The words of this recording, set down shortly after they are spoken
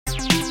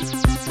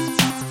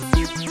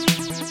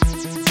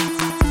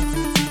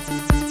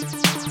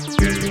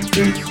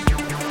Hey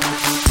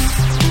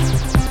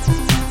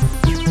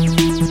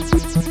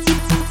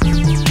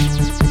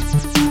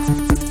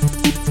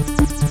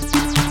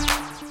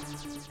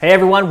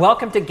everyone,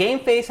 welcome to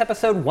GameFace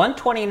episode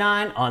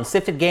 129 on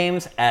Sifted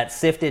Games at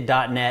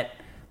sifted.net.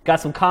 Got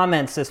some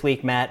comments this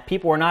week, Matt.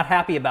 People were not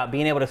happy about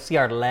being able to see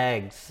our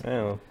legs.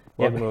 Oh,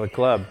 welcome to the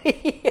club.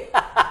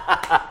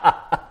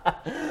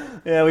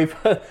 Yeah, we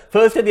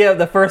posted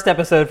the first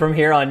episode from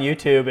here on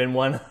YouTube,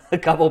 and a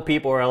couple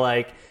people were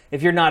like,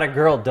 if you're not a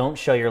girl, don't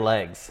show your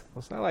legs. Well,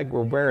 it's not like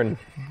we're wearing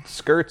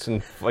skirts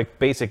and like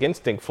Basic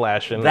Instinct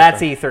flashing.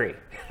 That's E3.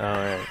 All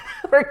right.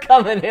 We're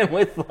coming in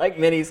with like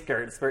mini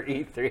skirts for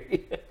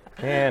E3.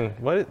 Man,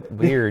 what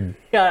weird.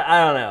 Yeah,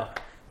 I don't know.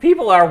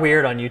 People are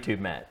weird on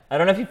YouTube, Matt. I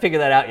don't know if you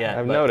figured that out yet.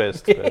 I've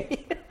noticed. But...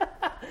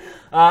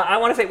 I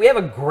want to say we have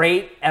a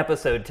great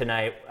episode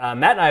tonight.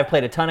 Matt and I have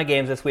played a ton of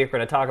games this week. We're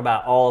going to talk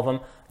about all of them.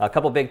 A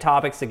couple big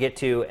topics to get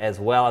to as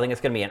well. I think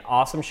it's going to be an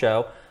awesome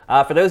show.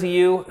 For those of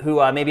you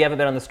who maybe haven't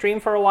been on the stream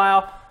for a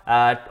while,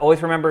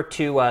 always remember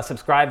to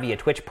subscribe via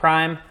Twitch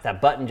Prime. That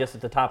button just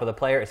at the top of the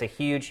player. It's a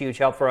huge, huge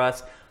help for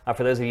us.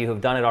 For those of you who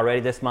have done it already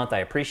this month, I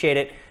appreciate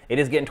it. It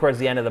is getting towards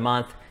the end of the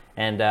month,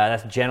 and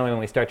that's generally when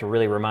we start to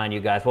really remind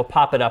you guys. We'll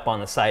pop it up on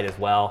the site as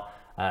well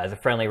as a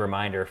friendly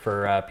reminder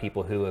for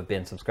people who have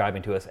been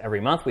subscribing to us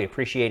every month. We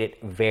appreciate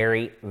it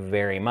very,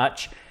 very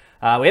much.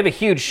 We have a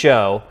huge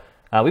show.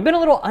 We've been a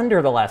little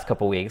under the last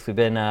couple weeks. We've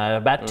been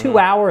about 2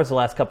 hours the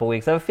last couple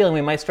weeks. I have a feeling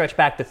we might stretch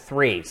back to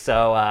 3.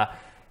 So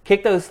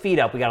kick those feet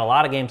up. We got a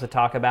lot of games to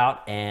talk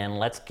about, and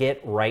let's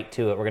get right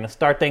to it. We're going to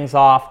start things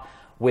off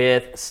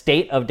with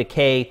State of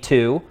Decay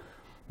 2.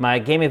 My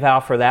game eval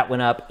for that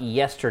went up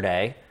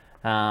yesterday.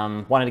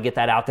 Wanted to get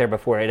that out there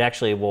before it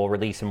actually will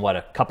release in,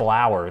 a couple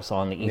hours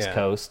on the East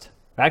Coast.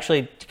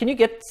 Actually, can you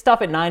get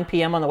stuff at 9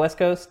 p.m. on the West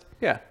Coast?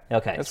 Yeah.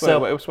 Okay. That's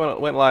when it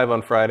went live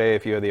on Friday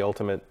if you had the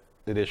Ultimate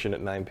Edition at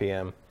 9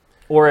 p.m.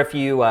 Or if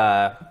you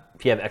have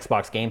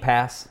Xbox Game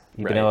Pass,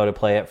 you've been able to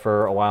play it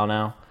for a while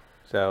now.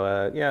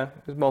 So,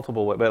 there's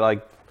multiple ways.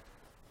 But,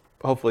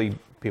 hopefully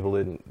people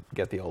didn't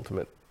get the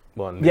Ultimate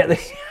one. Yeah,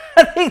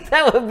 I think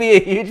that would be a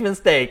huge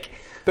mistake.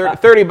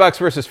 $30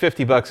 versus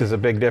 $50 is a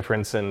big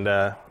difference, and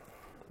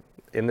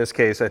in this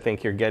case, I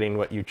think you're getting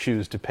what you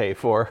choose to pay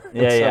for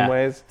in some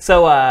ways.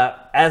 So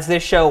as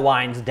this show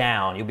winds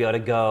down, you'll be able to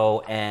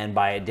go and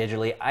buy it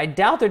digitally. I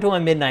doubt they're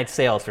doing midnight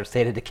sales for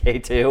State of Decay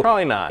 2.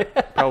 Probably not.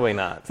 Probably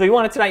not. So if you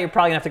want it tonight, you're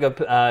probably going to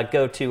have to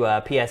go to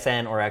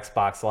PSN or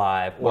Xbox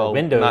Live or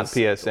Windows. Not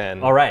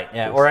PSN. All right,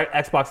 yeah, or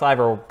Xbox Live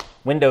or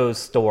Windows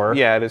Store.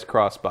 Yeah, it is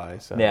cross-buy.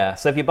 So. Yeah,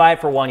 so if you buy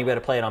it for one, you better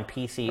play it on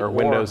PC. Or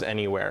Windows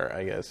Anywhere,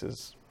 I guess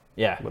is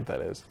what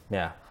that is.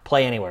 Yeah,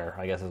 Play Anywhere,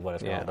 I guess is what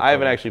it's called. I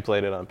haven't actually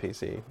played it on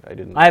PC.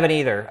 I haven't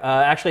either.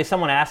 Actually,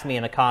 someone asked me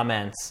in the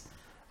comments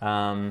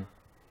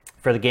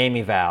for the game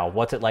eval,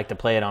 what's it like to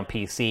play it on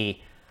PC?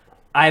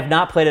 I have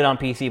not played it on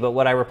PC, but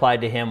what I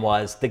replied to him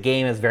was, the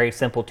game is very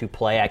simple to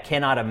play. I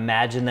cannot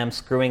imagine them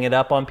screwing it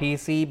up on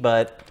PC,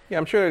 but... Yeah,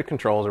 I'm sure the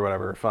controls or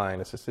whatever are fine.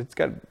 It's just, it's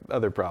got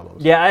other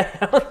problems. Yeah,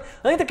 I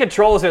think the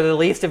controls are the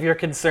least of your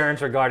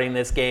concerns regarding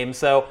this game.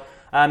 So,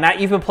 Matt,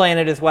 you've been playing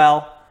it as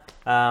well.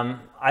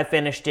 I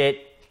finished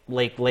it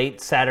late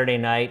Saturday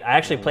night. I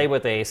actually played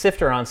with a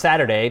sifter on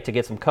Saturday to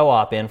get some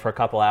co-op in for a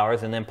couple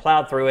hours, and then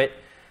plowed through it.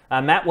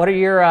 Matt, what are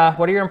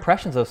your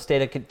impressions of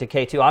State of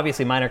Decay 2?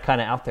 Obviously, mine are kind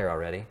of out there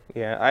already.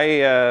 Yeah,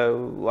 I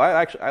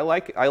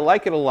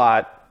like it a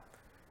lot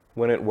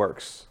when it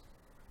works,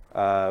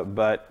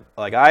 but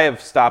I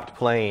have stopped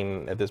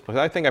playing at this point.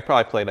 I think I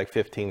probably played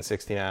 15,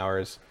 16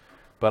 hours,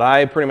 but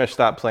I pretty much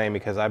stopped playing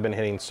because I've been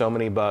hitting so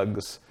many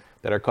bugs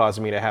that are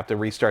causing me to have to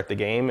restart the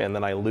game, and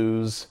then I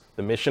lose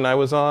the mission I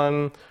was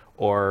on,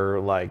 or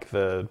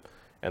the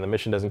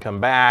mission doesn't come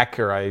back,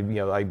 or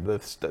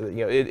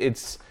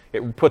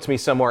it puts me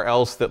somewhere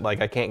else that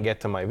I can't get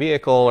to my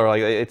vehicle, or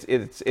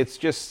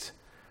it's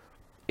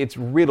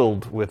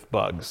riddled with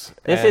bugs.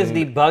 This is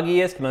the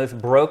buggiest, most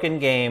broken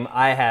game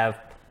I have.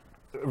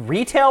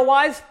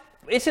 Retail-wise,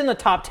 it's in the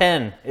top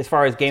 10 as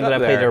far as games that I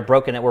played that are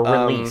broken that were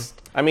released.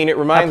 I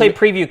played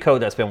preview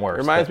code that's been worse.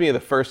 It reminds me of the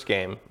first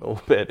game a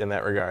little bit in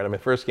that regard. The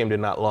first game did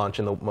not launch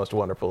in the most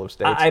wonderful of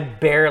states. I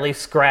barely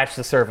scratched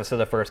the surface of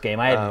the first game.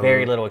 I had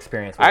very little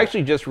experience with it. I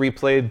actually just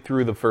replayed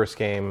through the first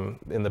game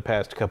in the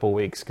past couple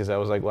weeks because I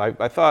was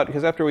I thought,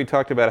 because after we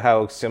talked about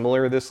how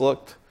similar this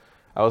looked,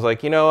 I was I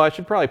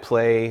should probably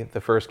play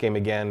the first game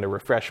again to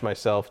refresh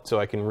myself so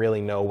I can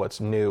really know what's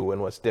new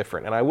and what's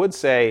different. And I would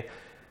say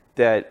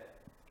that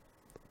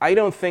I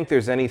don't think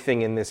there's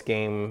anything in this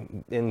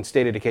game, in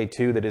State of Decay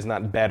 2, that is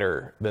not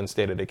better than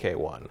State of Decay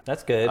 1.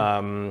 That's good.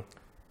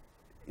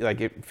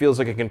 It feels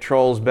like it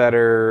controls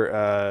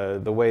better.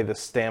 The way the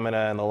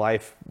stamina and the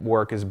life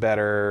work is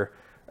better.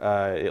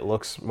 It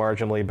looks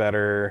marginally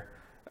better.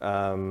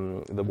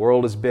 The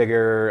world is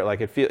bigger.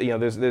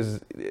 There's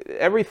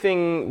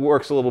everything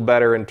works a little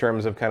better in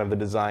terms of kind of the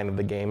design of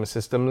the game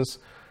systems.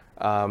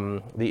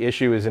 The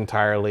issue is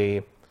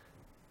entirely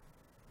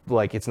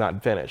it's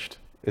not finished.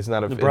 It's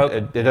not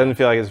it doesn't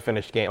feel like it's a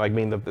finished game.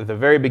 At the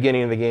very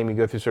beginning of the game, you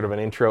go through sort of an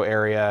intro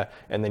area,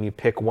 and then you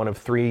pick one of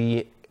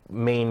 3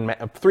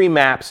 three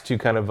maps to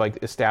kind of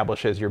like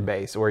establish as your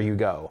base where you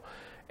go.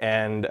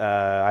 And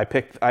I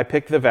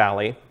picked the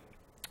valley.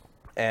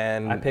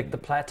 And I picked the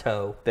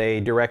plateau.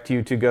 They direct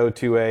you to go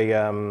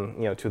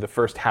to to the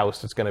first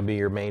house that's going to be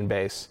your main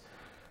base.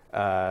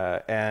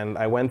 And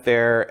I went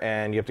there,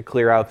 and you have to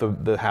clear out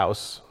the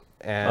house.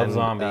 And, of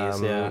zombies,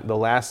 yeah. The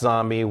last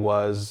zombie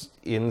was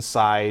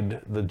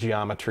inside the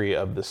geometry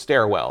of the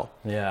stairwell.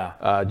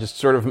 Yeah. Just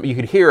sort of, you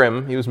could hear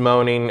him. He was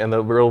moaning, and the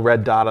little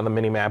red dot on the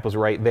mini map was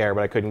right there,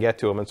 but I couldn't get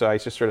to him. And so I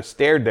just sort of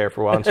stared there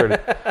for a while and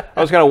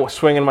I was kind of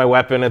swinging my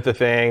weapon at the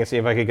thing, see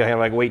if I could kind of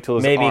like wait till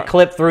his maybe arm,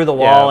 clip through the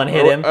wall and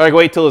hit him. Or like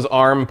wait till his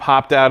arm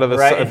popped out of the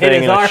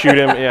thing and shoot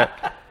him.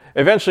 Yeah.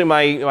 Eventually,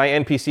 my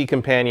NPC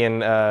companion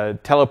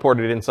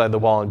teleported inside the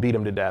wall and beat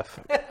him to death.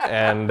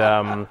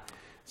 And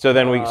so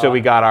then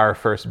we got our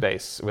first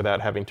base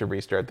without having to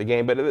restart the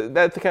game. But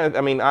that's the kind of,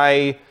 I mean,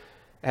 I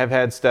have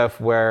had stuff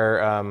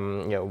where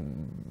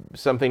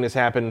something has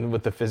happened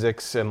with the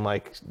physics, and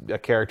like a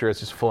character has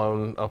just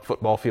flown a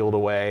football field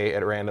away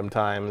at random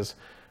times.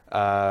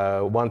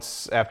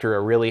 Once, after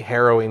a really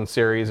harrowing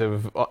series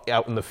of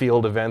out in the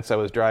field events, I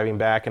was driving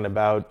back, and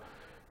about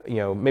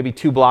maybe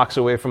 2 blocks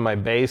away from my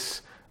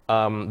base,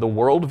 the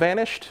world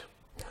vanished.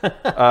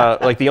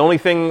 Like the only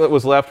thing that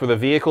was left were the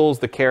vehicles,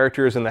 the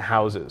characters, and the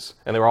houses,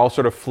 and they were all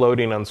sort of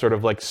floating on sort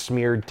of like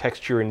smeared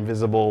texture,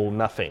 invisible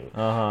nothing.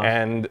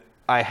 And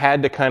I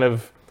had to kind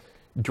of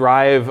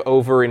drive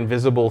over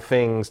invisible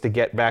things to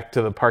get back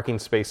to the parking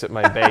space at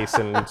my base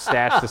and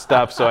stash the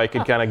stuff so I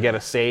could kind of get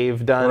a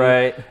save done.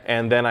 Right.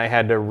 And then I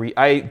had to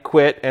I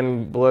quit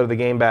and loaded the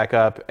game back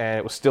up, and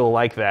it was still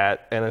like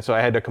that. And then so I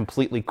had to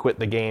completely quit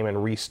the game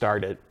and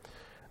restart it.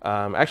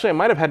 Actually, I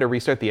might have had to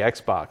restart the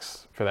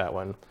Xbox for that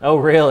one. Oh,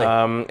 really?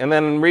 And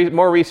then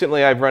more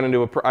recently, I've run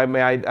into I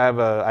had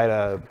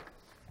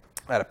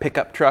a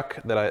pickup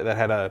truck that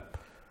had a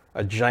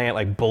giant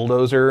like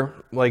bulldozer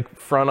like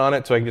front on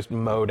it, so I can just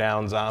mow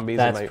down zombies.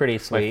 That's pretty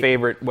sweet.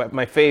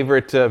 My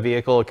favorite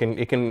vehicle.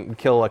 It can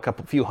kill a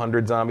few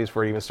hundred zombies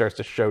before it even starts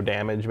to show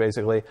damage,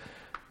 basically.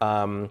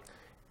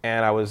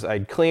 And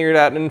I'd cleared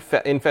out an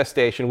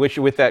infestation, which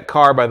with that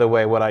car, by the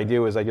way, what I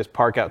do is I just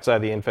park outside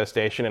the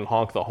infestation and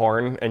honk the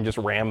horn and just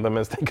ram them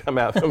as they come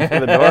out from the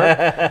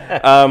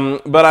door.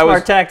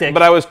 Smart tactic.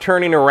 But I was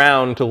turning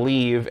around to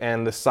leave,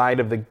 and the side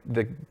of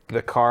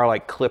the car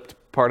like clipped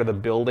part of the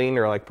building,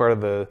 or like part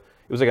of it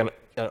was like an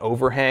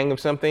overhang of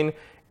something,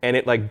 and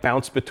it like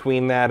bounced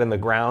between that and the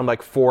ground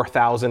like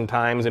 4,000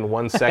 times in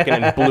 1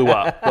 second and blew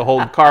up. The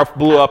whole car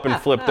blew up and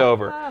flipped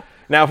over.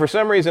 Now, for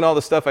some reason, all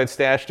the stuff I'd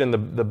stashed in the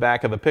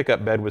back of the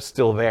pickup bed was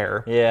still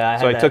there. Yeah,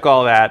 so I took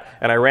all that,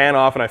 and I ran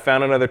off, and I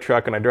found another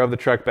truck, and I drove the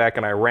truck back,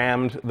 and I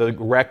rammed the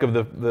wreck of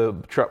the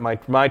truck,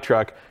 my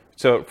truck,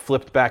 so it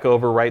flipped back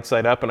over right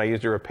side up, and I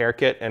used a repair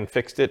kit and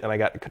fixed it, and I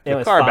got the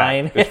car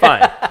back. It was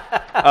fine.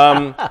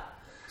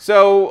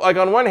 So, like,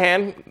 on one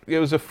hand, it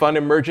was a fun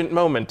emergent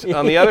moment.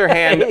 On the other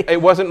hand, it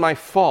wasn't my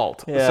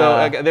fault.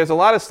 Yeah. So there's a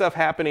lot of stuff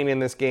happening in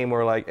this game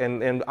where, like,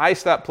 and I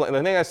stopped playing.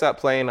 The thing I stopped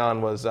playing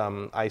on was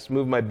I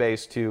moved my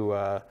base to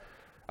a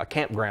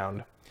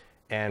campground,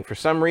 and for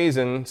some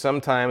reason,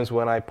 sometimes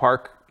when I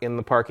park in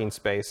the parking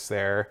space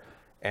there,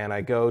 and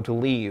I go to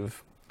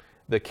leave,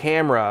 the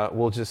camera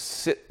will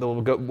just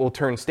will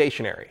turn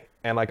stationary,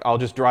 and like I'll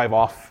just drive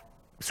off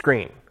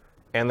screen,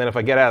 and then if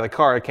I get out of the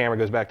car, the camera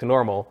goes back to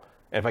normal.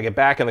 And if I get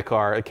back in the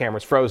car, the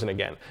camera's frozen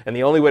again. And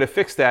the only way to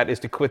fix that is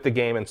to quit the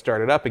game and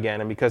start it up again.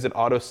 And because it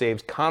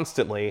auto-saves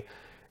constantly,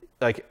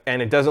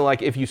 and it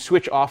doesn't if you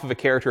switch off of a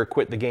character or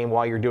quit the game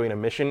while you're doing a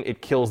mission,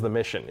 it kills the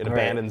mission. It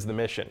abandons the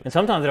mission. And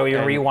sometimes it'll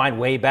even rewind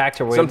way back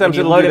to where sometimes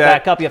when you load it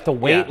back up, you have to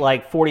wait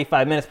like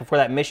 45 minutes before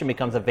that mission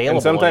becomes available.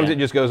 And sometimes again. It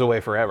just goes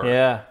away forever.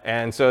 Yeah.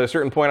 And so at a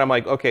certain point, I'm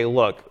like, okay,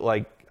 look,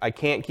 I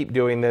can't keep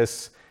doing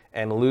this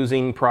and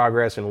losing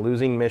progress and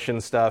losing mission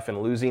stuff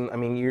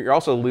and you're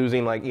also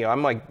losing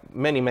I'm like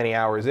many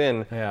hours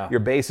in. Yeah. Your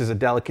base is a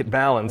delicate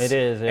balance. It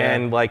is, yeah.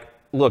 And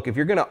look, if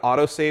you're going to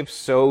autosave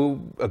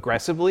so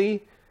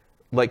aggressively,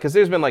 because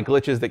there's been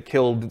glitches that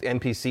killed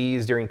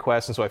NPCs during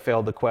quests, and so I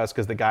failed the quest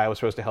because the guy I was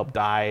supposed to help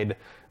died.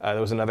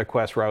 There was another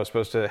quest where I was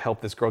supposed to help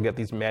this girl get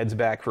these meds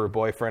back for her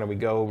boyfriend, and we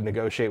go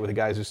negotiate with the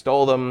guys who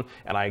stole them,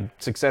 and I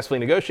successfully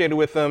negotiated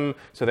with them.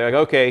 So they're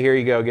like, okay, here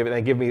you go,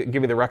 give me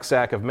the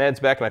rucksack of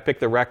meds back, and I pick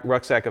the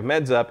rucksack of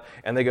meds up,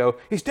 and they go,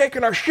 he's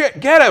taking our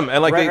shit, get him!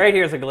 And right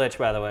here's a glitch,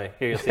 by the way.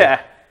 Here you see.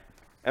 Yeah,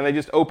 and they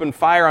just open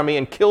fire on me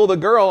and kill the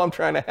girl I'm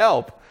trying to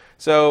help.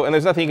 So, and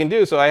there's nothing you can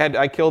do. So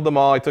I killed them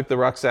all. I took the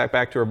rucksack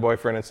back to her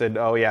boyfriend and said,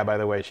 oh yeah, by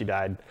the way, she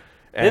died.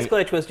 And this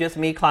glitch was just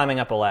me climbing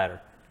up a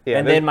ladder. Yeah,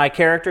 and then my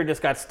character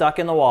just got stuck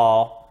in the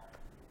wall.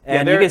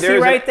 And you can see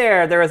right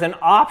there is an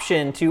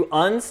option to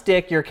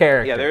unstick your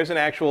character. Yeah, there's an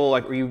actual,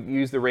 like, where you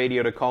use the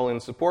radio to call in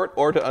support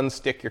or to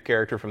unstick your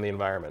character from the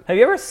environment. Have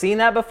you ever seen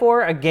that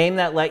before? A game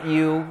that let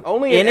you,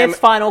 only in its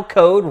final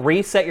code,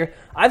 reset your...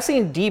 I've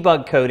seen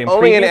debug code in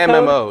only in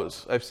preview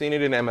MMOs. I've seen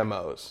it in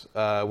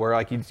MMOs, where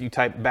like you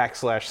type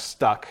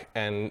 /stuck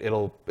and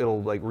it'll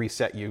like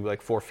reset you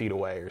like 4 feet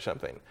away or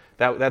something.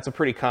 That's a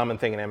pretty common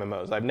thing in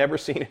MMOs. I've never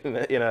seen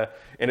it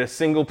in a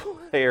single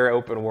player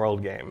open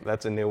world game.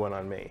 That's a new one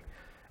on me.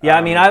 Yeah,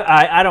 I mean,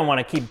 I don't want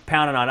to keep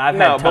pounding on it. I've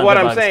had tons but what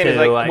of I'm bugs saying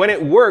too, is, like, when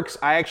it works,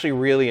 I actually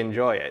really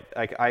enjoy it.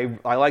 Like,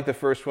 I like the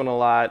first one a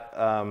lot,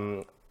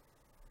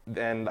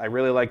 and I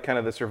really like kind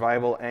of the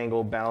survival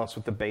angle balanced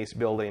with the base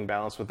building,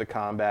 balanced with the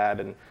combat,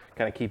 and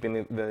kind of keeping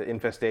the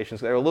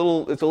infestations.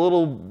 It's a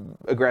little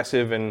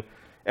aggressive, and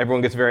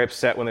everyone gets very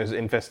upset when there's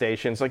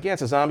infestations. Like, yeah,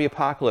 it's a zombie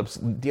apocalypse.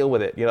 Deal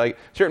with it. You know, like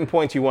certain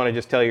points you want to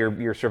just tell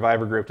your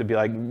survivor group to be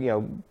like,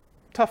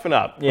 toughen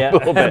up. Yeah, a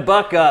little bit.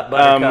 Buck up,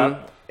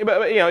 buttercup.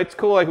 But it's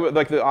cool,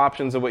 like the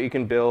options of what you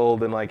can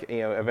build, and like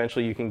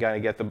eventually you can kind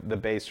of get the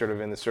base sort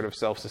of in this sort of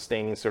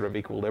self-sustaining sort of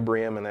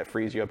equilibrium, and that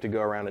frees you up to go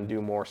around and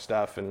do more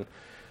stuff and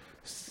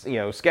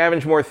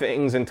scavenge more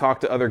things and talk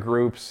to other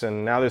groups.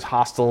 And now there's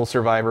hostile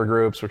survivor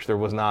groups, which there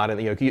was not.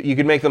 And you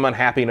could make them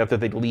unhappy enough that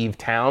they'd leave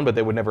town, but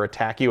they would never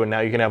attack you. And now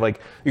you can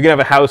have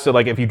a house that,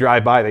 like, if you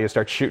drive by, they just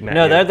start shooting at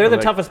you. No, they're the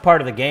toughest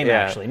part of the game.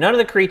 Actually, none of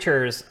the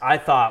creatures I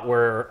thought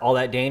were all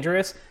that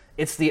dangerous.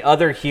 It's the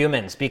other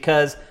humans,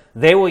 because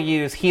they will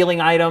use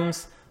healing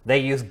items. They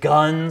use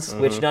guns,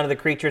 which none of the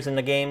creatures in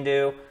the game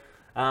do.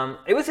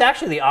 It was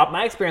actually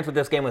my experience with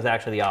this game was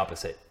actually the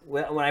opposite.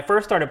 When I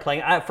first started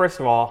playing, first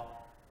of all,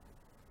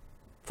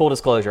 full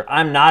disclosure,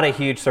 I'm not a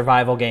huge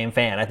survival game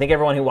fan. I think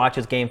everyone who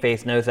watches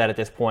GameFace knows that at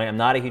this point. I'm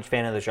not a huge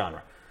fan of the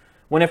genre.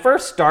 When it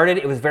first started,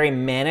 it was very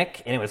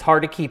manic, and it was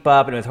hard to keep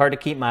up, and it was hard to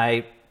keep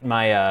my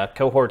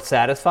cohort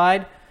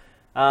satisfied.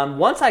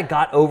 Once I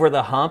got over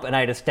the hump and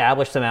I had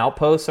established some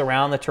outposts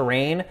around the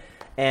terrain,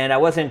 and I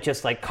wasn't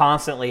just like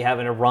constantly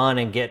having to run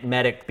and get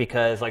medic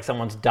because like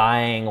someone's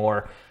dying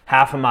or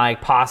half of my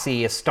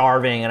posse is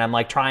starving and I'm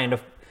like trying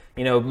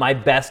to, my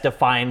best to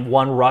find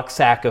one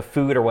rucksack of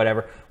food or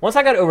whatever. Once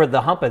I got over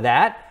the hump of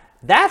that,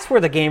 that's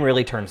where the game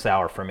really turned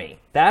sour for me.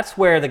 That's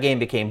where the game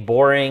became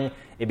boring.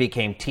 It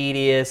became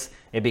tedious.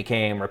 It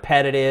became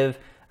repetitive.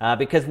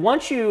 Because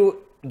once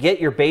you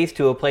get your base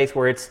to a place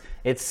where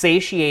it's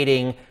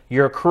satiating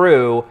your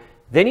crew,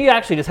 then you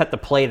actually just have to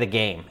play the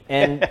game.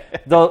 And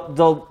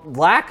the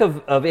lack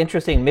of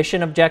interesting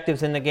mission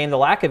objectives in the game, the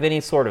lack of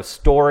any sort of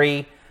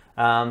story,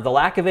 the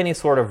lack of any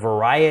sort of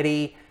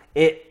variety,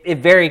 it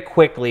very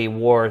quickly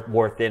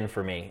wore thin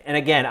for me. And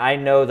again, I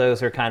know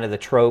those are kind of the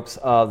tropes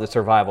of the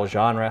survival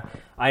genre.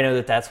 I know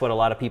that that's what a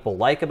lot of people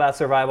like about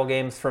survival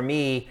games. For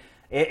me,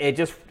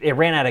 it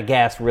ran out of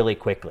gas really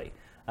quickly.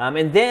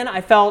 And then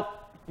I felt,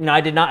 I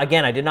did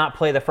not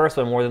play the first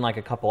one more than like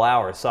a couple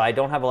hours, so I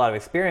don't have a lot of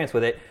experience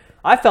with it.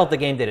 I felt the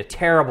game did a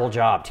terrible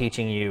job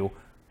teaching you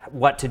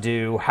what to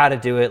do, how to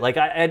do it. Like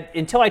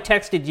until I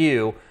texted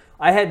you,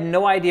 I had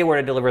no idea where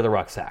to deliver the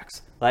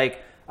rucksacks.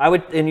 Like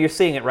and you're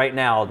seeing it right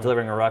now,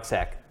 delivering a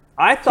rucksack.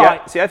 I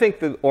thought. I think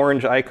the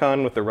orange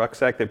icon with the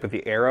rucksack that with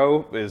the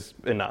arrow is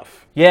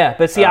enough. Yeah,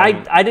 but see,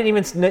 I didn't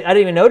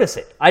even notice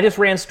it. I just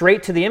ran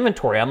straight to the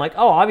inventory. I'm like,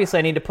 oh, obviously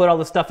I need to put all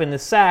the stuff in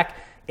this sack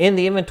in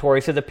the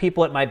inventory so the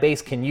people at my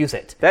base can use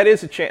it. That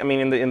is a change. I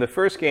mean, in the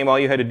first game, all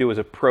you had to do was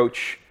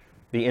approach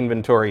the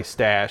inventory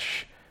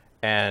stash,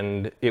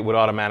 and it would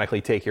automatically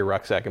take your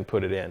rucksack and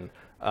put it in.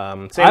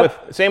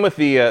 Same with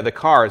the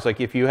cars. Like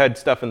if you had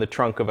stuff in the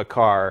trunk of a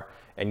car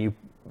and you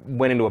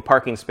went into a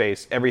parking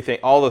space, everything,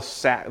 all the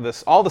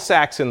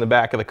sacks in the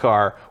back of the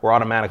car were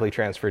automatically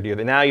transferred to you.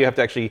 Now you have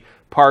to actually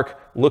park,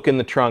 look in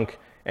the trunk,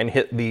 and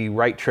hit the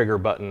right trigger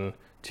button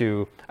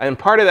and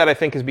part of that I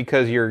think is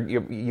because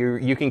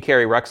you can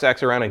carry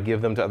rucksacks around and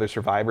give them to other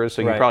survivors,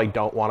 so you probably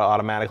don't want to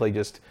automatically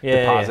just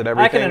deposit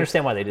everything. I can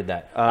understand why they did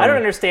that. I don't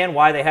understand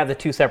why they have the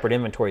two separate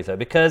inventories though,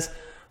 because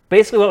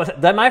basically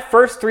my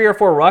first 3 or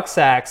 4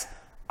 rucksacks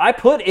I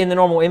put in the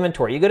normal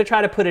inventory. You go to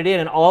try to put it in,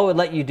 and all it would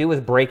let you do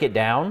is break it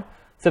down.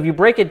 So if you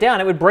break it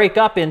down, it would break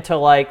up into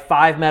like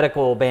 5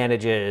 medical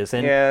bandages.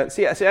 And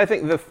see, I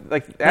think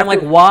I'm like,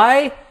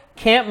 why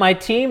can't my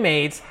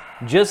teammates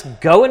just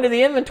go into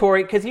the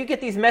inventory? Because you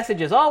get these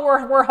messages, oh,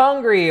 we're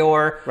hungry,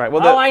 or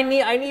I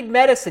need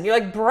medicine. You're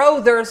like, bro,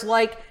 there's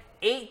like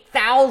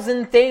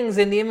 8,000 things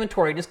in the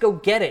inventory. Just go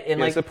get it.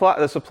 And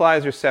the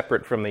supplies are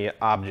separate from the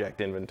object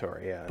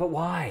inventory. Yeah. But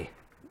why?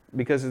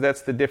 Because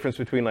that's the difference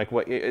between like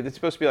what it's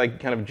supposed to be, like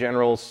kind of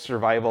general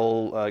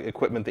survival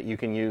equipment that you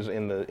can use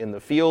in the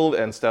field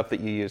and stuff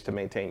that you use to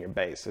maintain your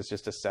base. It's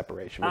just a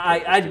separation.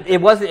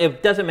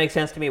 It doesn't make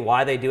sense to me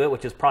why they do it,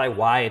 which is probably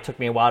why it took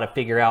me a while to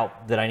figure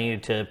out that I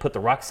needed to put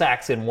the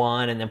rucksacks in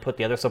one and then put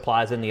the other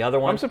supplies in the other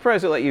one. I'm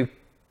surprised they let you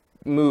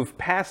move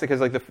past it, because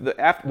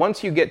like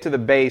once you get to the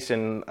base,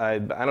 and I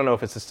don't know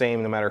if it's the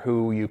same no matter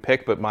who you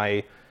pick, but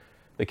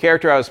the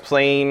character I was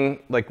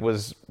playing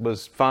was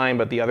fine,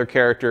 but the other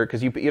character,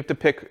 because you have to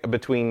pick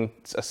between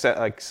a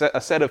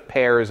set of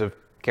pairs of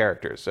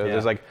characters. So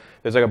there's like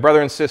a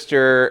brother and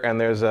sister, and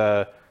there's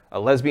a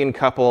lesbian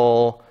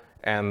couple,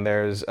 and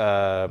there's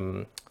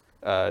 2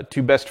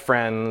 best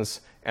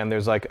friends, and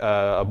there's like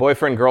a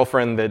boyfriend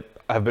girlfriend that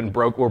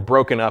were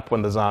broken up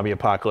when the zombie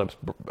apocalypse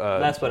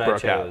That's what I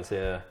chose. out.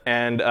 Yeah.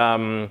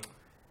 And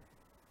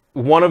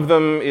one of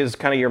them is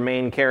kind of your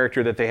main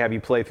character that they have you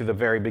play through the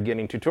very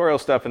beginning tutorial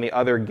stuff, and the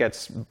other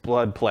gets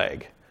blood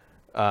plague.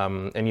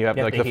 And you have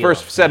like the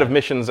first set of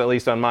missions, at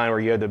least on mine, where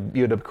you had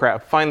to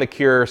find the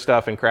cure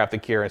stuff and craft the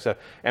cure and stuff.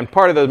 And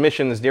part of those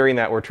missions during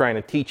that were trying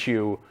to teach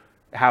you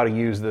how to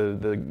use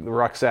the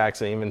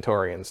rucksacks and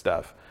inventory and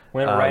stuff.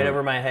 Went right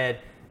over my head.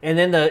 And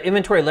then the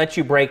inventory lets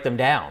you break them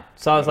down.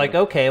 So I was like,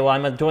 okay, well,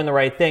 I'm doing the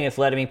right thing. It's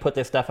letting me put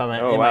this stuff in my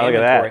inventory. Look at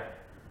that.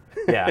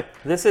 Yeah,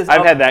 this is.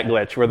 I've had that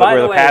glitch where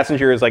the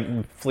passenger is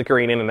like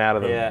flickering in and out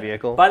of the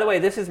vehicle. By the way,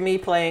 this is me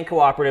playing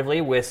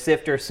cooperatively with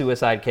Sifter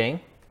Suicide King.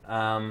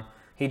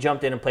 He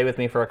jumped in and played with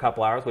me for a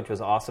couple hours, which was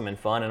awesome and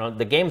fun. And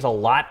the game's a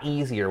lot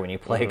easier when you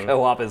play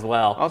co-op as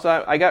well.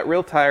 Also, I got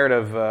real tired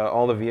of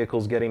all the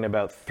vehicles getting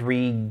about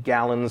 3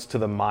 gallons to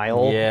the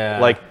mile. Yeah.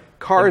 Like,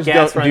 cars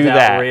gas don't runs do out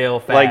that. Real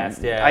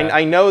fast. Like,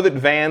 I know that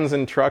vans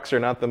and trucks are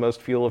not the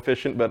most fuel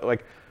efficient, but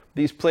like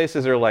these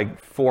places are like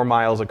 4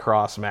 miles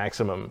across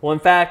maximum. Well, in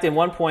fact, at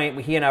one point,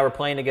 he and I were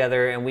playing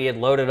together, and we had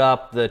loaded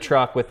up the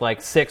truck with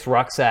like 6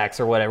 rucksacks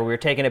or whatever. We were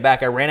taking it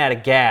back. I ran out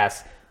of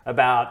gas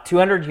about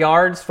 200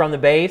 yards from the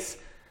base,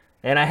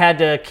 and I had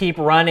to keep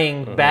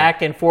running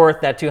back and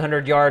forth that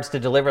 200 yards to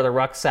deliver the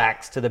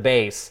rucksacks to the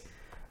base.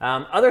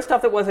 Other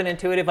stuff that wasn't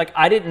intuitive, like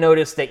I didn't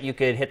notice that you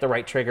could hit the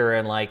right trigger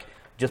and like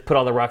just put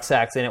all the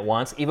rucksacks in at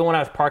once. Even when I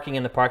was parking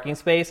in the parking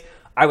space,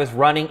 I was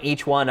running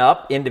each one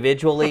up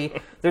individually.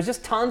 There's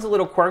just tons of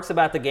little quirks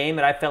about the game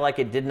that I felt like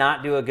it did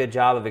not do a good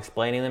job of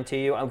explaining them to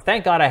you.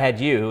 Thank God I had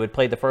you who had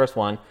played the first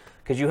one,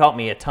 because you helped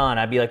me a ton.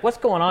 I'd be like, what's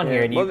going on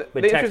here? And you would text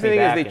me back. The interesting thing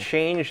is they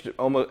changed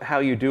almost how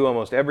you do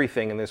almost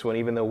everything in this one,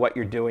 even though what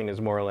you're doing is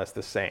more or less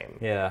the same.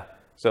 Yeah.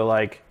 So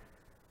like,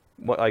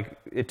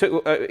 it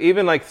took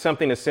even like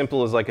something as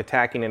simple as like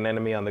attacking an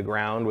enemy on the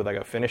ground with like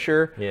a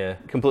finisher. Yeah.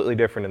 Completely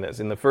different in this.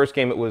 In the first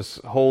game, it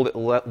was hold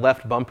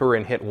left bumper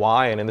and hit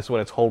Y, and in this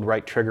one, it's hold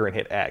right trigger and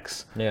hit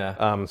X.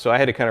 Yeah. So I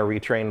had to kind of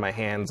retrain my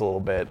hands a little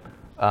bit.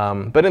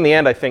 But in the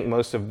end, I think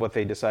most of what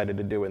they decided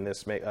to do in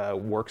this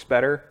works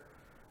better.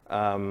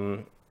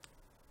 For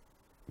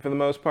the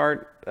most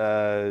part,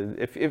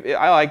 if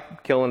I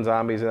like killing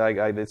zombies,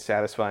 it's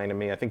satisfying to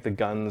me. I think the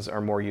guns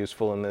are more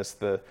useful in this.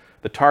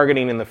 The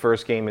targeting in the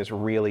first game is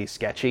really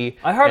sketchy.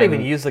 I hardly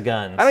even use the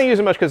guns. I don't use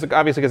them much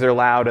because they're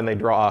loud and they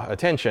draw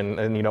attention,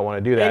 and you don't want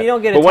to do that. And you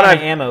don't get a ton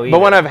of ammo either. But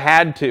when I've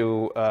had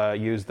to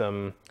use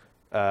them,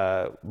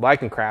 I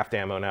can craft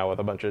ammo now with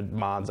a bunch of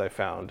mods I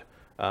found.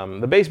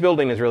 The base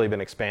building has really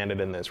been expanded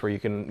in this, where you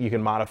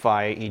can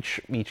modify each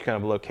kind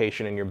of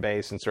location in your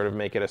base and sort of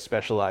make it a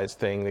specialized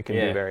thing that can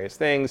do various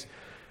things,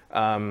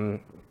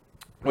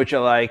 which I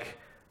like.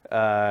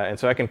 And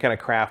so I can kind of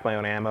craft my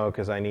own ammo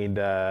because I need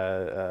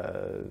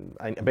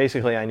I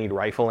need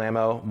rifle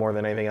ammo more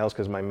than anything else,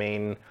 because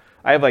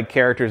I have like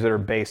characters that are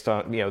based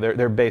on,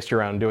 they're based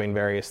around doing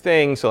various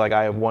things. So like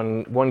I have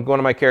one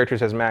of my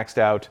characters has maxed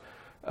out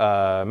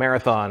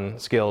marathon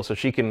skill, so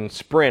she can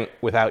sprint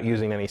without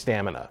using any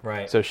stamina.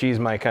 Right. So she's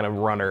my kind of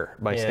runner,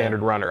 my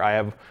standard runner. I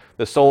have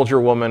the soldier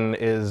woman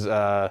is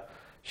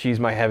she's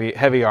my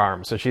heavy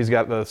arm. So she's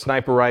got the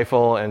sniper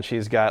rifle, and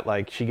she's got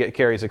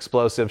carries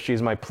explosives.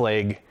 She's my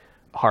plague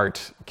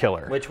heart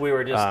killer, which we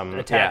were just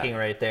attacking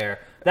right there.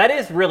 That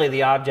is really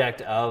the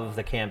object of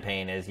the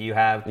campaign, is you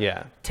have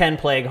 10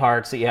 plague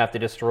hearts that you have to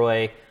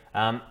destroy.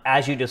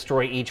 As you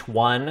destroy each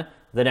one,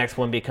 the next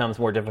one becomes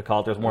more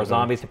difficult. There's more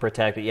zombies to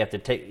protect that you have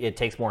to it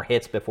takes more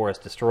hits before it's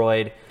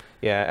destroyed.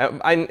 Yeah,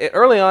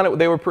 early on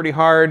they were pretty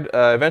hard.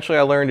 Eventually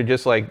I learned to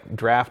just like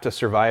draft a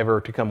survivor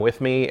to come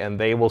with me, and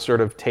they will sort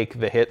of take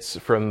the hits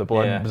from the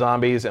blood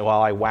zombies, and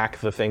while I whack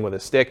the thing with a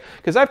stick.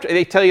 Because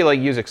they tell you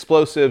like use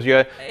explosives,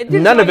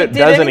 none of it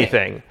does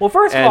anything. Well,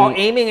 first of all,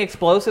 aiming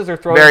explosives or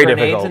throwing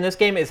grenades in this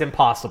game is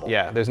impossible.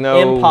 Yeah, there's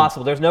no...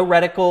 Impossible. There's no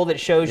reticle that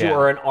shows you,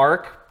 or an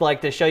arc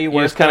like to show you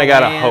where it's going to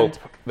land. You just kind of got to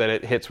hope that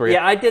it hits where you...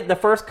 Yeah, I did the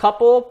first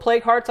couple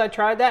plague hearts. I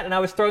tried that, and I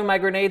was throwing my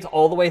grenades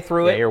all the way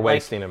through it. Yeah, you're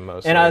wasting them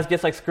mostly. And I was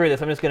just like, screw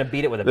this. I'm just going to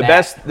beat it with a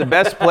bat. The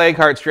best plague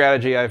heart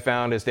strategy I've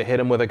found is to hit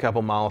them with a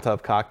couple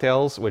Molotov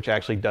cocktails, which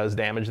actually does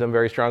damage them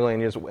very strongly,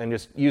 and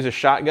just use a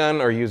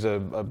shotgun or use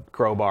a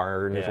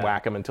crowbar and just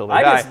whack them until they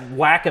die. I just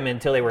whack them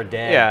until they were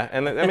dead. Yeah,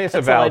 and I mean, it's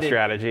a valid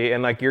strategy.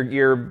 And like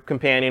your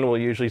companion will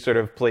usually sort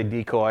of play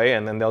decoy,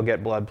 and then they'll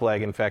get blood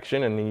plague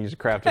infection, and you use a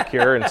crafted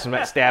cure and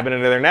stab it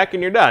into their neck,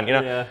 and you're done.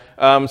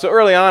 So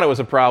early on it was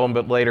a problem,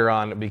 but later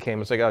on it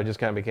became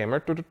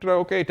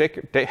okay,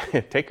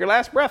 take your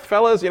last breath,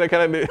 fellas.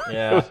 Kind of.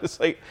 Yeah. It was just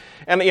like,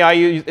 and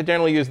I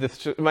generally use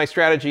my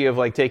strategy of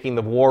like taking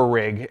the war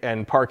rig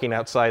and parking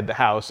outside the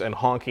house and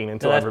honking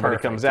until everybody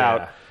comes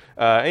out.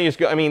 And you just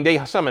go. I mean,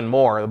 they summon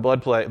more.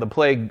 The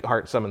plague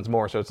heart summons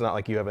more, so it's not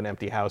like you have an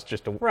empty house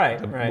just to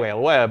wail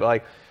away. But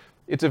like,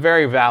 it's a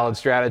very valid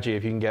strategy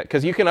if you can get,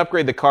 because you can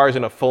upgrade the cars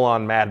into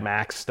full-on Mad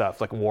Max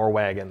stuff, like war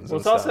wagons. Well,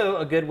 and it's stuff. also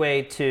a good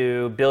way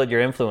to build your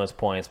influence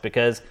points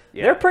because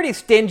they're pretty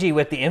stingy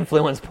with the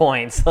influence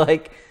points.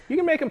 Like, you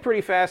can make them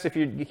pretty fast if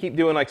you keep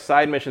doing like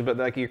side missions, but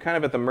like you're kind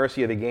of at the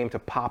mercy of the game to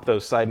pop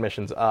those side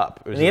missions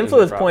up. The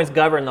influence points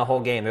govern the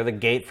whole game. They're the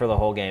gate for the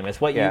whole game. It's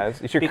what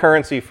it's your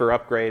currency for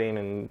upgrading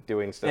and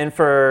doing stuff. And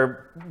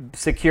for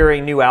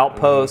securing new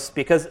outposts,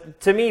 because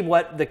to me,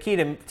 what the key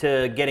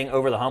to getting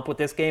over the hump with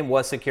this game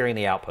was securing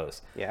the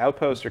outposts. Yeah,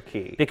 outposts are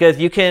key. Because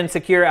you can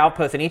secure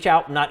outposts, and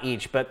not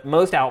each, but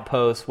most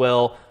outposts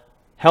will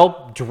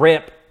help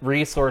drip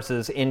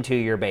resources into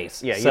your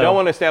base. Yeah, you don't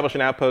want to establish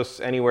an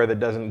outpost anywhere that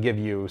doesn't give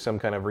you some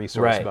kind of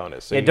resource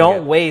bonus. So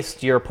don't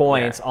waste your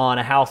points on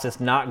a house that's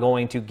not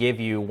going to give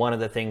you one of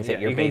the things that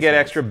your base You can get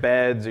extra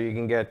beds, or you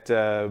can get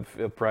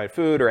provide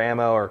food or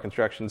ammo or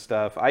construction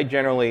stuff. I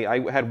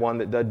had one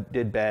that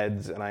did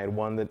beds, and I had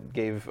one that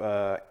gave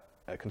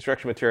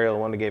construction material,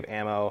 one that gave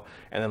ammo,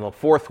 and then the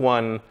fourth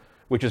one,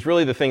 which is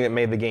really the thing that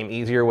made the game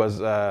easier,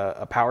 was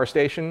a power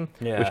station,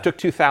 which took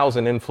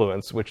 2,000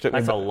 influence, which took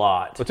That's a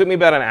lot. It took me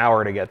about an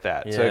hour to get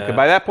that. Yeah. So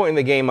by that point in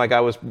the game, like I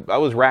was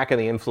racking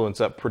the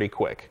influence up pretty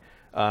quick,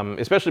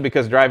 especially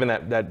because driving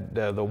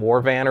the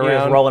war van around, you're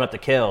just rolling up the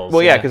kills.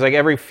 Well, yeah, because like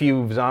every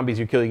few zombies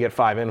you kill, you get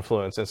 5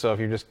 influence, and so if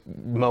you're just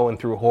mowing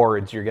through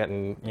hordes, you're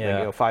getting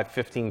 5,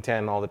 15,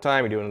 10 all the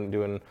time. You're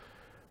doing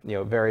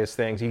various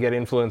things. You get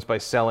influence by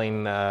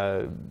selling,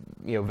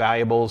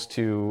 valuables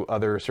to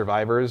other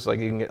survivors. Like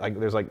you can get,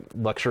 there's like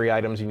luxury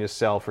items you can just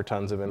sell for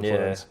tons of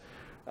influence.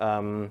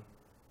 Yeah.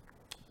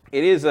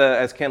 It is,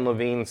 as Ken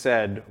Levine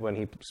said when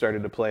he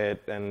started to play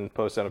it and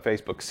posted on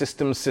Facebook,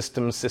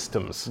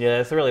 systems. Yeah,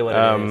 that's really what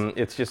it is.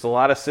 It's just a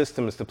lot of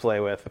systems to play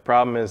with. The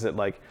problem is that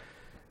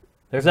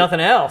there's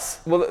nothing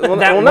else. No,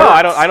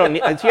 I don't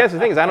need. Yes, the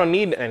thing is, I don't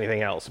need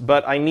anything else,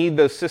 but I need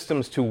those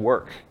systems to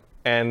work.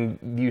 And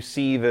you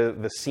see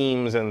the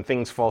seams and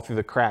things fall through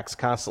the cracks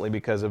constantly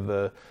because of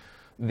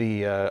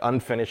the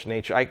unfinished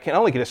nature. I can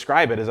only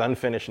describe it as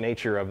unfinished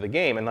nature of the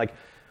game. And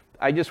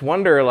I just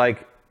wonder,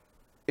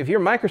 if you're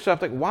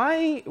Microsoft,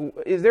 why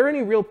is there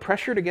any real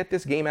pressure to get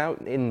this game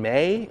out in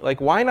May?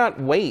 Why not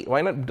wait?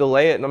 Why not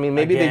delay it? I mean,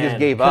 maybe they just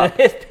gave up.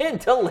 It's been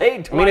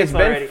delayed twice. I mean, it's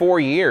already. been 4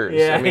 years.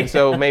 Yeah, I mean,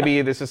 so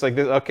maybe this is this.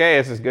 Okay,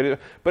 this is good.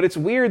 But it's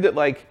weird that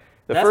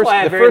That's why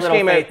I have very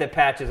little faith that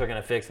patches are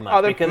going to fix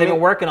much, because they've been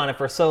working on it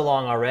for so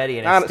long already,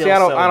 and it's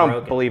still so I don't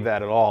broken. believe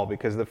that at all,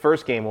 because the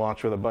first game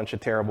launched with a bunch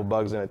of terrible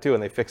bugs in it too,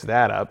 and they fixed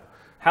that up.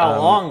 How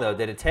long though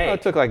did it take? Well,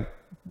 it took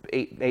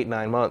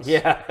 8-9 months.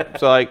 Yeah.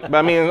 So but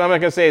I mean, I'm not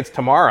going to say it's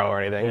tomorrow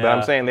or anything, but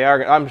I'm saying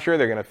I'm sure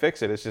they're going to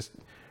fix it. It's just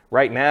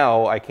right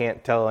now I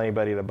can't tell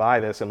anybody to buy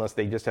this unless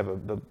they just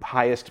have the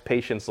highest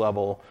patience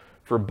level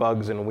for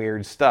bugs and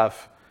weird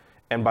stuff.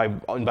 And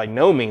by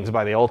no means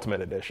buy the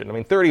Ultimate Edition. I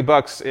mean,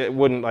 $30, it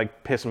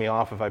wouldn't piss me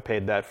off if I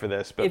paid that for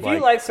this. But if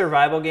you like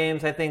survival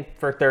games, I think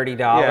for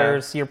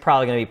 $30, you're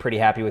probably going to be pretty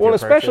happy with your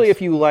purchase. Well, especially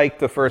if you like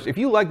the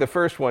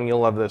first one, you'll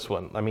love this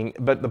one. I mean,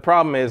 but the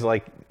problem is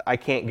I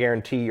can't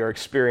guarantee your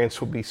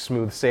experience will be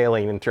smooth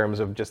sailing in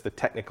terms of just the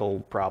technical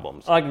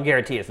problems. Well, I can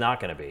guarantee it's not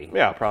going to be.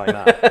 Yeah, probably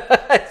not.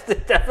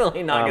 It's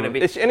definitely not going to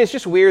be. And it's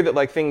just weird that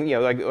like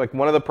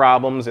one of the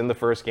problems in the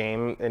first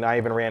game, and I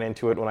even ran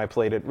into it when I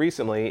played it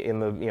recently in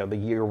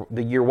the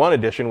year one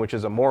edition, which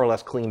is a more or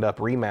less cleaned up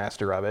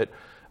remaster of it.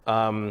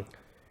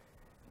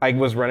 I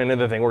was running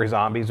into the thing where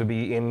zombies would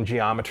be in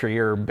geometry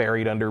or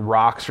buried under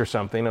rocks or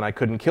something, and I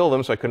couldn't kill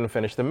them, so I couldn't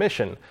finish the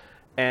mission.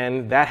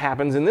 And that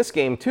happens in this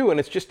game too, and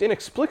it's just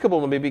inexplicable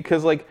to me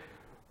because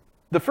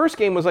the first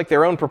game was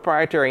their own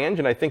proprietary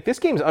engine. I think this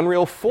game's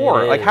Unreal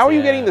 4. How are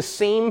you getting the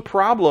same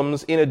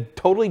problems in a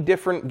totally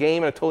different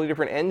game and a totally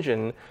different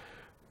engine,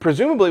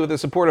 presumably with the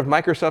support of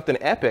Microsoft and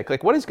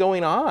Epic? What is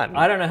going on?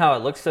 I don't know how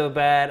it looks so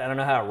bad. I don't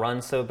know how it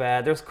runs so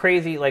bad. There's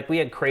crazy, we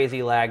had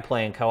crazy lag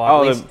playing co-op.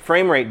 Oh, the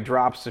frame rate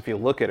drops if you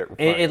look at it.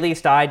 At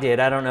least I did.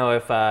 I don't know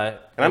if... and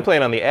I'm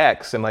playing on the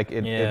X, and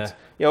it's...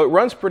 it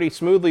runs pretty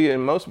smoothly in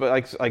most of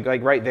it.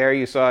 Like right there,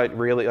 you saw it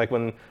really,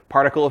 when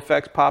particle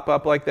effects pop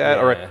up like that,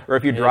 or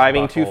if you're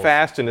driving too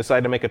fast and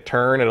decide to make a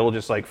turn, it'll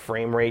just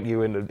frame rate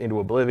you into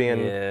oblivion.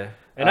 Yeah,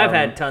 and I've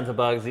had tons of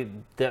bugs,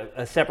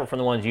 separate from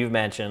the ones you've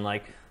mentioned.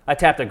 I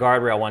tapped a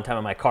guardrail one time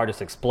and my car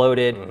just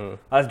exploded. Mm-hmm.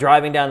 I was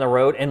driving down the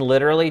road and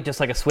literally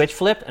just a switch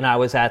flipped and I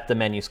was at the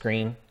menu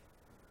screen.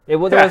 There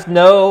was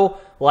no,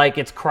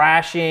 it's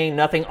crashing,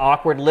 nothing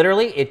awkward.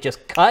 Literally, it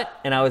just cut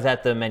and I was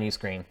at the menu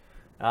screen.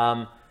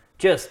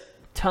 Just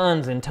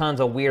tons and tons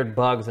of weird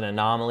bugs and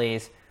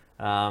anomalies.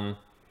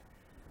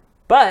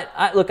 But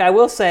I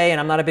will say, and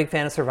I'm not a big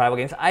fan of survival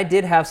games, I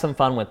did have some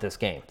fun with this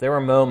game. There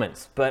were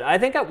moments. But I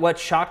think what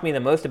shocked me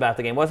the most about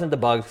the game wasn't the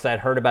bugs, because I'd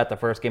heard about the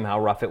first game, how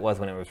rough it was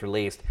when it was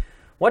released.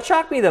 What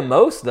shocked me the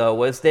most, though,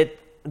 was that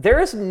there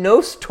is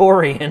no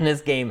story in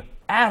this game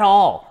at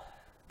all.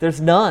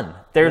 There's none.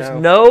 There's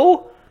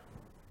no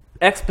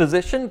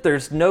exposition.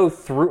 There's no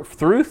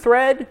through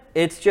thread.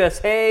 It's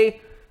just, hey...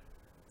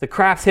 the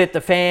crap's hit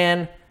the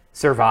fan,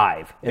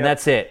 survive. And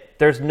that's it.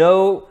 There's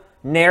no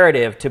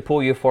narrative to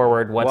pull you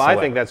forward whatsoever. Well,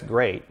 I think that's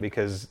great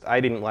because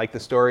I didn't like the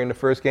story in the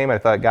first game. I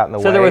thought it got in the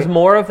way. So there was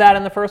more of that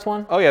in the first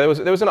one? Oh yeah,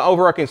 there was an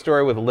overarching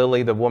story with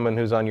Lily, the woman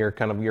who's on your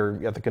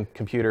at the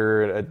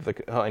computer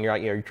and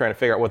you're trying to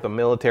figure out what the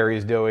military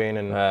is doing,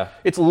 and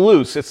it's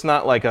loose. It's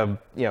not like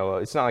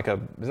it's not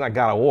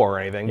God of War or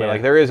anything, but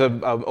like there is a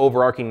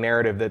overarching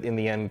narrative that in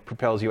the end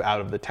propels you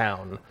out of the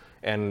town.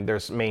 And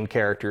there's main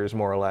characters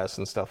more or less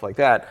and stuff like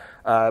that.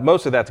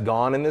 Most of that's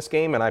gone in this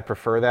game, and I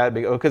prefer that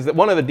because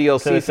one of the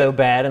DLCs. So it's so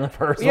bad in the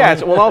first one.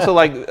 Yeah, well, also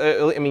like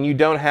you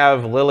don't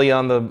have Lily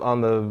on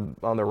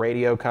the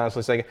radio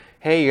constantly saying,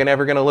 "Hey, you're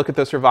never gonna look at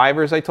the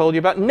survivors I told you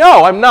about."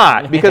 No, I'm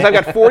not, because I've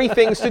got 40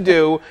 things to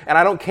do, and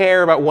I don't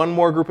care about one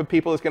more group of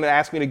people that's gonna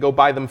ask me to go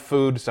buy them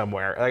food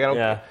somewhere. Like I don't.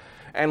 Yeah.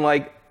 And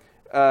like.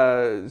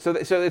 So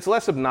it's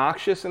less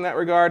obnoxious in that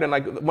regard, and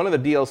like one of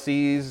the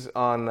DLCs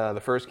on the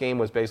first game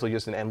was basically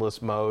just an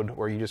endless mode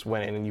where you just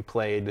went in and you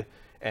played,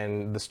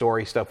 and the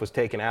story stuff was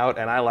taken out,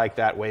 and I like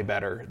that way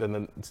better than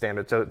the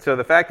standard. So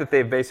the fact that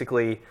they've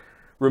basically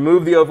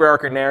removed the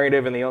overarching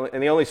narrative and the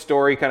only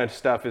story kind of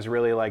stuff is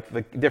really like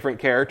the different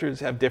characters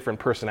have different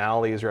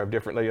personalities or have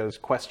different there's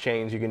quest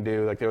chains you can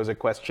do. Like there was a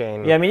quest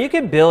chain. Yeah, I mean you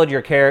can build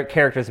your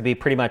characters to be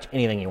pretty much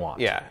anything you want.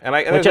 Yeah, and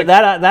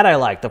that I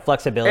like the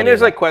flexibility. And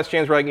there's like quest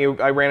chains where like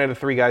I ran into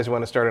 3 guys who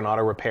want to start an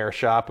auto repair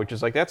shop, which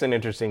is like that's an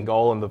interesting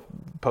goal in the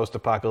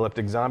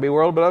post-apocalyptic zombie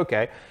world, but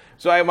okay.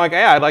 So I'm like,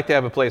 yeah, I'd like to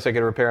have a place I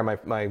could repair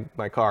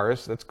my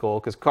cars. That's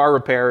cool, because car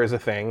repair is a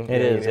thing. It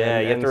is,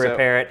 yeah. You have to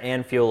repair it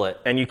and fuel it.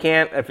 And you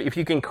can't, if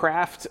you can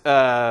craft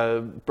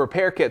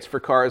repair kits for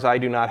cars, I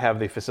do not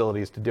have the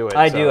facilities to do it.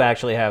 I do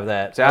actually have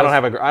that. So I don't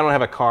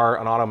have a car,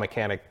 an auto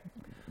mechanic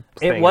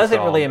thing. It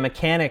wasn't really a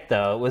mechanic,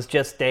 though. It was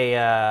just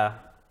a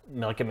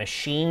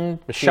machine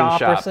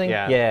shop or something.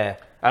 Yeah.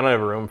 I don't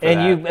have room for that.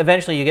 And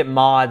eventually you get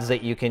mods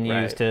that you can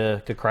use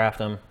to craft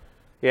them.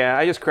 Yeah,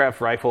 I just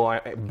craft rifle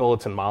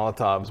bullets and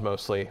Molotovs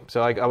mostly.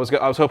 So I was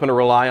hoping to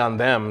rely on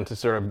them to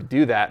sort of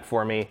do that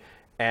for me.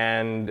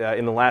 And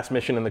in the last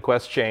mission in the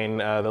quest chain,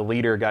 the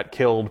leader got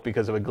killed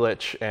because of a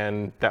glitch,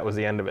 and that was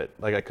the end of it.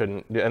 Like I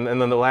couldn't. And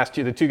then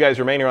the two guys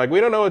remaining are like, we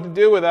don't know what to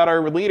do without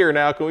our leader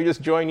now. Can we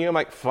just join you? I'm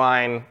like,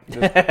 fine.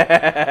 Just,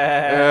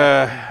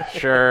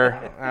 sure.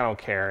 I don't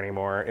care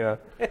anymore. You know.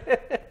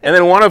 And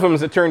then one of them,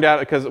 as it turned out,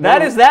 because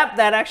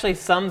that actually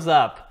sums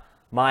up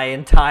my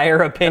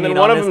entire opinion and then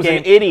one on of this them's game.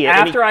 An idiot.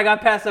 After I got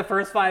past the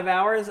first 5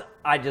 hours,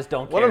 I just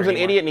don't care. One of them's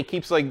anymore. an idiot,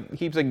 and he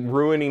keeps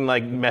ruining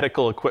like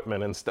medical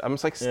equipment and stuff. I'm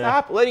just like,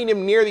 stop letting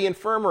him near the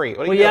infirmary.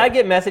 What I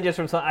get messages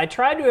from some. I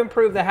tried to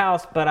improve the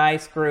house, but I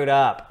screwed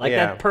up. Like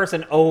that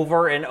person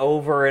over and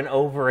over and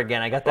over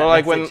again. I got that. Well,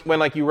 message. like when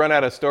like you run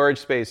out of storage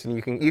space and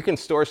you can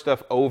store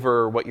stuff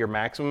over what your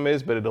maximum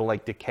is, but it'll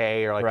like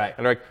decay or like. Right.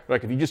 And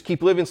like if you just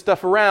keep living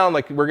stuff around,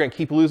 like we're gonna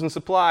keep losing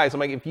supplies. I'm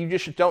like, if you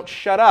just don't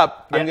shut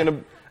up, I'm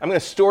gonna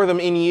store them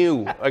in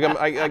you.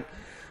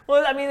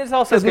 Well, I mean, there's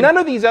also because none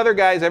of these other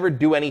guys ever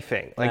do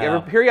anything.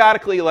 Like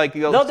periodically, like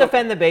they'll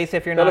defend the base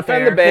if you're not there.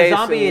 Defend the base.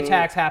 Zombie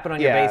attacks happen on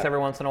your base every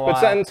once in a while.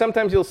 But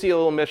sometimes you'll see a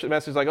little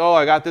message like, "Oh,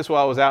 I got this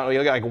while I was out." And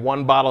you got like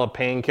 1 bottle of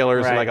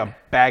painkillers and like a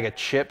bag of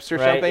chips or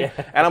something.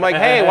 Yeah. And I'm like,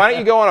 "Hey, why don't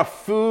you go on a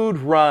food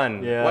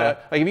run? Yeah.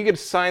 Like if you could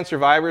assign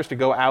survivors to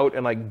go out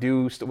and like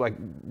do like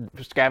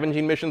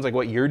scavenging missions, like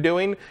what you're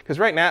doing." Because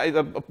right now,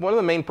 one of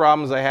the main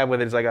problems I have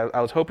with it is like I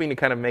was hoping to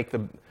kind of make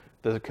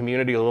the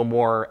community a little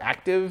more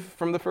active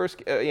from the first,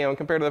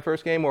 compared to the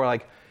first game, where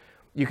like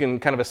you can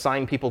kind of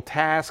assign people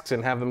tasks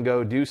and have them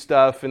go do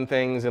stuff and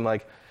things, and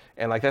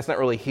that's not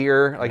really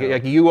here.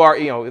 Like you are,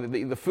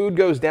 the food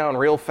goes down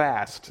real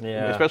fast,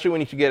 especially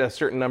when you get a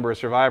certain number of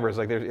survivors.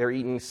 Like they're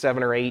eating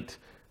 7 or 8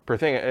 per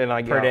thing, and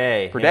like per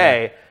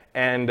day.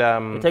 And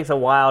it takes a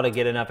while to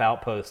get enough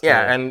outposts.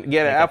 And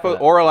get an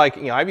outpost, or like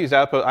I've used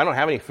outposts. I don't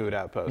have any food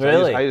outposts.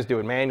 Really? I just do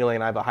it manually,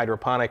 and I have a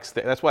hydroponics.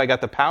 That's why I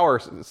got the power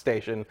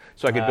station,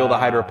 so I could build a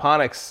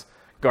hydroponics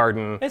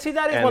garden. And see,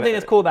 that is one thing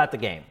that's cool about the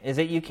game, is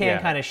that you can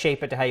kind of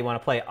shape it to how you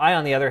want to play. I,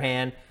 on the other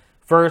hand,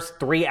 first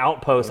 3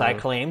 outposts I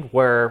claimed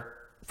were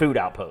food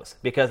outposts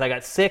because I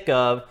got sick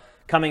of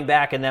coming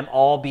back and them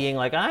all being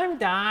like, I'm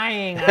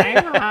dying,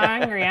 I'm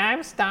hungry,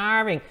 I'm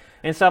starving.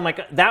 And so I'm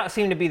like, that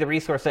seemed to be the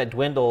resource that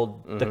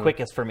dwindled the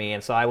quickest for me.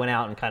 And so I went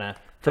out and kind of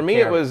For me,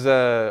 it was,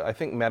 I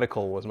think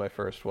medical was my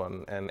first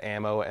one, and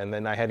ammo, and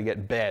then I had to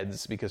get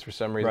beds because for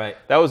some reason,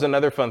 that was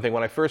another fun thing.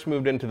 When I first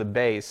moved into the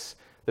base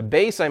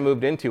I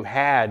moved into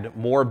had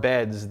more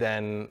beds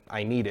than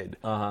I needed.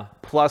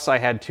 Plus I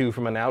had 2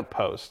 from an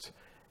outpost.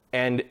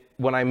 And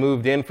when I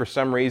moved in, for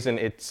some reason,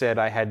 it said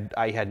I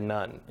had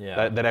none.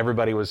 That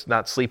everybody was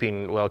not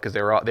sleeping well because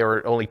there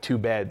were only 2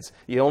 beds.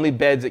 The only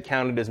beds it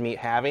counted as me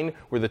having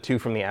were the 2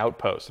 from the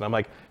outpost. And I'm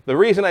like, the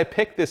reason I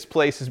picked this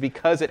place is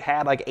because it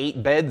had like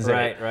 8 beds in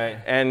it. Right.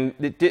 And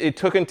it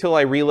took until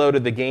I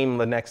reloaded the game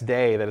the next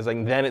day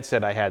then it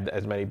said I had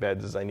as many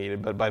beds as I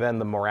needed. But by then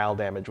the morale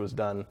damage was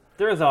done.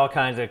 There's all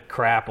kinds of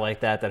crap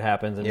like that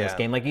happens in this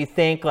game. Like you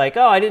think like,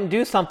 oh, I didn't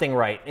do something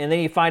right, and then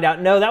you find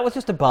out, no, that was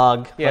just a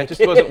bug. Yeah, it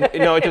just wasn't.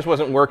 It just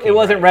wasn't working. It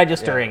wasn't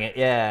registering it.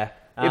 Yeah.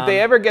 If they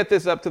ever get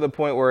this up to the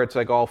point where it's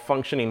like all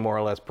functioning more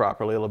or less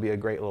properly, it'll be a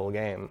great little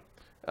game.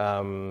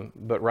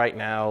 But right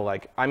now,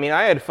 like, I mean,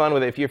 I had fun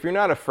with it. If you're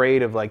not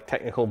afraid of like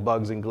technical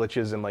bugs and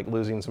glitches and like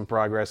losing some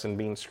progress and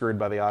being screwed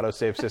by the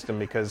autosave system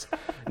because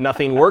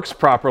nothing works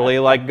properly,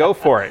 like, go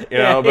for it, you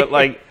know. But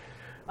like,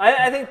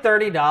 I think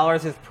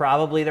 $30 is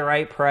probably the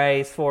right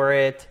price for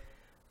it.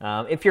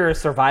 If you're a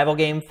survival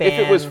game fan,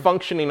 if it was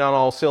functioning on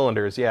all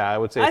cylinders, yeah, I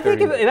would say. I think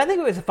if it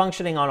was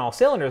functioning on all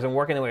cylinders and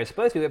working the way it's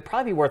supposed to, it'd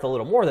probably be worth a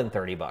little more than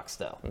 $30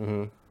 though.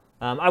 Mm-hmm.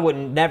 I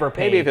wouldn't never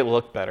pay. Maybe if it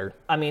looked better.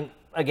 I mean,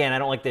 again, I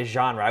don't like this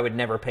genre. I would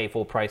never pay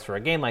full price for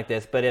a game like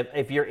this. But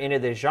if you're into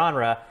this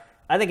genre,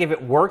 I think if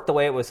it worked the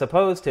way it was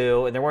supposed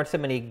to, and there weren't so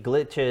many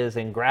glitches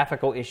and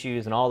graphical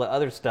issues and all the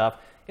other stuff,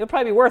 it would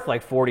probably be worth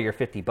like $40 or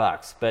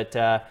 $50. But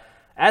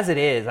as it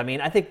is, I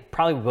mean, I think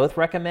probably we both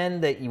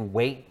recommend that you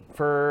wait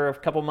for a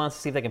couple months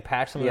to see if they can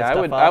patch some of this stuff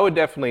up. I would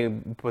definitely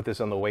put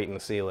this on the wait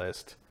and see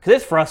list. Because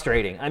it's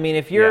frustrating. I mean,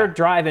 if you're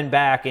driving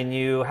back and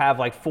you have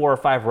like 4 or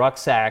 5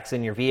 rucksacks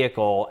in your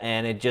vehicle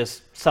and it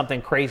just,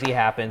 something crazy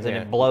happens and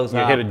it blows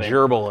up. You hit a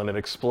gerbil and it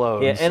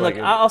explodes. Yeah, and like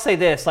I'll say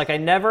this, like I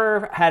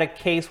never had a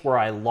case where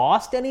I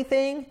lost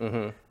anything.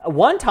 Mm-hmm.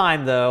 One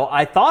time though,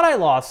 I thought I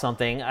lost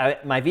something.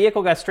 My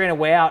vehicle got stranded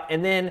way out,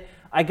 and then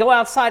I go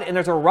outside and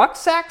there's a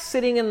rucksack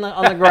sitting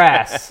on the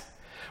grass.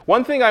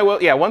 One thing I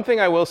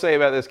will say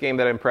about this game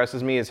that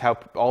impresses me is how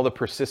all the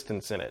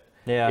persistence in it.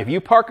 Yeah. If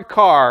you park a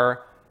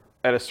car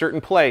at a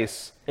certain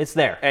place, it's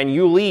there, and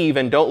you leave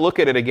and don't look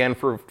at it again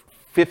for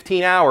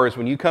 15 hours,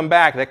 when you come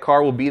back, that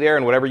car will be there,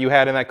 and whatever you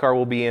had in that car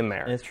will be in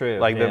there. It's true.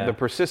 Like the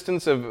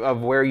persistence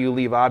of where you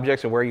leave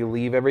objects and where you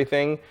leave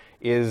everything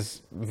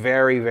is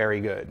very,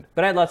 very good.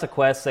 But I had lots of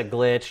quests that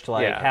glitched,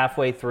 like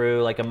halfway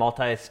through, like a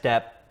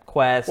multi-step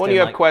quest. When you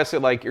have quests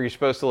that like you're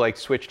supposed to like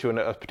switch to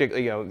a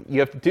particular, you know, you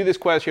have to do this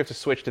quest, you have to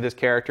switch to this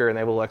character, and they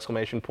have a little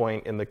exclamation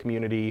point in the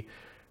community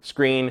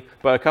screen.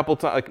 But a couple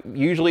times, like,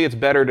 usually it's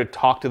better to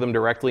talk to them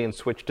directly and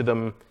switch to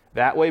them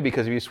that way,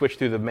 because if you switch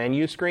through the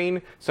menu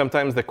screen,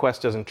 sometimes the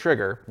quest doesn't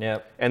trigger.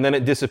 Yep. And then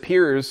it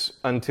disappears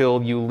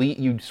until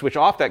you switch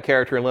off that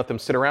character and let them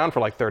sit around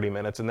for like 30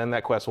 minutes, and then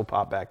that quest will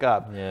pop back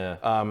up.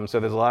 Yeah. So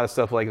there's a lot of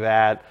stuff like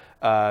that.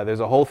 There's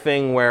a whole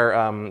thing where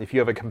if you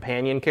have a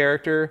companion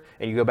character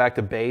and you go back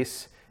to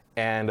base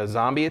and a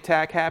zombie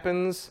attack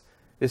happens,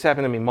 this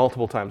happened to me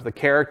multiple times.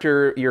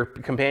 Your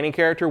companion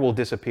character will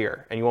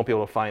disappear and you won't be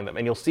able to find them.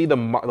 And you'll see the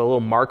little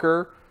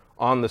marker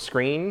on the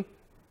screen,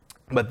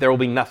 but there will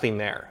be nothing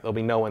there. There'll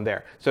be no one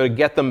there. So to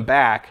get them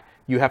back,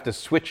 you have to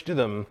switch to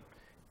them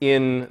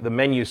in the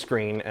menu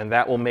screen, and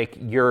that will make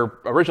your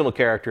original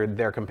character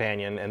their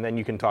companion, and then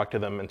you can talk to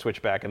them and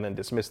switch back and then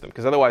dismiss them,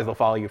 because otherwise they'll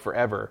follow you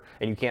forever,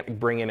 and you can't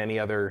bring in any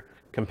other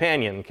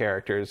companion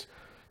characters,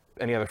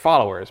 any other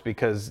followers,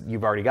 because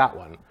you've already got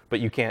one. But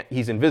you can't.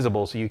 He's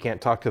invisible, so you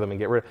can't talk to them and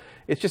get rid of.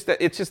 It's just,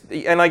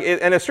 and like,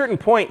 at a certain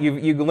point,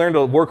 you learn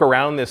to work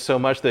around this so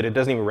much that it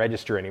doesn't even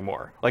register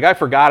anymore. Like, I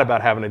forgot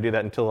about having to do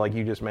that until, like,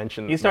 you just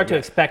mentioned. You start to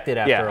expect it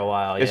after a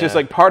while. It's just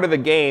like part of the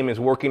game is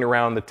working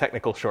around the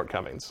technical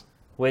shortcomings.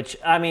 Which,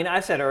 I mean, I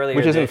said earlier,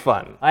 which isn't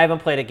fun. I haven't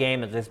played a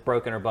game that's this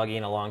broken or buggy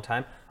in a long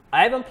time.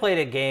 I haven't played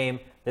a game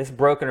this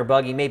broken or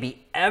buggy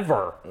maybe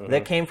ever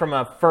that came from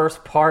a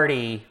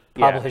first-party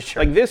publisher.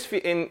 Like this,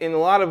 in a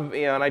lot of,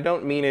 you know, and I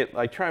don't mean it,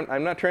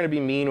 I'm not trying to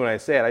be mean when I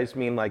say it, I just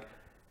mean, like,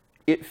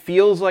 it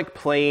feels like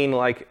playing,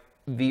 like,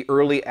 the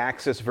early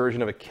access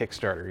version of a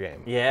Kickstarter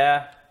game.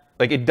 Yeah.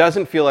 Like, it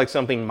doesn't feel like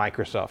something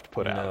Microsoft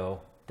put out.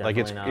 No,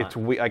 definitely not. It's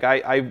like,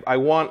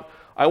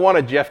 I want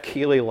a Jeff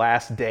Keighley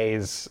Last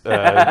Days,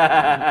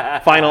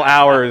 Final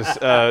Hours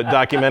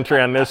documentary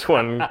on this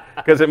one,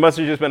 because it must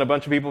have just been a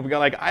bunch of people going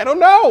like, I don't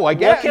know, I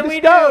guess. What can we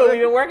do? We've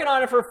been working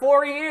on it for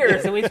 4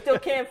 years, and we still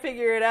can't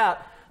figure it out.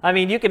 I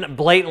mean, you can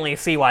blatantly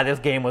see why this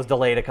game was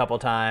delayed a couple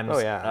times. Oh,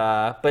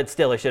 yeah. But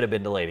still, it should have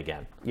been delayed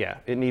again. Yeah,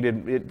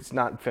 it's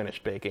not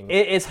finished baking.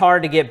 It's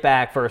hard to get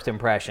back first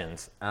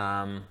impressions.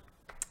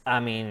 I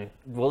mean,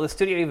 will the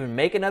studio even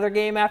make another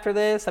game after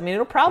this? I mean,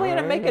 it'll probably end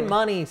up making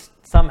money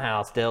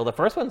somehow still. The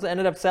first one's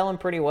ended up selling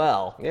pretty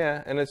well.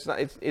 Yeah, and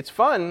it's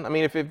fun. I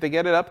mean, if they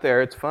get it up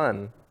there, it's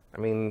fun. I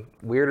mean,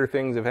 weirder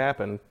things have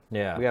happened.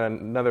 Yeah. We got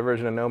another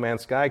version of No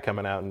Man's Sky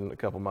coming out in a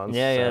couple months.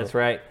 Yeah, that's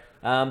right.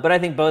 But I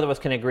think both of us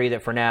can agree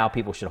that for now,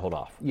 people should hold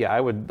off. Yeah, I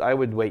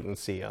would wait and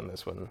see on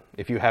this one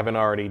if you haven't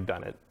already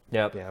done it.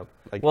 Yep. Yeah.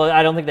 Like, well,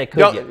 I don't think they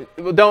could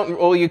yet.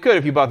 Well, you could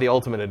if you bought the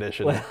Ultimate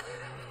Edition. Well,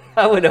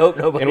 I would hope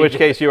nobody. In which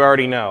case, you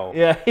already know.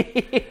 Yeah.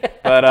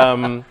 But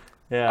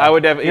yeah. I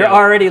would definitely. You're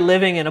already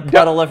living in a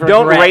puddle of regret.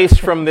 Don't race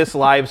from this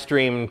live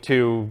stream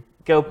to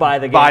go buy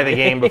the game. Buy the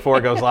game before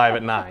it goes live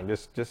at 9.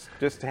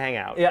 Just hang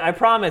out. Yeah, I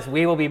promise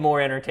we will be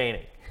more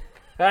entertaining.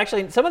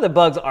 Actually, some of the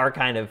bugs are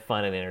kind of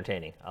fun and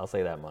entertaining. I'll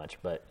say that much,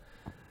 but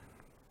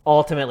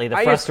ultimately the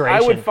frustration.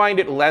 I would find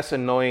it less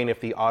annoying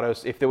if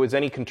if there was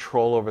any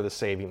control over the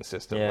saving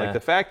system. Yeah. Like the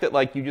fact that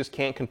like you just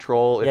can't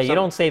control. You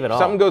don't save at all.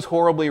 If something goes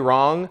horribly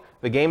wrong,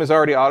 the game has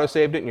already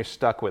auto-saved it and you're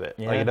stuck with it.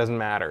 Yeah. Like it doesn't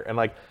matter.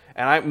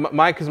 And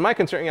because my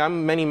concern,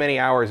 I'm many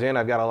hours in.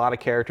 I've got a lot of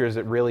characters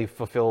that really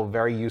fulfill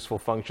very useful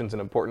functions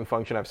and important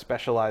function. I've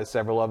specialized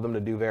several of them to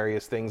do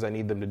various things I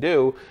need them to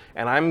do.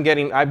 And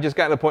I've just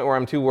gotten to the point where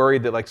I'm too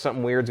worried that like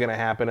something weird's going to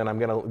happen and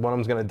one of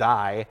them's going to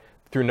die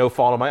through no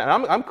fault of mine.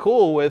 And I'm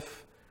cool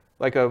with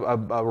like a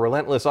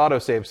relentless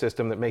autosave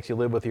system that makes you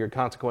live with your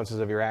consequences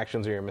of your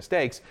actions or your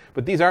mistakes.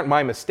 But these aren't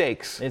my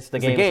mistakes. It's the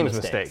game's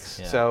mistakes.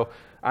 Yeah. So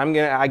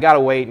I gotta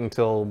wait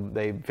until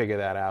they figure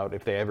that out,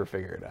 if they ever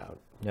figure it out.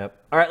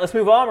 Yep. All right, let's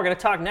move on. We're going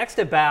to talk next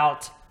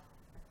about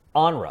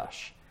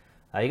ONRUSH.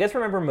 You guys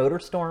remember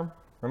MotorStorm?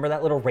 Remember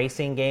that little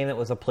racing game that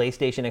was a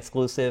PlayStation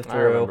exclusive through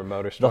I remember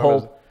MotorStorm. The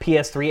whole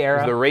PS3 era?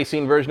 It was the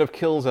racing version of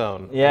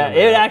Killzone. Yeah,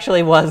 it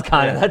actually was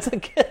kind of.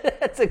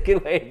 That's a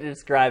good way to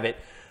describe it.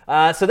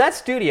 So that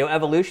studio,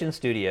 Evolution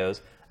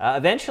Studios,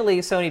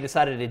 eventually Sony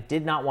decided it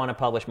did not want to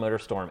publish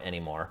MotorStorm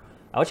anymore,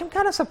 which I'm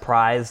kind of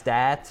surprised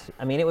at.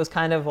 I mean, it was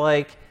kind of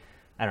like,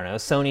 I don't know,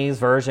 Sony's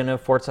version of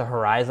Forza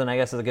Horizon, I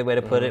guess is a good way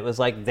to put it. It was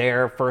like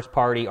their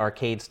first-party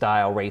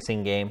arcade-style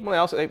racing game.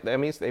 Well,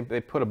 they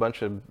put a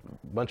bunch of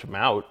them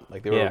out.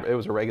 Like it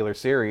was a regular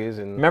series.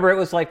 And remember, it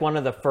was like one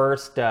of the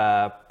first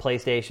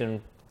PlayStation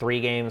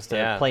 3 games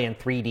to play in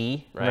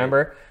 3D. Right.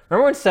 Remember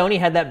when Sony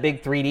had that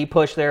big 3D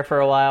push there for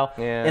a while?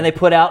 Yeah. And they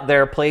put out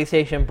their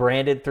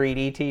PlayStation-branded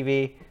 3D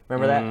TV.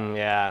 Remember that?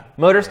 Yeah.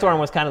 MotorStorm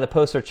was kind of the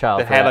poster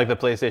child. It had like the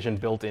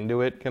PlayStation built into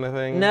it, kind of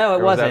thing. No,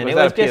 it wasn't. It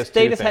was just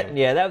they just thing?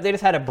 had they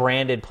just had a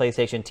branded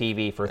PlayStation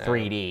TV for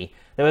 3D.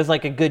 It was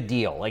like a good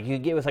deal. Like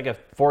it was like a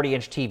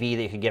 40-inch TV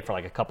that you could get for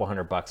like a couple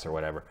 $100 or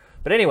whatever.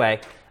 But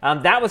anyway,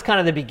 that was kind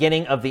of the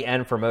beginning of the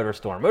end for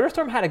MotorStorm.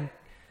 MotorStorm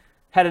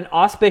had an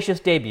auspicious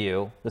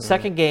debut. The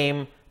second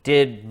game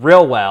did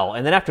real well,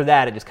 and then after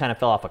that, it just kind of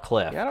fell off a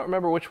cliff. Yeah, I don't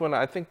remember which one.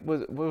 I think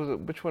which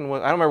one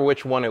was. I don't remember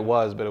which one it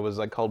was, but it was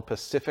like called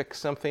Pacific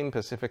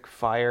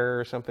Fire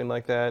or something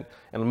like that.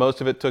 And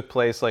most of it took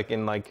place like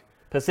in like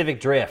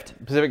Pacific Drift.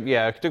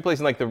 It took place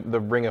in like the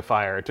Ring of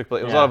Fire. It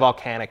was a lot of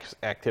volcanic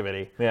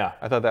activity. Yeah,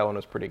 I thought that one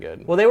was pretty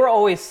good. Well, they were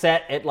always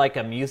set at like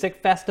a music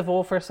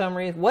festival for some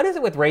reason. What is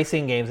it with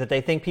racing games that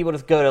they think people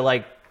just go to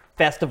like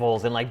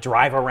festivals and like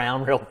drive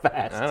around real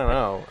fast? I don't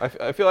know.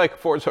 I feel like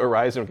Forza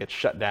Horizon gets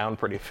shut down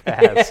pretty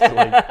fast.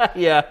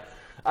 Yeah.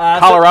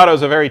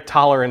 Colorado's a very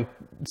tolerant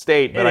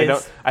state, but It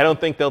is. I don't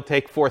think they'll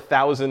take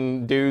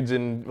 4,000 dudes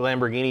in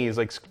Lamborghinis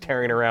like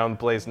tearing around the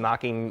place,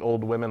 knocking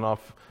old women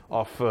off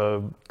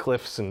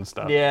cliffs and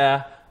stuff.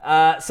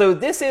 Yeah. So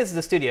this is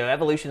the studio,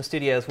 Evolution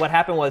Studios. What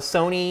happened was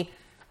Sony.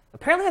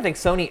 Apparently, I think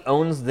Sony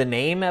owns the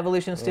name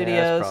Evolution Studios.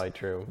 Yeah, that's probably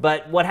true.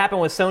 But what happened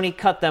was Sony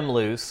cut them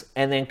loose,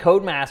 and then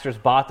Codemasters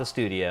bought the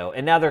studio,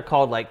 and now they're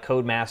called like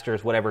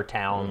Codemasters, whatever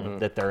town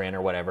that they're in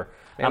or whatever.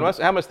 And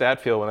how must that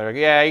feel when they're like,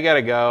 yeah, you got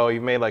to go.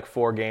 You've made like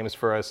 4 games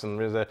for us,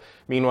 and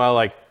meanwhile,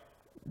 like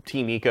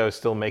Team Eco's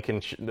still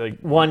making like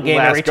one game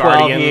Last every 12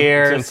 Guardian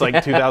years since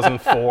like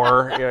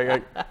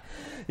 2004.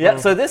 Yeah,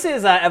 so this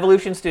is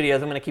Evolution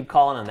Studios. I'm going to keep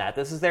calling on that.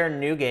 This is their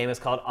new game. It's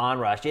called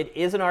ONRUSH. It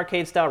is an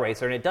arcade-style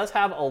racer, and it does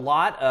have a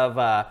lot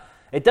of...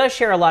 it does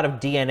share a lot of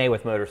DNA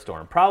with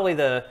MotorStorm. Probably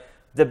the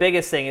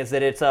biggest thing is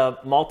that it's a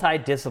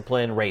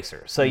multi-discipline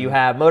racer. So you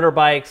have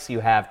motorbikes, you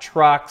have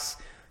trucks,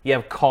 you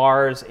have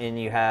cars, and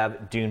you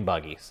have dune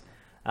buggies.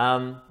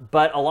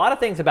 But a lot of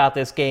things about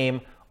this game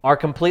are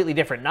completely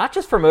different, not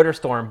just for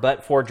MotorStorm,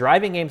 but for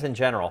driving games in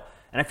general.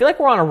 And I feel like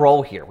we're on a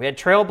roll here. We had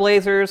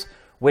Trailblazers,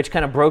 which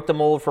kind of broke the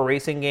mold for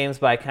racing games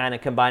by kind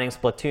of combining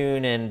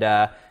Splatoon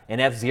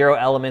and F-Zero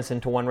elements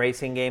into one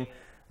racing game.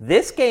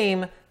 This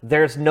game,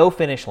 there's no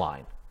finish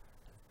line.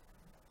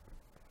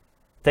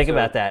 Think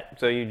about that.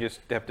 So you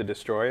just have to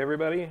destroy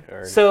everybody?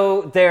 Or?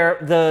 So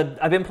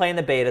I've been playing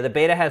the beta. The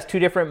beta has 2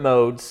 different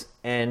modes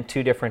and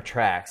 2 different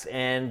tracks.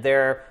 And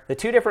the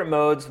 2 different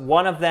modes,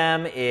 one of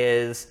them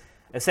is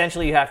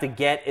essentially you have to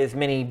get as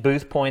many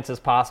boost points as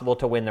possible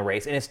to win the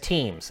race. And it's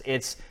teams.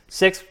 It's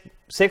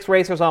 6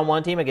 racers on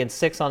one team against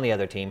 6 on the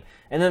other team.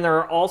 And then there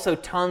are also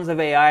tons of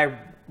AI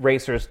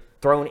racers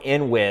thrown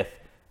in with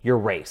your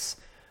race.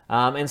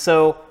 And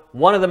so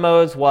one of the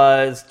modes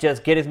was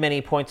just get as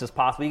many points as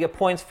possible. You get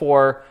points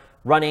for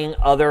running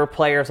other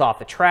players off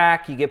the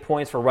track. You get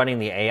points for running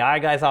the AI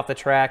guys off the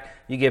track.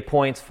 You get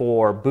points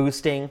for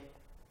boosting.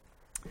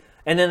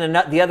 And then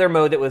the other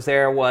mode that was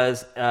there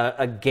was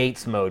a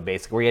gates mode,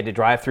 basically, where you had to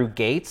drive through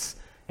gates.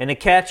 And the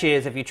catch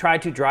is, if you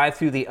tried to drive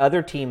through the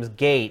other team's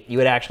gate, you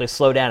would actually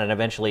slow down and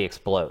eventually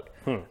explode.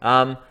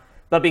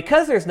 But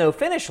because there's no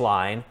finish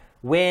line,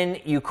 when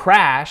you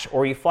crash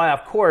or you fly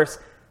off course,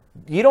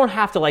 you don't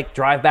have to like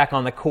drive back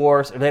on the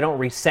course, or they don't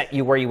reset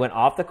you where you went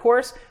off the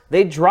course.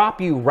 They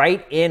drop you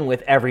right in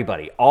with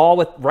everybody,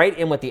 right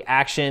in with the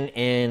action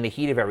in the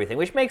heat of everything,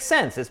 which makes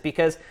sense. It's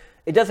because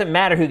it doesn't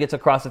matter who gets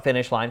across the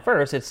finish line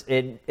first.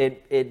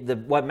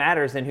 What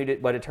matters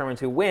and what determines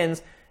who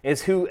wins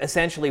is who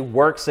essentially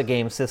works the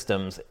game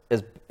systems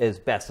as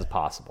best as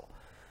possible.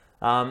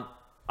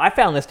 I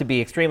found this to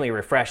be extremely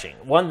refreshing.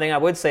 One thing I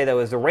would say, though,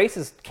 is the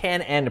races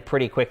can end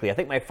pretty quickly. I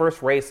think my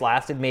first race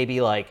lasted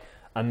maybe like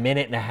a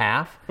minute and a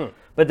half.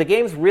 But the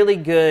game's really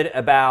good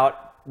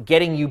about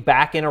getting you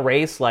back in a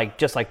race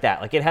just like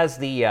that. Like, it has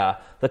the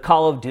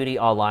Call of Duty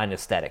Online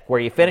aesthetic, where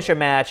you finish a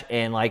match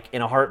and, like,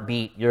 in a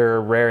heartbeat,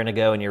 you're raring to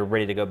go and you're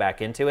ready to go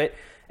back into it.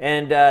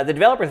 And the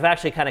developers have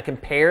actually kind of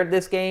compared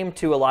this game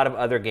to a lot of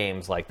other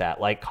games like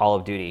that, like Call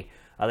of Duty.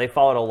 They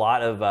followed a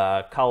lot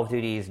of Call of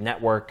Duty's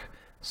network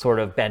sort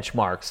of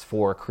benchmarks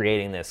for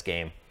creating this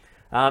game.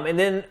 And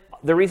then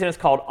the reason it's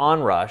called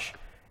ONRUSH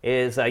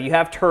is you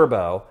have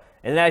turbo,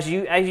 and as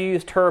you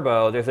use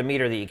turbo, there's a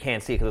meter that you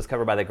can't see because it's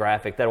covered by the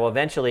graphic that will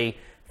eventually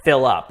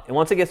fill up. And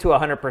once it gets to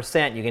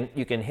 100%,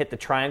 you can hit the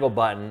triangle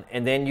button,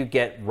 and then you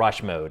get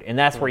rush mode, and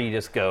that's where you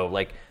just go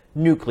like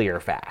nuclear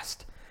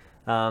fast.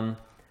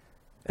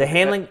 The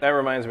handling that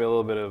reminds me a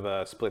little bit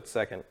of Split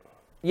Second.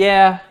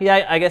 Yeah,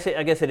 I guess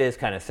it is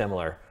kind of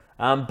similar.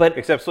 But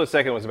except Split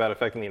Second was about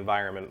affecting the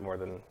environment more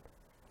than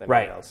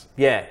anything else.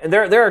 Yeah, and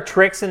there are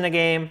tricks in the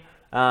game.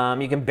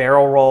 You can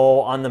barrel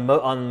roll on the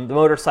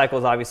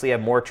motorcycles. Obviously,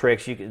 have more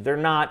tricks.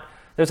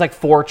 There's like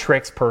 4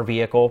 tricks per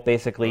vehicle,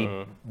 basically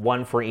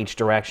one for each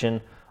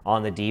direction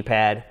on the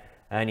D-pad,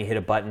 and you hit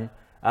a button.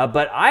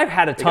 But I've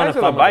had a ton of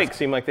fun. The guys on the bike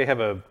seem like they have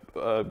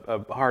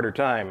a harder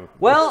time.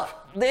 Well,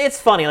 it's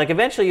funny. Like,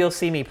 eventually you'll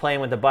see me playing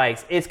with the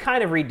bikes. It's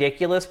kind of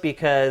ridiculous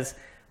because,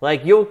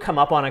 like, you'll come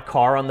up on a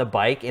car on the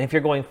bike, and if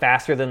you're going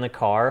faster than the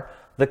car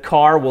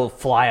will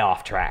fly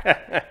off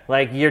track.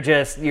 Like,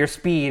 your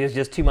speed is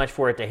just too much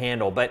for it to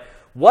handle. But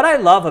what I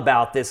love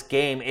about this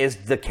game is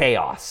the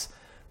chaos.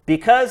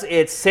 Because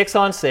it's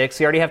 6-on-6,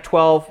 you already have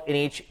 12 in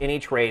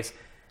each race,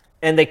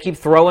 and they keep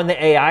throwing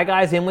the AI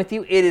guys in with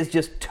you, it is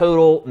just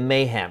total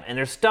mayhem. And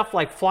there's stuff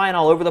like flying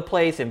all over the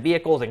place, and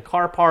vehicles and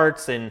car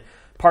parts and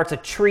parts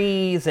of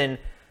trees, and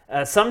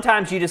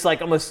sometimes you just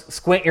like almost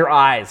squint your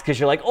eyes because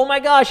you're like, oh my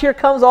gosh, here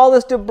comes all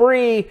this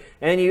debris,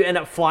 and you end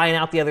up flying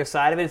out the other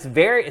side of it.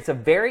 It's a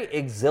very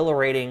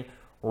exhilarating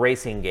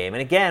racing game.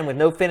 And again, with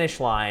no finish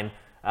line,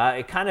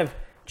 it kind of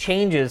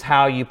changes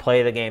how you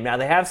play the game. Now,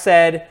 they have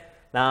said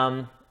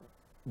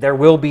there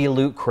will be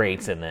loot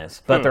crates in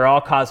this, but they're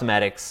all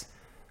cosmetics.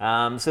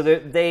 So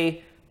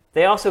they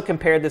also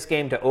compared this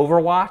game to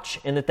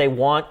Overwatch in that they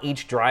want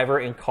each driver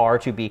and car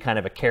to be kind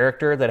of a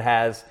character that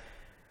has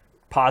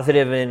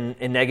positive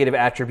and negative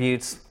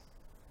attributes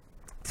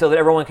so that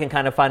everyone can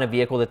kind of find a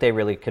vehicle that they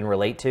really can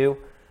relate to.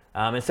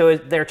 And so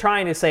they're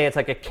trying to say it's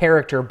like a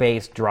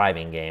character-based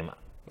driving game.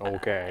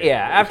 Okay.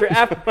 Yeah, after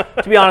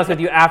to be honest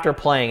with you, after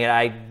playing it,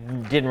 I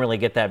didn't really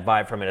get that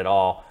vibe from it at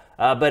all.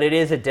 But it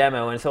is a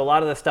demo, and so a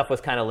lot of the stuff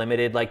was kind of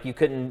limited. Like, you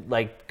couldn't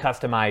like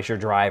customize your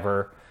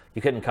driver.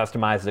 You couldn't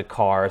customize the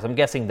cars. I'm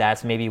guessing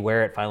that's maybe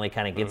where it finally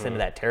kind of gets into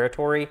that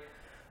territory.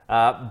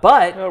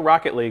 But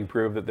Rocket League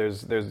proved that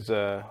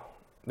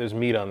there's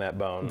meat on that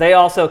bone. They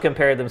also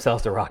compared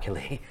themselves to Rocket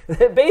League.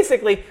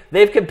 Basically,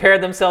 they've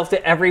compared themselves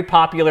to every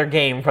popular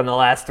game from the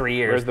last 3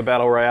 years. Where's the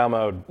Battle Royale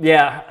mode?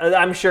 Yeah,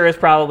 I'm sure it's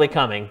probably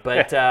coming.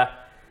 But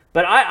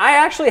I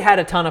actually had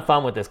a ton of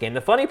fun with this game.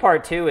 The funny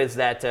part, too, is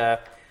that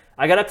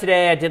I got up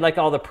today, I did like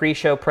all the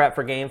pre-show prep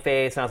for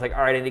GameFace, and I was like,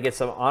 all right, I need to get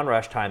some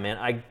ONRUSH time in.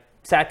 I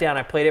sat down,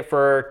 I played it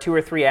for 2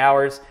 or 3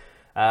 hours,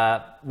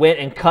 went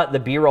and cut the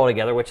B-roll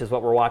together, which is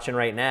what we're watching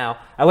right now.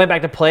 I went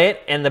back to play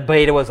it, and the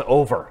beta was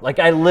over. Like,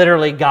 I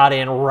literally got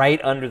in right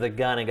under the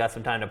gun and got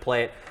some time to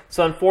play it.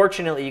 So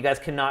unfortunately, you guys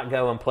cannot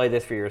go and play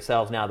this for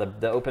yourselves now.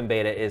 The open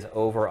beta is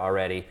over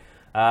already.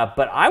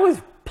 But I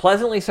was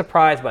pleasantly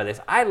surprised by this.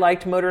 I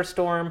liked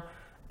MotorStorm.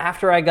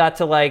 After I got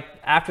to,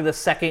 after the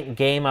second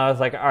game, I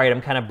was like, all right,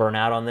 I'm kind of burnt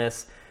out on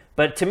this.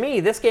 But to me,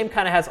 this game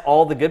kind of has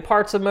all the good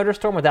parts of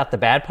MotorStorm without the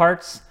bad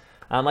parts.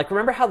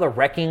 Remember how the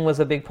wrecking was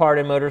a big part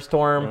in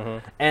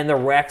MotorStorm? And the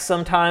wrecks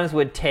sometimes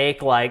would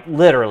take,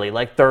 literally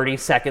 30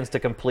 seconds to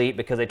complete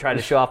because they tried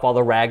to show off all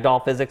the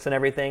ragdoll physics and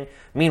everything.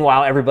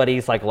 Meanwhile,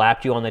 everybody's,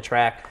 lapped you on the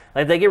track.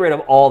 They get rid of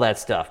all that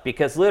stuff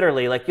because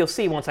literally, you'll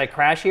see once I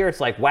crash here,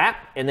 it's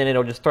whap, and then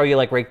it'll just throw you,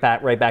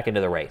 right back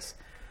into the race.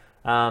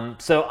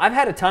 So I've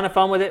had a ton of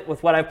fun with it,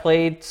 with what I've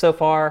played so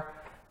far.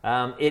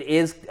 It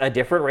is a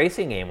different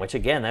racing game, which,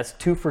 again, that's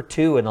 2 for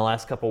 2 in the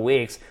last couple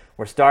weeks.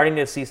 We're starting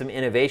to see some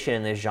innovation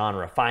in this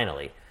genre,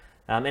 finally.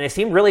 And it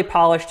seemed really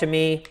polished to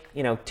me.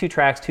 2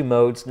 tracks, 2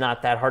 modes,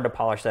 not that hard to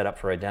polish that up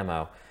for a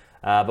demo.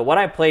 But what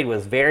I played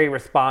was very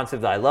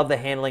responsive. I love the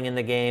handling in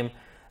the game.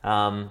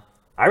 I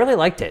really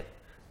liked it.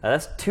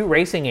 That's 2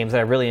 racing games that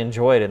I really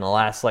enjoyed in the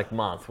last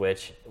month,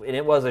 and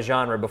it was a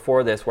genre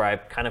before this where I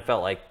kind of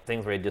felt like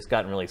things had just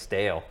gotten really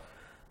stale.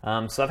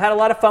 So I've had a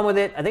lot of fun with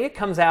it. I think it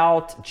comes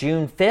out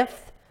June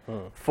 5th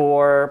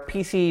for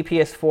PC,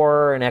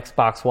 PS4, and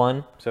Xbox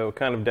One. So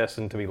kind of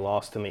destined to be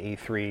lost in the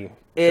E3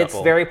 It's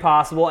shuffle. very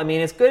possible. I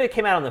mean, it's good it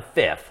came out on the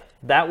 5th.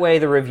 That way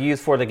the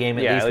reviews for the game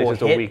at least will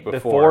just a hit week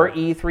before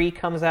E3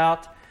 comes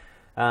out.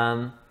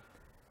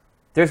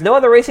 There's no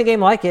other racing game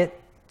like it.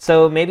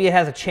 So maybe it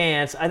has a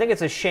chance. I think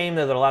it's a shame,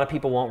 though, that a lot of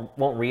people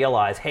won't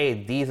realize, hey,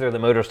 these are the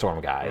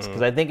MotorStorm guys.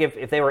 Because I think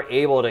if they were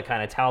able to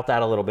kind of tout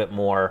that a little bit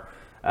more,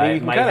 I mean, you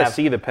can might kind of have-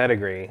 see the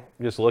pedigree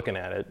just looking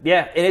at it.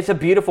 Yeah, and it's a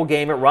beautiful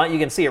game. You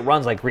can see it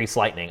runs like Grease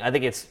Lightning. I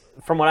think it's,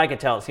 from what I can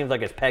tell, it seems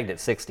like it's pegged at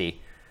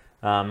 60,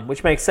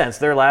 which makes sense.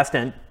 Their last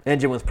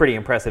engine was pretty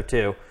impressive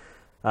too.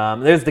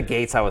 There's the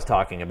gates I was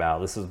talking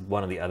about. This is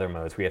one of the other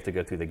modes where you have to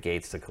go through the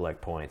gates to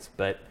collect points.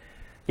 But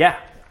yeah,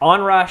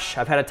 ONRUSH,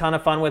 I've had a ton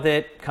of fun with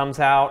it. Comes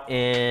out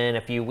in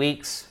a few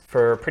weeks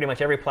for pretty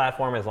much every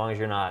platform as long as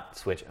you're not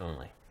Switch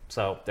only.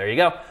 So there you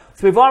go.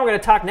 Let's move on. We're going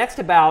to talk next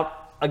about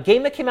a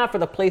game that came out for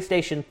the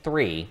PlayStation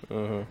 3.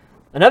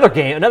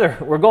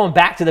 Mm-hmm. We're going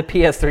back to the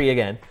PS3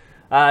 again.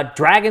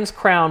 Dragon's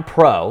Crown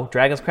Pro.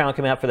 Dragon's Crown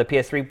came out for the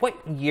PS3.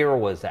 What year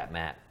was that,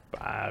 Matt?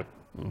 Yeah, I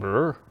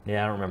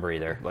don't remember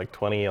either. Like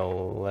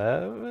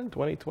 2011,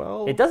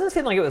 2012? It doesn't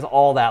seem like it was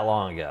all that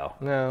long ago.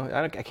 No,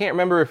 I can't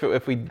remember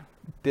if we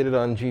did it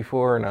on G4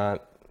 or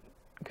not,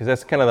 because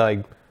that's kind of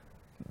like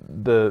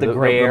the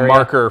gray area.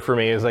 marker for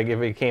me is like if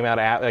it came out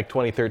at like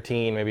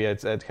 2013, maybe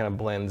it kind of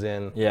blends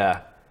in.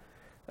 Yeah.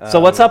 So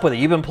what's up with it?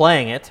 You've been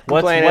playing it.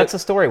 What's the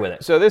story with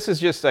it? So this is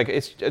just like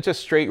it's a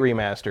straight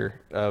remaster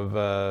of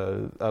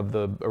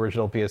the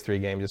original PS3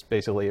 game. Just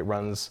basically it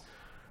runs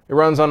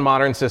on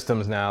modern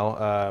systems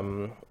now.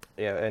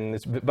 Yeah, and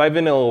it's by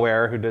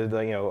Vanillaware, who did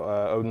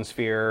Odin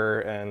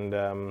Sphere, and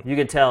you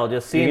can tell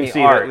just seeing the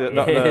see art.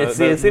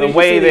 The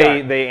way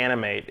they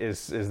animate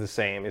is the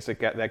same. It's like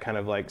that kind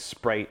of like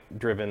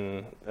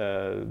sprite-driven,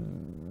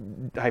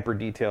 hyper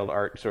detailed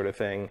art sort of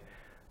thing.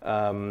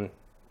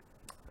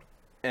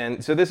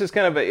 And so this is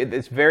kind of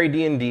it's very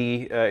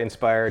D&D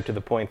inspired to the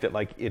point that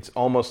like it's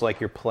almost like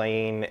you're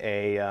playing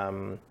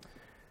a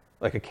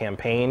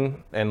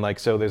campaign, and like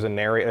so there's a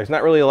narrator. There's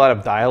not really a lot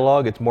of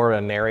dialogue. It's more of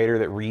a narrator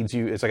that reads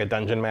you. It's like a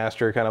dungeon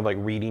master kind of like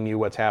reading you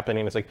what's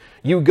happening. It's like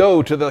you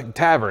go to the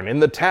tavern. In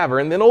the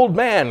tavern, an old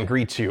man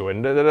greets you,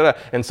 and da, da, da, da.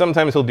 And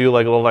sometimes he'll do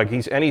like a little like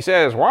he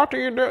says, "What do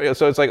you do?"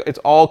 So it's like it's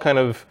all kind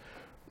of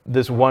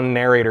this one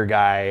narrator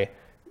guy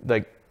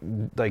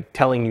like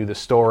telling you the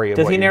story of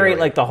Does what he you're narrate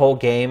doing. like the whole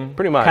game?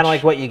 Pretty much. Kind of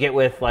like what you get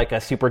with like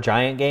a Super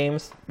Giant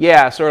games?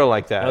 Yeah, sort of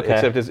like that. Okay.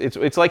 Except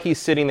it's like he's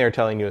sitting there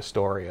telling you a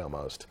story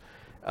almost,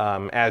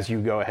 as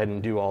you go ahead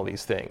and do all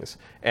these things.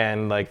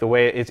 And like the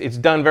way it's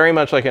done very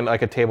much like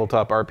a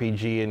tabletop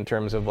RPG in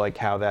terms of like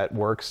how that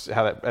works,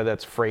 how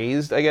that's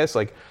phrased, I guess.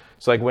 Like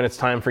it's like when it's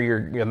time for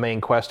your main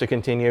quest to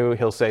continue,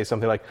 he'll say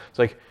something like it's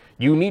like,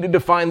 you needed to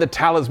find the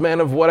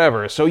talisman of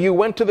whatever, so you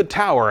went to the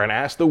tower and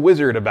asked the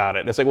wizard about it.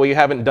 And it's like, well, you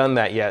haven't done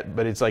that yet,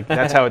 but it's like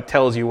that's how it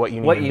tells you what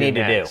you need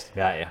to do.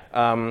 Got you.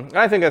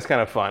 I think that's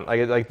kind of fun,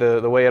 like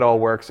the way it all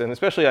works, and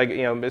especially like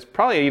it's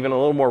probably even a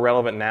little more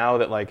relevant now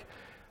that like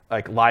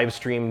live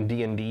stream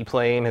D&D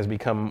playing has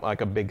become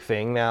like a big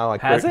thing now.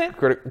 Like Has it?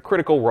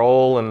 Critical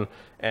Role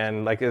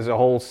and like there's a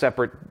whole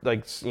separate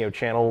like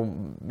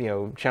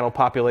channel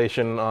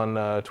population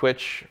on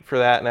Twitch for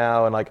that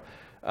now, and like.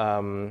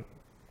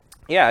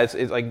 Yeah, it's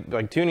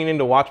like tuning in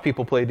to watch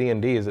people play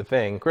D&D is a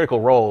thing. Critical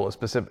Role,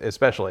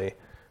 especially,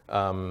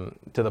 to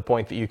the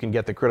point that you can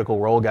get the Critical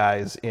Role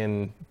guys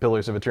in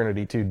Pillars of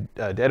Eternity 2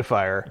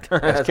 Deadfire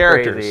as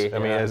characters. Crazy, I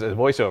mean, yeah. as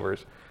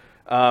voiceovers.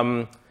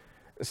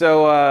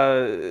 So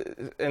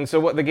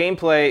what the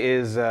gameplay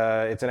is?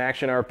 It's an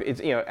action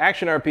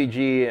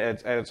RPG.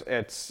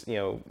 It's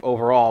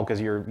overall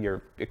because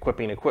you're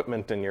equipping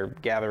equipment and you're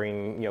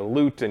gathering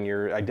loot and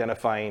you're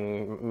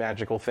identifying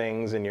magical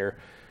things and you're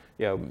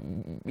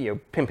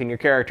pimping your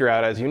character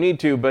out as you need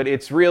to, but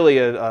it's really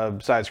a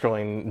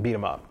side-scrolling beat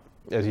 'em up,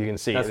 as you can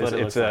see. That's what it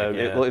looks like,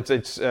 yeah.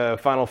 It's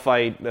Final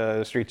Fight,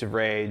 Streets of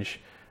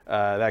Rage,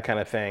 that kind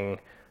of thing.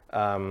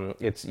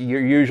 It's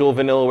your usual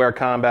Vanillaware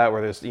combat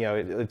where there's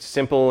it's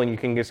simple and you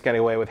can just get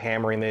away with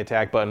hammering the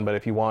attack button, but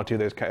if you want to,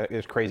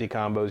 there's crazy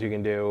combos you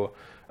can do,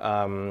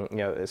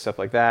 stuff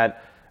like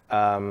that.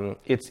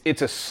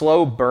 It's a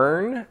slow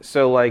burn,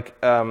 so like,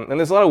 and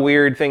there's a lot of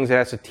weird things it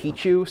has to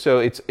teach you. So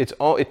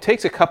it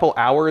takes a couple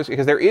hours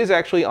because there is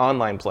actually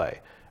online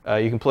play.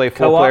 You can play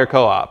four-player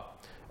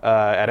co-op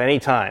at any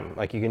time.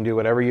 Like you can do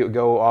whatever you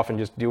go off and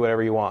just do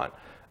whatever you want.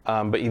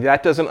 But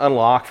that doesn't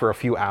unlock for a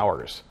few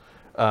hours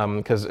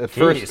because at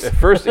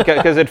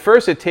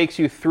first it takes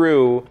you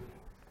through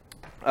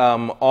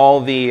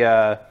all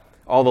the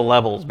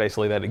levels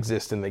basically that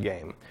exist in the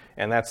game.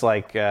 And that's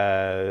like,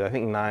 I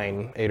think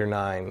 8 or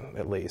 9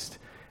 at least.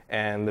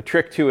 And the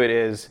trick to it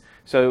is,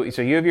 so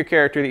you have your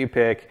character that you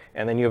pick,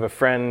 and then you have a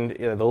friend,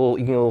 you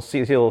can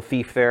see the little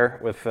thief there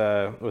with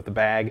the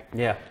bag.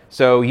 Yeah.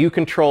 So you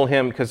control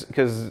him,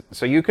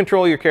 so you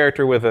control your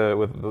character with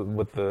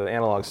the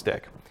analog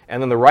stick.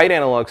 And then the right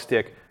analog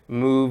stick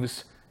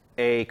moves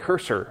a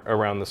cursor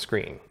around the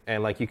screen.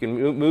 And like you can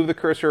move the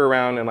cursor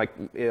around and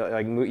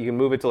you can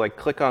move it to like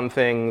click on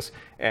things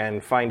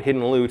and find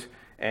hidden loot.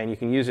 And you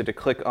can use it to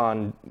click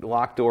on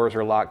locked doors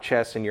or locked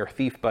chests, and your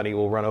thief buddy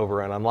will run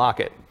over and unlock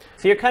it.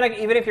 So you're kind of,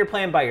 even if you're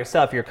playing by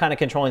yourself, you're kind of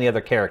controlling the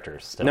other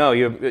characters still. No,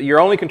 you're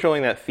only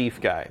controlling that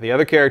thief guy. The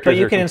other characters But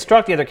you can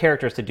instruct the other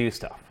characters to do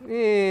stuff.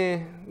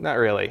 Not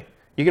really.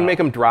 You can make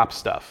them drop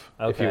stuff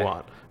if you Okay.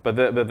 want. But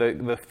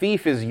the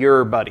thief is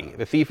your buddy.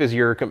 The thief is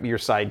your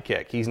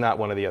sidekick. He's not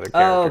one of the other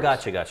characters.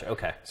 Oh, gotcha.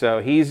 Okay. So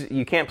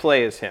you can't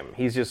play as him.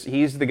 He's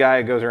the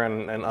guy who goes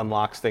around and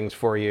unlocks things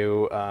for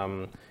you.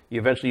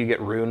 You get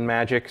rune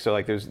magic. So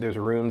like there's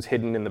runes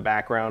hidden in the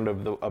background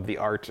of the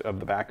art of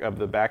the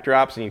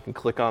backdrops, and you can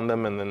click on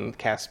them and then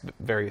cast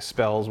various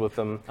spells with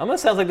them.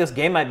 Almost sounds like this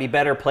game might be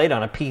better played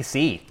on a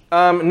PC.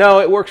 No,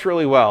 it works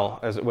really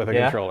well with a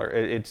Yeah? controller.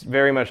 It's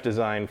very much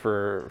designed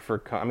for.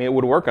 I mean, it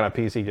would work on a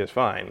PC just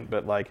fine,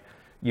 but like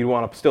you'd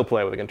want to still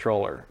play with a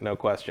controller, no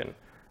question.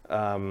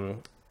 And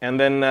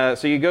then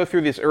so you go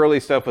through this early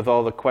stuff with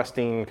all the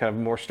questing, kind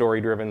of more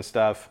story-driven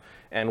stuff.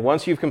 And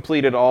once you've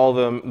completed all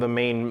the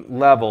main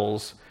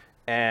levels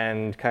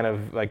and kind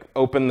of like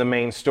open the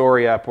main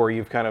story up, where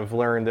you've kind of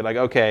learned that like,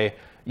 okay,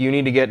 you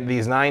need to get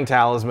these 9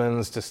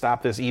 talismans to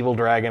stop this evil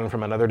dragon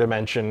from another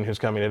dimension who's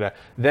coming to.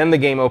 Then the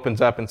game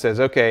opens up and says,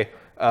 okay,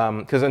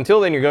 because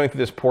until then you're going through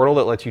this portal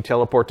that lets you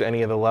teleport to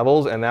any of the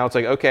levels, and now it's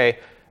like, okay,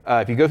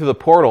 if you go through the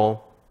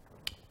portal,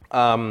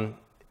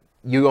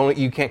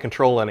 you can't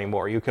control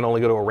anymore. You can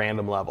only go to a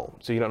random level,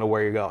 so you don't know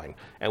where you're going.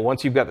 And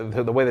once you've got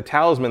the way the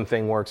talisman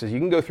thing works is you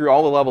can go through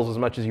all the levels as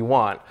much as you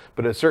want,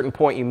 but at a certain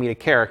point you meet a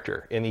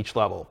character in each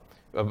level,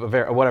 of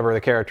whatever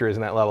the character is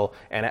in that level.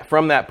 And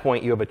from that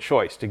point you have a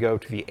choice to go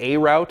to the A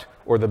route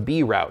or the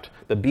B route.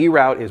 The B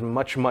route is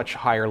much, much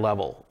higher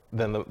level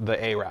than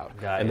the A route.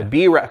 Got and ya. the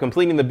B route,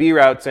 completing the B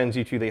route sends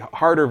you to the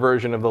harder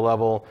version of the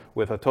level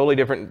with a totally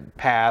different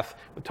path,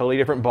 a totally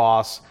different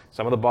boss.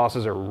 Some of the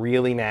bosses are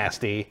really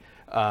nasty.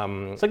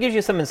 So it gives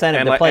you some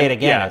incentive to play it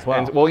again as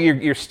well. Well,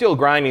 you're still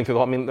grinding through the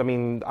whole. I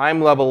mean,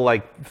 I'm level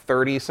like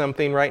 30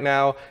 something right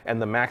now, and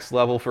the max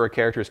level for a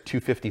character is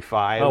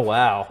 255. Oh,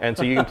 wow. And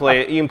so you can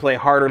play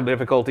harder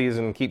difficulties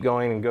and keep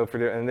going and go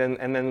for it,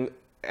 and then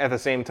at the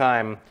same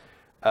time,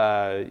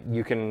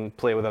 you can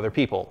play with other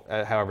people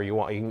however you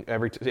want. You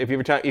can, if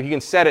you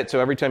can set it so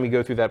every time you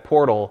go through that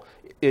portal,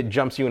 it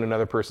jumps you in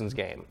another person's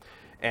game,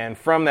 and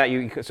from that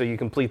you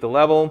complete the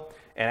level.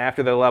 And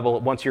after the level,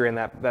 once you're in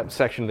that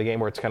section of the game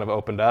where it's kind of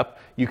opened up,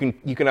 you can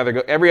either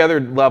go every other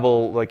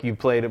level like you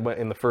played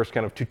in the first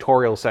kind of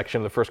tutorial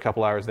section, the first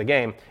couple hours of the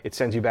game. It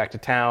sends you back to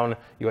town.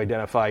 You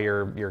identify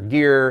your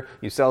gear,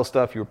 you sell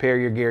stuff, you repair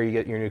your gear, you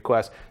get your new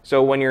quest.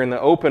 So when you're in the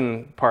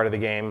open part of the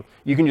game,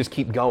 you can just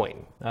keep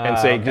going and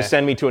say, okay. just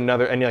send me to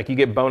another. And like you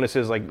get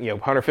bonuses like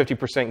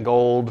 150%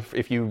 gold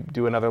if you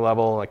do another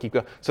level. Like keep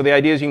going. So the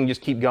idea is you can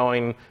just keep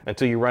going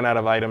until you run out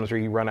of items or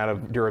you run out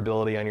of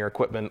durability on your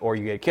equipment or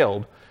you get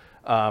killed.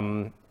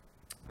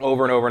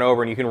 Over and over and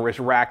over, and you can just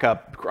rack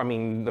up. I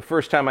mean, the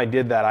first time I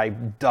did that, I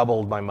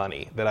doubled my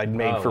money that I'd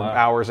made for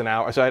hours and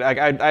hours. So I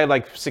had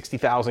like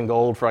 60,000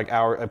 gold for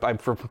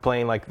for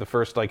playing like the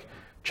first like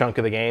chunk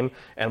of the game.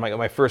 And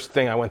my first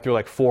thing, I went through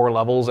like 4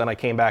 levels, and I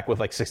came back with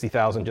like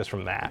 60,000 just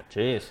from that.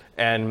 Jeez.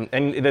 And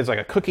there's like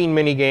a cooking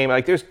mini game.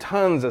 Like there's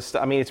tons of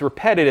stuff. I mean, it's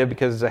repetitive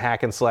because it's a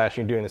hack and slash.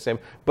 And you're doing the same,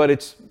 but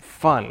it's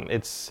fun.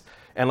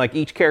 And like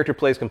each character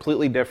plays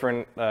completely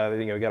different.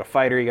 You got a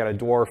fighter, you got a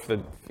dwarf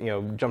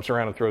that jumps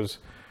around and throws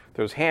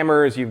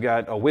hammers. You've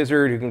got a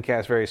wizard who can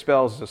cast various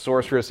spells. A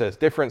sorceress has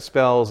different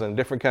spells and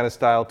different kind of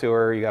style to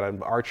her. You got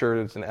an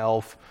archer that's an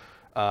elf.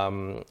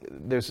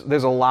 There's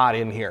a lot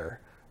in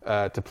here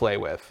to play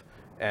with,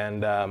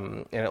 and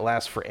it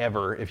lasts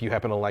forever if you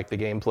happen to like the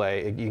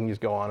gameplay. You can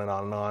just go on and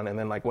on and on. And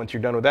then like once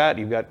you're done with that,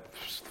 you've got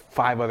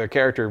 5 other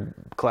character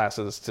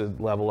classes to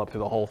level up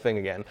through the whole thing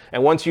again.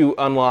 And once you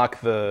unlock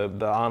the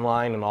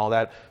online and all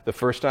that the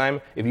first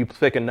time, if you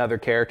pick another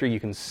character, you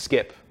can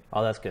skip.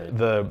 Oh, that's good.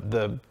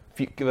 The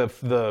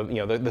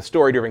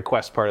story-driven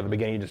quest part of the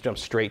beginning. You just jump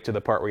straight to the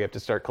part where you have to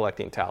start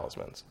collecting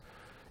talismans,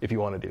 if you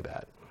want to do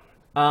that.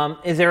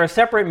 Is there a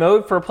separate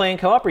mode for playing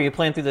co-op, or are you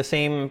playing through the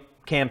same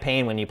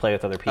campaign when you play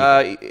with other people?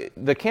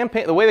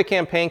 The way the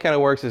campaign kind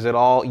of works is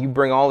you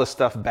bring all the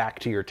stuff back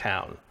to your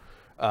town.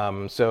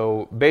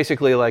 So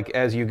basically, like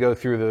as you go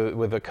through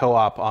with the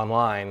co-op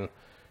online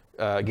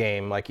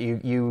game, like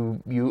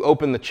you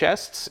open the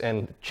chests,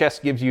 and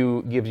chest gives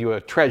you a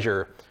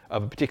treasure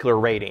of a particular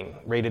rating,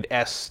 rated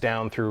S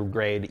down through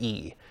grade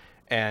E.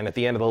 And at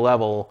the end of the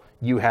level,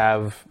 you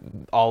have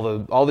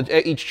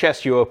each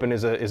chest you open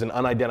is an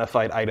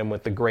unidentified item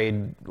with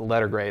the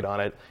letter grade on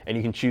it, and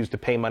you can choose to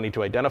pay money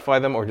to identify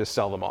them or just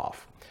sell them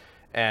off.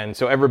 And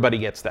so everybody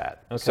gets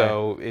that. Okay.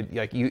 So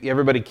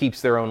everybody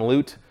keeps their own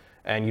loot,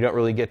 and you don't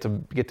really get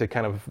to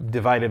kind of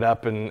divide it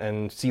up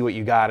and see what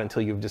you got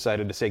until you've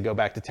decided to say go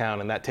back to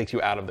town, and that takes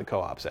you out of the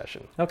co-op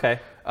session. Okay.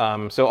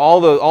 So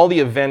all the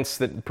events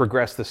that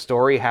progress the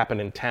story happen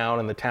in town,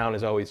 and the town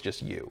is always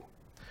just you.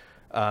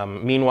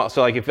 Meanwhile, so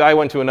like if I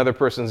went to another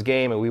person's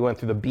game and we went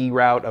through the B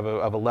route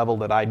of a level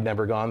that I'd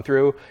never gone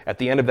through, at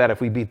the end of that,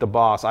 if we beat the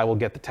boss, I will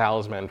get the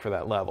talisman for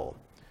that level.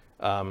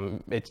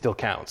 It still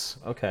counts.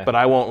 Okay. But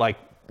I won't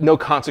no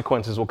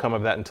consequences will come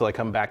of that until I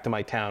come back to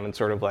my town and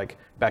sort of like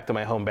back to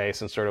my home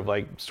base and sort of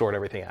like sort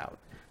everything out.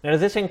 Now,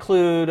 does this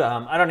include?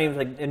 I don't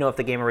even know if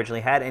the game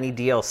originally had any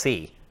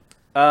DLC.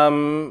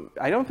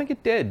 I don't think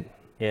it did.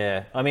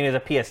 Yeah, I mean, it was a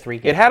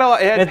PS3 game. It had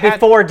It's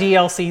before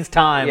DLC's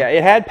time. Yeah,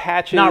 it had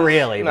patches. Not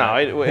really.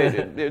 No,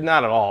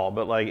 not at all.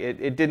 But like,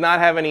 it did not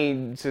have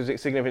any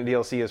significant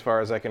DLC as far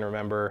as I can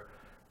remember.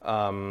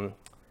 The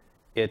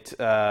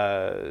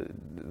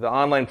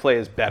online play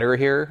is better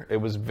here. It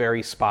was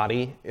very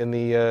spotty in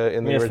the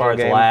original as far as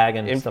game. lag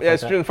and stuff like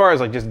that? As far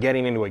as like just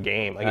getting into a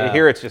game, like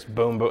here it's just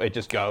boom, boom, it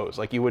just goes.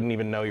 Like you wouldn't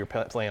even know you're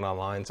playing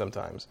online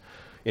sometimes,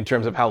 in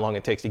terms of how long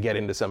it takes to get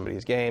into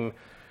somebody's game.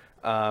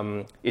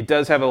 It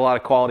does have a lot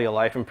of quality of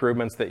life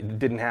improvements that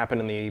didn't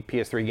happen in the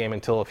PS3 game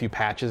until a few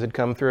patches had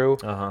come through.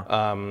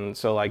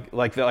 So like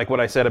what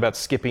I said about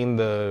skipping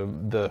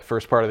the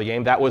first part of the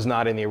game, that was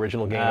not in the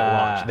original game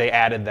at launch. They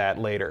added that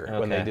later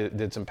when they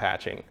did some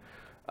patching.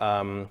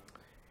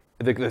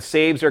 The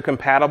saves are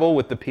compatible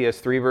with the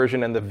PS3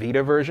 version and the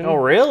Vita version. Oh,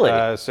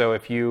 really? So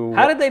if you...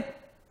 How did they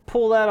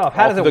pull that off?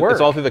 How does it work?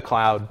 It's all through the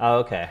cloud. Oh,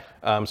 okay.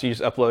 So you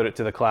just upload it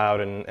to the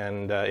cloud,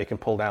 and it can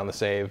pull down the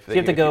save. So you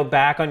have to go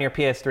back on your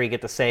PS3,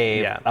 get the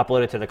save,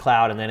 upload it to the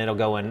cloud, and then it'll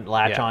go and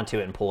latch onto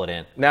it and pull it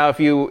in. Now, if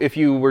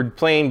you were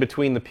playing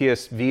between the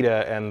PS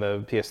Vita and the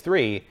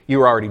PS3, you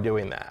were already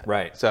doing that.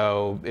 Right.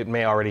 So it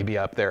may already be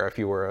up there if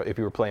you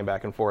were playing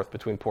back and forth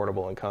between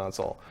portable and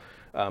console.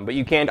 But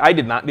you can't. I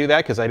did not do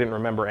that because I didn't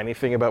remember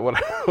anything about what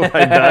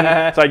I'd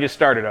done, so I just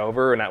started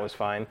over, and that was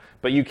fine.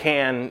 But you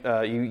can,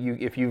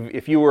 if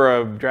you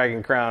were a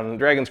Dragon's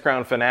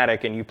Crown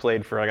fanatic and you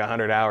played for like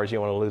 100 hours,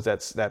 you want to lose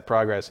that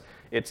progress,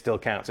 it still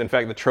counts. In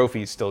fact, the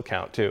trophies still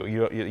count too.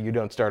 You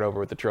don't start over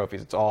with the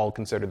trophies. It's all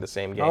considered the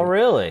same game. Oh,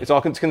 really? It's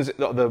all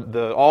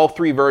all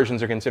three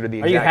versions are considered the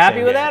exact same game. Are you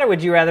happy with that, or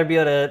would you rather be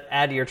able to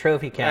add to your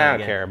trophy count? I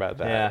don't care about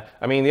that. Yeah.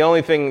 I mean, the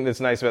only thing that's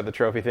nice about the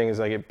trophy thing is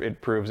like it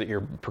proves that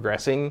you're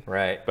progressing.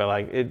 Right. But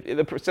like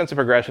the sense of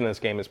progression in this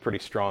game is pretty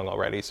strong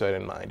already, so I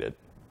didn't mind it.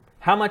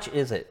 How much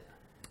is it?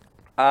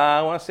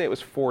 I want to say it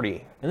was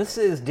 $40. And this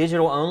is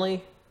digital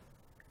only?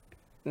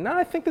 No,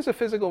 I think there's a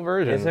physical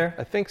version. Is there?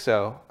 I think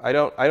so. I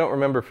don't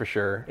remember for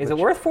sure. Is it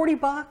worth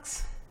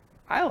 $40?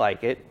 I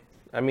like it.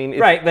 I mean,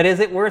 right, but is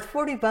it worth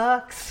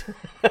 $40?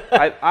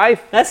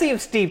 That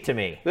seems steep to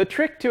me. The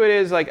trick to it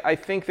is like I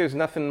think there's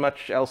nothing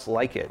much else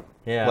like it.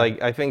 Yeah.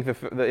 Like I think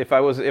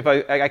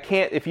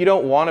if you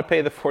don't want to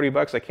pay the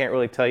 $40, I can't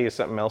really tell you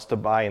something else to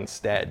buy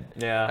instead.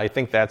 Yeah. I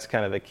think that's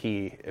kind of the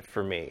key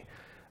for me.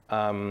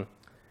 And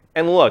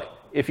look,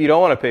 if you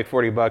don't want to pay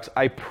 $40,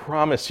 I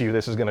promise you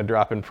this is going to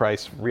drop in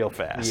price real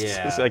fast.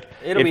 Yeah. It's like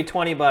it'll be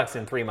 $20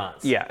 in 3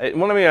 months. Yeah,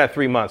 well, maybe not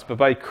 3 months, but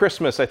by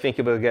Christmas, I think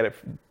you'll be able to get it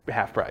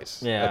half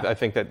price. Yeah. I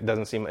think that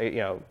doesn't seem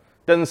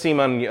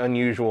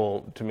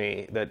unusual to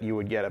me that you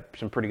would get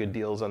some pretty good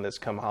deals on this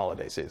come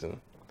holiday season.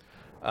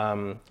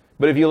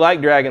 But if you like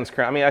Dragon's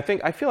Crown, I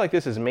mean, I feel like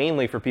this is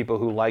mainly for people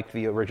who like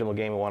the original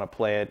game and want to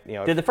play it.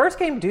 Did the first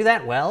game do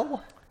that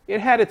well?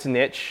 It had its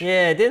niche.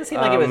 Yeah, it didn't seem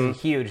like it was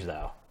huge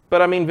though.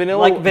 But I mean,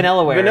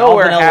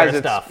 Vanillaware has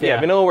stuff. Yeah,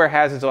 Vanillaware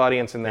has its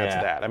audience, and that's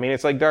that. I mean,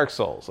 it's like Dark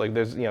Souls. Like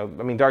there's,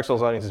 Dark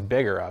Souls audience is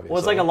bigger, obviously. Well,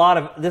 it's like a lot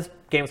of this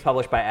game's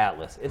published by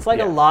Atlas. It's like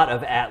a lot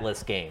of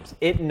Atlas games.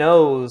 It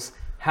knows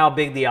how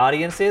big the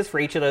audience is for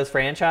each of those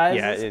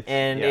franchises,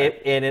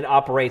 it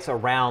operates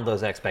around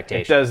those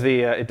expectations.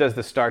 It does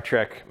the Star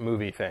Trek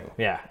movie thing.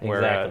 Yeah, exactly.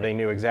 Where they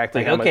knew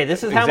exactly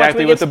this is how much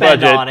we can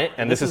spend on it,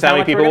 and this is how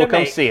many people will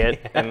come see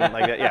it, and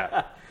like that.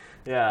 Yeah.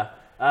 Yeah.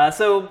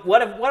 So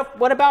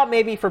what about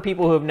maybe for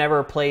people who have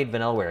never played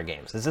Vanillaware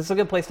games? Is this a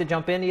good place to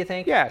jump in, do you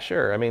think? Yeah,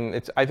 sure. I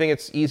mean, I think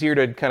it's easier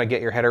to kind of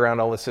get your head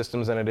around all the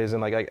systems than it is,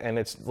 and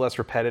it's less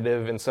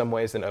repetitive in some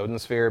ways than Odin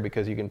Sphere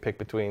because you can pick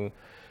between.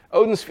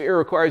 Odin Sphere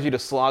requires you to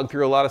slog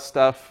through a lot of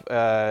stuff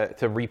to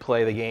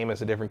replay the game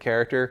as a different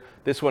character.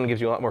 This one gives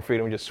you a lot more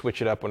freedom to just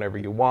switch it up whenever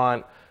you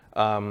want.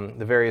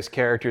 The various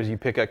characters you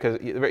pick up, because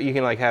you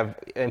can like have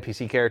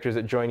NPC characters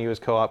that join you as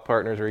co-op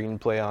partners, or you can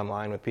play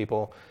online with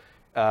people.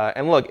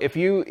 And look, if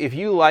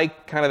you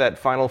like kind of that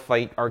Final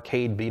Fight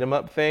arcade beat 'em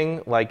up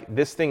thing, like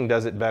this thing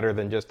does it better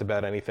than just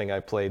about anything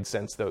I've played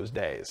since those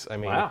days. I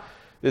mean, wow.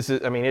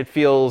 It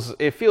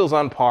feels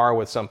on par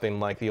with something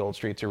like the old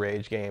Streets of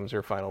Rage games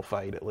or Final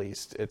Fight at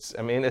least. It's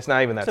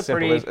not even that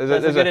simple.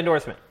 That's a good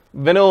endorsement.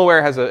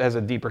 Vanillaware has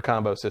a deeper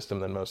combo system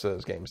than most of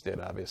those games did,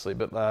 obviously,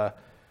 but I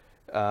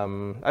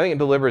think it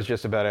delivers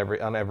just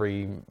about on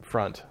every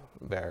front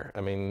there.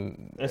 I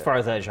mean, as far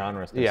as that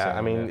genre is concerned. Yeah,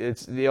 I mean,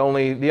 it's the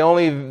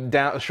only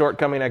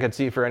shortcoming I could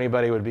see for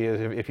anybody would be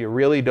if you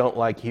really don't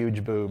like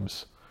huge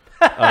boobs.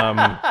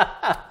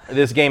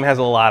 This game has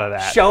a lot of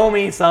that. Show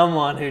me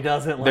someone who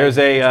doesn't like there's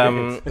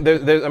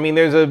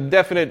a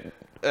definite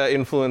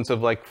influence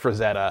of like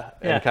Frazetta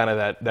and kind of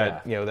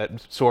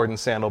that sword and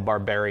sandal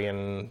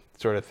barbarian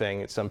sort of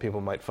thing. Some people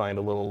might find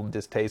a little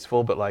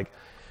distasteful, but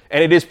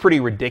and it is pretty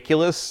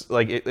ridiculous.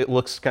 Like it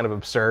looks kind of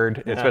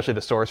absurd, especially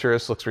the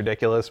sorceress looks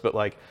ridiculous, but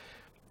like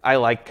I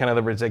like kind of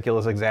the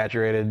ridiculous,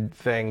 exaggerated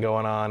thing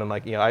going on, and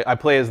I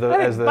play as the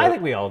I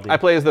think we all do. I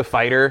play as the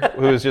fighter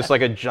who is just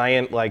like a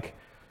giant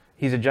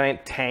he's a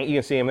giant tank. You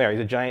can see him there.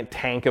 He's a giant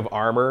tank of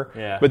armor.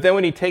 Yeah. But then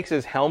when he takes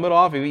his helmet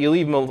off, if you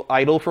leave him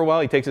idle for a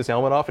while, he takes his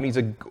helmet off, and he's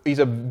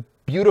a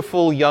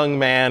beautiful young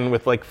man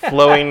with like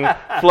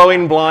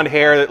flowing blonde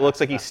hair that looks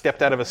like he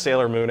stepped out of a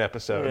Sailor Moon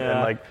episode. Yeah.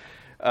 And like,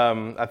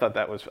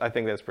 I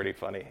think that's pretty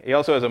funny. He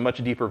also has a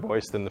much deeper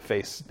voice than the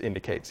face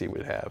indicates he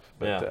would have.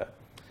 But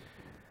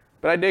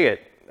I dig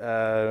it.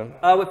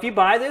 If you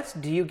buy this,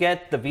 do you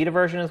get the Vita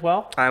version as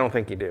well? I don't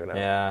think you do. No.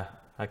 Yeah,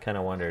 I kind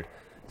of wondered.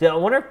 I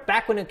wonder if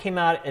back when it came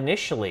out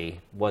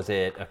initially, was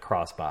it a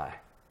cross-buy?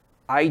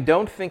 I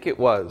don't think it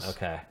was.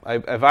 Okay.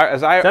 That'd be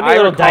a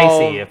little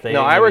dicey if they.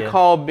 No, I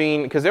recall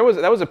being because that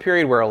was a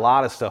period where a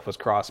lot of stuff was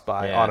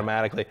cross-buy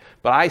automatically.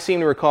 But I seem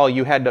to recall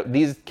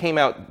these came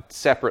out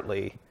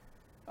separately.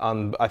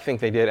 I think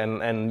they did,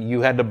 and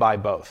you had to buy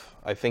both.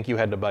 I think you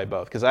had to buy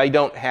both because I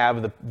don't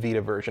have the Vita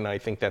version. I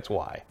think that's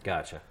why.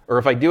 Gotcha. Or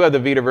if I do have the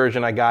Vita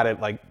version, I got it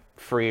like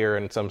freer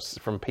and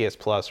from PS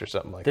Plus or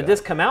something like that. Did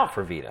this come out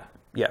for Vita?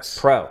 Yes.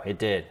 Pro, it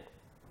did.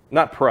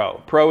 Not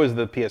Pro. Pro is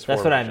the PS4.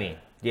 That's what I mean.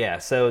 Yeah,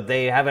 so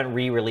they haven't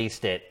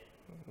re-released it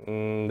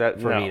for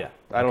Vita.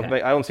 I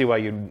don't see why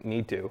you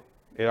need to.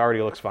 It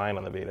already looks fine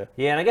on the Vita.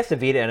 Yeah, and I guess the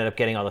Vita ended up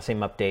getting all the same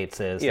updates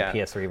as the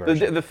PS3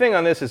 version. The thing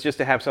on this is just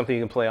to have something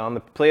you can play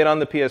it on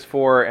the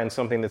PS4 and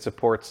something that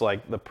supports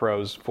like the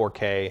Pro's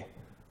 4K.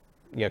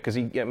 Yeah, because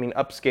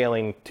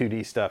upscaling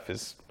 2D stuff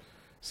is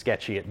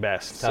sketchy at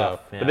best.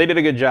 Tough, but they did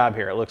a good job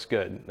here. It looks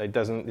good. It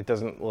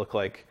doesn't look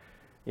like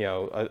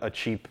a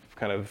cheap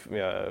kind of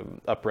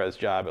up-res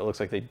job. It looks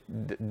like they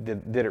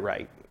did it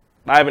right.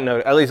 I haven't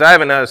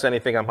noticed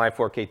anything on my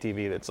 4K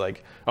TV that's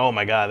like, oh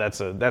my god, that's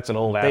an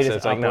old asset.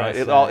 It's like no,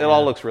 it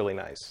all looks really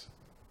nice.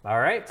 All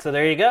right, so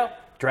there you go.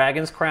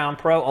 Dragon's Crown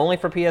Pro, only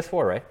for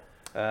PS4, right?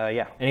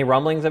 Yeah. Any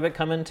rumblings of it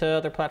coming to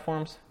other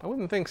platforms? I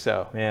wouldn't think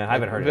so. Yeah, I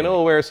haven't heard.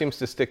 Vanillaware seems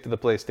to stick to the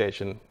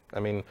PlayStation.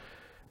 I mean,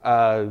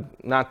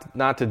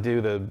 not to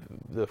do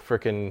the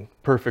frickin'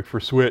 perfect for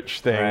Switch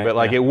thing, but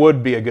like it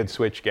would be a good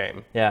Switch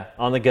game. Yeah,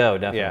 on the go,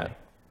 definitely. Yeah.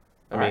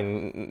 I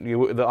mean,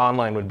 the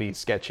online would be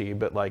sketchy,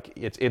 but like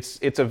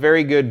it's a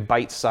very good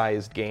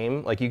bite-sized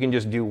game. Like you can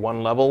just do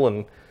one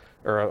level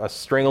or a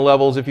string of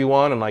levels if you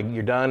want, and like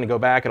you're done. You go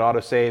back, it auto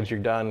saves. You're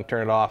done.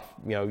 Turn it off.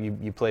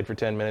 You played for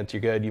 10 minutes.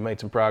 You're good. You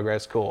made some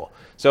progress. Cool.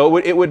 So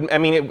it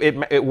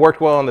worked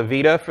well on the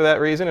Vita for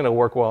that reason, and it'll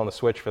work well on the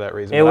Switch for that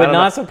reason. It would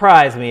not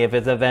surprise me if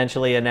it's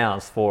eventually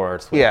announced for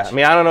Switch. Yeah, I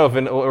mean, I don't know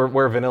if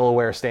where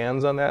Vanillaware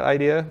stands on that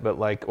idea, but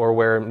or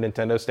where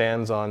Nintendo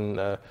stands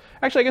on.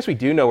 Actually, I guess we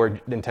do know where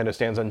Nintendo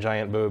stands on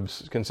giant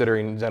boobs,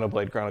 considering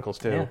Xenoblade Chronicles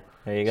 2. Yeah,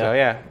 there you go. So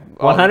yeah,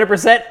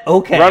 100%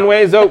 okay.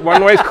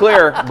 Runway's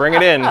clear. Bring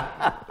it in.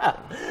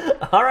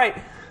 All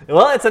right.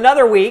 Well, it's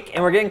another week,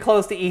 and we're getting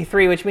close to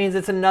E3, which means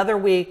it's another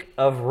week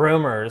of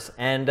rumors.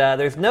 And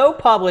there's no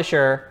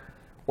publisher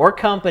or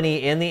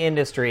company in the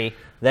industry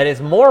that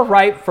is more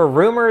ripe for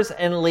rumors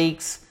and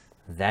leaks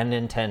than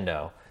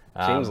Nintendo.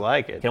 Seems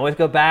like it. You can always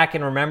go back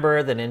and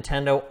remember the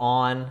Nintendo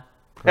On.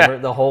 Remember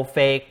the whole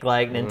fake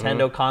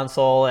Nintendo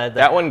console?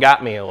 That one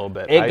got me a little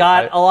bit. It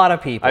got a lot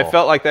of people. I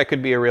felt like that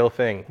could be a real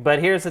thing. But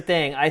here's the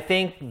thing. I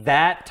think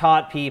that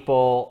taught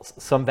people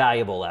some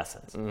valuable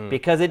lessons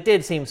because it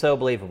did seem so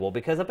believable.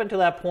 Because up until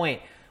that point,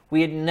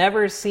 we had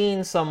never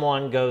seen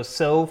someone go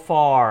so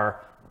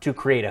far to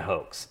create a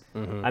hoax.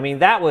 I mean,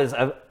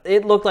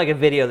 it looked like a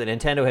video that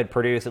Nintendo had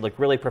produced. It looked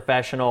really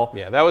professional.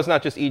 Yeah, that was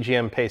not just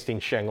EGM pasting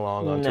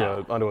Shenlong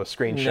onto a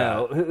screenshot.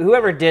 No,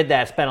 whoever did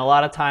that spent a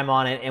lot of time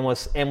on it and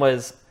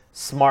was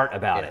smart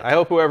about it. I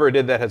hope whoever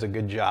did that has a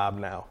good job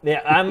now.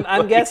 Yeah,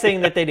 I'm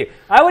guessing that they do.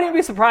 I wouldn't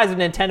be surprised if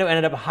Nintendo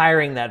ended up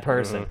hiring that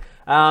person.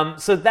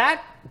 So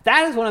that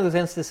is one of those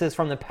instances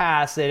from the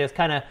past that has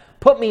kind of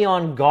put me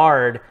on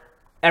guard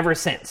ever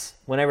since,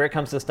 whenever it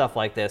comes to stuff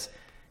like this.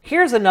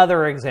 Here's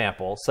another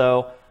example.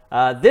 So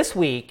this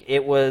week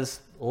it was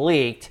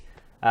leaked.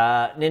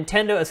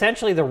 Nintendo,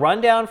 essentially the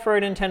rundown for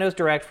Nintendo's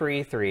Direct for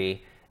E3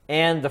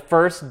 and the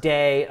first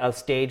day of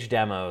stage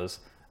demos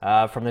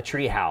from the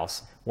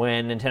Treehouse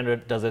when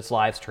Nintendo does its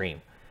live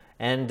stream.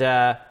 And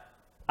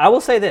I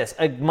will say this,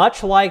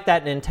 much like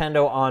that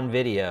Nintendo On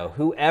video,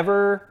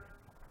 whoever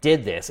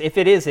did this, if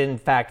it is in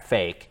fact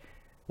fake,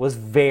 was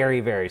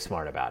very, very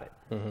smart about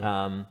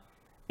it.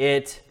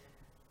 It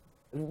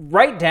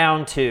right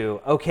down to,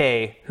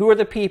 okay, who are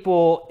the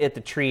people at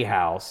the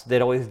Treehouse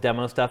that always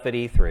demo stuff at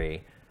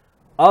E3?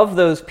 Of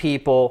those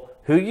people,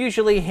 who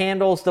usually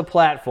handles the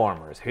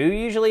platformers? Who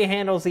usually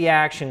handles the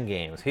action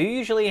games? Who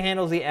usually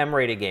handles the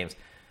M-rated games?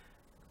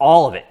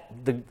 All of it.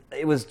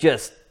 It was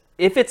just,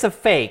 if it's a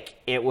fake,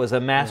 it was a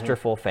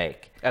masterful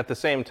fake. At the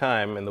same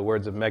time, in the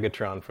words of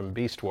Megatron from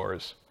Beast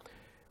Wars,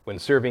 when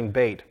serving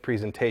bait,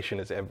 presentation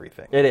is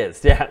everything. It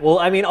is, yeah. Well,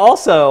 I mean,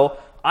 also,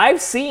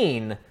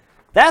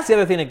 that's the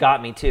other thing that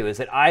got me, too, is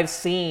that I've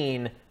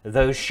seen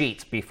those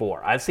sheets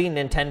before. I've seen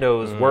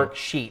Nintendo's work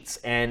sheets,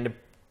 and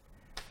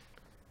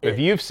if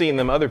you've seen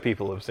them, other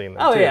people have seen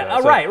them, too. Oh, yeah,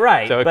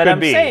 right. So but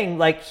I'm saying,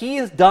 like,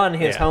 he's done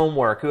his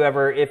homework,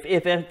 whoever, if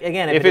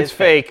it's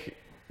fake,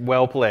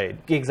 well played.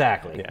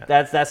 Exactly. Yeah.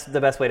 That's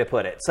the best way to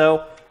put it.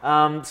 So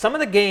some of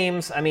the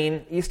games, I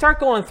mean, you start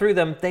going through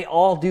them, they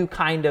all do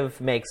kind of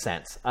make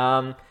sense.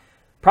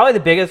 Probably the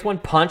biggest one,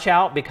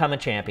 Punch-Out! Become a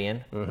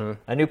Champion.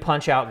 A new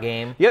Punch-Out!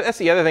 Game. Yeah, that's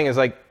the other thing is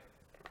like,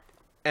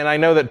 and I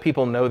know that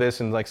people know this,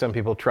 and like some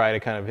people try to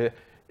kind of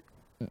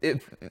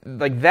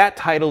like that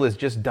title is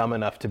just dumb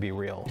enough to be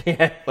real.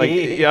 Yeah. Like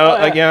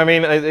like I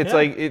mean, it's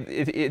like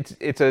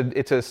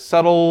it's a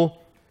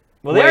subtle.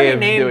 Well, they way already of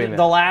doing named that.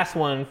 the last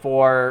one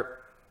for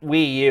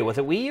Wii U. Was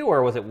it Wii U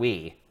or was it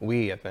Wii?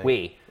 Wii, I think.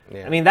 Wii.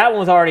 Yeah. I mean, that one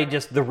was already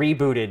just the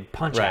rebooted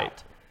Punch-Out!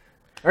 Right.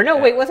 Or no,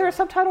 wait, was there a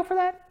subtitle for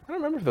that? I don't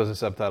remember if there was a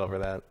subtitle for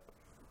that.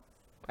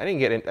 I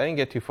didn't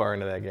get too far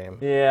into that game.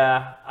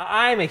 Yeah,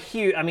 I'm a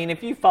huge. I mean,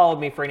 if you followed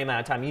me for any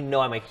amount of time, you know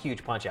I'm a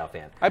huge Punch-Out!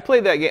 Fan. I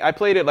played that game. I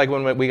played it like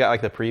when we got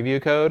like the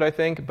preview code, I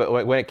think. But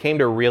when it came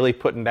to really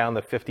putting down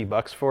the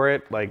 $50 for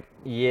it, like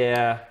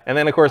Yeah. and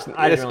then of course didn't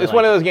really it's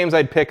one of those games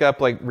I'd pick up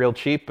like real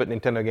cheap, but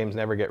Nintendo games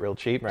never get real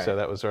cheap, Right. so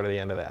that was sort of the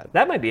end of that.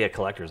 That might be a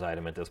collector's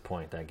item at this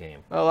point, that game.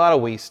 A lot of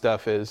Wii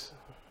stuff is.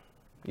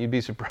 You'd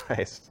be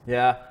surprised.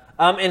 Yeah.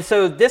 And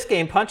so this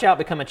game, Punch-Out!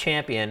 Become a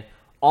Champion,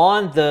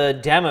 on the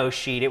demo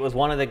sheet, it was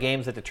one of the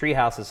games that the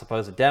Treehouse is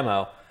supposed to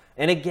demo.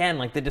 And again,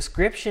 like the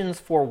descriptions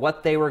for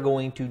what they were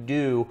going to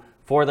do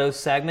for those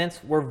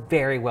segments were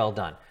very well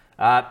done.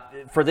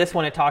 For this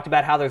one, it talked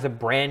about how there's a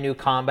brand new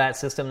combat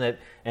system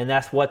and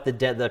that's what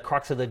the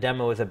crux of the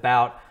demo is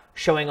about,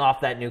 showing off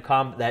that new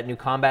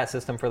combat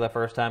system for the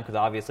first time, because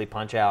obviously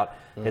Punch-Out!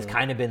 Has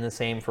kind of been the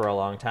same for a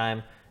long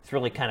time. It's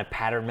really kind of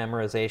pattern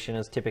memorization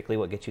is typically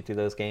what gets you through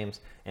those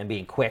games, and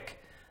being quick.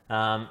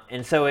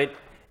 And so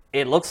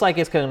it looks like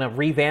it's going to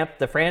revamp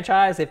the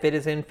franchise if it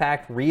is in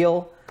fact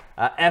real.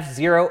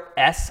 F-Zero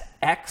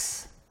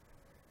SX.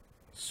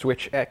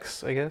 Switch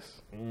X, I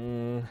guess. I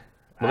don't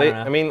know.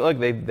 I mean, look,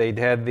 they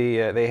had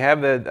they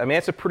have the. I mean,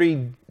 it's a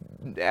pretty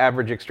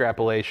average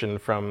extrapolation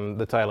from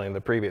the titling of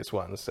the previous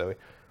ones. So,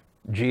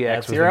 GX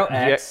F-Zero was the,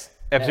 X.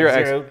 F-Zero X.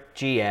 F-Zero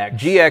GX.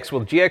 GX.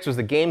 Well, GX was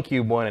the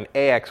GameCube one, and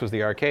AX was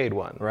the arcade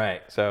one.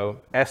 Right. So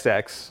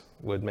SX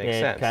would make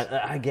sense.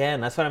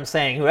 Again, that's what I'm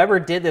saying. Whoever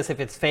did this, if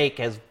it's fake,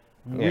 has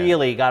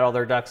really got all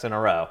their ducks in a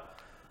row.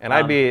 And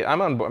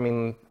I'm on. I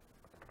mean,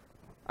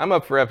 I'm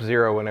up for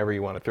F-Zero whenever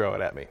you want to throw it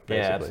at me. Basically.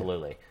 Yeah,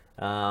 absolutely.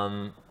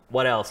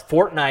 What else?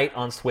 Fortnite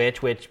on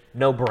Switch, which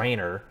no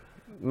brainer.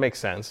 Makes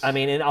sense. I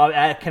mean, it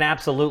can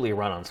absolutely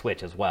run on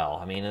Switch as well.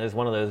 I mean, it is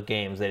one of those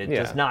games that it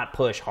does not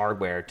push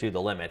hardware to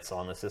the limits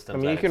on the system. I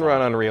mean, you can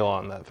run Unreal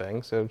on that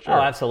thing, so sure.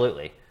 Oh,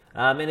 absolutely.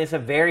 And it's a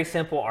very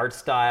simple art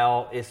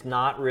style. It's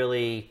not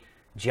really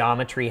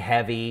geometry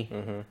heavy.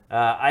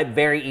 I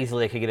very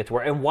easily could get it to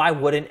work. And why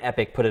wouldn't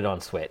Epic put it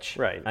on Switch?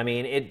 Right. I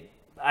mean,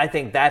 I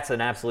think that's an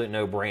absolute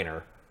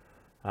no-brainer.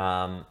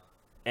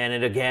 And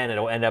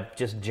it'll end up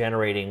just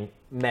generating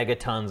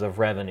megatons of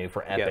revenue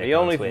for Epic. Yeah, the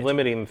only Switch,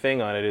 limiting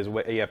thing on it is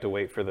you have to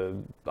wait for the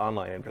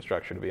online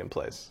infrastructure to be in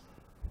place.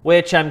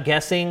 which I'm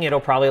guessing it'll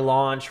probably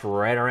launch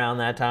right around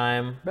that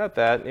time. About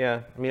that,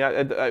 yeah. I mean,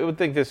 I would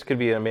think this could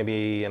be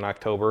maybe in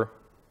October.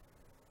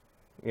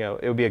 You know,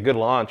 it would be a good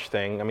launch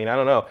thing. I mean, I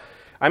don't know.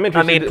 I'm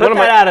interested. I mean, put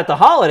that out at the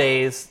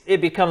holidays,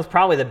 it becomes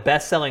probably the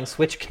best-selling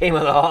Switch game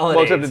of the holidays.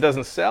 Well, except it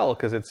doesn't sell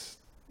because it's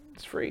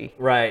free.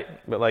 Right.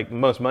 But like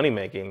most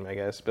money-making, I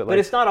guess. But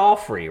it's not all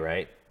free,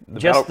 right?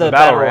 Just the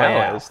Battle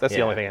Royale is. That's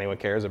the only thing anyone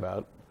cares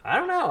about. I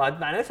don't know.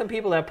 I know some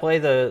people that play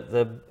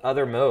the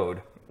other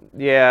mode.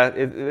 Yeah,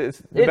 it's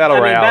the Battle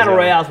Royale. Battle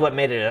Royale is what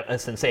made it a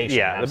sensation.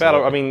 Yeah, absolutely. the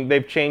Battle. I mean,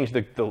 they've changed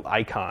the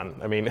icon.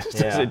 I mean,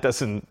 it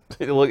doesn't.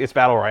 It's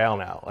Battle Royale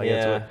now. Like,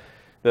 yeah.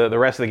 The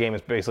rest of the game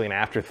is basically an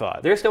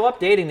afterthought. They're still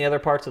updating the other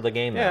parts of the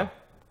game, though.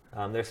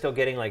 Yeah. They're still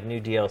getting like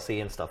new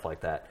DLC and stuff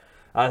like that.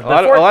 A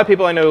lot of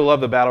people I know who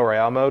love the Battle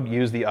Royale mode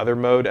use the other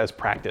mode as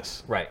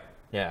practice. Right.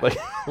 Yeah. Like,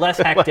 less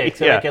hectic,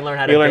 so they can learn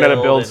how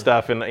to build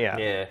stuff and yeah.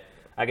 Yeah,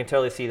 I can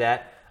totally see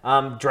that.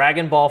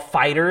 Dragon Ball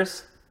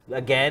Fighters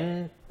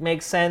again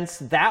makes sense.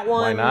 That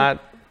one. Why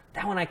not?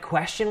 That one I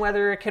question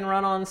whether it can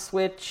run on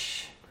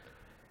Switch.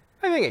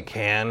 I think it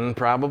can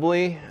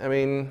probably. I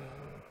mean,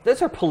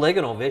 those are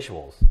polygonal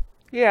visuals.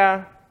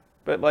 Yeah,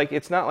 but like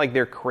it's not like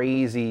they're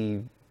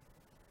crazy.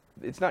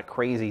 It's not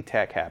crazy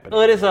tech happening.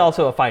 Well, it is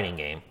also a fighting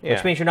game, Yeah.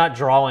 which means you're not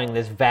drawing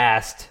this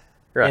vast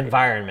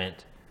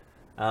environment.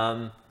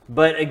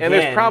 But again, and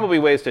there's probably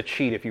ways to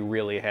cheat if you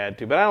really had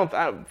to. But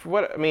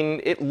I mean,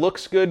 it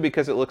looks good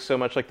because it looks so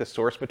much like the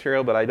source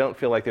material. But I don't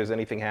feel like there's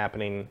anything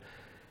happening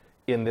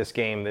in this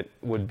game that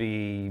would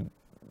be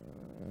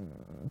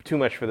too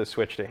much for the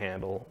Switch to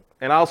handle.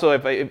 And also,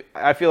 if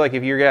I feel like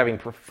if you're having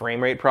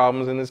frame rate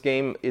problems in this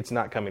game, it's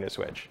not coming to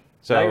Switch.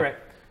 So, no, you're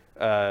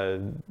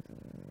right.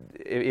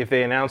 If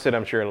they announce it,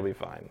 I'm sure it'll be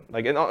fine.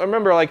 Like, and I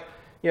remember, like,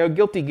 you know,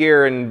 Guilty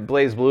Gear and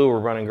Blaze Blue were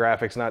running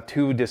graphics not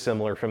too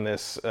dissimilar from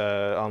this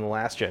on the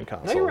last gen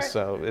consoles. No, you're right.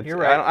 So You're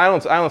right. I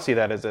don't see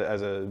that as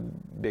a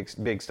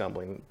big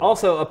stumbling point.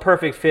 Also, a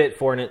perfect fit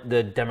for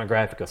the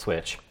demographic of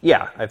Switch.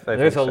 Yeah, I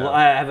think so.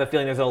 I have a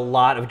feeling there's a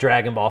lot of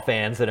Dragon Ball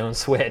fans that own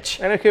Switch.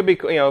 And it could be,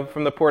 you know,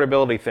 from the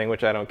portability thing,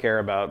 which I don't care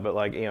about, but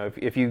like, you know,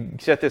 if you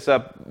set this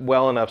up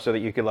well enough so that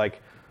you could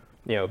like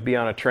be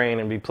on a train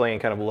and be playing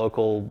kind of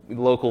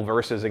local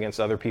versus against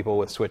other people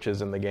with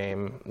switches in the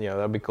game.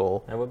 That'd be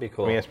cool. That would be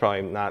cool. I mean, it's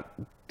probably not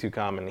too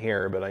common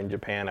here, but in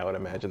Japan, I would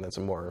imagine that's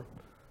a more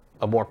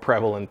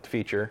prevalent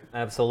feature.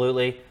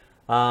 Absolutely.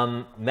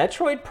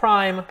 Metroid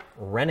Prime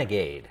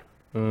Renegade.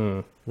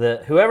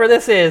 Whoever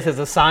this is has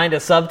assigned a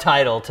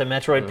subtitle to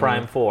Metroid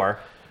Prime 4,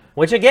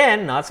 which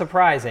again, not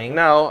surprising.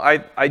 No,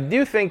 I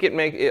do think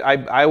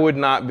I would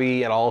not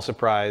be at all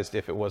surprised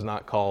if it was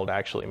not called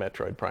actually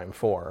Metroid Prime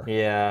 4.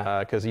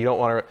 Yeah. Because you don't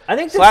want to... I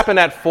think slapping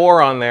that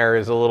 4 on there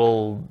is a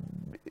little...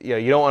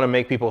 you don't want to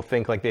make people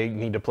think like they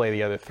need to play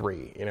the other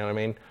 3. You know what I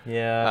mean?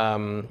 Yeah.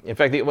 In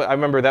fact, I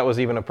remember that was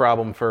even a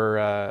problem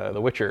for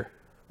The Witcher,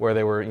 where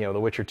they were, The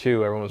Witcher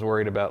 2, everyone was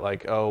worried about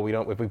like,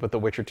 if we put The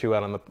Witcher 2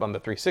 out on the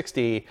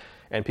 360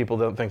 and people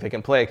don't think they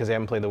can play it because they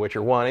haven't played The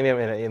Witcher 1, and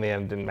in the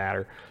end it didn't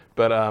matter.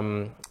 But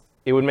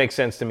it would make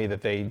sense to me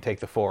that they take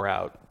the 4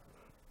 out.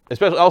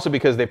 Especially also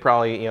because they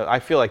probably, I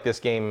feel like this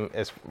game,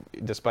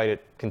 despite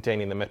it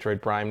containing the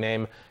Metroid Prime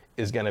name,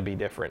 is going to be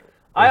different.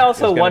 I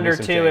also wonder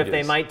too if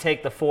they might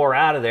take the 4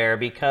 out of there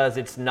because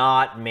it's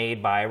not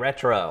made by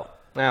Retro.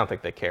 I don't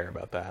think they care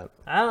about that.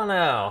 I don't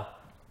know.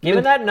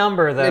 Given that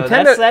number, though,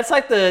 that's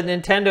like the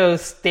Nintendo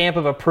stamp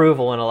of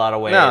approval in a lot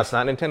of ways. No, it's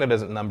not. Nintendo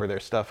doesn't number their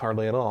stuff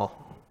hardly at all.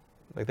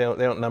 Like they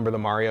don't number the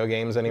Mario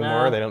games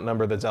anymore. No. They don't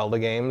number the Zelda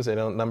games. They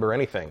don't number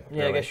anything.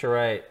 Yeah, really. I guess you're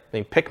right. I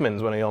mean,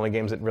 Pikmin's one of the only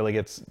games that really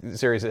gets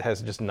series that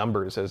has just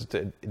numbers as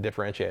to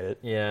differentiate it.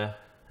 Yeah.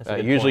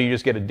 Usually, you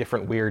just get a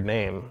different weird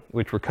name,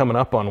 which we're coming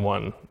up on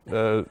one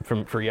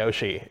for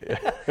Yoshi.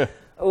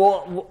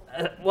 Well,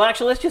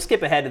 actually, let's just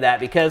skip ahead to that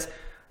because,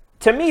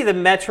 to me, the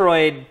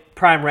Metroid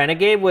Prime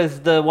Renegade was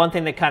the one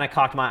thing that kind of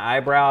cocked my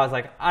eyebrow. I was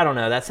like, I don't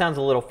know, that sounds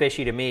a little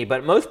fishy to me.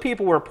 But most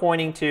people were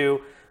pointing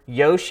to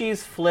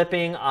Yoshi's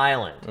Flipping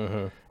Island,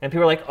 and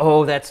people were like,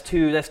 "Oh, that's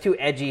too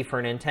edgy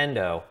for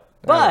Nintendo."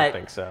 But I don't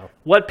think so.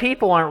 What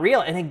people aren't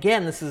real, and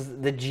again, this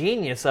is the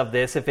genius of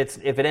this. If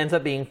it ends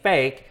up being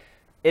fake,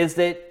 is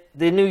that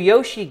the new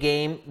Yoshi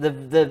game,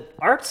 the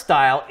art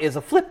style is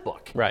a flip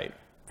book. Right.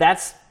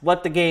 That's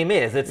what the game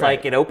is. It's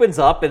like it opens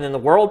up and then the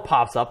world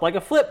pops up like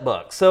a flip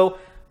book. So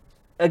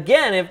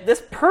again, if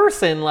this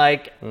person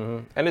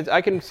and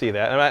I can see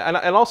that,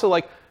 and also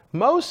like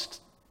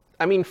most,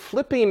 I mean,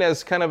 flipping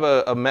as kind of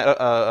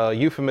a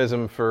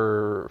euphemism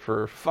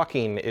for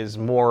fucking is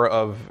more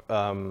of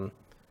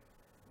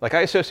like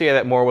I associate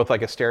that more with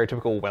like a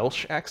stereotypical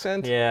Welsh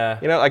accent. Yeah.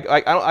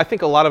 I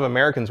think a lot of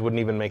Americans wouldn't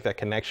even make that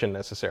connection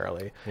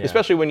necessarily,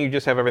 especially when you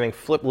just have everything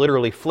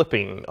literally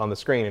flipping on the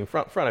screen in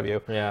front of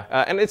you. Yeah.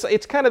 And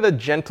it's kind of the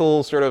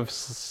gentle sort of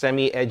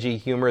semi-edgy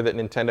humor that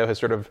Nintendo has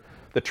sort of,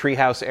 the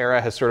Treehouse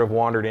era has sort of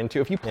wandered into.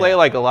 If you play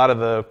like a lot of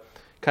the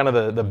kind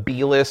of the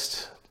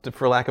B-list,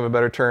 for lack of a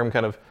better term,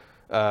 kind of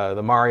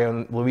the Mario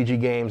and Luigi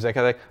games, that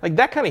kind of like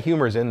that kind of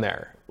humor is in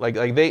there. Like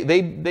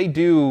they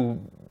do.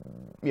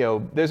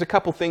 There's a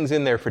couple things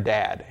in there for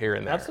Dad here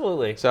and there.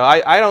 Absolutely. So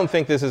I don't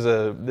think this is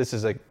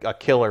a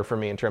killer for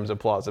me in terms of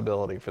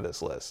plausibility for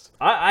this list.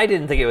 I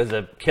didn't think it was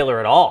a killer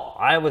at all.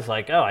 I was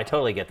like, oh, I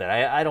totally get that.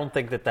 I don't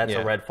think that's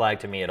a red flag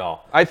to me at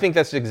all. I think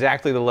that's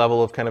exactly the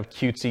level of kind of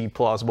cutesy,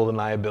 plausible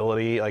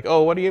deniability. Like,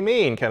 oh, what do you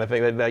mean, kind of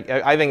thing.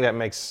 I think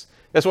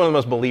that's one of the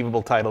most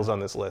believable titles on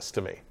this list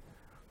to me.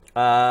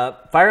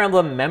 Fire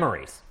Emblem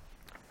Memories.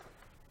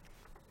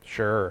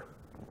 Sure.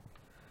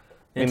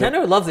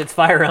 Nintendo loves its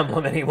Fire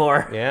Emblem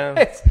anymore.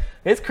 Yeah.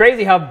 It's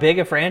crazy how big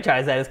a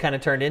franchise that has kind of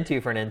turned into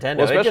for Nintendo.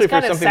 Well, it just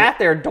kind of sat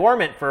there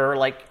dormant for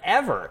like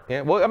ever.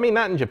 Yeah, well, I mean,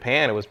 not in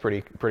Japan. It was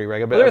pretty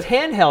regular. Well, there was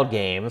handheld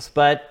games,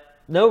 but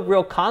no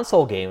real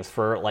console games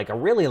for like a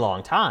really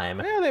long time.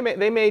 Yeah,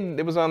 they made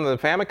it was on the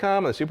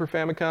Famicom, the Super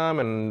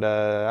Famicom, and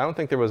I don't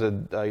think there was a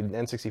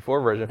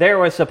N64 version. There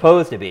was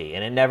supposed to be,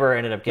 and it never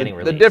ended up getting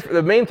released.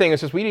 The main thing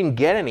is just we didn't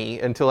get any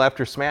until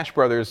after Smash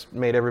Brothers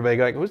made everybody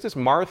go like, "Who's this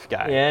Marth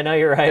guy?" Yeah, no,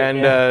 you're right.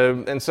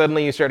 And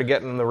suddenly you started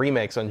getting the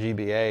remakes on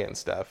GBA and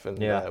stuff, and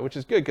which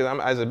is good because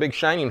I'm as a big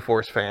Shining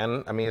Force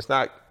fan. I mean, it's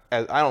not.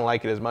 I don't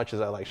like it as much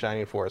as I like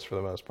Shining Force for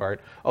the most part.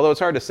 Although it's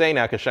hard to say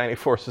now because Shining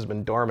Force has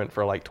been dormant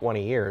for like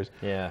 20 years.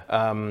 Yeah.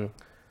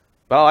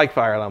 But I like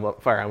Fire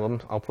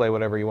Emblem. I'll play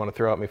whatever you want to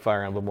throw at me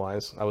Fire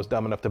Emblem-wise. I was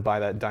dumb enough to buy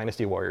that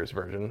Dynasty Warriors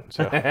version.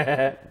 So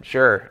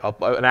sure.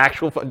 An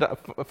actual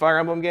Fire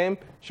Emblem game?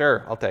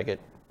 Sure, I'll take it.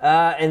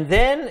 And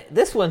then,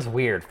 this one's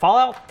weird.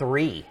 Fallout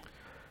 3.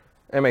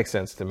 It makes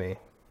sense to me.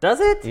 Does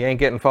it? You ain't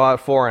getting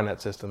Fallout 4 on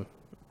that system.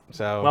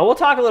 So. Well, we'll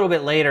talk a little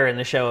bit later in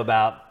the show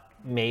about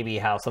maybe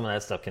how some of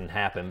that stuff can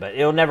happen, but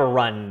it'll never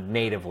run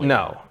natively.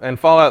 No, and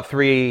Fallout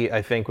 3 I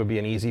think would be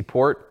an easy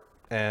port,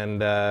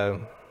 and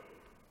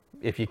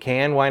if you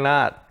can, why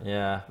not?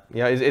 Yeah.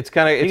 Yeah, it's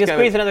kind of... You can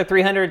squeeze another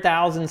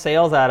 300,000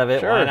 sales out of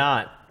it, sure. Why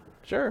not?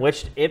 Sure.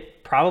 Which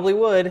it probably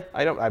would.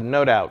 I have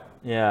no doubt.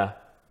 Yeah.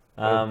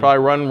 It'll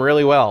probably run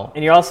really well.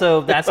 And you're also,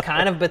 that's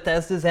kind of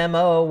Bethesda's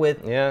MO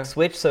with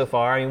Switch so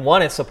far. I mean,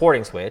 one, it's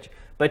supporting Switch,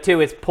 but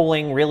two, it's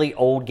pulling really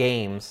old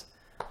games.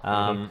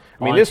 I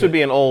mean, this would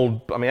be an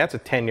old... I mean, that's a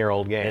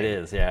 10-year-old game. It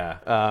is, yeah.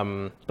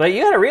 But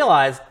you got to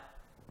realize,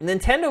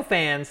 Nintendo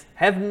fans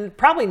have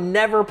probably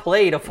never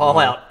played a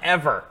Fallout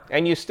ever.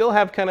 And you still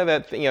have kind of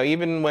that,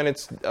 even when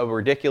it's a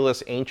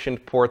ridiculous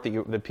ancient port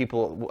that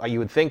people you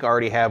would think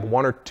already have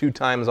 1 or 2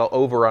 times all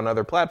over on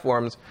other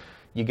platforms,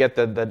 you get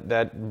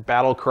that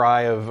battle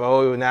cry of,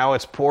 oh, now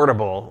it's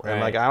portable. Right.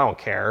 And like, I don't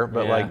care,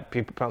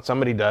 but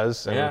somebody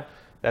does. And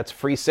that's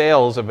free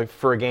sales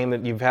for a game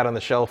that you've had on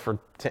the shelf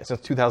since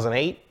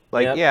 2008.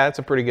 Like, yeah, it's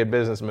a pretty good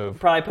business move.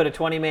 Probably put a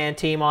 20-man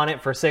team on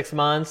it for 6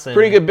 months.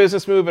 Pretty good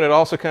business move, and it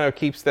also kind of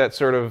keeps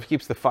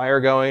the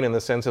fire going in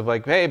the sense of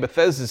like, hey,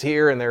 Bethesda's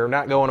here, and they're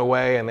not going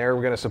away, and they're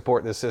going to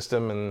support this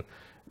system, and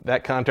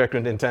that contract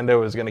with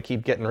Nintendo is going to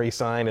keep getting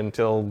re-signed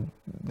until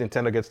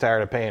Nintendo gets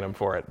tired of paying them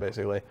for it,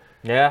 basically.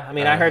 Yeah, I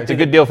mean, I heard it's a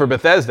good deal for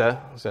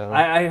Bethesda. So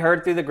I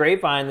heard through the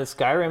grapevine that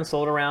Skyrim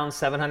sold around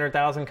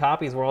 700,000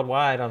 copies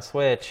worldwide on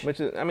Switch.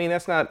 Which is, I mean,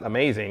 that's not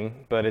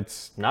amazing, but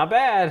it's not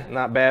bad.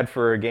 Not bad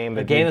for a game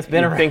that that's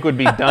been around. Think would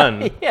be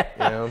done.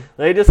 Yeah,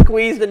 they just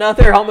squeezed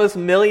another almost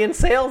million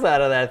sales out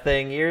of that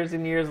thing years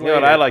and years later.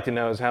 What I'd like to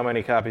know is how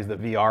many copies the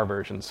VR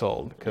version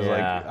sold, because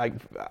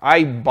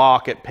I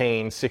balk at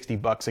paying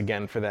 $60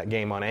 again for that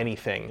game on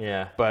anything.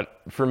 Yeah.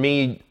 But for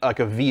me, like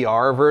a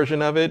VR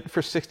version of it for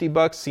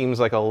 $60 seems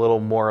like a little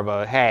more of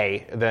a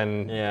hey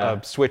than a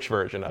Switch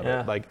version of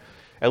it. Like,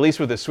 at least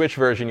with the Switch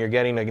version, you're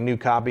getting a new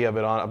copy of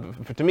it on.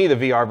 To me, the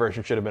VR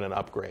version should have been an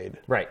upgrade.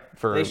 Right.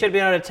 They should be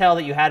able to tell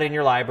that you had it in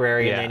your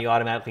library, and then you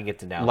automatically get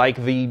to download. Like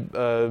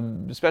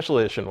the special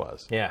edition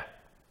was. Yeah.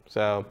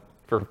 So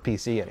for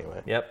PC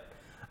anyway. Yep.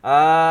 We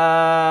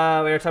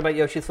were talking about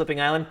Yoshi's Flipping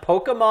Island.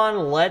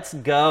 Pokemon Let's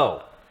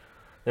Go.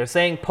 They're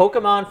saying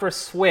Pokemon for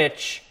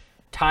Switch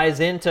ties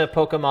into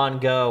Pokemon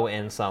Go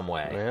in some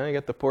way. Yeah, you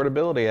got the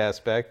portability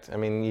aspect. I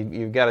mean,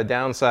 you've got a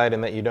downside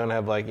in that you don't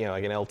have like an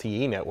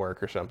LTE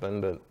network or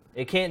something, but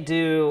it can't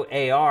do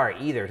AR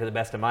either, to the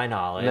best of my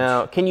knowledge.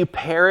 Now, can you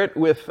pair it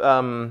with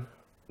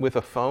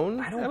a phone?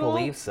 I don't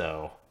believe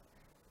so.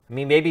 I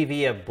mean, maybe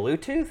via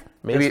Bluetooth.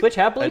 Maybe does Switch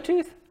have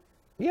Bluetooth?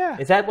 Yeah.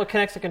 Is that what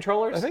connects the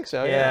controllers? I think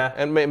so. Yeah.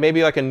 And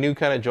maybe like a new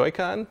kind of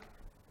Joy-Con.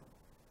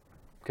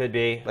 Could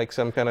be like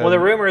some kind of. Well, the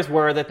rumors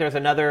were that there's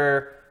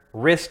another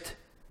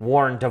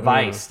wrist-worn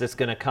device that's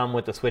going to come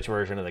with the Switch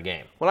version of the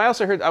game. Well, I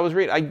also heard,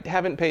 I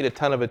haven't paid a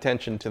ton of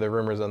attention to the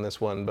rumors on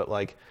this one, but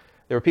like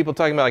there were people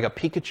talking about like a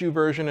Pikachu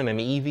version and an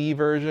Eevee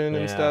version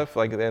and stuff.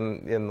 Like,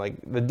 and like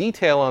the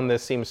detail on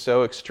this seems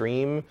so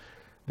extreme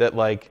that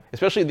like,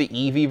 especially the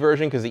Eevee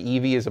version, because the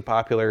Eevee is a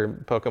popular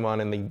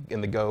Pokemon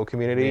in the Go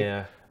community.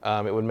 Yeah.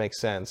 It would make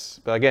sense,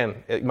 but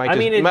again, it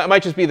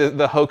might just be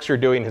the hoaxer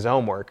doing his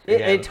homework.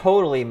 It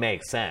totally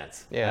makes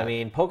sense. Yeah. I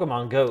mean,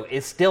 Pokemon Go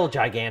is still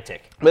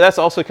gigantic. But that's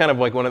also kind of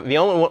like one of the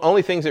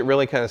only things that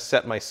really kind of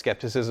set my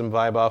skepticism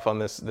vibe off on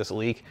this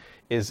leak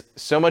is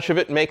so much of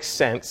it makes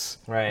sense.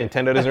 Right.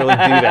 Nintendo doesn't really do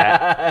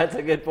that. That's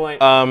a good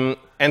point.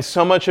 And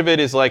so much of it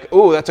is like,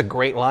 oh, that's a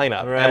great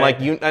lineup.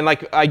 Right.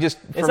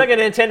 It's like a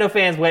Nintendo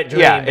fan's wet dream.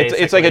 Yeah,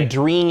 it's like a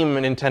dream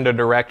Nintendo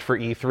Direct for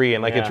E3,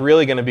 and like it's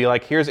really going to be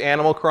like, here's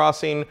Animal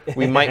Crossing.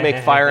 We might make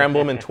Fire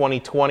Emblem in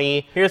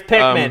 2020. Here's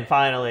Pikmin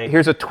finally.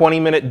 Here's a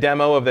 20-minute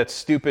demo of that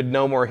stupid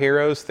No More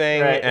Heroes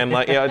thing, and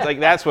like it's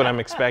like that's what I'm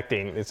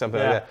expecting. It's something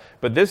like that.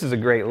 But this is a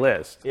great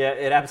list. Yeah,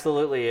 it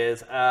absolutely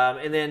is.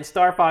 And then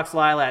Star Fox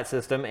Lilat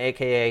System,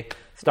 aka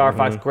Star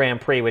Fox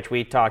Grand Prix, which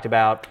we talked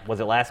about,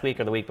 was it last week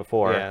or the week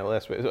before? Yeah,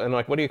 last week. And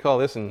like, what do you call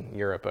this in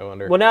Europe, I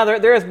wonder? Well, now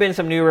there has been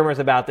some new rumors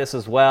about this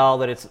as well,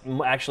 that it's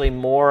actually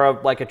more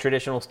of like a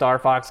traditional Star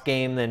Fox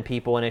game than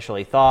people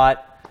initially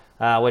thought,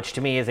 which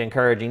to me is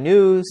encouraging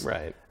news.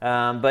 Right.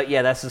 But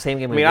yeah, that's the same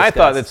game we discussed. discussed.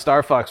 I thought that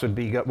Star Fox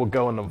would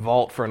go in the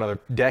vault for another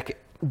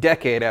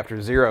decade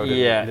after Zero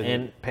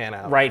didn't pan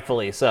out.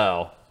 Rightfully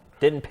so.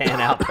 Didn't pan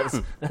out.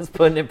 That's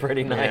putting it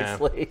pretty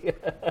nicely.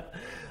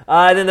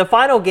 And then the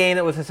final game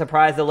that was a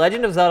surprise, The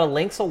Legend of Zelda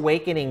Link's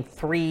Awakening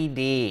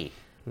 3D.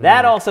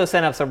 That also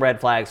sent up some red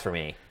flags for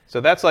me.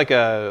 So that's like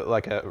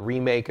a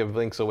remake of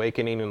Link's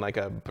Awakening in like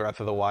a Breath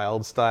of the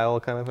Wild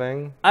style kind of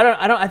thing?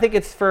 I think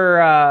it's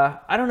for,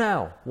 I don't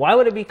know. Why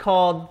would it be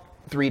called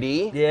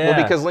 3D? Yeah.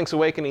 Well, because Link's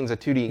Awakening is a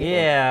 2D game.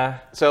 Yeah.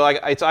 So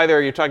like it's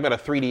either you're talking about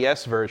a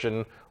 3DS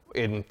version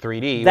in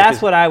 3D.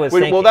 That's what I was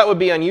thinking. Well, that would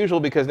be unusual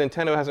because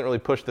Nintendo hasn't really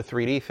pushed the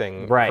 3D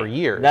thing for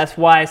years. That's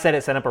why I said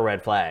it sent up a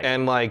red flag.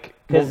 And like,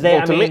 because they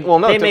make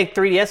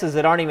 3DSs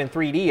that aren't even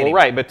 3D anymore. Well,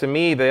 right, but to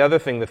me, the other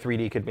thing the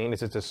 3D could mean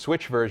is it's a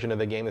Switch version of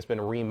the game that's been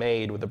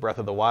remade with the Breath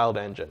of the Wild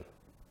engine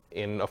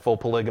in a full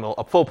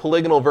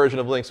polygonal version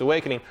of Link's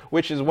Awakening,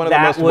 which is one of the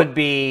most. That would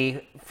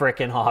be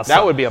freaking awesome.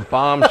 That would be a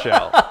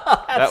bombshell.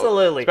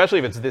 Absolutely. Especially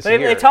if it's this year.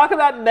 If they talk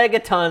about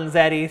megatons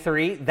at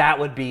E3, that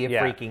would be a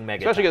freaking megaton.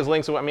 Especially because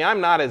Link's Awakening,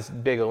 I'm not as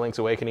big a Link's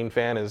Awakening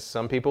fan as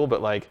some people,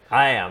 but like...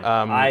 I am.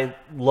 I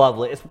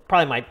love it. It's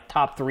probably my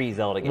top 3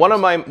 Zelda games. One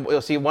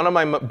of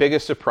my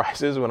biggest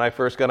surprises when I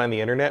first got on the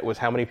internet was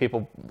how many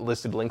people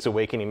listed Link's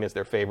Awakening as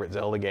their favorite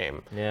Zelda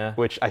game. Yeah.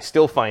 Which I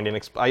still find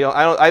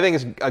I think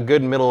it's a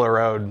good middle of the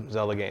road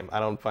Zelda game. I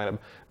don't find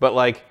it... But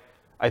like...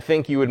 I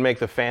think you would make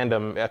the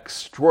fandom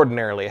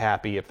extraordinarily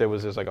happy if there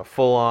was just like a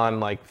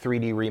full-on like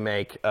 3D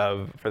remake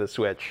for the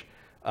Switch.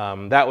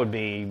 That would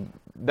be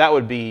that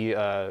would be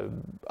a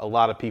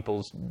lot of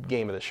people's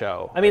game of the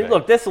show. I mean,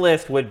 look, this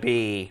list would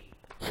be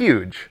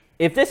huge.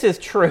 If this is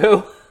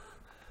true.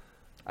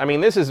 I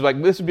mean, this would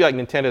be like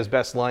Nintendo's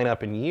best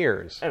lineup in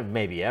years.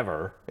 Maybe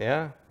ever.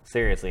 Yeah.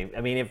 Seriously.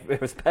 I mean,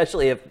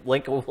 especially if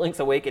Link's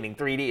Awakening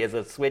 3D is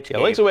a Switch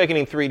game. Link's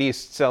Awakening 3D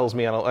sells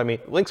me on. I mean,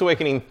 Link's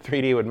Awakening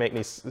 3D would make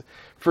me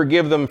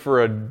forgive them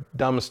for a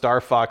dumb Star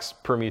Fox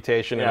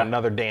permutation and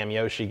another damn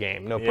Yoshi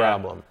game. No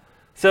problem.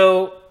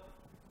 So,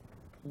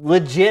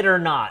 legit or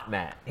not,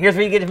 Matt? Here's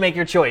where you get to make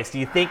your choice. Do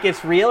you think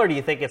it's real or do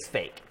you think it's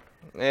fake?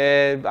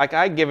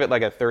 I give it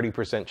like a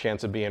 30%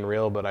 chance of being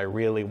real, but I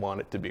really want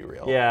it to be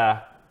real.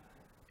 Yeah.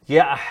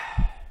 Yeah.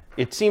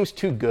 It seems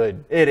too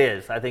good. It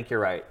is. I think you're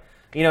right.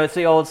 You know, it's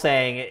the old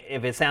saying,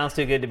 if it sounds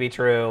too good to be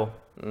true,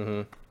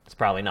 it's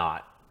probably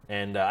not.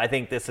 And I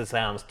think this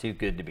sounds too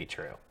good to be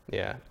true.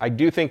 Yeah. I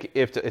do think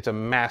it's a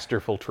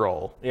masterful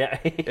troll. Yeah.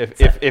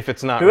 if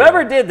it's not Whoever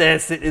real. did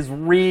this is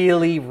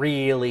really,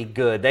 really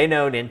good. They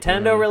know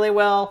Nintendo really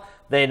well.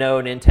 They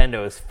know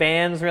Nintendo's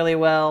fans really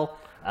well.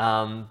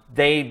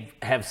 They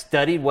have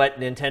studied what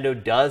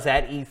Nintendo does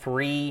at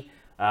E3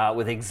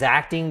 with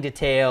exacting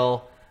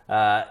detail.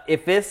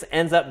 If this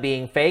ends up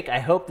being fake, I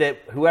hope that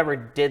whoever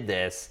did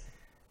this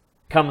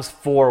comes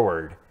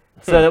forward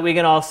so that we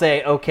can all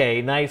say,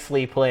 okay,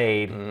 nicely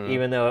played,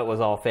 even though it was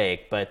all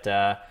fake. But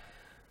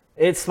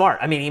it's smart.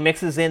 I mean, he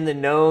mixes in the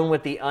known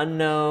with the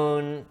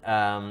unknown.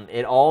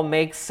 It all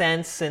makes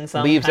sense in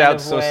some leaves kind out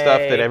of some way.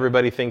 stuff that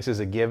everybody thinks is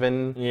a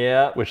given.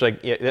 Yeah.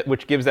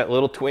 Which gives that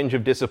little twinge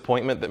of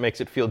disappointment that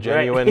makes it feel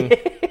genuine.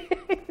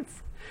 Right.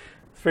 It's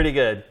pretty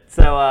good.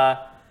 So,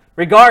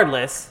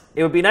 regardless,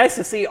 it would be nice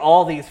to see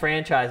all these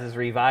franchises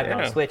revived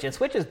on Switch. And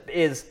Switch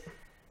is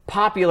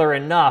popular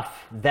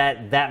enough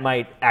that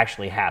might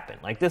actually happen.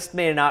 Like, this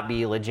may not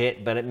be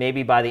legit, but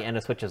maybe by the end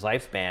of Switch's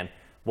lifespan,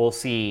 we'll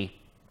see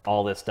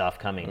all this stuff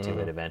coming to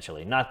it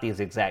eventually. Not these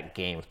exact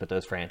games, but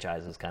those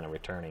franchises kind of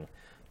returning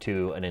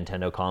to a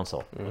Nintendo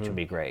console, which would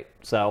be great.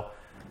 So,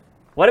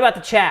 what about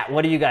the chat?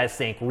 What do you guys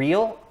think?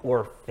 Real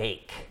or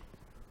fake?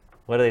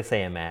 What are they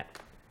saying, Matt?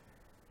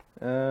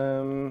 I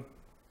don't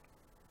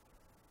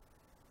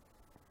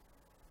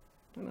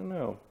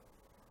know.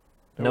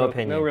 No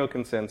opinion. No real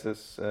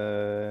consensus.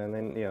 And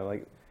then,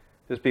 like,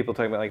 there's people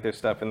talking about, like, there's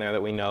stuff in there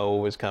that we know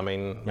was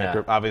coming.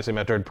 Yeah. Obviously,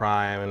 Metroid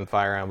Prime and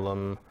Fire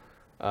Emblem,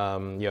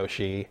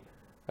 Yoshi.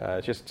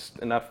 Just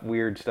enough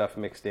weird stuff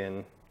mixed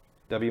in.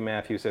 W.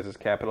 Matthew says it's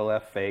capital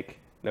F, fake.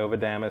 Nova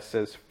Damas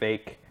says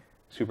fake.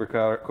 Super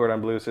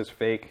Cordon Bleu says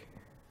fake.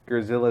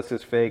 Gerzilla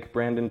says fake.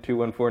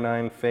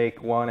 Brandon2149,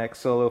 fake. Juan X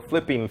Solo,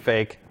 flipping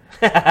fake.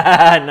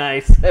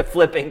 Nice.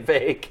 Flipping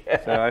fake.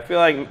 So I feel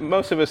like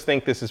most of us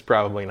think this is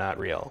probably not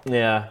real.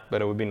 Yeah.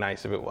 But it would be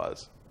nice if it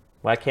was.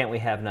 Why can't we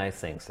have nice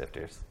things,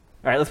 Sifters?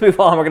 All right, let's move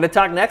on. We're going to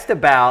talk next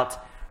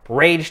about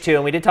Rage 2,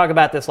 and we did talk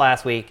about this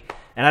last week.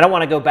 And I don't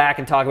want to go back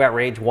and talk about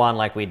Rage 1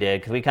 like we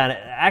did, because we kind of...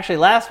 Actually,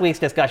 last week's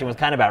discussion was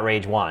kind of about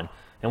Rage 1,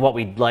 and what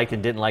we liked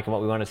and didn't like and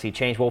what we want to see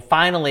change. Well,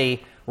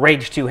 finally,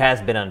 Rage 2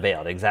 has been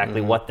unveiled,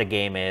 exactly what the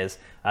game is.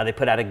 They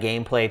put out a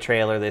gameplay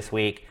trailer this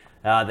week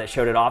that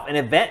showed it off. An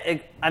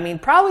event... I mean,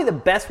 probably the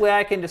best way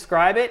I can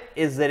describe it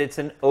is that it's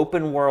an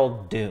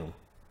open-world Doom.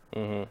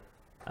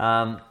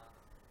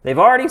 They've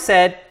already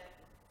said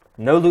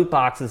no loot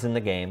boxes in the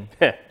game.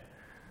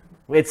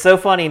 It's so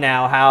funny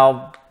now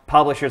how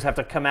publishers have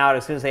to come out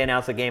as soon as they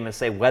announce a game and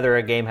say whether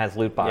a game has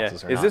loot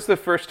boxes or not. Is this the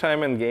first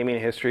time in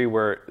gaming history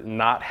where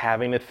not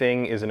having a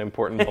thing is an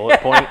important bullet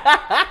point?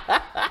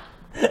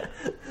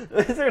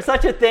 Is there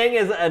such a thing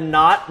as a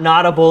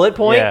not a bullet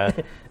point? Yeah.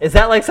 Is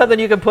that like something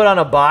you can put on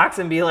a box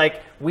and be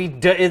like,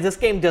 this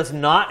game does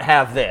not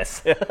have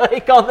this?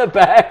 Like on the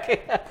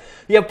back,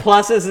 you have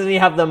pluses and you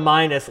have the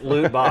minus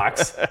loot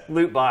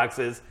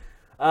boxes.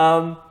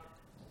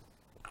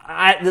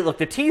 Look,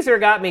 the teaser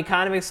got me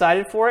kind of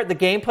excited for it. The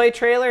gameplay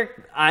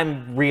trailer,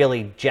 I'm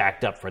really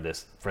jacked up for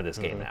this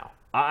game now.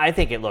 I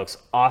think it looks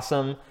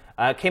awesome.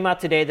 It came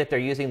out today that they're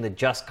using the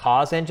Just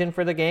Cause engine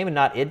for the game and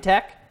not id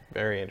Tech.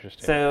 Very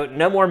interesting. So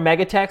no more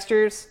mega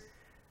textures.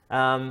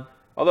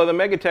 Although the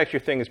mega texture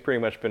thing has pretty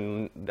much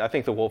been, I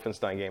think the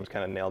Wolfenstein games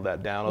kind of nailed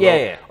that down.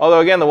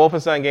 Although again, the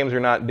Wolfenstein games are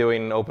not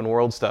doing open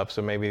world stuff,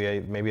 so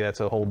maybe that's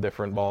a whole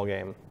different ball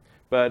game.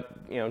 But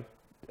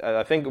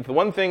I think the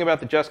one thing about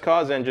the Just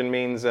Cause engine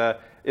means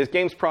this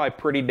game's probably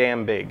pretty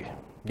damn big.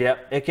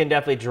 Yep, it can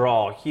definitely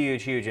draw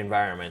huge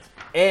environments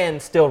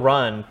and still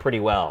run pretty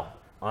well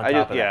on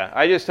top of that.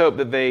 I just hope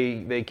that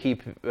they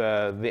keep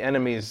the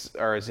enemies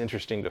are as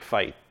interesting to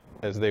fight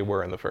as they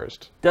were in the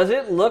first.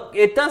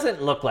 It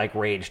doesn't look like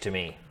Rage to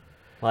me.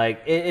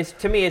 Like,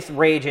 to me, it's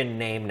Rage in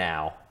name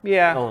now.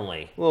 Yeah.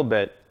 Only. A little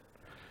bit.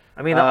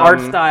 I mean, the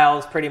art style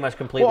is pretty much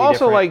completely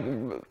different. Like,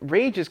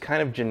 Rage is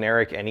kind of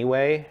generic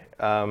anyway.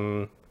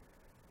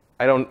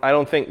 I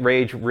don't think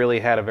Rage really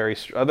had a very,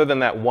 other than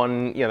that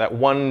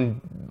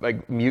one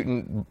like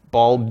mutant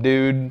bald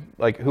dude,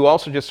 like who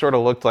also just sort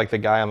of looked like the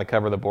guy on the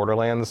cover of the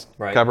Borderlands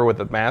cover with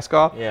the mask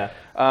off. Yeah.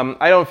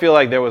 I don't feel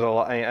like there was a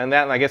lot, and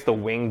I guess the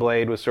wing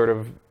blade was sort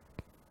of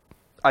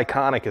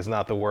iconic is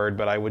not the word,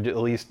 but I would at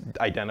least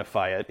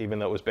identify it, even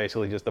though it was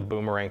basically just a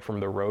boomerang from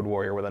the Road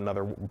Warrior with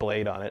another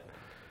blade on it.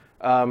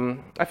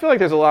 I feel like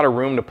there's a lot of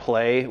room to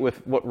play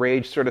with what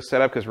Rage sort of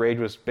set up, because Rage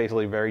was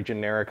basically very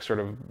generic, sort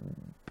of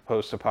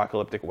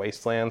post-apocalyptic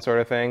wasteland sort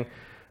of thing.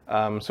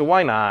 So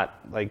why not?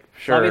 Like,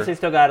 sure. Obviously,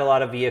 still got a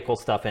lot of vehicle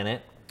stuff in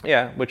it.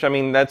 Yeah, which I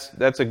mean,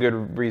 that's a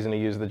good reason to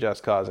use the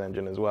Just Cause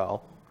engine as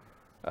well.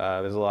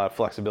 There's a lot of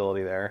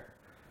flexibility there.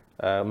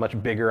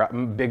 Much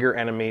bigger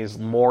enemies,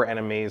 more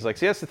enemies. Like,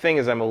 see, that's the thing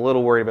is I'm a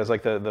little worried about. Is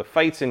like the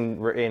fights in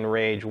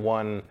Rage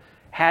 1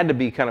 had to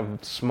be kind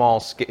of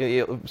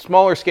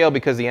smaller scale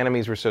because the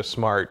enemies were so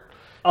smart.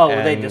 Oh,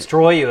 well, they'd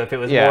destroy you if it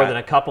was more than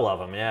a couple of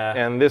them, yeah.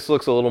 And this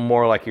looks a little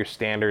more like your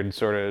standard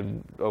sort of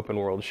open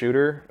world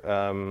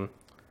shooter.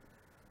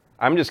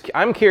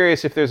 I'm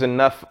curious if there's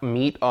enough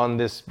meat on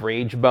this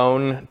Rage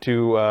bone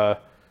to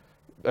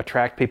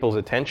attract people's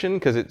attention,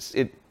 because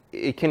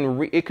it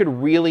could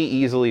really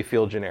easily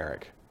feel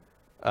generic.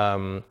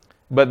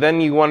 But then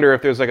you wonder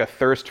if there's like a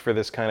thirst for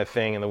this kind of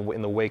thing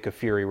in the wake of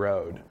Fury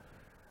Road.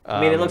 I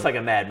mean, it looks like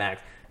a Mad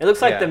Max. It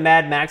looks like the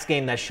Mad Max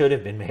game that should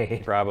have been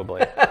made.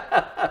 Probably.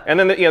 And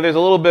then there's a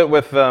little bit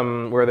with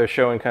where they're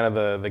showing kind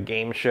of the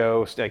game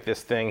show, like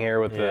this thing here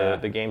with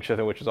the game show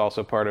thing, which is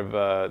also part of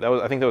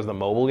I think that was the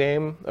mobile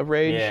game of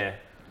Rage. Yeah.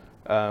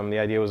 The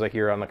idea was like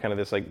you're on the kind of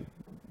this like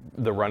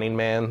the Running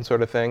Man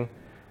sort of thing.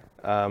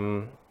 I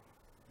don't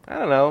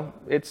know.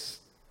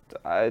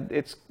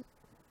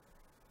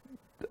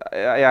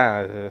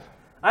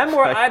 I'm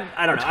more. I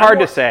don't know. It's hard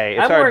to say.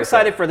 I'm more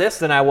excited for this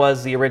than I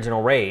was the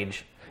original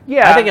Rage.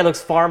 Yeah, I think it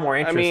looks far more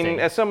interesting. I mean,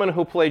 as someone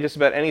who played just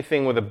about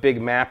anything with a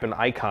big map and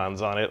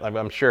icons on it,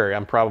 I'm sure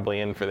I'm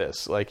probably in for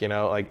this. Like,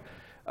 it's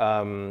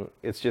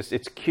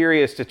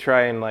curious to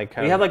try and like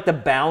kind of. You have like the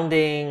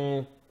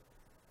bounding.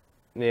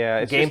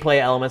 Yeah, gameplay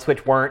elements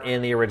which weren't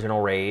in the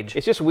original Rage.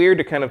 It's just weird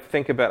to kind of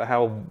think about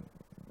how.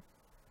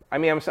 I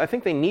mean, I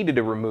think they needed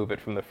to remove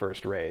it from the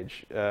first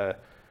Rage,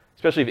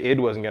 especially if id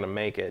wasn't going to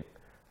make it.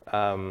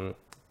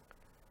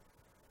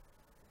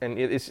 And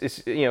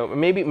it's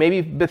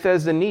maybe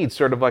Bethesda needs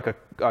sort of like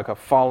a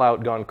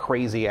Fallout gone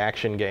crazy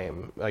action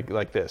game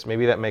like this.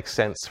 Maybe that makes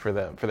sense for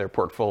them, for their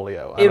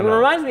portfolio. It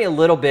reminds me a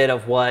little bit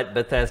of what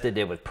Bethesda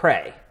did with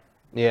Prey.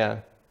 Yeah.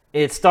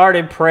 It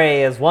started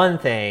Prey as one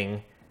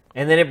thing,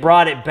 and then it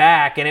brought it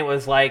back, and it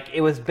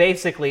was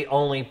basically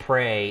only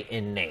Prey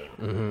in name.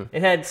 Mm-hmm.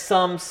 It had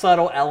some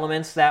subtle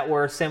elements that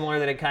were similar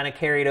that it kind of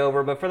carried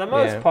over, but for the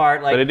most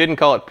part, But it didn't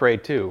call it Prey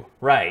 2.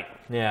 Right.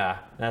 Yeah,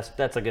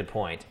 that's a good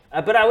point.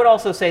 But I would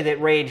also say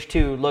that Rage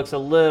 2 looks a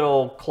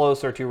little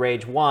closer to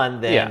Rage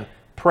 1 than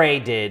Prey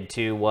did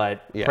to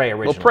what Prey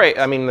originally. Well, Prey.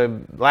 I mean, the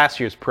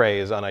last year's Prey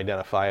is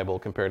unidentifiable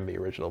compared to the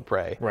original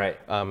Prey. Right.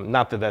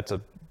 Not that that's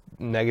a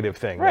negative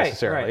thing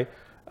necessarily.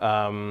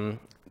 Right.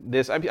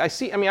 I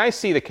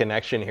see the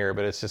connection here,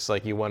 but it's just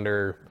like you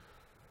wonder.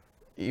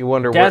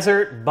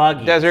 Desert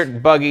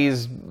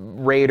buggies,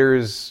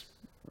 raiders.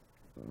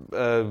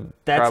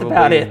 That's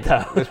about it,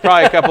 though. There's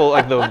probably a couple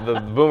like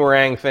the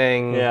boomerang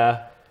thing.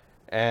 Yeah.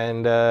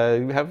 And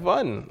have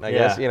fun, I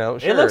guess. Sure.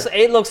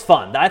 It looks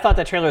fun. I thought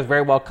that trailer was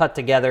very well cut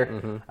together.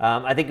 Mm-hmm.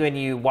 I think when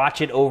you watch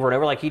it over and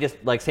over,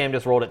 like Sam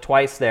just rolled it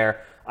twice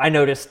there, I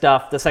noticed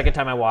stuff the second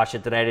time I watched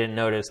it that I didn't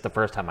notice the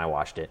first time I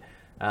watched it.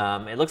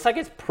 It looks like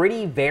it's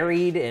pretty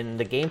varied, and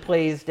the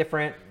gameplay is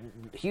different.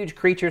 Huge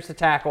creatures to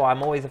tackle.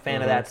 I'm always a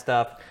fan of that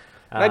stuff.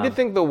 And I did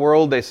think the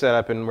world they set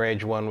up in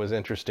Rage 1 was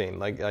interesting,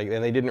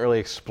 and they didn't really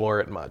explore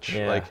it much.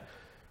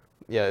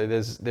 Yeah.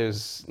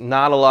 There's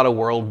not a lot of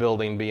world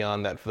building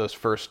beyond those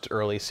first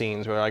early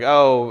scenes where like,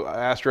 oh,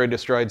 asteroid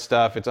destroyed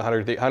stuff. It's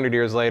 100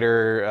 years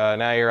later.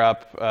 Now you're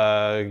up.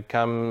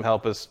 Come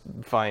help us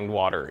find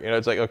water.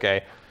 It's like,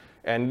 okay.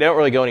 And they don't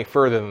really go any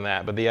further than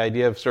that. But the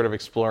idea of sort of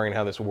exploring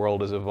how this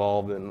world has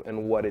evolved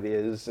and what it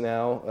is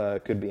now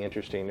could be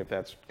interesting if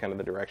that's kind of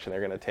the direction they're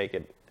going to take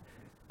it.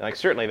 Like,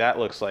 certainly that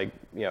looks like,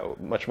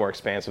 much more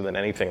expansive than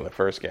anything in the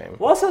first game.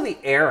 Well, also the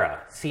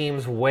era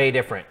seems way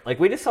different. Like,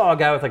 we just saw a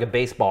guy with like a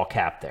baseball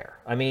cap there.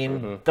 I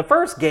mean, the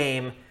first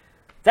game,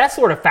 that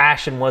sort of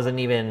fashion wasn't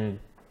even...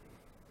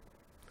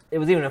 It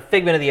was even a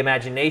figment of the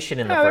imagination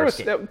in the first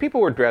game. People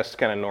were dressed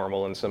kind of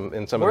normal in some Were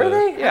of the... Were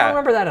they? Yeah. I don't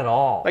remember that at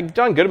all. Like,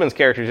 John Goodman's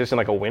character is just in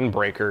like a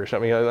windbreaker or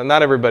something.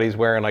 Not everybody's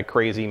wearing like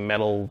crazy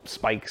metal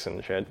spikes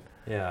and shit.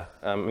 Yeah.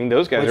 I mean,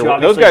 those guys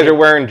are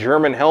wearing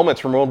German helmets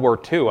from World War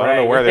II. I don't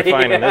know where they're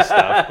finding this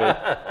stuff.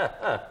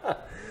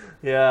 But.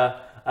 Yeah.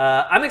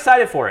 I'm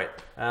excited for it.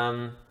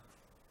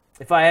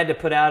 If I had to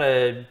put out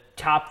a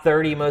top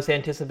 30 most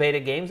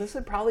anticipated games, this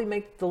would probably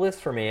make the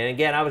list for me. And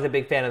again, I was a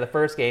big fan of the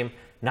first game.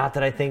 Not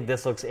that I think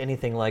this looks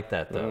anything like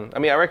that, though. I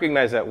mean, I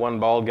recognize that one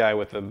bald guy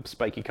with the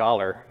spiky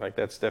collar. Like,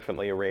 that's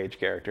definitely a Rage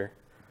character.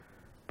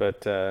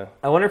 But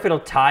I wonder if it'll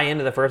tie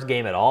into the first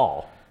game at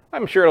all.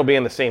 I'm sure it'll be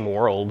in the same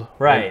world.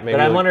 Right, but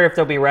I wonder if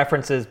there'll be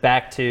references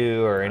back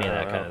to or any of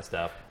that kind of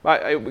stuff.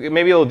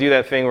 Maybe it'll do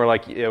that thing where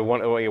like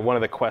one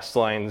of the quest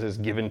lines is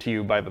given to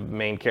you by the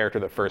main character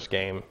of the first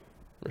game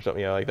or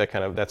something. Like that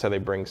kind of, that's how they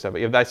bring stuff.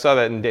 I saw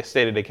that in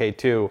State of Decay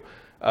 2.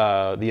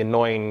 the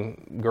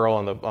annoying girl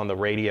on the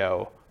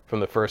radio from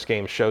the first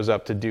game shows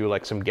up to do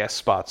like some guest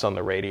spots on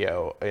the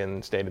radio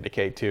in State of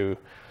Decay 2,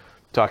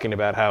 talking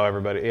about how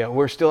everybody,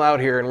 we're still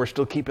out here and we're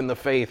still keeping the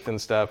faith and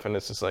stuff. And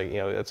it's just like,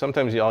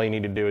 sometimes all you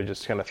need to do is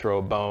just kind of throw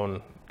a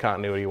bone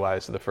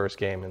continuity-wise to the first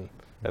game, and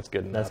that's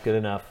good enough. That's good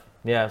enough.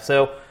 Yeah,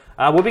 so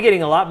we'll be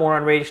getting a lot more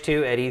on Rage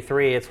 2 at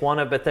E3. It's one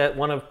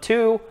of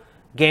two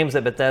games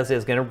that Bethesda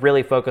is going to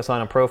really focus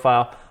on and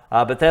profile.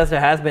 Bethesda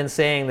has been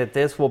saying that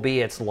this will be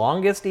its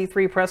longest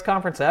E3 press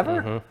conference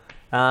ever.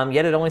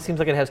 Yet it only seems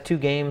like it has 2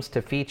 games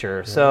to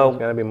feature. So there's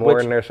got to be more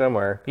in there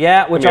somewhere.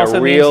 Yeah, which also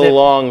means a real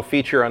long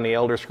feature on the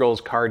Elder Scrolls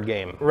card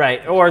game.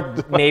 Right, or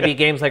maybe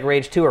games like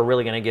Rage 2 are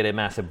really going to get a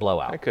massive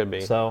blowout. That could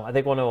be. So I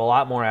think we'll know a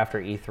lot more after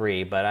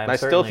E3. But I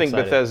still think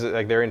excited. Bethesda,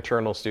 like their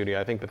internal studio,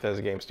 I think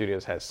Bethesda Game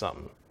Studios has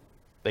something.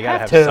 They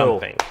got to have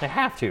something. They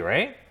have to,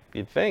 right?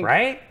 You'd think.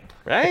 Right?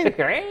 Right?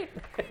 Right?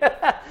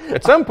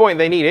 At some point,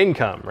 they need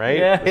income, right?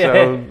 Yeah.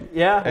 So,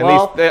 yeah.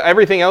 And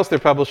everything else they're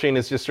publishing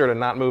is just sort of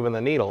not moving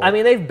the needle. I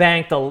mean, they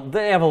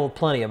have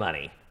plenty of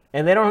money,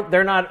 and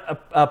they're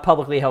not a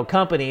publicly held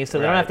company, so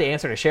they don't have to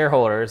answer to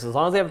shareholders. As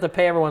long as they have to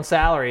pay everyone's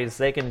salaries,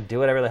 they can do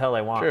whatever the hell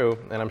they want. True,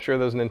 and I'm sure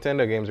those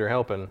Nintendo games are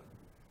helping.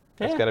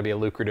 That's got to be a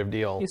lucrative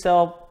deal. You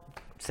sell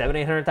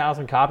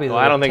 800,000 copies. Well,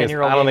 I don't think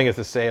it's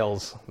the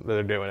sales that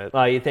are doing it.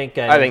 You think?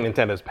 I think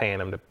Nintendo's paying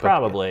them to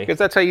probably because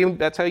that's how you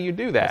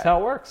do that. That's how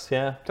it works.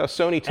 Yeah. That's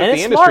how Sony took the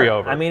industry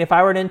over. I mean, if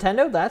I were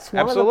Nintendo, that's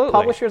one of the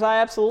publishers I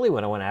absolutely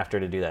would have went after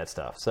to do that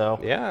stuff. So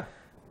yeah,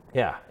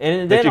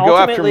 and then you go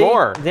after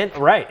more.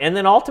 And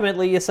then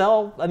ultimately you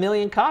sell 1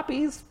 million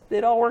copies.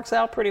 It all works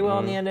out pretty well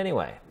in the end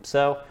anyway.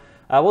 So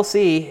we'll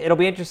see. It'll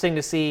be interesting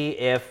to see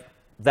if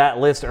that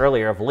list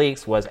earlier of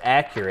leaks was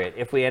accurate,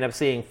 if we end up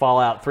seeing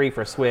Fallout 3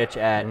 for Switch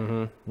at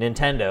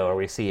Nintendo, or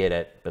we see it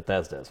at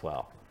Bethesda as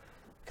well.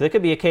 Because it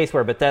could be a case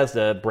where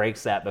Bethesda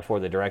breaks that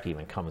before the Direct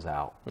even comes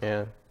out.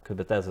 Yeah. Because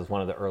Bethesda is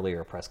one of the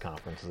earlier press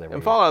conferences.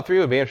 And Fallout 3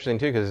 would be interesting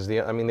too, because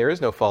there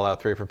is no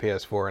Fallout 3 for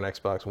PS4 and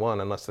Xbox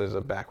One, unless there's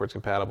a backwards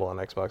compatible on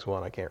Xbox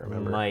One. I can't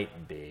remember.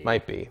 Might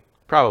be.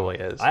 Probably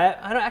is.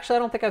 I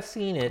don't think I've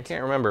seen it. I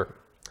can't remember.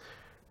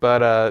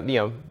 But,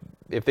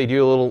 if they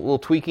do a little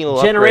tweaking, a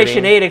little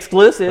Generation upgrading, 8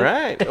 exclusive.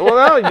 Right.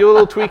 Well, no, do a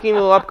little tweaking,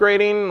 a little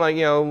upgrading, like,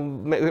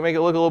 make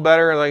it look a little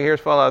better. Like, here's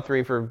Fallout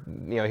 3 for,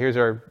 here's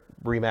our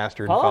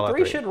remastered Fallout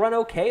 3. Should run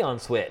okay on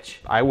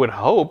Switch. I would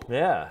hope.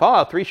 Yeah.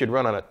 Fallout 3 should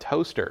run on a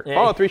toaster. Yeah.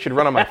 Fallout 3 should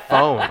run on my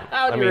phone.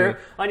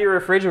 on your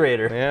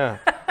refrigerator. Yeah.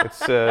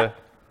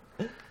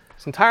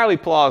 It's entirely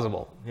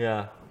plausible.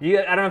 Yeah. I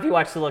don't know if you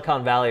watch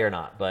Silicon Valley or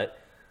not, but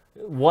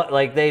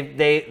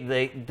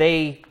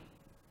they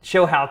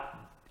show how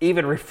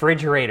even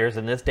refrigerators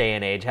in this day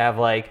and age have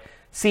like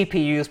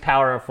CPUs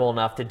powerful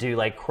enough to do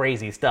like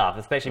crazy stuff,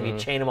 especially if you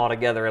chain them all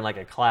together in like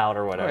a cloud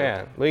or whatever. Oh,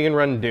 yeah. Well, you can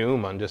run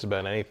Doom on just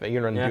about anything. You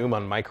can run Doom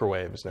on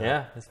microwaves now.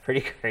 Yeah, it's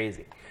pretty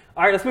crazy.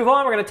 All right, let's move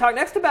on. We're going to talk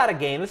next about a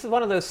game. This is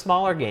one of those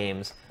smaller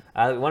games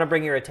we want to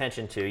bring your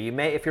attention to.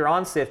 If you're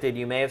on Sifted,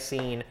 you may have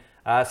seen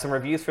some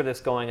reviews for this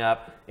going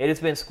up. It has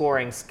been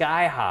scoring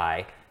sky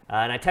high.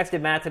 And I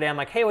texted Matt today. I'm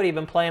like, hey, what have you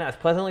been playing? I was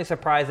pleasantly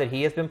surprised that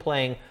he has been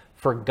playing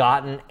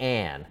Forgotton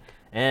Anne.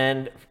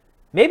 And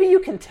maybe you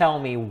can tell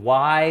me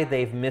why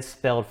they've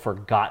misspelled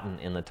Forgotten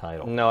in the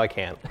title. No, I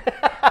can't.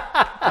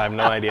 I have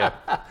no idea.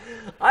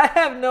 I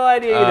have no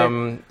idea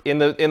either.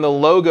 In the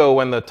logo,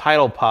 when the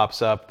title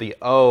pops up, the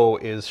O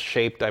is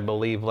shaped, I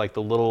believe, like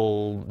the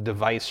little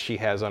device she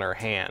has on her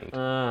hand.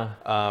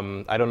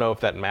 I don't know if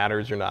that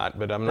matters or not,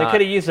 but I'm not. They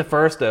could have used the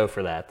first O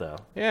for that, though.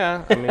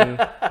 Yeah, I mean,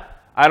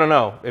 I don't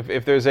know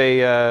if there's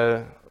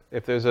a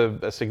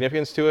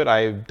significance to it.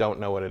 I don't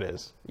know what it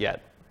is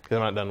yet because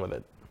I'm not done with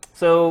it.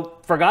 So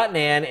Forgotton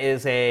Anne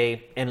is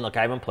and look,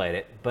 I haven't played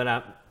it, but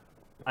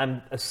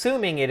I'm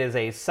assuming it is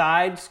a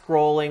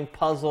side-scrolling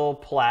puzzle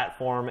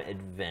platform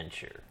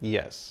adventure.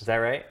 Yes. Is that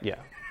right? Yeah.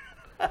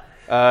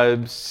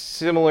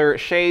 Similar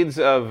shades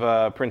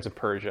of Prince of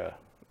Persia.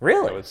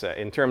 Really? I would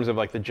say, in terms of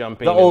like the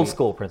jumping. The old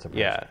school Prince of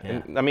Persia. Yeah.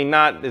 And, I mean,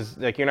 not as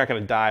like you're not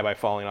going to die by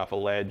falling off a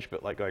ledge,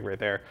 but like right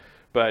there.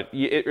 But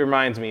it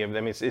reminds me of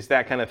them. It's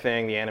that kind of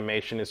thing. The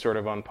animation is sort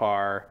of on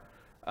par.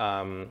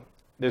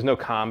 There's no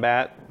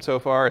combat so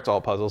far. It's all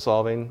puzzle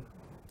solving.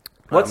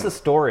 What's the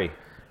story?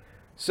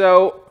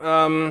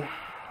 So,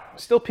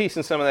 still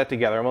piecing some of that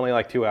together. I'm only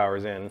like 2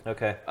 hours in.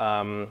 Okay.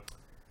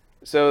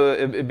 So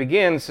it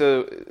begins.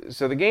 So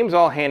the game's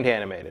all hand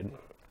animated.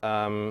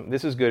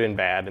 This is good and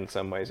bad in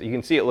some ways. You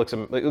can see it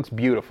looks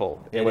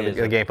beautiful in the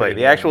gameplay.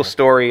 The actual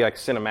story, like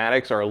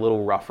cinematics, are a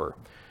little rougher.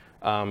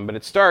 But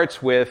it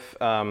starts with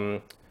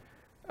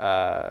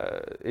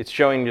it's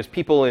showing just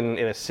people in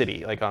a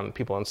city, like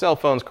people on cell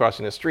phones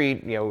crossing the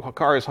street,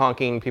 cars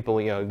honking, people,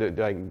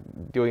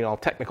 doing all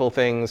technical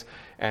things,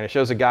 and it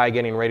shows a guy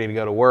getting ready to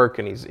go to work,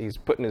 and he's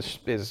putting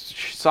his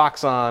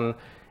socks on,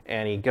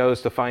 and he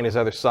goes to find his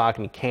other sock,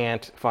 and he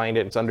can't find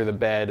it. It's under the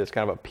bed. It's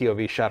kind of a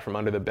POV shot from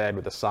under the bed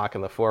with the sock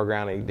in the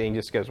foreground, and he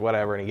just goes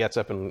whatever, and he gets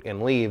up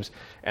and leaves,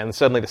 and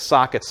suddenly the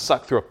sock gets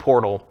sucked through a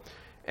portal,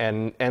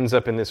 and ends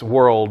up in this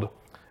world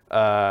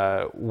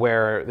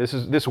where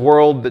this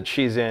world that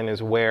she's in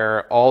is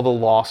where all the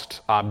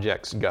lost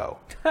objects go.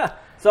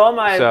 So all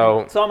my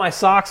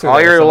socks are all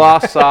there your somewhere.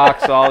 lost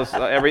socks, all this,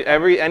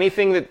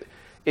 anything that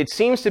it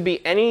seems to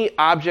be any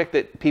object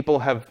that people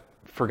have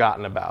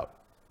forgotten about,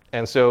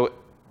 and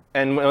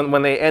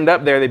when they end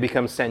up there, they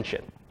become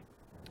sentient.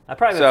 I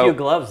probably have a few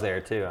gloves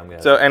there too. I'm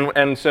guessing. So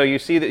and so you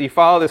see that you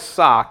follow this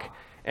sock,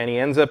 and he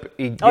ends up.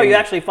 You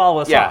actually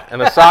follow a sock. Yeah,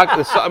 and the sock,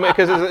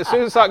 because as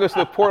soon as the sock goes to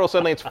the portal,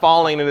 suddenly it's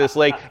falling into this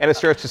lake, and it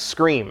starts to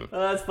scream.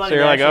 Well, that's funny. So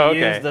you're like,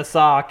 use the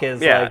sock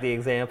as like the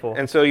example.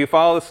 And so you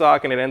follow the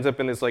sock, and it ends up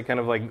in this like kind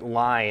of like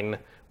line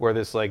where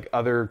this like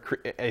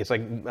it's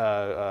like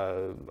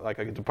a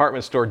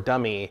department store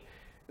dummy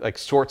like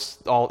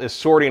is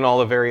sorting all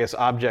the various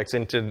objects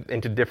into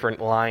different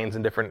lines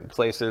and different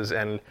places,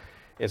 and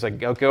it's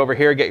like, okay, over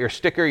here, get your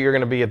sticker. You're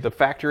going to be at the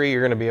factory.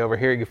 You're going to be over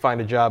here. You find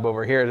a job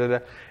over here. Da,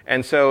 da.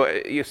 And so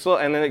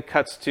and then it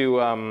cuts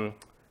to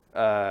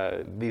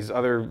these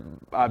other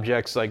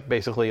objects, like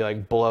basically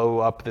like blow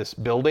up this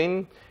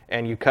building.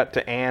 And you cut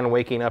to Anne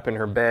waking up in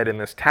her bed in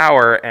this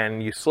tower,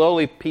 and you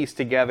slowly piece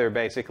together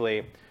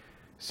basically.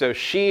 So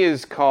she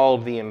is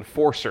called the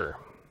Enforcer.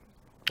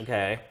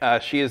 Okay.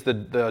 She is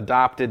the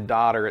adopted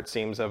daughter, it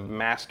seems, of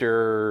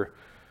Master.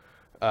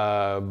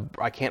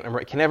 I can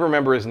never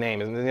remember his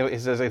name.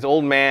 It's this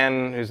old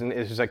man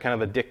who's like kind of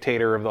the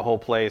dictator of the whole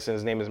place, and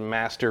his name is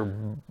Master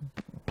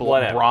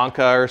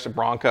Bronca or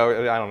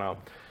Bronco. I don't know.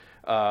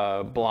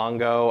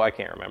 Blongo. I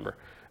can't remember.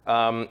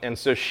 And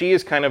so she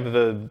is kind of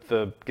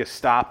the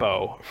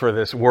Gestapo for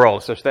this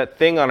world. So that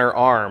thing on her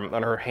arm,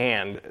 on her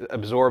hand,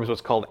 absorbs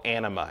what's called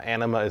anima.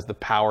 Anima is the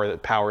power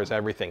that powers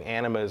everything.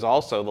 Anima is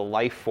also the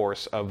life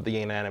force of the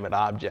inanimate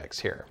objects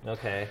here.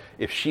 Okay.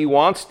 If she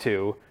wants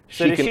to.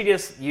 Does she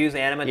just use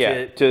anima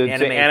to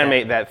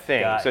animate that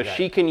thing?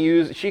 She can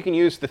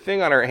use the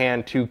thing on her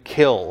hand to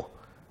kill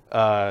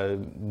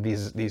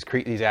these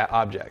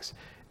objects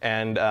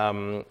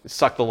and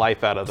suck the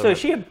life out of them. So is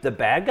she the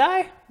bad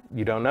guy?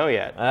 You don't know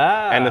yet.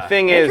 And the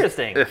thing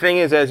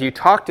is, as you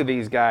talk to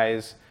these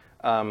guys,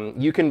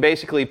 you can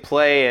basically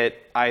play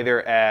it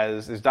either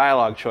as there's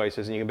dialogue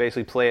choices, and you can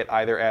basically play it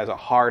either as a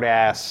hard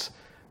ass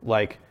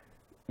like,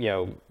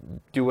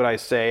 do what I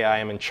say, I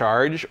am in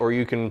charge, or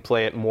you can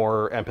play it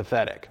more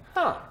empathetic.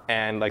 Huh.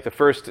 And like the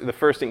first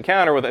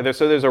encounter with it,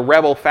 so there's a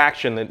rebel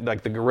faction that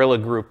like the guerrilla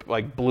group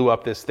like blew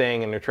up this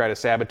thing and they're trying to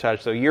sabotage.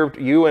 So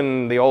you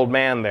and the old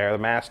man there, the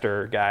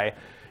master guy,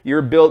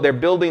 they're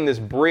building this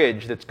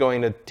bridge that's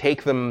going to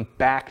take them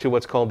back to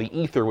what's called the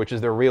ether, which is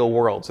their real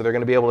world. So they're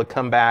going to be able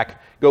to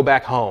go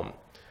back home.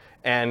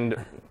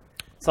 And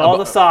so all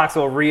the socks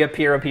will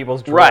reappear in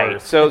people's drawers.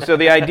 Right. So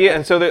the idea,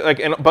 and so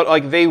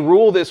they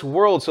rule this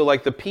world. So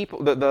like the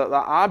people, the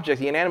objects,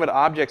 the inanimate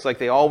objects, like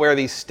they all wear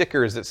these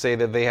stickers that say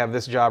that they have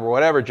this job or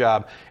whatever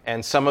job,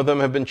 and some of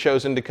them have been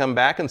chosen to come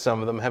back, and some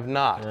of them have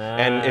not.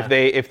 And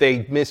if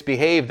they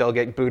misbehave, they'll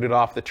get booted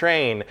off the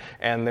train.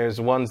 And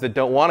there's ones that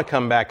don't want to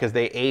come back because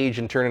they age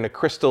and turn into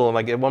crystal. And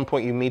like at one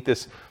point, you meet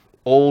this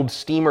old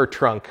steamer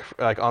trunk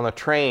like on the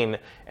train,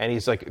 and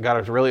he's like got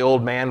a really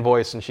old man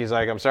voice, and she's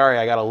like, I'm sorry,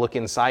 I gotta look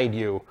inside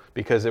you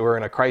because we're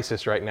in a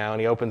crisis right now. And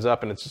he opens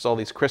up and it's just all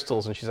these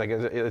crystals, and she's like,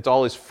 it's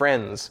all his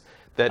friends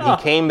that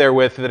he came there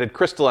with that had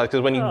crystallized,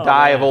 because when you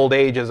die of old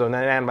age as an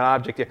inanimate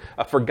object,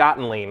 a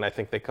Forgotton, I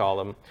think they call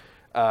them,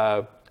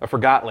 a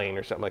Forgotton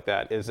or something like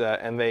that, is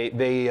and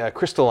they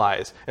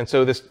crystallize, and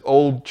so this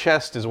old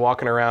chest is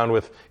walking around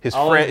with his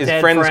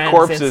friends'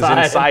 corpses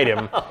inside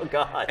him. Oh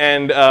God!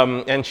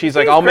 And she's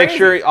like, I'll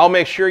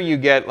make sure you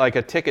get like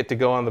a ticket to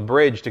go on the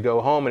bridge to go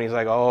home. And he's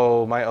like,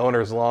 oh, my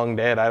owner's long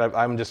dead.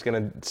 I'm just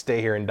gonna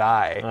stay here and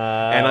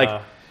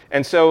die.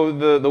 And so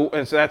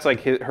so that's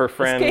like her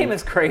friend. This game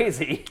is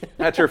crazy.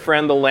 That's her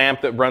friend, the lamp,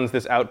 that runs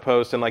this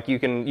outpost, and like you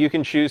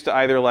can choose to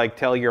either like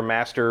tell your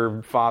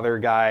master father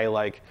guy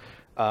like.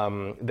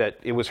 That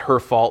it was her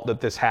fault that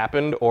this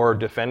happened, or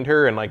defend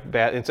her, and like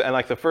that. And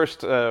like the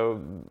first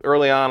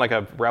early on, like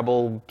a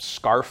rebel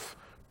scarf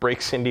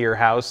breaks into your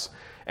house,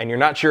 and you're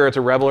not sure it's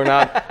a rebel or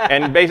not.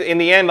 And basically, in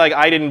the end, like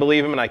I didn't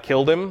believe him, and I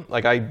killed him.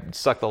 Like I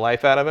sucked the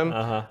life out of him.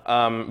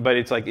 But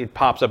it's like it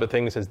pops up a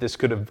thing that says this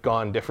could have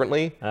gone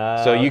differently.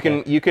 So you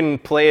can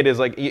play it as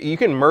like you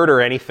can murder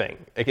anything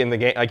like in the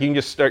game. Like you can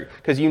just start,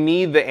 because you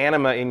need the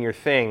anima in your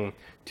thing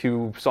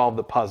to solve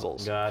the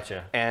puzzles.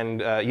 Gotcha.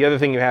 And the other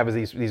thing you have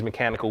is these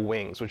mechanical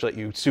wings, which let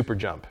you super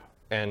jump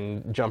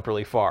and jump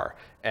really far.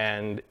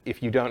 And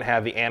if you don't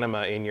have the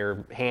anima in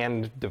your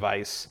hand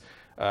device,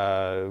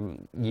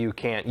 you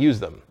can't use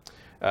them.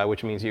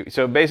 Which means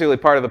so basically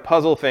part of the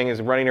puzzle thing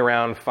is running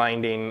around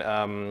finding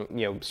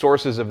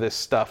sources of this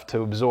stuff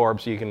to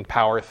absorb, so you can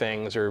power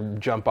things or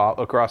jump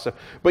across it.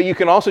 But you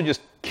can also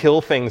just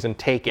kill things and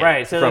take it.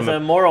 Right. So there's a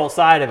moral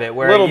side of it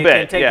where you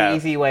can take the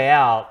easy way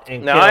out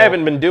and now, kill. I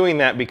haven't been doing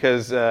that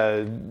because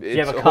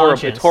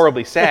it's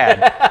horribly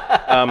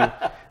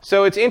sad.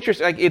 So it's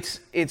interesting. Like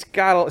it's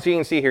got. So you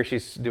can see here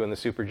she's doing the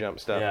super jump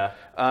stuff. Yeah.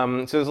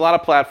 So there's a lot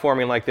of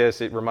platforming like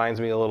this. It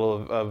reminds me a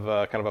little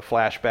of kind of a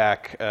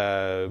flashback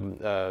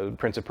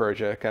Prince of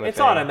Persia kind of It's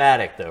thing.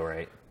 automatic though,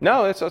 right?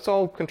 No, it's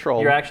all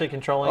controlled. You're actually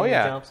controlling the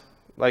jumps?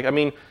 Like, I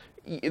mean,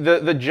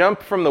 the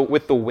jump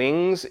with the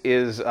wings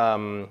is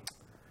a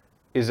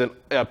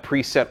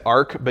preset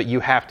arc, but you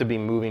have to be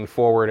moving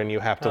forward and you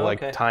have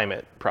to time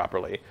it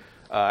properly.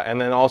 And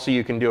then also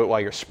you can do it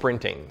while you're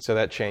sprinting, so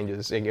that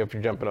changes if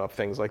you're jumping off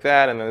things like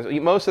that. And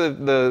then most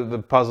of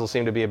the puzzles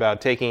seem to be about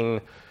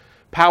taking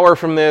power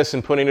from this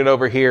and putting it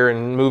over here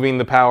and moving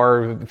the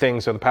power thing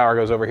so the power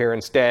goes over here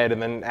instead,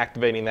 and then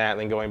activating that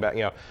and then going back.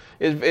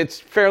 It's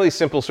fairly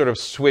simple sort of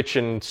switch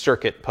and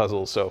circuit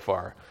puzzles so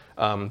far.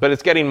 But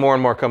it's getting more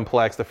and more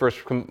complex. The first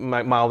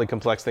mildly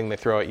complex thing they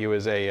throw at you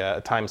is a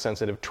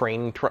time-sensitive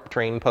train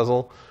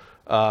puzzle.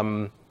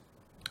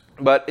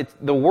 But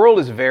the world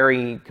is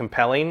very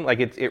compelling. Like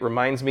it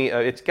reminds me.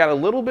 It's got a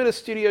little bit of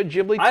Studio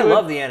Ghibli to it. I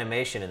love the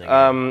animation in the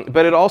game.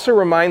 But it also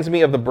reminds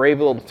me of the Brave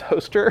Little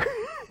Toaster.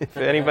 If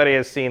anybody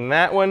has seen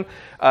that one,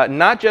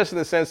 not just in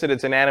the sense that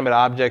it's inanimate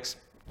objects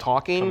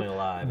talking,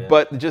 alive,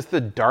 but just the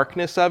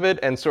darkness of it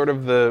and sort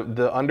of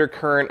the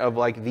undercurrent of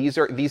like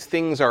these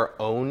things are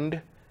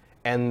owned,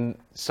 and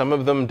some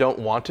of them don't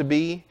want to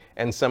be,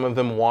 and some of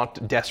them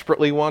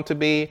desperately want to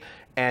be,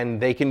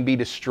 and they can be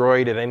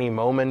destroyed at any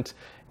moment.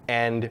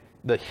 And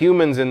the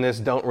humans in this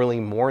don't really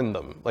mourn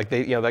them, like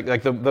they,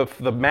 like the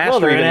master. Well,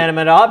 they're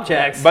inanimate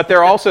objects, but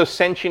they're also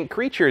sentient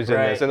creatures in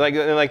right. this, and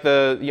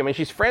like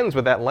she's friends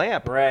with that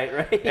lamp,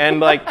 right, and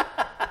like,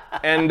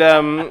 and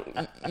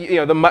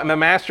the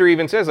master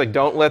even says like,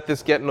 don't let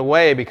this get in the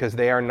way because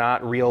they are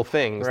not real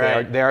things.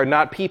 Right. They are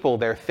not people.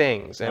 They're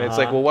things, and it's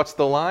like, well, what's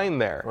the line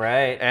there?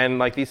 Right. And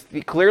like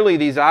clearly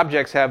these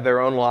objects have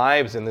their own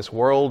lives in this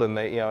world, and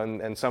they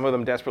and some of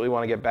them desperately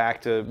want to get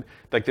back to.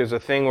 Like there's a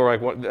thing where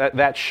like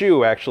that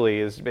shoe actually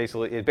is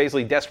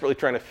basically desperately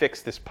trying to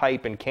fix this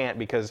pipe and can't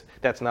because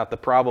that's not the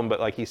problem. But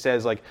like he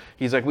says, like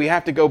he's like, we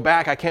have to go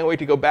back. I can't wait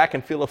to go back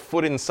and feel a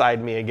foot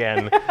inside me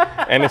again.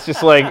 And it's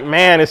just like,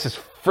 man, this is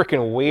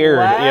freaking weird.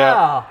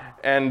 Wow.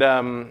 And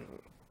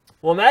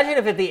well, imagine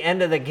if at the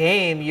end of the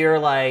game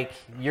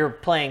you're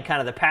playing kind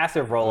of the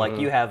passive role, like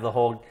you have the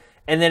whole,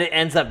 and then it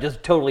ends up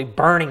just totally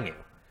burning you.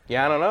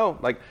 Yeah, I don't know.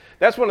 Like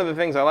that's one of the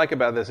things I like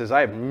about this is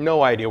I have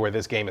no idea where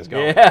this game is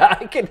going. Yeah,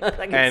 I can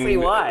see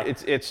why.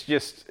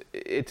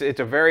 It's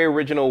a very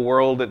original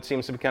world that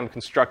seems to be kind of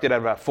constructed out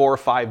of about 4 or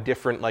 5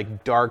 different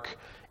like dark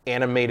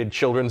animated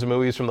children's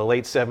movies from the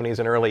late 70s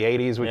and early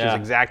 80s, which is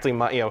exactly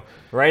my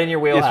right in your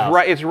wheelhouse.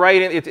 It's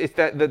right in it's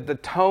that the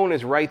tone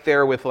is right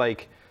there with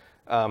like.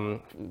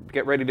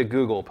 Get ready to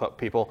Google,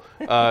 people.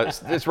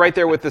 It's right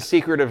there with The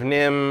Secret of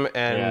Nim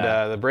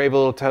and The Brave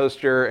Little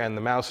Toaster and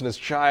The Mouse and His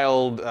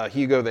Child,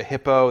 Hugo the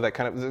Hippo.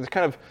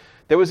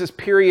 There was this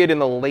period in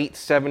the late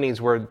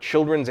 70s where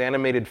children's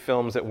animated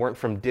films that weren't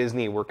from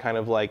Disney were kind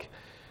of like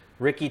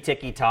Ricky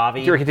Tikki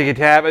Tavi. Ricky Tikki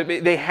Tavi.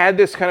 They had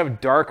this kind of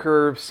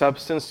darker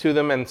substance to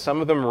them, and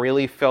some of them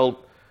really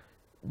felt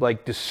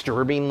like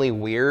disturbingly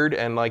weird.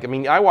 And like, I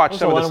mean, I watched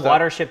some of the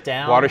stuff. Watership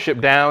Down.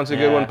 Watership Down's a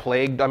good one.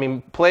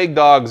 Plague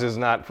Dogs is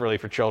not really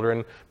for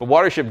children, but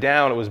Watership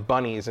Down, it was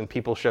bunnies, and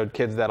people showed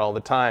kids that all the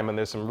time, and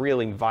there's some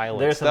really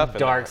violent stuff in there. There's some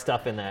dark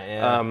stuff in that,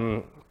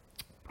 yeah.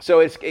 So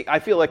I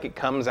feel like it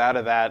comes out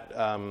of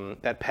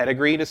that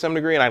pedigree to some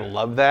degree, and I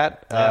love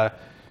that. Yeah.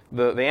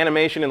 The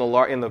animation in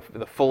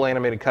the full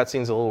animated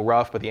cutscenes is a little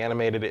rough, but the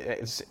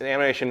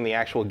animation in the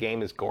actual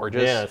game is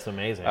gorgeous. Yeah, it's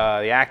amazing.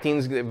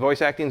 The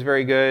voice acting's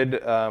very good.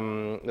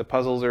 The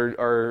puzzles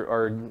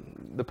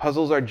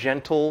are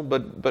gentle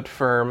but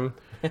firm.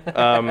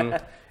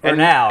 And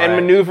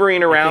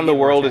maneuvering around the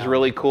world is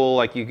really cool.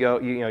 Like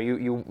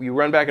you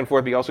run back and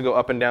forth, but you also go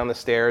up and down the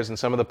stairs, and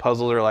some of the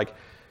puzzles are like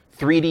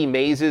 3D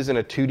mazes in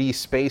a 2D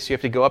space. You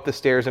have to go up the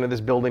stairs into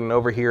this building and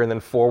over here, and then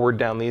forward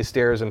down these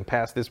stairs and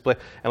past this place.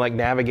 And like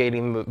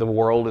navigating the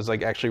world is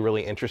like actually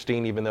really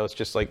interesting, even though it's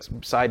just like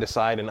side to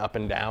side and up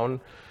and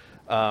down.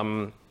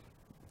 And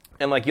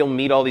like you'll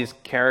meet all these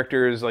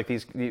characters, like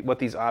what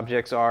these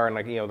objects are, and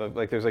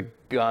like there's a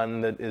gun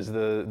that is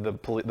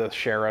the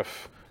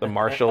sheriff, the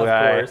marshal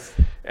guy, course.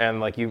 And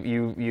like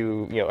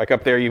you like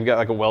up there you've got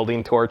like a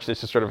welding torch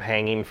that's just sort of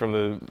hanging from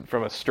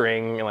a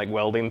string and like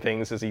welding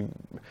things as he.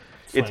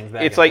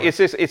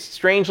 It's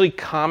strangely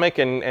comic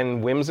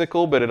and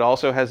whimsical, but it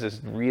also has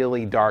this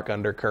really dark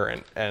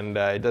undercurrent, and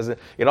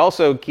it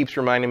also keeps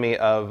reminding me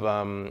of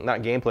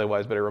not gameplay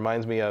wise, but it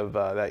reminds me of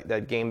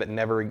that game that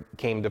never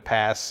came to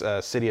pass,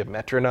 City of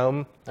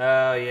Metronome.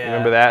 Oh yeah,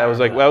 remember that? It was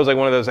like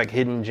one of those like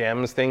hidden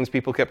gems things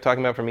people kept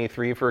talking about from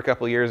E3 for a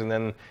couple of years, and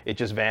then it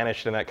just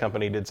vanished, and that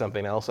company did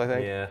something else, I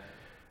think. Yeah.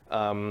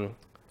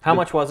 How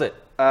much was it?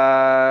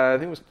 I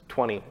think it was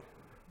 20. I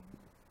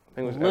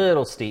think it was a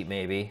little steep,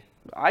 maybe.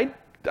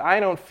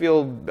 I don't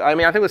feel. I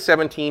mean, I think it was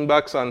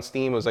 $17 on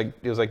Steam. It was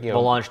like the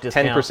launch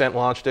discount. 10%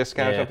 launch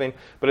discount or something.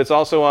 But it's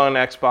also on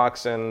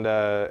Xbox and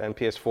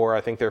PS4.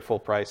 I think they're full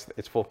price.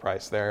 It's full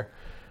price there.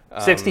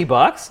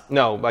 $60?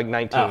 No, like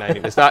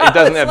 $19.90. It's not. It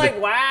doesn't have. Like,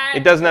 what?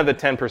 It doesn't have the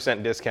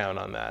 10% discount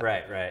on that.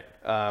 Right.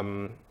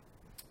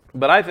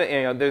 But I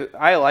think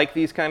I like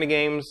these kind of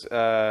games,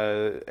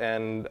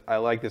 and I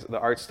like the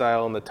art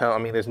style and the tone.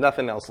 I mean, there's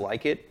nothing else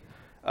like it.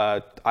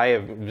 I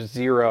have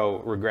zero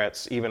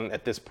regrets, even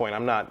at this point.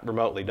 I'm not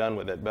remotely done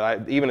with it,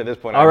 but even at this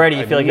point, already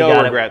I you feel have like no you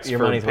got regrets your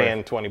for money's paying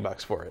worth.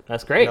 $20 for it.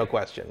 That's great. No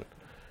question.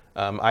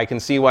 I can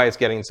see why it's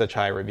getting such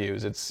high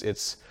reviews.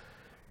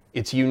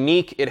 It's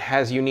unique. It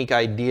has unique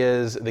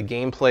ideas. The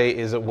gameplay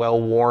is a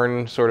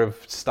well-worn sort of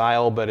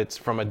style, but it's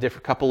from a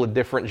couple of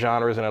different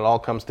genres, and it all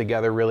comes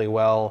together really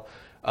well.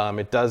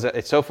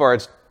 So far,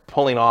 it's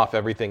pulling off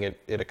everything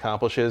it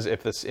accomplishes.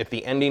 If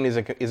the ending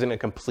isn't a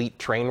complete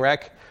train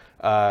wreck,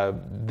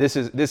 this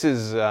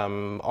is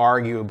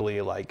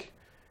arguably, like,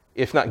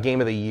 if not game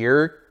of the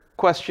year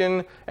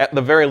question, at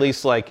the very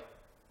least, like,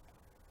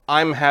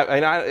 I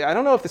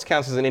don't know if this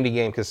counts as an indie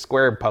game because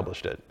Square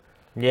published it.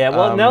 Yeah,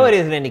 well, no, it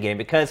is an indie game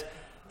because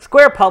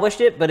Square published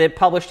it, but it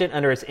published it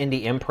under its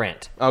indie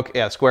imprint. Okay,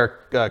 yeah, Square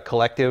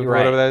Collective, Right,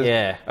 whatever that is.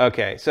 yeah.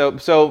 Okay, so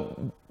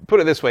put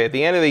it this way: at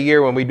the end of the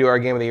year, when we do our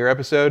Game of the Year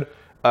episode,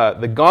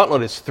 the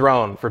gauntlet is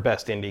thrown for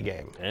best indie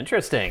game.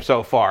 Interesting.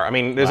 So far, I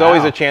mean, there's Wow.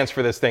 always a chance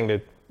for this thing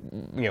to,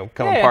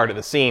 come apart at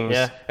the seams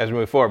as we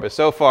move forward. But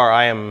so far,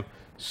 I am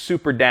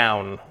super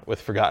down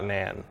with Forgotton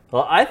Anne.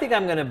 Well, I think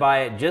I'm going to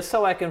buy it just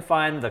so I can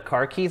find the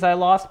car keys I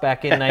lost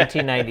back in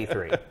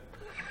 1993.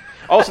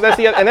 Also, that's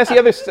the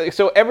other.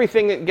 So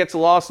everything that gets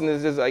lost and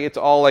is like, it's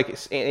all like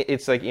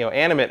it's like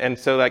animate. And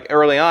so like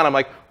early on, I'm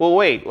like, well,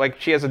 wait, like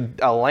she has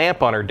a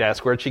lamp on her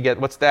desk. Where'd she get?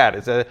 What's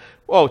that?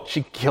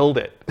 She killed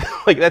it.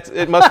 Like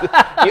it must.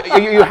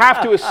 you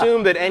have to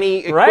assume that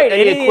any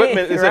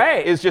equipment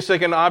is just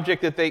like an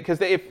object that because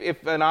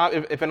if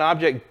an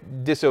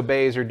object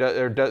disobeys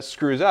or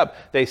screws up,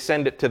 they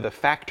send it to the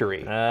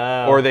factory,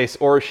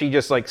 or she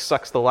just like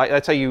sucks the light.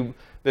 That's how you.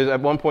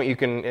 At one point, you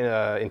can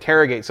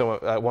interrogate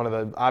one of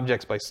the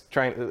objects by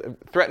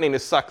threatening to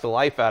suck the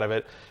life out of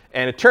it.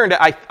 And it turned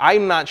out,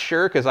 I'm not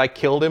sure because I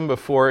killed him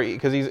before,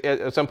 because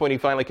at some point he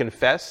finally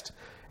confessed.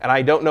 And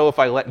I don't know if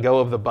I let go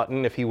of the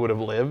button if he would have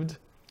lived,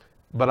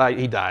 but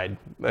he died.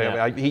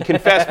 Yeah. He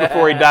confessed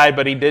before he died,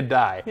 but he did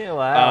die. Yeah,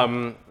 wow.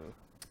 And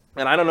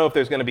I don't know if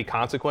there's going to be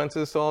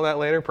consequences to all that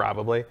later,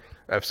 probably,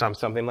 or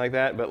something like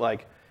that. But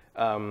like,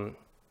 I'm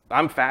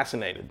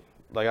fascinated.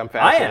 Like, I'm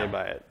fascinated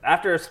by it.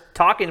 After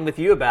talking with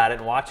you about it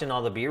and watching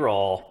all the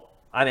B-roll,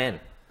 I'm in.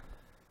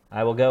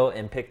 I will go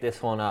and pick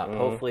this one up.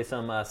 Hopefully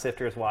some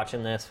sifters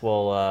watching this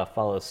will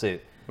follow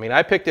suit. I mean,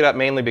 I picked it up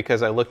mainly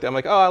because I'm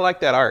like, oh, I like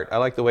that art. I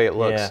like the way it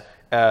looks.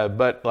 Yeah.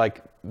 But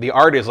like, the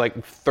art is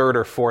like third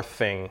or fourth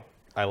thing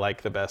I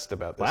like the best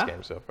about this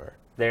game so far.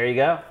 There you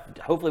go.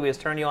 Hopefully we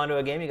just turn you on to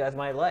a game you guys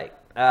might like.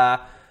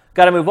 Got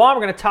to move on.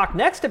 We're going to talk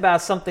next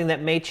about something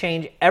that may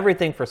change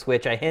everything for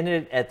Switch. I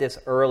hinted at this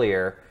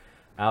earlier.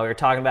 We were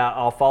talking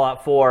about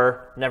Fallout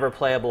 4 never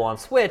playable on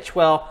Switch.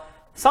 Well,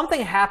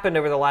 something happened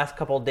over the last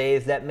couple of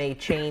days that may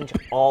change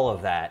all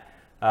of that.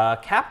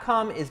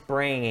 Capcom is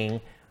bringing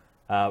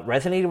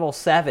Resident Evil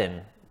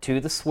 7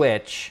 to the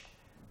Switch,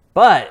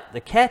 but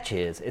the catch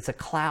is it's a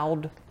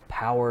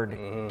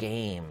cloud-powered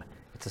game.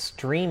 It's a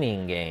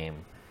streaming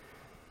game.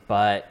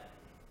 But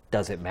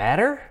does it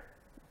matter?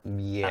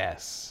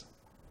 Yes.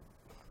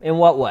 In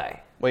what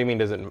way? What do you mean?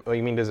 Does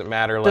it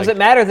matter? Does it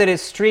matter that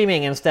it's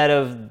streaming instead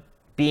of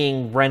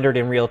being rendered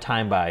in real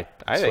time by Switch?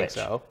 I think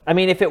so. I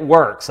mean, if it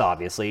works,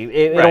 obviously,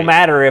 it'll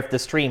matter if the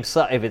stream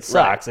if it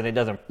sucks and it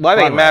doesn't. Well, I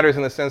think it matters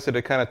in the sense that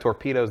it kind of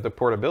torpedoes the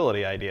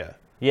portability idea.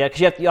 Yeah,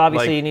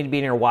 because you need to be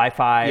near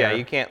Wi-Fi. Yeah,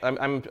 you can't.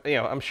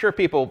 I'm sure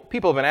people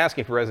have been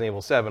asking for Resident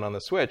Evil 7 on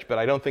the Switch, but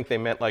I don't think they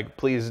meant like,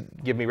 please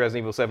give me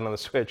Resident Evil 7 on the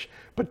Switch,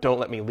 but don't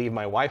let me leave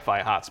my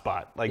Wi-Fi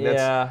hotspot. Like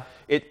that's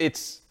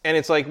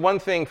it's like one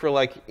thing for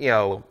like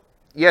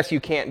yes, you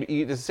can't.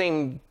 The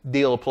same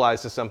deal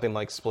applies to something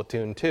like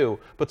Splatoon 2,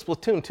 but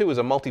Splatoon 2 is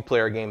a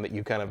multiplayer game that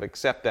you kind of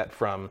accept that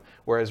from,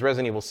 whereas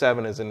Resident Evil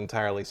 7 is an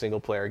entirely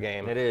single-player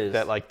game. It is.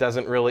 That like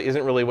isn't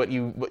really what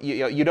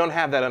you don't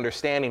have that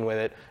understanding with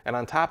it, and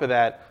on top of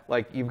that,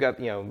 like you've got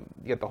you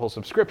get the whole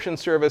subscription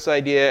service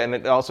idea, and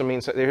it also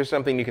means that there's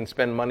something you can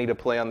spend money to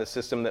play on the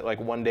system that like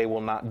one day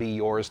will not be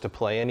yours to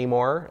play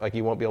anymore. Like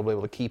you won't be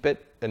able to keep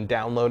it and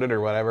download it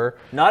or whatever.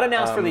 Not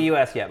announced for the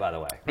U.S. yet, by the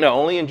way. No,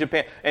 only in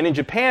Japan. And in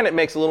Japan, it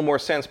makes a little more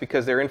sense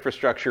because their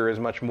infrastructure is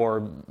much more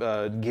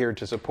geared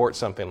to support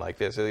something like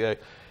this.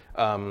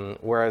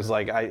 Whereas,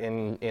 like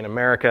in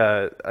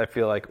America, I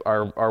feel like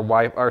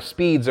our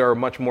speeds are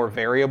much more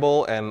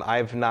variable, and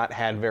I've not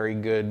had very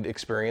good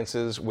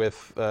experiences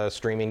with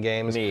streaming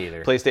games. Me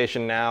either.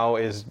 PlayStation Now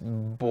is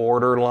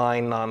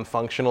borderline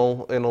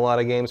non-functional in a lot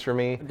of games for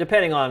me.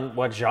 Depending on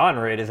what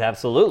genre, it is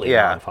absolutely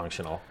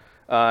non-functional.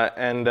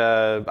 And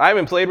I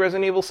haven't played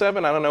Resident Evil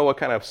 7. I don't know what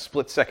kind of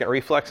split-second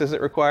reflexes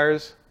it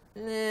requires.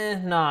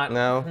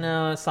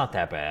 No, it's not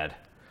that bad.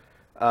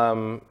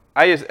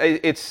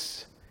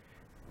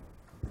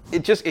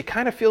 It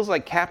kind of feels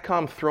like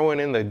Capcom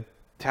throwing in the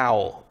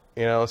towel.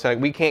 It's like,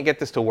 we can't get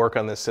this to work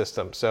on this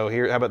system. So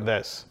here, how about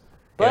this?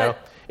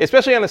 But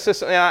especially on a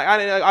system.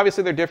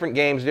 Obviously, they're different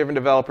games, different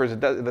developers.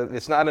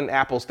 It's not an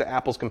apples to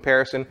apples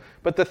comparison.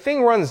 But the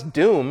thing runs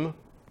Doom.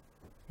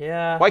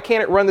 Yeah. Why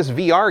can't it run this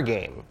VR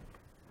game?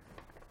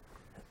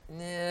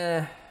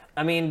 Yeah.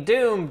 I mean,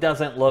 Doom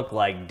doesn't look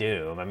like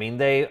Doom. I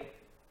mean,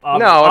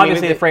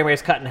 obviously the frame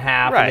rate's cut in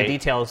half and the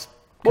details.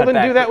 Well,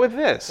 then do that with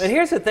this. But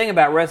here's the thing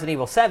about Resident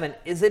Evil 7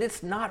 is that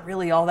it's not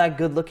really all that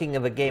good looking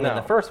of a game in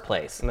the first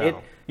place.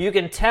 No. You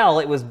can tell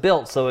it was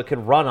built so it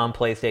could run on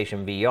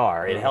PlayStation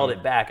VR. It held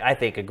it back, I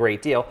think, a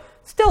great deal.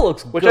 Still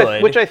looks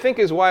good. Which I think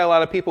is why a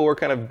lot of people were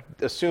kind of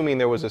assuming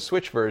there was a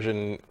Switch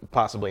version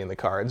possibly in the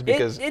cards.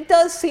 Because it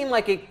does seem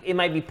like it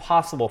might be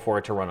possible for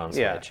it to run on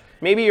Switch. Yeah.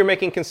 Maybe you're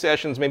making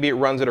concessions. Maybe it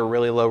runs at a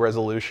really low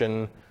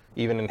resolution,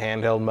 even in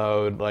handheld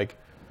mode.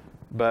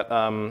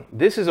 But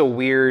this is a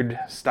weird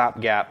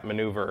stopgap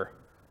maneuver.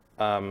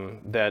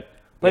 But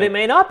it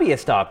may not be a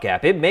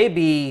stopgap. It may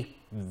be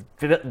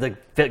the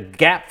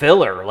gap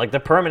filler, like the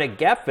permanent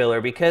gap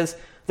filler, because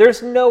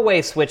there's no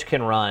way Switch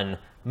can run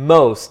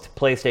most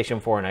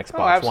PlayStation 4 and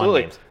Xbox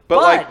One games.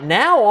 But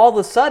now, all of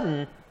a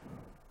sudden,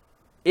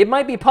 it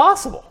might be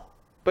possible.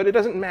 But it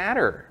doesn't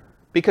matter,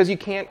 because you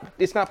can't.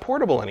 It's not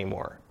portable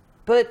anymore.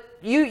 But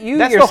you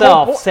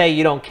yourself say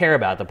you don't care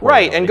about the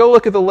portability. Right, and go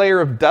look at the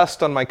layer of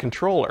dust on my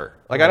controller.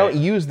 I don't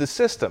use the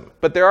system,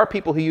 but there are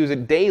people who use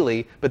it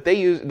daily, but they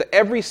use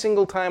every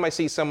single time I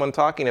see someone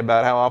talking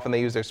about how often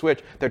they use their Switch,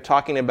 they're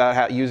talking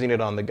about using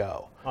it on the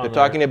go. They're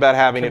talking about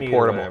having it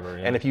portable. Whatever,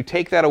 yeah. And if you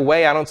take that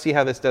away, I don't see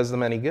how this does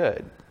them any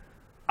good.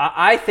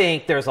 I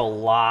think there's a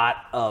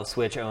lot of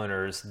Switch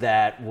owners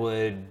that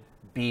would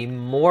be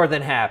more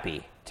than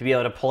happy to be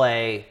able to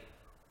play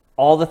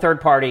all the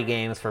third-party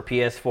games for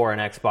PS4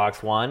 and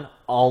Xbox One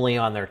only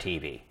on their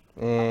TV.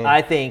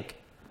 I think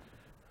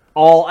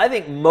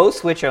most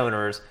Switch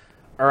owners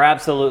are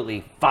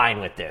absolutely fine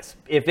with this.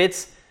 If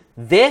it's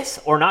this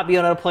or not being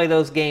able to play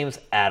those games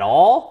at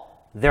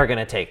all, they're going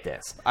to take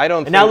this.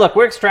 Now, look,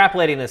 we're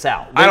extrapolating this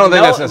out. I don't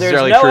think that's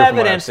necessarily true. There's no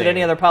evidence that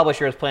any other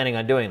publisher is planning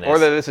on doing this. Or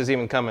that this is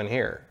even coming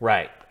here.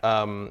 Right.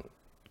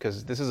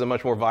 Because this is a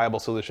much more viable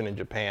solution in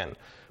Japan.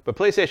 But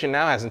PlayStation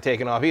Now hasn't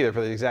taken off either for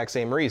the exact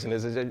same reason.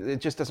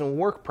 It just doesn't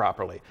work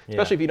properly,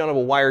 especially if you don't have a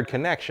wired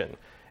connection.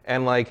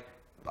 And I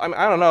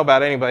don't know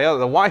about anybody else.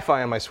 The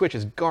Wi-Fi on my Switch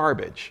is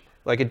garbage.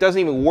 It doesn't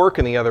even work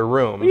in the other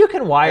room. You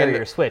can wire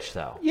your Switch,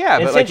 thoh. Yeah,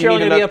 but since you're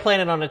only going to be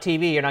playing it on a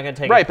TV, you're not going to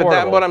take it portable.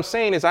 Right, but what I'm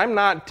saying is I'm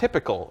not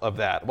typical of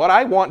that. What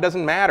I want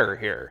doesn't matter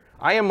here.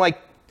 I am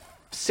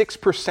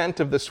 6%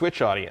 of the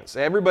Switch audience.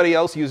 Everybody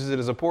else uses it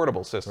as a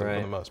portable system for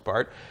the most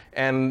part.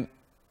 And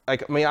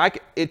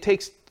it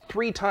takes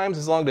 3 times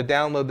as long to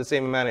download the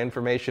same amount of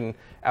information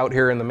out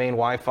here in the main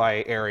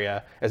Wi-Fi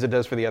area as it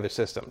does for the other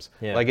systems.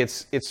 Yeah.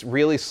 It's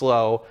really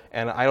slow,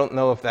 and I don't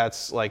know if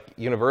that's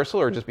universal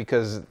or just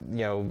because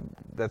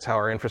that's how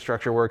our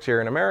infrastructure works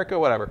here in America.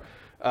 Whatever.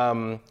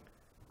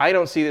 I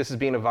don't see this as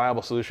being a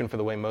viable solution for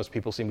the way most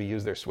people seem to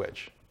use their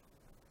Switch.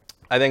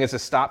 I think it's a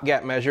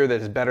stopgap measure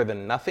that is better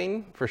than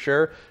nothing, for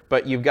sure.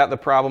 But you've got the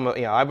problem of,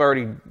 I've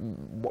already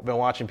been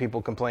watching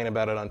people complain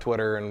about it on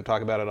Twitter and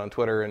talk about it on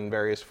Twitter and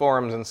various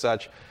forums and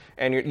such.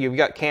 And you've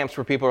got camps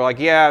where people are like,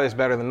 yeah, it's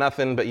better than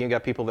nothing. But you've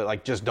got people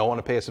that just don't want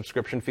to pay a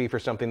subscription fee for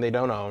something they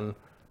don't own,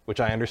 which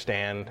I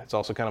understand. It's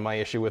also kind of my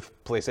issue with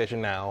PlayStation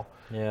Now.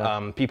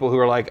 Yeah. People who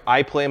are like,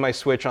 I play my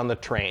Switch on the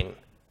train.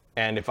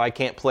 And if I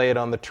can't play it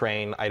on the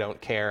train, I don't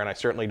care. And I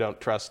certainly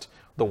don't trust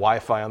the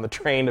Wi-Fi on the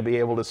train to be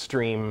able to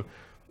stream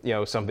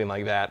something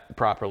like that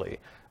properly.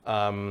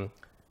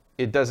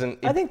 It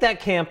doesn't. I think that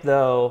camp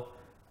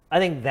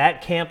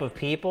of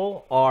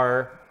people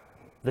are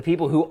the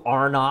people who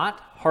are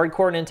not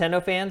hardcore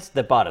Nintendo fans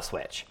that bought a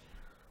Switch.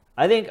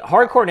 I think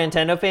hardcore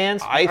Nintendo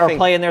fans are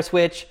playing their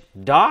Switch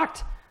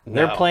docked.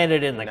 They're playing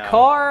it in the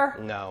car.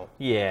 No.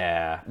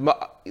 Yeah.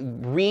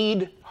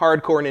 Read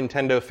hardcore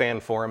Nintendo fan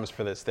forums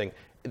for this thing.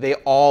 They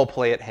all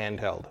play it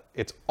handheld.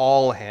 It's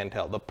all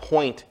handheld. The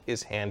point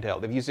is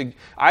handheld.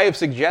 I have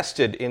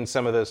suggested in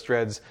some of those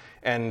threads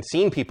and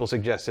seen people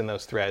suggest in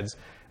those threads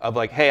of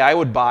hey, I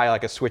would buy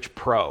a Switch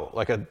Pro,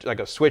 like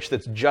a Switch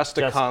that's just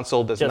a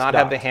console, does not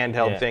have the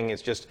handheld thing.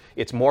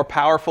 It's more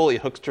powerful.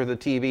 It hooks to the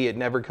TV. It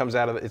never comes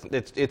out of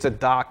it. It's a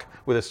dock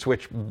with a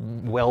Switch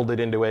welded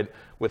into it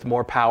with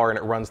more power, and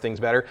it runs things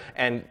better.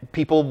 And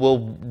people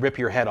will rip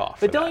your head off.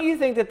 But don't you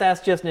think that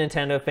that's just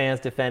Nintendo fans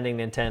defending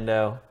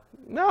Nintendo?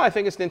 No, I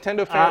think it's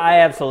Nintendo fans. I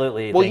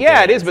absolutely. Well,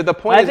 yeah, it is, but the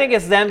point is, I think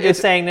it's them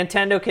just saying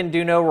Nintendo can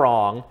do no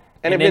wrong,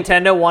 and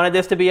Nintendo wanted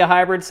this to be a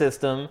hybrid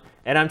system,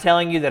 and I'm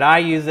telling you that I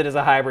use it as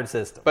a hybrid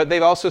system. But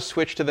they've also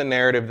switched to the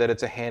narrative that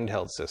it's a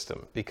handheld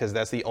system, because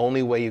that's the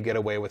only way you get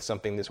away with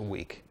something this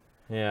weak.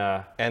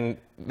 Yeah. And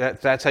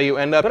that's how you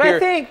end up here. But I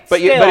think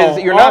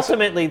still,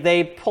 ultimately,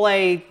 they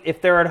play,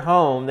 if they're at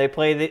home, they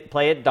play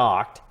it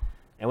docked,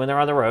 and when they're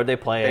on the road, they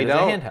play it as a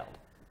handheld.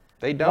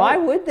 They don't. Why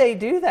would they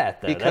do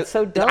that, though? Because that's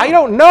so dumb. I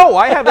don't know.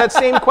 I have that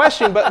same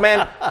question. But,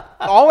 man,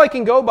 all I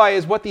can go by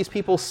is what these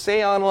people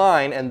say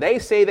online, and they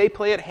say they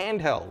play it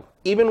handheld,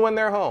 even when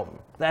they're home.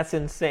 That's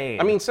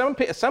insane. I mean, some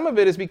of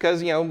it is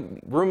because,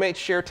 roommates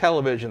share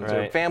televisions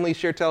or Right. families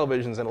share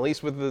televisions, and at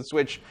least with the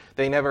Switch,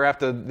 they never have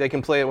to, they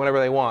can play it whenever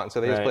they want,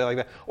 so they just Right. play it like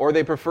that. Or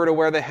they prefer to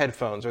wear the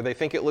headphones, or they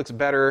think it looks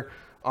better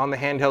on the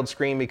handheld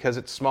screen because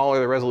it's smaller,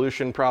 the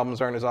resolution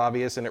problems aren't as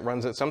obvious, and it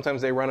runs it.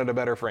 Sometimes they run at a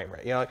better frame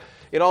rate.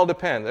 It all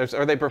depends.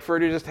 Or they prefer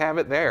to just have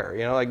it there.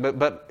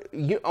 But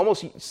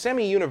almost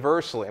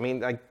semi-universally, I mean,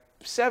 like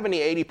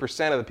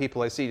 70-80% of the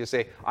people I see just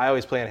say, I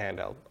always play in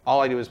handheld.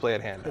 All I do is play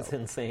at handheld. That's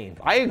insane.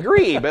 I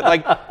agree, but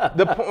like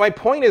my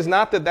point is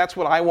not that that's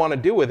what I want to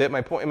do with it.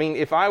 My point, I mean,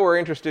 if I were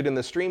interested in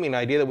the streaming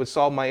idea, that would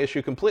solve my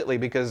issue completely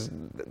because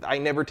I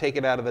never take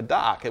it out of the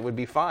dock. It would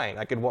be fine.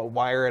 I could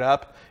wire it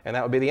up, and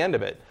that would be the end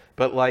of it.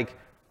 But like,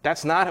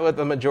 that's not what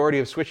the majority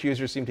of Switch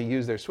users seem to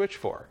use their Switch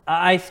for.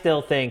 I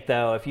still think,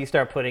 though, if you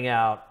start putting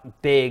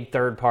out big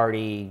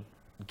third-party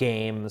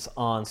games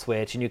on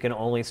Switch and you can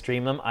only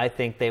stream them, I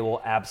think they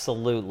will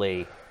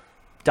absolutely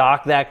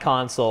dock that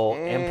console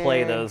and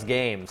play those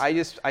games. I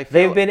feel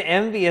They've been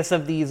envious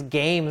of these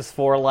games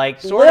for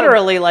Sort of.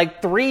 literally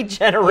 3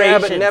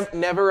 generations. Yeah, but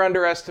never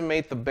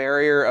underestimate the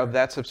barrier of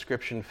that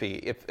subscription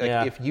fee.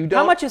 If you don't,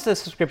 how much is the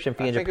subscription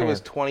fee in Japan? I think Japan? it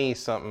was 20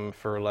 something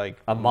for like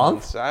a month.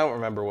 months. I don't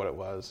remember what it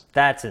was.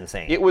 That's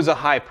insane. It was a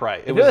high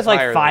price. If it was like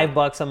higher than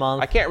 $5 a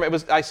month. I can't remember.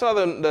 I saw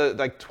the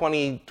like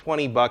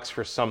 $20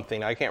 for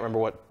something. I can't remember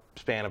what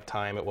span of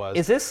time it was.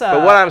 Is this?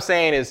 But what I'm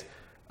saying is,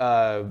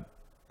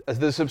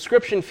 the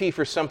subscription fee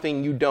for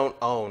something you don't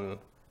own,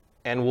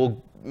 and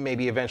will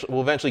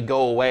eventually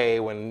go away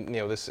when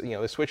the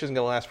Switch isn't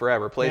going to last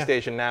forever.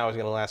 PlayStation Now is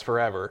going to last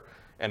forever,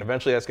 and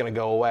eventually that's going to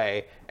go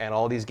away. And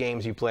all these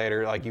games you played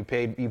or like you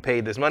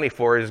paid this money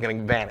for is going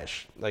to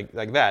vanish like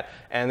that.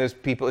 And there's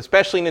people,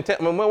 especially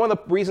Nintendo. I mean, one of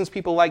the reasons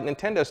people like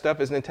Nintendo stuff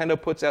is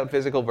Nintendo puts out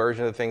physical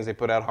versions of things. They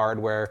put out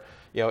hardware.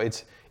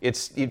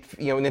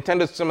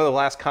 Nintendo's some of the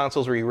last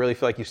consoles where you really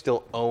feel like you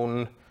still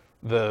own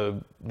the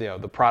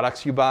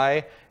products you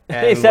buy.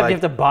 And Except you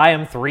have to buy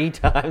them 3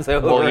 times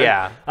over. Well,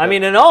 yeah. I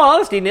mean, in all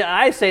honesty,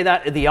 I say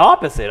that the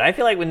opposite. I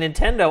feel like with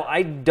Nintendo,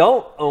 I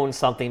don't own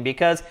something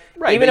because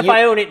even if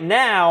I own it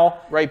now,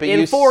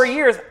 in 4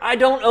 years, I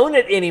don't own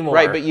it anymore.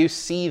 Right, but you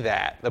see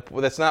that.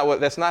 That's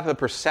not the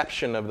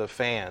perception of the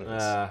fans.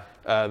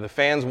 The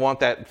fans want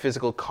that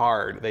physical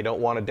card. They don't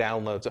want to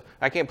download. So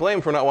I can't blame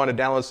them for not wanting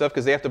to download stuff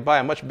because they have to buy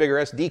a much bigger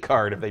SD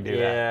card if they do that.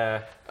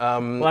 Yeah.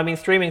 Well, I mean,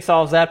 streaming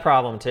solves that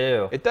problem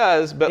too. It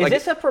does, but is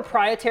this a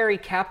proprietary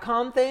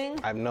Capcom thing?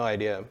 I have no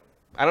idea.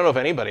 I don't know if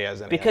anybody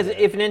has any Because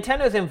idea. if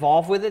Nintendo's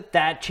involved with it,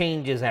 that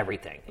changes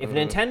everything. If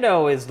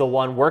Nintendo is the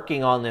one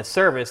working on this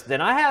service,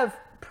 then I have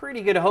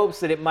pretty good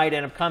hopes that it might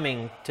end up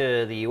coming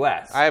to the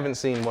U.S. I haven't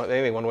seen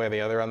anything one way or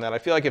the other on that. I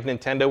feel like if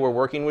Nintendo were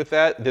working with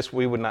that,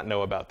 we would not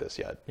know about this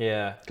yet.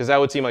 Yeah. Because that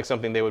would seem like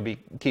something they would be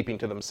keeping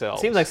to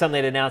themselves. Seems like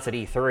something they'd announce at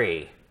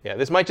E3. Yeah,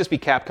 this might just be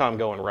Capcom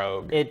going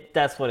rogue.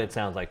 That's what it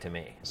sounds like to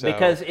me. So,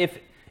 because if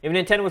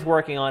Nintendo was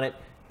working on it,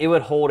 it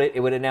would hold it.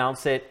 It would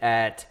announce it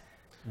at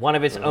one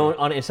of its own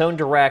on its own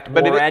direct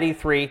or at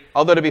E3.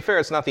 Although to be fair,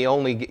 it's not the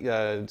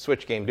only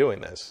Switch game doing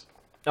this.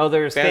 Oh,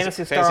 there's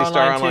Phantasy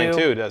Star Online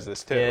 2 does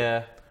this too.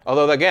 Yeah.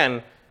 Although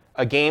again,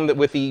 a game that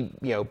with the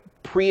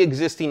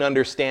pre-existing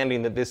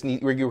understanding that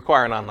you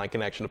require an online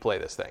connection to play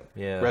this thing.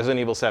 Yeah. Resident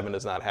Evil 7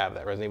 does not have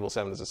that. Resident Evil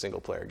 7 is a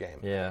single-player game.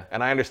 Yeah.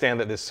 And I understand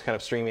that this kind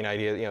of streaming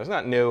idea, it's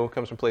not new. It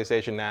comes from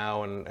PlayStation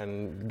Now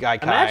and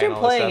Gaikai. Imagine and all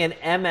playing that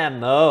an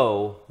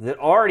MMO that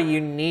already you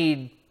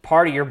need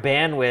part of your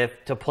bandwidth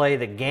to play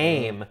the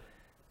game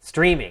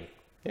streaming.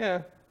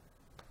 Yeah.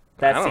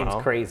 That seems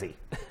crazy.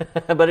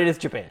 But it is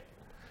Japan.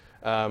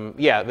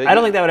 Yeah. I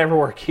don't think that would ever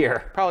work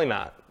here. Probably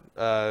not.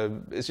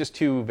 It's just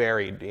too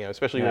varied,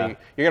 especially when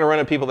you're going to run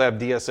into people that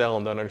have DSL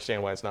and don't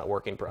understand why it's not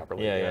working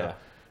properly. Yeah.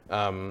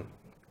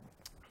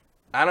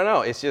 I don't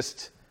know. It's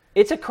just...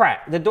 It's a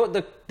crack.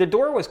 The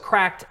door was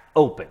cracked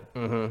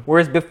open.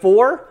 Whereas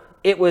before,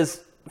 it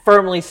was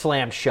firmly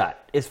slammed shut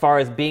as far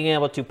as being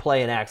able to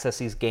play and access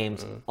these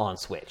games on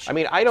Switch. I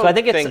mean, I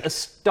think it's a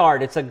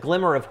start. It's a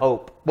glimmer of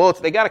hope. Well,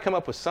 they got to come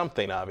up with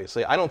something,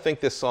 obviously. I don't think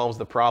this solves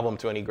the problem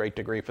to any great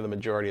degree for the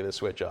majority of the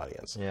Switch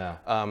audience. Yeah.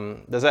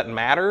 Does that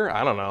matter?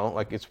 I don't know.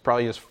 Like, it's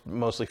probably just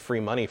mostly free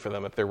money for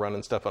them if they're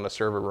running stuff on a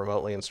server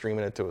remotely and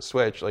streaming it to a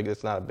Switch. Like,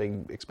 it's not a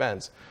big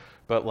expense.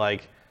 But,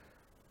 like,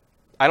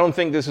 I don't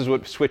think this is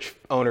what Switch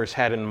owners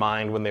had in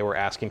mind when they were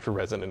asking for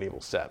Resident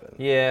Evil 7.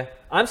 Yeah.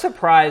 I'm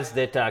surprised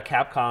that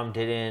Capcom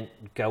didn't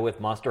go with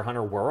Monster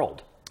Hunter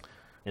World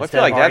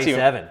instead of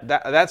RE7.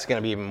 That's going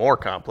to be even more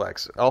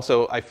complex.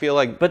 Also, I feel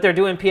like... But they're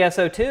doing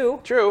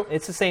PSO2. True.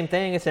 It's the same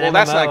thing. It's an MMO.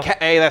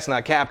 That's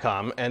not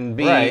Capcom. And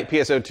B, right.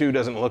 PSO2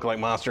 doesn't look like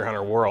Monster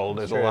Hunter World.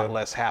 There's a lot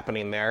less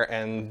happening there.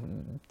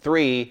 And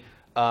 3,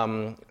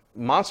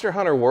 Monster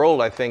Hunter World,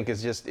 I think,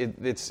 is just...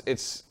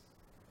 It's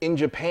in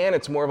Japan,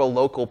 it's more of a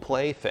local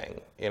play thing,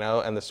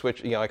 and the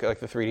Switch, like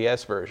the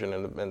 3DS version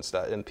and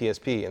stuff, and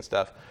PSP and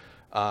stuff.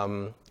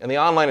 And the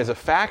online is a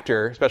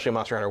factor, especially in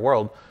Monster Hunter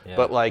World. Yeah.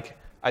 But like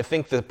I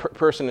think the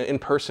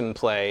in-person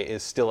play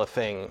is still a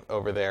thing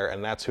over there,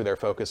 and that's who they're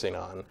focusing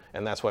on,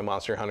 and that's why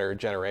Monster Hunter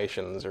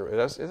Generations, or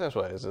that's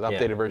what it is, an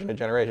updated version of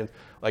Generations.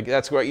 Like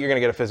that's what you're going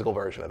to get a physical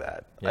version of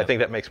that. Yep. I think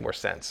that makes more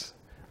sense.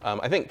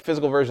 I think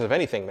physical versions of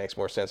anything makes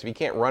more sense. If you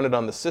can't run it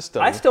on the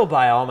system, I still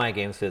buy all my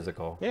games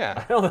physical.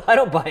 Yeah, I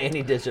don't buy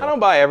any digital. I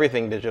don't buy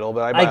everything digital,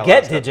 but I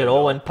get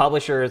digital when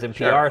publishers and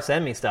PR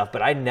send me stuff,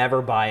 but I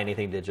never buy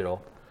anything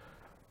digital.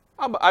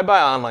 I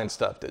buy online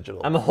stuff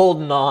digital. I'm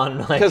holding on.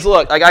 Because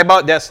look, I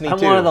bought Destiny 2.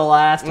 I'm one of the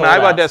last. I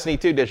bought Destiny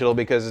 2 digital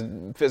because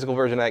physical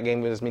version of that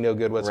game does me no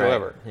good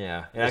whatsoever. Right.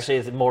 Yeah, it actually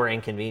is more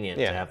inconvenient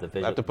to have the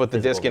physical. I have to put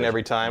the disc in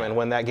every time, and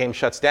when that game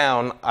shuts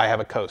down, I have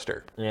a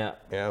coaster. Yeah.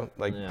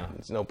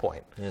 It's no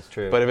point. It's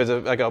true. But if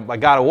it's like a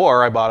God of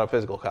War, I bought a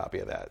physical copy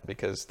of that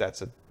because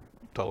that's a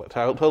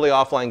totally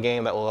offline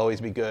game that will always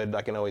be good.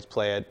 I can always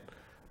play it.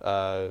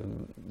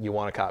 You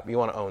want a copy. You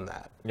want to own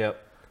that.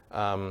 Yep.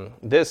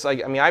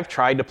 I've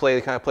tried to play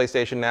the kind of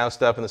PlayStation Now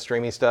stuff and the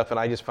streaming stuff, and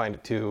I just find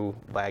it too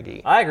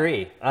laggy. I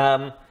agree.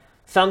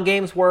 Some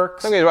games work.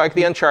 Some games, like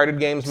the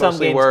Uncharted games,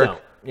 mostly work.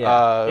 Don't.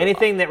 Yeah.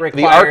 Anything that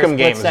requires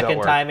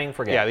split-second timing,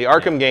 forget. Yeah, the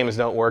Arkham games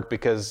don't work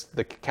because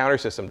the counter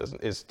system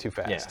is too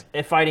fast.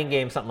 Yeah. If fighting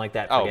games, something like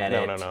that, forget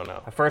it.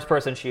 No. A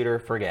first-person shooter,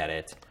 forget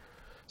it.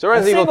 So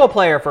a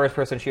single-player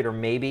first-person shooter,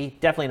 maybe.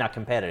 Definitely not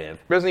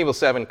competitive. Resident Evil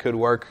 7 could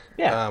work.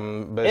 Yeah.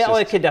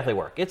 It could definitely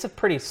work. It's a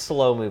pretty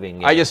slow-moving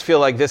game. I just feel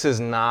like this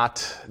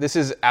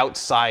is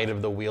outside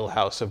of the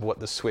wheelhouse of what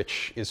the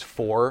Switch is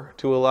for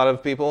to a lot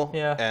of people.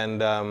 Yeah.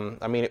 And,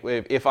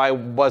 if I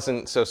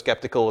wasn't so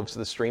skeptical of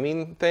the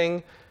streaming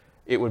thing,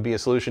 it would be a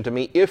solution to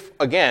me. If,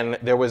 again,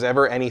 there was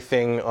ever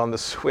anything on the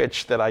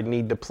Switch that I'd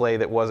need to play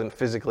that wasn't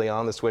physically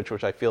on the Switch,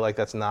 which I feel like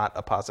that's not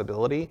a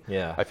possibility.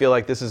 Yeah. I feel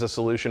like this is a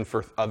solution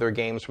for other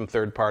games from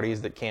third parties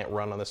that can't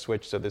run on the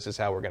Switch, so this is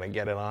how we're going to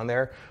get it on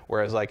there.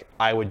 Whereas,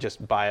 I would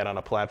just buy it on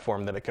a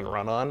platform that it can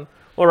run on.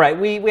 Well, right.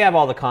 We have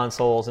all the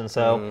consoles, and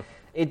so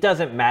it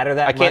doesn't matter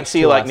that much. I can't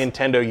see,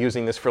 Nintendo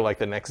using this for,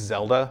 the next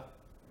Zelda.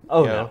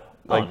 Oh, no.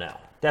 No.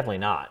 Definitely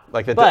not.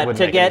 But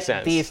to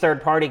get these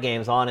third-party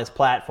games on its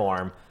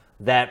platform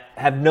that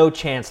have no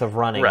chance of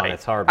running on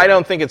its hardware. I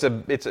don't think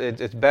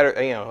it's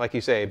better, like you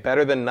say,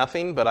 better than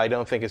nothing, but I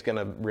don't think it's going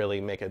to really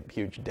make a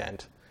huge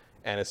dent.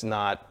 And it's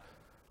not,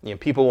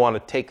 people want to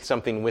take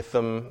something with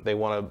them. They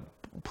want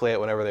to play it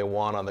whenever they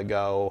want on the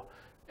go,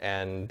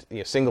 and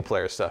single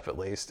player stuff at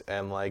least.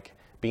 And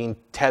being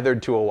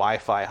tethered to a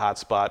Wi-Fi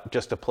hotspot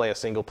just to play a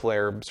single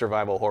player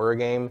survival horror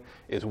game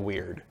is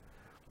weird.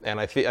 And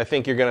I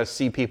think you're going to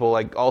see people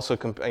also.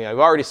 I've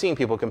already seen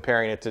people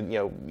comparing it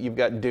to you've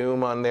got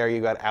Doom on there,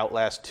 you've got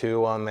Outlast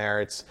 2 on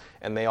there.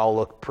 And they all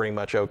look pretty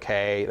much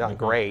okay, not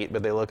great,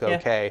 but they look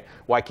okay.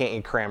 Why can't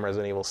you cram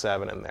Resident Evil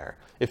 7 in there?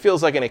 It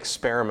feels like an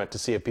experiment to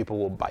see if people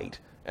will bite,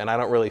 and I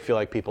don't really feel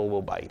like people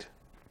will bite.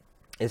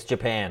 It's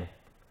Japan.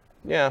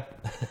 Yeah,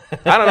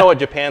 I don't know what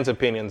Japan's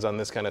opinions on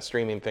this kind of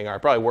streaming thing are. It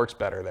probably works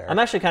better there. I'm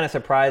actually kind of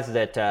surprised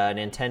that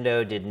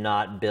Nintendo did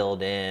not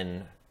build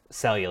in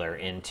cellular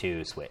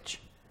into Switch.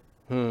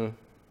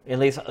 At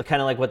least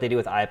kind of like what they do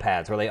with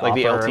iPads, where they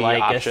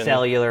offer a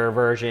cellular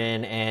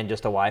version and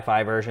just a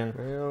Wi-Fi version.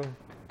 Yeah.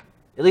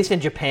 At least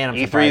in Japan, I'm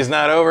surprised. E3's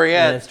not over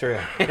yet. That's true.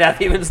 It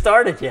hasn't even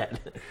started yet.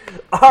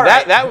 All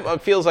right.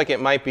 That feels like it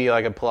might be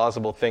a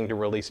plausible thing to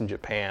release in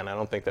Japan. I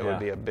don't think that would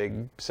be a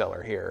big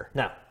seller here.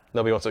 No.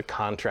 Nobody wants a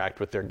contract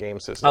with their game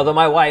system. Although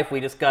my wife, we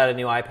just got a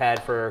new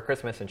iPad for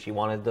Christmas, and she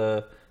wanted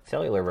the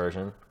cellular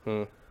version.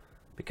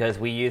 Because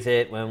we use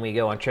it when we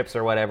go on trips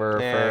or whatever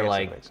for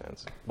makes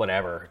sense.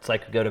 Whatever. It's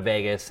like go to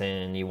Vegas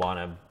and you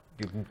want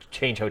to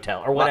change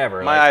hotel or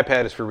whatever. My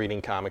iPad is for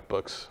reading comic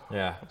books.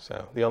 Yeah.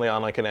 So the only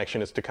online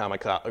connection is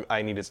to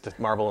I need is to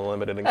Marvel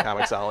Unlimited and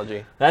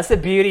Comixology. That's the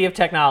beauty of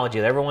technology.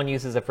 Everyone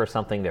uses it for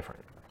something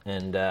different.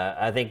 And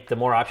I think the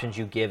more options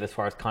you give as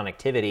far as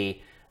connectivity,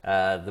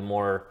 the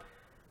more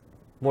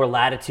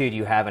latitude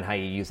you have in how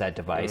you use that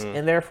device.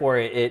 And therefore,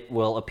 it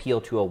will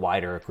appeal to a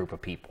wider group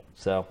of people.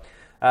 So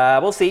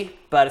we'll see,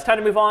 but it's time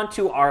to move on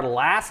to our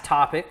last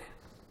topic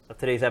of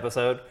today's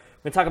episode.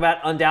 We're going to talk about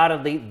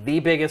undoubtedly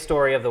the biggest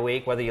story of the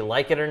week, whether you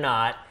like it or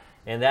not,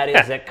 and that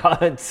is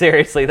that,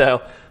 seriously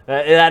though,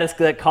 that is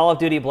that Call of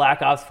Duty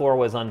Black Ops 4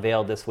 was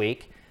unveiled this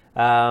week.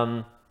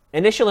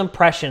 Initial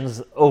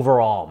impressions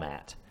overall,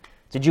 Matt.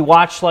 Did you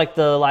watch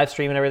the live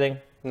stream and everything?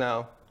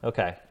 No.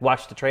 Okay.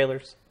 Watch the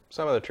trailers?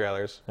 Some of the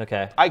trailers.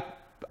 Okay.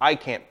 I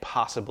can't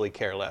possibly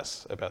care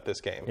less about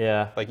this game.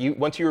 Yeah.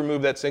 Once you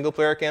remove that single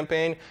player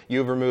campaign,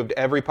 you've removed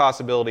every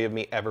possibility of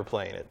me ever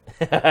playing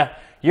it.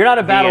 You're not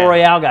a battle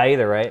royale guy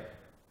either, right?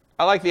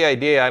 I like the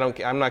idea.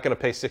 I'm not going to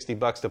pay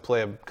 $60 to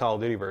play a Call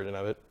of Duty version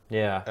of it.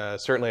 Yeah.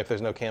 Certainly if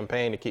there's no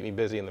campaign to keep me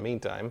busy in the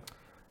meantime.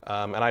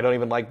 And I don't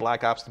even like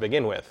Black Ops to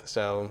begin with.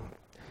 So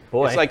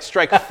Boy. It's like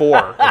strike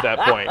 4 at that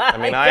point. I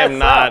mean,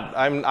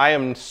 I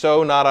am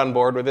so not on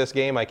board with this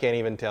game, I can't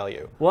even tell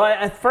you.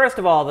 Well, first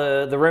of all,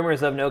 the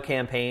rumors of no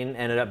campaign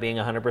ended up being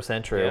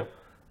 100% true.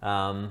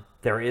 Yeah.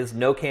 There is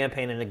no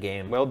campaign in the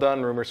game. Well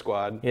done, Rumor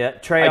Squad. Yeah,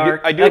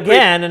 Treyarch,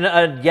 again,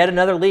 yet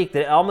another leak.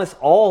 That almost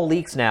all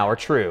leaks now are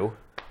true.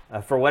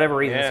 For whatever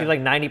reason, it Yeah. seems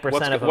like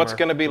 90% of them What's are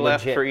going to be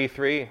left legit. for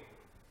E3?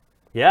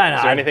 Yeah, and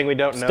Is there anything we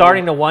don't know?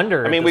 Starting to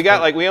wonder. I mean, we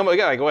got like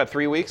what,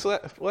 3 weeks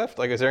left?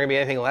 Like, is there going to be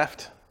anything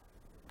left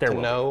to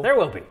know? There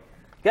will be.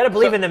 You got to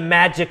believe in the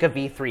magic of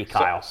E3,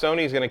 Kyle.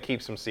 Sony's going to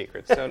keep some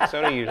secrets.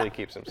 Sony usually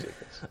keeps some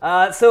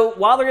secrets. So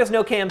while there is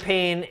no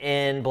campaign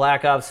in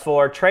Black Ops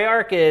 4,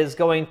 Treyarch is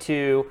going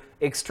to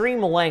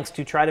extreme lengths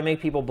to try to make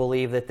people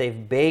believe that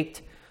they've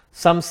baked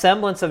some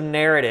semblance of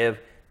narrative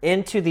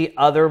into the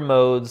other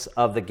modes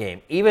of the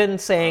game. Even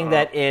saying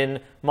that in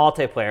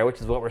multiplayer,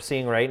 which is what we're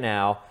seeing right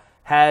now,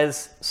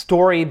 has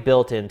story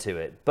built into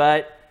it.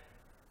 But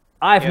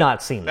I've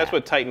not seen that. That's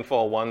what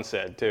Titanfall 1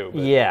 said, too.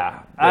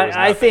 Yeah.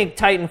 I think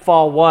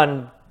Titanfall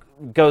 1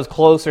 goes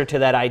closer to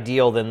that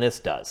ideal than this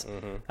does.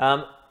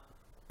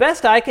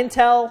 Best I can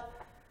tell,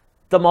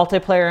 the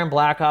multiplayer in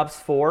Black Ops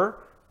 4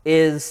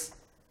 is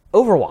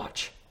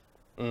Overwatch.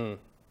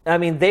 I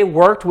mean, they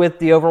worked with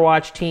the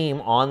Overwatch team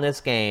on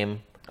this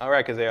game. All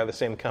right, because they are the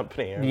same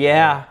company.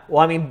 Yeah.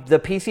 Well, I mean, the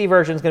PC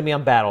version is going to be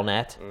on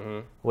Battle.net,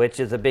 which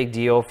is a big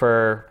deal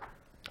for...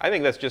 I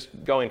think that's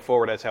just going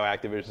forward. That's how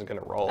Activision is going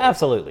to roll.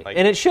 Absolutely.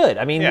 And it should.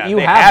 I mean, Yeah, you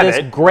they have have this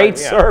it, great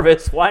but, yeah.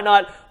 service. Why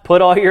not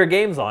put all your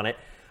games on it?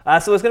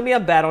 So it's going to be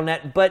on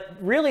Battle.net. But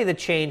really the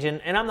change,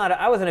 and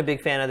I wasn't a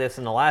big fan of this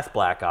in the last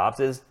Black Ops,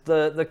 is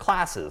the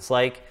classes.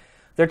 Like,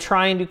 they're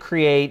trying to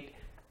create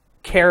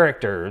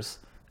characters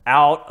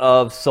out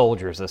of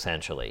soldiers,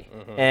 essentially.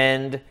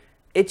 And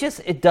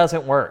it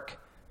doesn't work.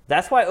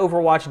 That's why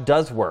Overwatch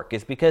does work,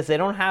 is because they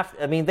don't have,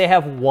 I mean, they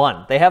have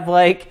one. They have,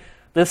 like,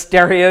 the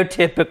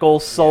stereotypical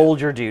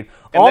soldier dude.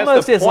 And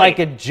Almost is like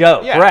a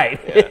joke,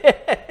 right? Yeah.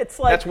 It's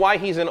like, that's why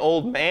he's an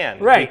old man,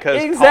 Right,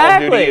 Because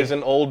exactly. Call of Duty is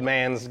an old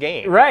man's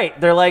game, right.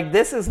 They're like,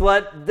 this is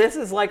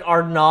like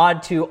our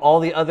nod to all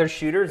the other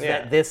shooters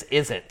that this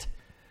isn't.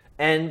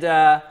 And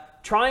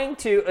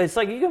it's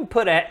like you can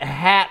put a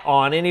hat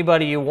on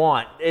anybody you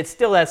want. It's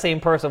still that same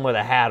person with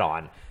a hat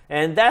on.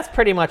 And that's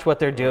pretty much what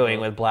they're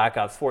doing with Black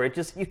Ops 4.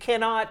 You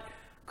cannot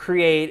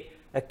create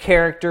a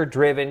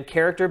character-driven,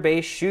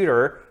 character-based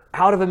shooter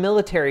out of a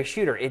military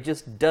shooter. It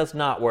just does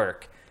not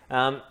work.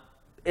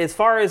 As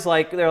far as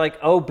like, they're like,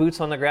 oh,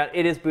 boots on the ground.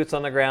 It is boots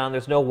on the ground.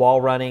 There's no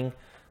wall running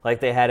like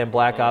they had in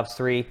Black Ops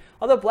 3.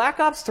 Although Black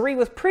Ops 3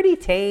 was pretty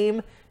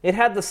tame. It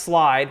had the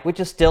slide, which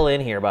is still in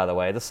here, by the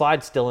way. The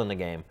slide's still in the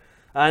game.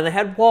 And they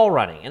had wall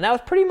running. And that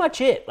was pretty much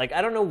it. Like,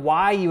 I don't know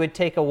why you would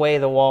take away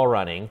the wall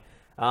running.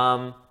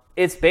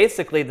 It's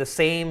basically the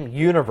same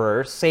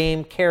universe,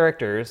 same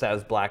characters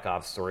as Black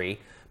Ops 3.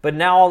 But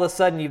now all of a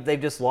sudden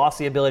they've just lost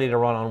the ability to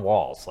run on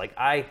walls. Like,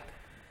 I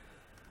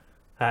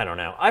don't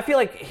know. I feel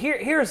like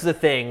here's the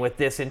thing with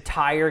this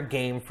entire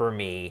game for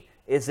me,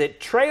 is that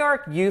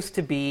Treyarch used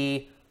to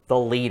be the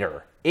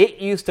leader. It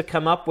used to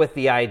come up with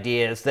the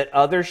ideas that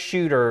other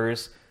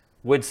shooters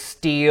would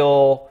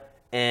steal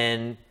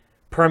and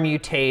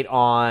permutate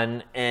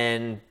on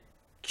and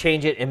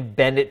change it and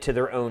bend it to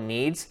their own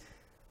needs.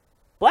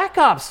 Black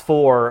Ops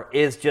 4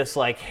 is just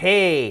like,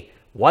 hey,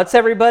 what's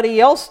everybody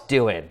else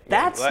doing?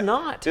 That's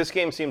not. This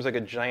game seems like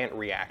a giant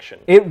reaction.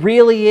 It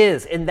really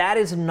is. And that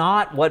is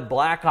not what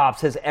Black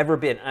Ops has ever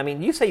been. I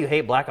mean, you say you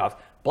hate Black Ops.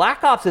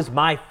 Black Ops is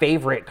my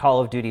favorite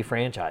Call of Duty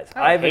franchise.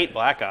 I hate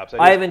Black Ops.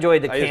 I've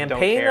enjoyed the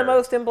campaign the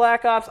most in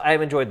Black Ops.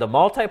 I've enjoyed the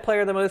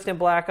multiplayer the most in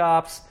Black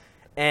Ops.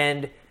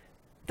 And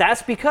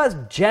that's because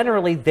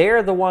generally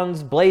they're the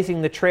ones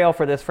blazing the trail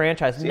for this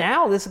franchise.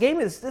 Now this game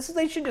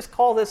they should just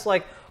call this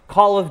like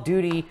Call of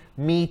Duty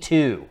Me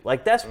Too.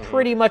 Like, that's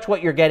pretty much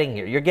what you're getting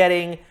here. You're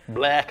getting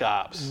Black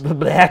Ops.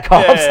 Black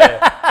Ops. Yeah.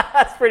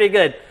 That's pretty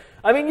good.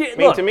 I mean,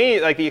 look, to me,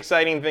 like, the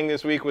exciting thing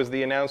this week was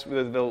the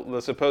announcement,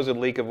 the supposed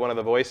leak of one of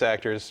the voice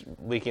actors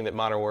leaking that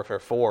Modern Warfare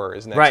 4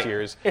 is next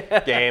year's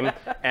game,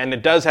 and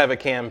it does have a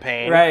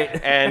campaign,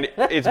 and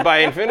it's by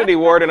Infinity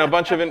Ward, and a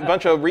bunch of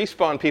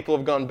Respawn people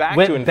have gone back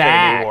to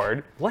Infinity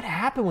Ward. What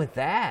happened with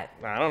that?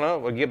 I don't know.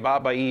 When you get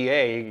bought by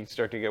EA, you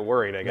start to get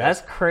worried, I guess.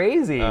 That's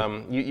crazy.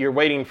 You're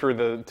waiting for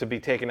to be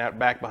taken out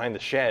back behind the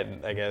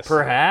shed, I guess.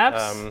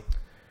 Perhaps.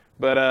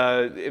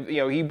 But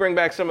you bring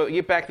back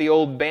get back the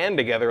old band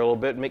together a little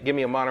bit. Give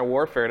me a Modern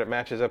Warfare that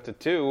matches up to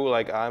 2.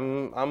 Like,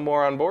 I'm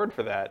more on board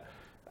for that.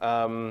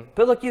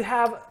 But look, you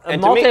have a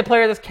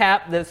multiplayer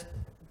that's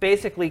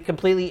basically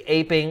completely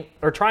aping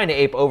or trying to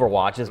ape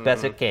Overwatch as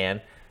best it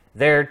can.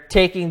 They're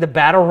taking the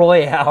Battle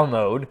Royale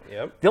mode.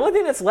 Yep. The only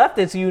thing that's left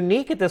that's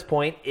unique at this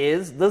point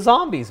is the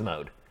Zombies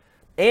mode.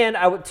 And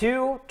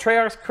to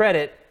Treyarch's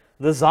credit,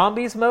 the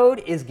Zombies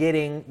mode is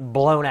getting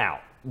blown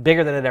out,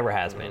 bigger than it ever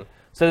has been.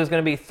 So there's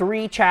going to be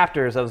 3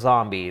 chapters of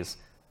Zombies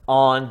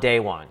on day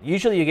 1.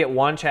 Usually you get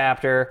 1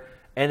 chapter,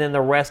 and then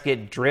the rest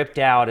get dripped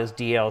out as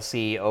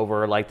DLC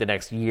over like the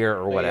next year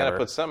or whatever. You got to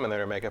put something in there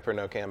to make up for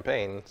no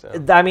campaign.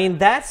 So. I mean,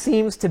 that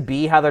seems to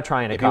be how they're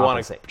trying to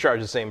compensate. If you want to charge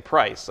the same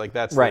price, like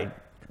that's right.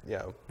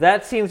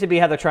 That seems to be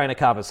how they're trying to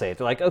compensate.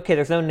 They're like, okay,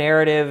 there's no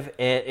narrative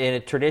in a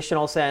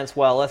traditional sense.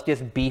 Well, let's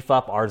just beef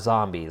up our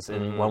zombies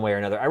in one way or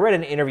another. I read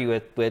an interview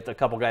with a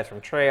couple guys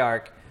from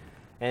Treyarch,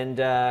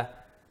 and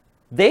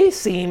they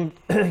seem,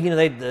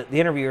 the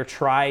interviewer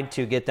tried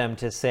to get them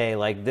to say,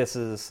 like, this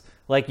is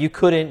Like, you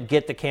couldn't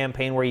get the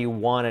campaign where you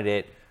wanted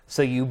it,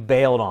 so you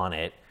bailed on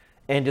it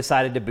and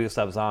decided to boost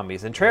up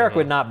zombies. And Treyarch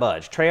would not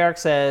budge. Treyarch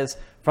says,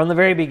 from the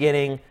very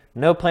beginning,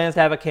 no plans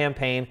to have a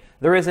campaign.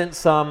 There isn't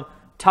some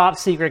top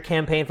secret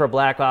campaign for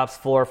Black Ops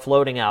 4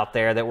 floating out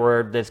there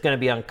that's going to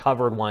be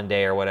uncovered one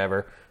day or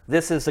whatever.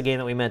 This is the game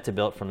that we meant to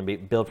build from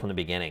the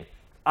beginning.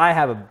 I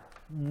have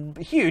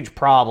huge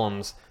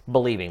problems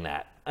believing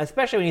that,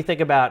 especially when you think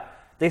about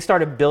they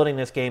started building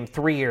this game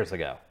 3 years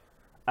ago.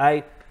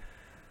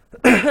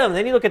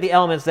 Then you look at the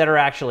elements that are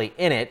actually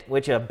in it,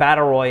 which a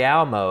battle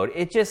royale mode.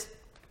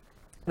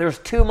 There's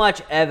too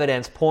much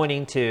evidence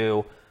pointing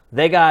to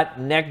they got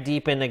neck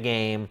deep in the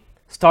game,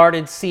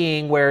 started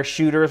seeing where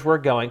shooters were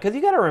going. Because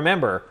you got to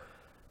remember,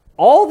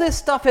 all this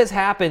stuff has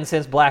happened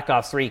since Black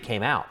Ops 3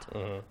 came out.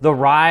 The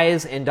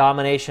rise and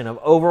domination of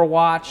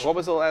Overwatch. What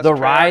was the last The Treyarch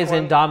rise one?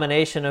 and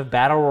domination of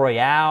Battle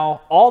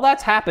Royale. All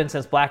that's happened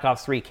since Black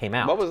Ops 3 came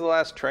out. What was the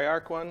last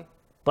Treyarch one?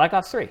 Black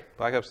Ops 3.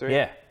 Black Ops 3?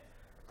 Yeah.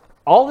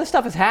 All this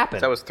stuff has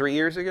happened. That was 3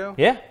 years ago?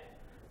 Yeah.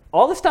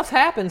 All this stuff's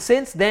happened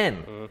since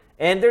then.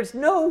 And there's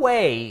no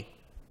way...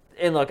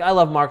 And look, I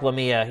love Mark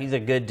Lamia. He's a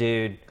good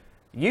dude.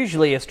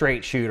 Usually a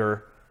straight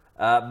shooter.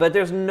 But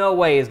there's no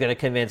way he's going to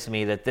convince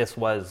me that this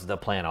was the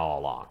plan all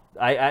along.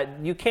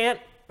 You can't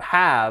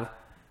have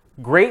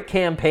great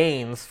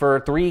campaigns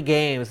for 3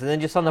 games and then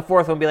just on the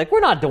 4th one be like,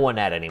 we're not doing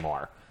that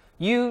anymore.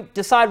 You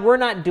decide we're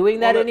not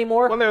doing that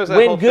anymore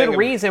when good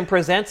reason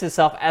presents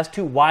itself as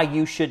to why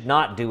you should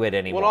not do it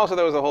anymore. Well, also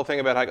there was a whole thing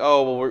about like,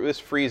 oh, well, this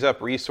frees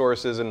up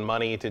resources and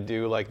money to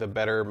do like the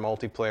better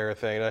multiplayer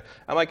thing.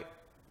 I'm like,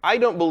 I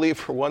don't believe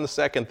for 1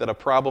 second that a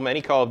problem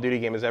any Call of Duty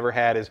game has ever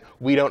had is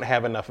we don't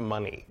have enough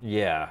money.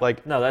 Yeah.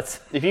 Like, no,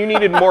 that's... If you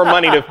needed more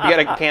money to get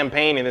a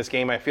campaign in this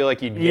game, I feel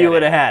like you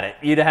would have had it.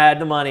 You'd have had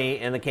the money,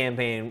 and the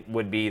campaign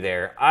would be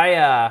there.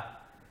 I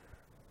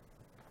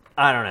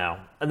don't know.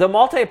 The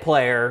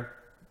multiplayer,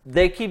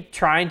 they keep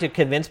trying to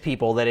convince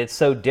people that it's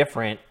so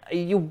different.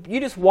 You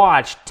just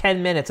watched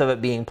 10 minutes of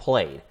it being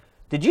played.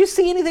 Did you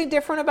see anything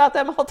different about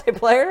that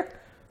multiplayer?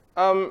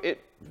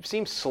 It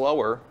seems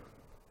slower.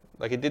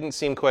 Like, it didn't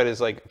seem quite as,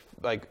 like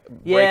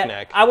yeah,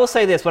 breakneck. I will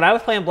say this. When I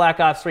was playing Black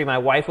Ops 3, my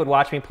wife would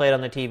watch me play it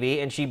on the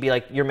TV, and she'd be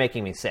like, you're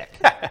making me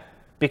sick.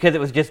 Because it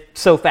was just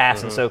so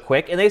fast and so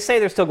quick. And they say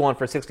they're still going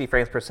for 60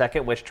 frames per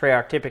second, which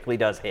Treyarch typically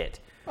does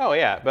hit. Oh,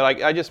 yeah.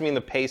 But I just mean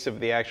the pace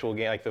of the actual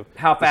game. Like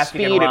how fast the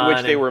speed you can at run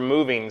which they were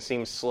moving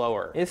seems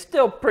slower. It's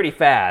still pretty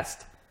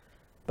fast.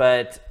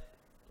 But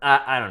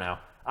I don't know.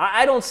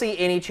 I don't see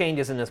any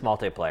changes in this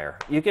multiplayer.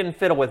 You can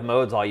fiddle with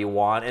modes all you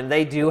want, and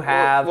they do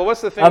have what's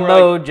the thing a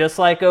mode just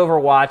like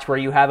Overwatch where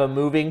you have a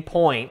moving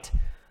point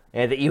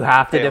and that you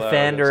have to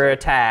defend or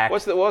attack.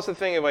 What's the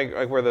thing of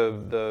like where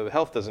the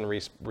health doesn't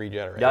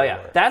regenerate? Oh,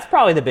 yeah. That's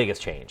probably the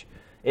biggest change,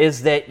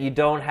 is that you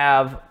don't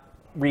have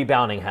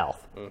rebounding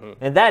health.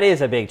 And that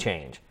is a big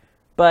change.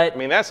 But I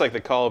mean, that's like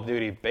the Call of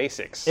Duty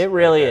basics. It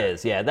really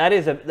is. Yeah, that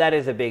is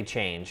a big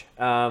change.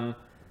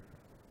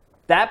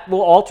 That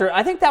will alter.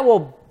 I think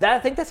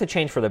that's a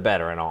change for the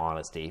better, in all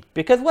honesty.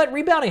 Because what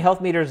rebounding health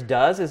meters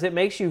does is it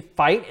makes you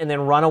fight and then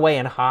run away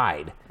and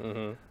hide.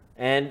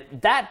 And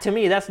that, to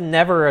me, that's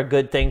never a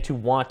good thing to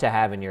want to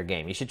have in your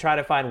game. You should try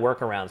to find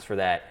workarounds for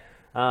that.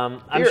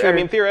 I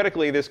mean,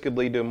 theoretically, this could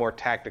lead to a more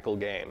tactical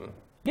game.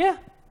 Yeah,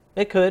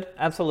 it could.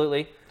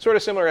 Absolutely. Sort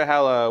of similar to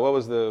how what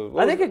was the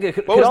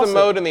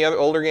mode in the other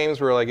older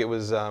games where like it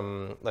was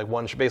like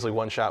basically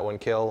one shot, one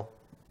kill.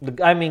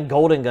 I mean,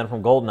 Golden Gun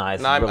from GoldenEye.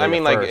 No, I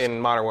mean like in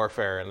Modern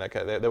Warfare, and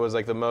there was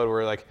like the mode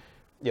where like,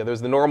 there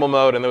was the normal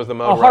mode and there was the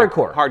mode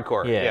hardcore.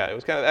 Hardcore. Yeah, it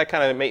was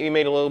you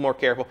made it a little more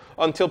careful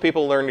until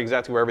people learned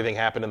exactly where everything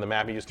happened in the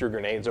map. You just threw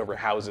grenades over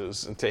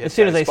houses as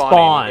soon as they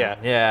spawn.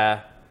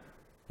 Yeah.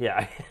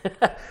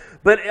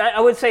 But I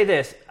would say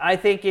this: I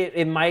think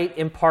it might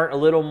impart a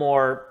little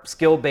more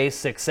skill-based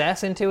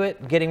success into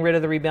it, getting rid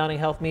of the rebounding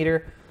health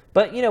meter.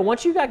 But,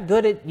 once you got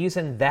good at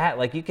using that,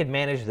 like, you could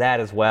manage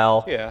that as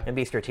well and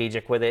be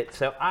strategic with it.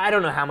 So I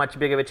don't know how much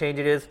big of a change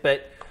it is,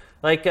 but,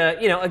 like,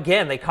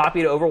 again, they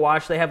copied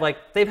Overwatch.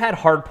 They've had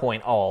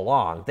hardpoint all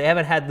along. They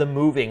haven't had the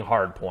moving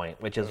hardpoint,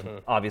 which is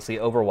obviously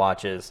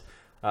Overwatch's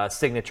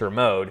signature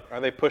mode.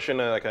 Are they pushing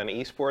an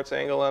esports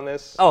angle on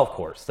this? Oh, of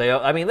course.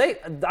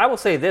 I will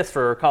say this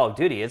for Call of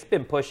Duty. It's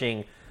been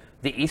pushing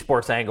the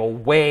esports angle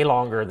way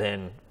longer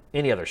than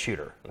any other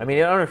shooter. I mean,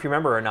 I don't know if you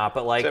remember or not,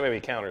 but like... So maybe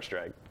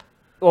Counter-Strike.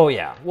 Oh,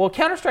 yeah. Well,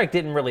 Counter-Strike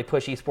didn't really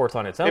push esports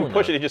on its own.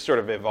 It just sort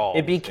of evolved.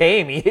 It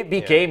became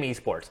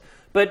esports.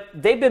 But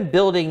they've been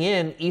building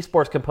in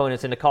esports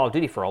components into Call of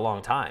Duty for a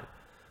long time.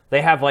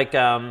 They have, like,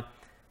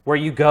 where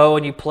you go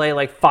and you play,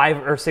 like,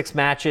 5 or 6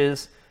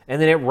 matches,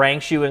 and then it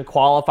ranks you and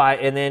qualify,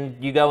 and then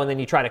you go and then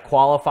you try to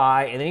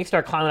qualify, and then you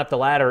start climbing up the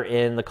ladder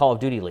in the Call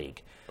of Duty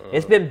League.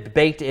 It's been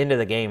baked into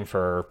the game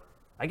for,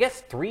 I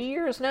guess, 3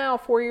 years now,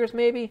 4 years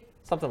maybe,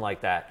 something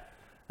like that.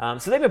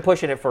 So they've been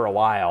pushing it for a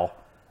while.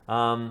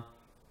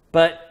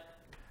 But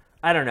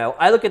I don't know.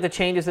 I look at the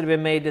changes that have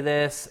been made to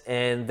this,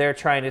 and they're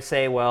trying to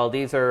say, well,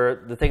 these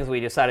are the things we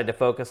decided to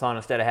focus on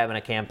instead of having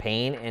a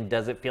campaign, and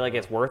does it feel like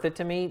it's worth it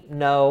to me?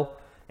 No.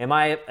 Am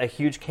I a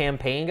huge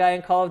campaign guy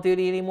in Call of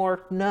Duty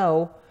anymore?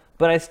 No,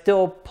 but I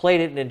still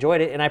played it and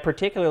enjoyed it, and I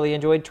particularly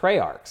enjoyed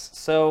Treyarch's.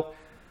 So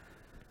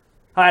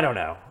I don't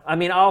know. I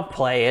mean, I'll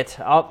play it,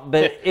 Oh,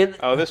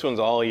 this one's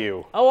all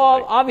you. Oh,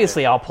 well,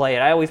 obviously I'll play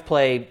it.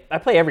 I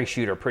play every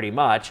shooter pretty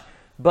much,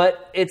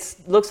 but it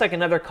looks like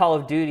another Call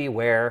of Duty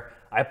where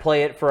I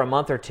play it for a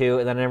month or two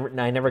and then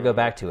I never go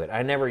back to it.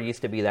 I never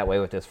used to be that way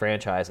with this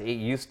franchise. It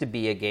used to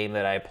be a game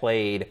that I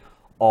played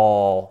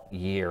all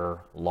year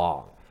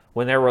long.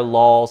 When there were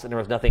lulls and there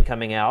was nothing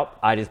coming out,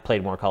 I just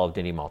played more Call of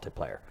Duty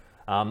multiplayer.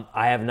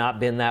 I have not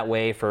been that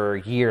way for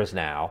years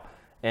now,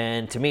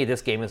 and to me,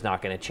 this game is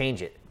not going to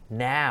change it.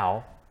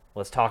 Now,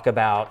 let's talk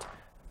about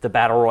the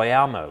Battle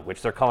Royale mode,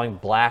 which they're calling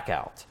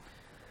Blackout.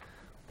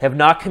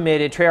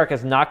 Treyarch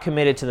has not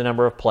committed to the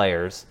number of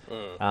players.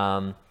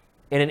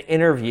 In an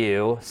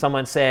interview,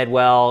 someone said,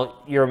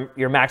 well,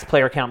 your max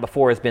player count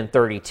before has been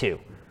 32.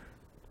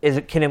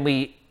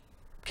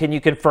 Can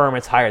you confirm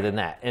it's higher than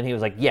that? And he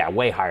was like, yeah,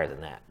 way higher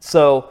than that.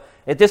 So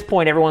at this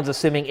point, everyone's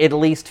assuming at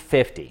least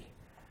 50.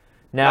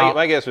 Now,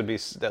 my guess would be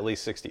at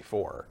least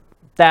 64.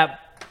 That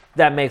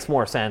makes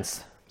more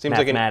sense. Seems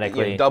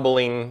like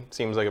doubling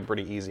seems like a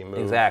pretty easy move.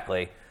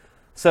 Exactly.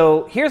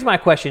 So here's my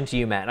question to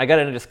you, Matt. And I got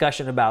in a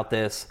discussion about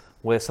this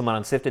with someone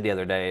on Sifted the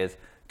other day.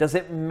 Does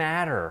it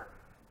matter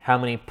how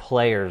many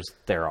players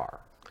there are?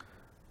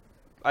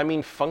 I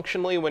mean,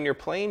 functionally, when you're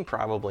playing,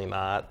 probably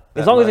not.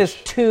 As long as it's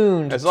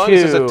tuned as long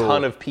as there's a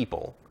ton of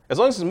people. As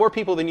long as there's more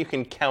people than you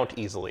can count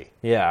easily.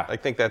 Yeah. I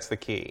think that's the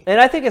key.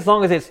 And I think as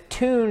long as it's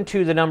tuned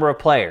to the number of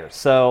players.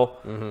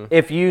 So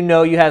if you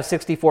know you have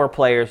 64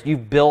 players,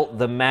 you've built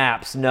the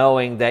maps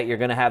knowing that you're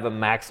going to have a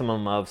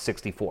maximum of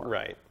 64.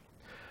 Right.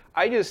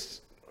 I think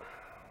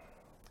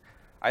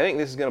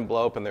this is going to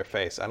blow up in their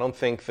face. I don't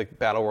think the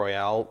Battle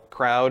Royale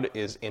crowd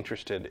is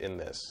interested in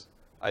this.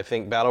 I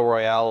think Battle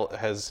Royale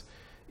has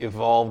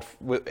evolved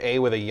with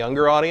a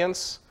younger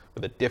audience,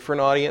 with a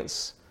different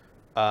audience,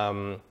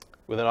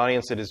 with an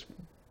audience that is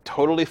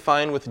totally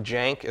fine with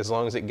jank as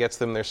long as it gets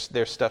them their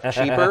stuff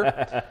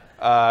cheaper.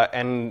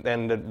 And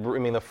I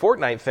mean, the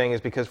Fortnite thing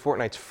is because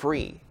Fortnite's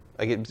free.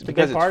 Like it's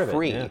because it's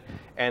free,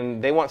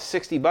 and they want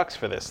 $60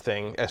 for this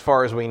thing, as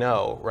far as we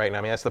know right now.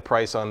 I mean, that's the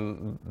price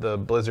on the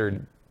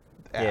Blizzard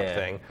app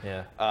thing.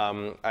 Yeah.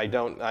 I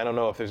don't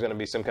know if there's going to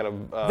be some kind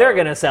of. They're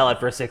going to sell it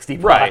for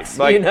 $60. Right.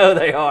 Like, you know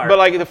they are. But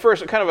like the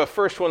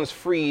first one's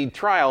free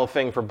trial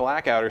thing for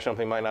Blackout or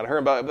something might not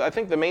hurt. But I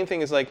think the main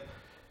thing is like.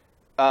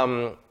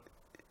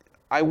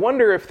 I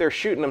wonder if they're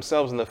shooting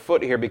themselves in the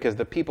foot here because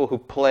the people who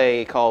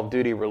play Call of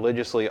Duty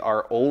religiously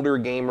are older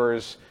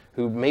gamers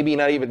who maybe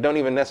don't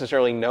even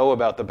necessarily know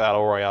about the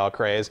Battle Royale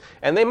craze,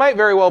 and they might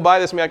very well buy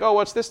this and be like, "Oh,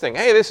 what's this thing?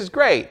 Hey, this is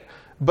great."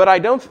 But I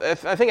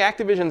think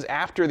Activision's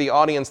after the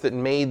audience that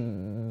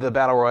made the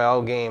Battle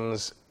Royale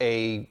games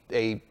a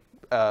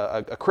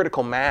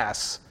critical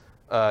mass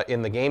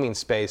in the gaming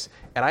space,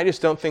 and I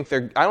just don't think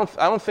they're. I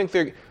don't think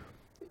they're.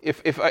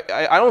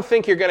 I don't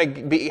think you're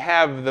going to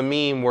have the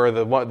meme where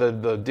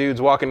the dude's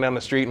walking down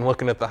the street and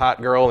looking at the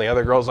hot girl and the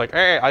other girl's like,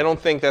 hey, I don't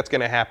think that's going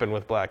to happen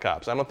with Black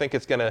Ops. I don't think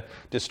it's going to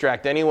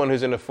distract anyone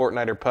who's into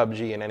Fortnite or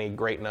PUBG in any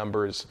great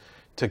numbers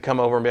to come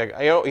over and be like,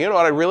 you know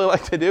what I'd really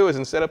like to do is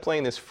instead of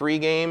playing this free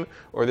game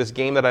or this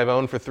game that I've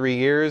owned for 3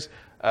 years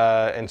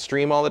and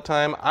stream all the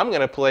time, I'm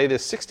going to play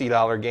this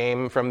 $60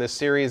 game from this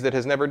series that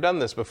has never done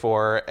this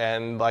before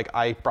and like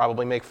I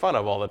probably make fun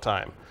of all the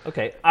time.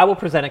 Okay, I will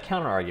present a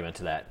counter argument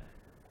to that.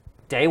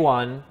 Day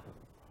one,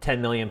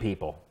 10 million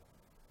people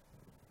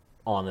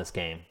on this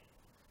game.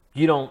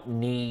 You don't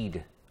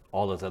need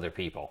all those other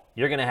people.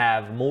 You're going to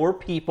have more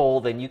people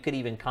than you could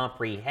even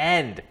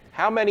comprehend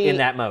in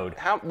that mode.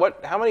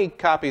 How many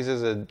copies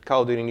does a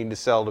Call of Duty need to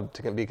sell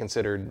to be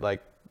considered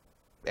like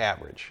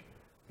average?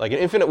 Like an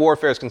Infinite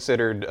Warfare is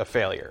considered a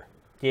failure.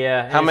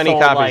 Yeah. How many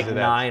copies like did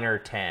that? 9 or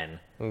 10.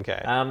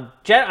 Okay.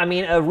 I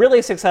mean, a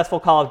really successful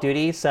Call of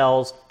Duty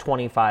sells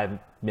 25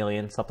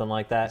 million, something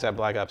like that. Is that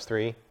Black Ops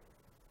 3?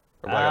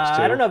 Or Black Ops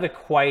 2? I don't know if it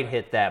quite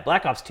hit that.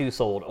 Black Ops 2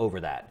 sold over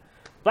that.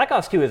 Black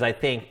Ops 2 is, I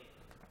think,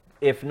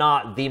 if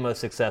not the most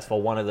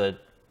successful, one of the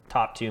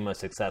top 2 most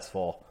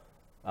successful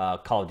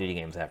Call of Duty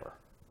games ever.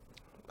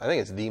 I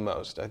think it's the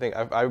most. I think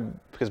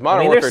because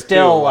Modern Warfare 2 there's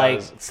still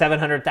like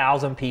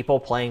 700,000 people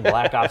playing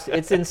Black Ops.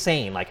 It's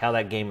insane, like how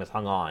that game is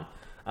hung on.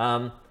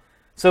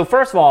 So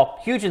first of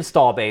all, huge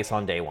install base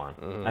on day one.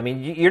 Mm-hmm. I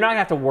mean, you're not gonna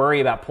have to worry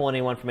about pulling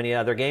anyone from any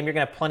other game. You're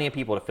gonna have plenty of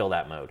people to fill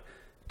that mode.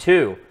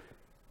 2,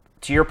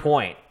 to your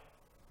point.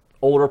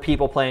 Older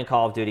people playing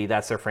Call of Duty,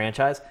 that's their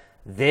franchise.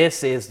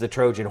 This is the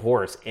Trojan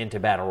horse into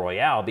Battle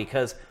Royale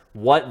because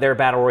what their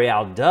Battle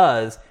Royale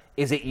does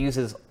is it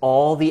uses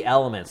all the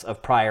elements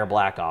of prior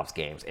Black Ops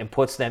games and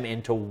puts them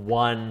into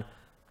one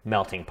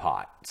melting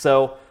pot.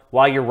 So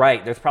while you're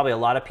right, there's probably a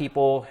lot of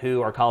people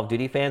who are Call of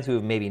Duty fans who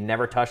have maybe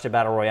never touched a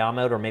Battle Royale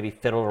mode or maybe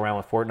fiddled around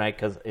with Fortnite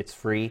because it's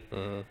free.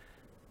 Mm-hmm.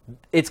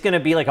 It's going to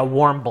be like a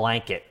warm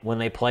blanket when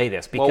they play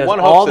this because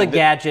all the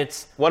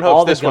gadgets, one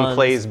hopes this one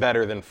plays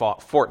better than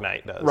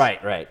Fortnite does.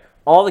 Right.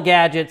 All the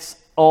gadgets,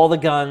 all the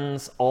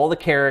guns, all the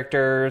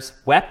characters.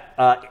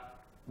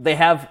 They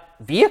have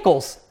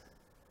vehicles.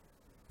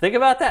 Think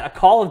about that. A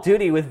Call of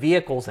Duty with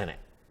vehicles in it.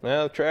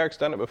 Well, Treyarch's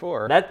done it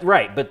before. That's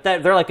right, but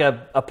they're like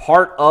a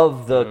part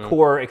of the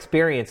core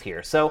experience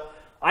here. So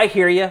I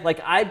hear you.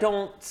 Like, I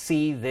don't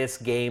see this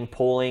game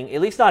pulling,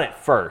 at least not at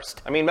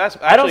first. I mean, that's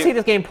actually, I don't see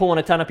this game pulling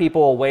a ton of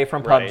people away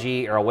from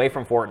PUBG or away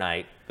from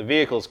Fortnite. The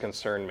vehicles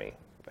concern me,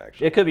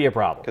 actually. It could be a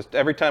problem. Because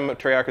every time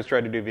Treyarch has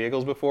tried to do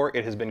vehicles before,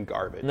 it has been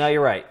garbage. No,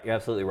 you're right. You're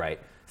absolutely right.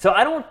 So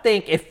I don't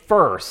think at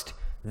first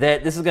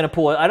that this is going to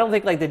pull it. I don't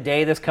think like the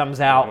day this comes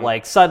out,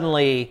 like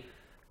suddenly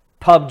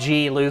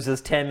PUBG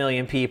loses 10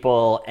 million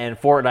people and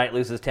Fortnite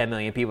loses 10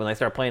 million people and they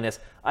start playing this.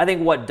 I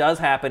think what does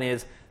happen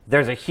is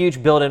there's a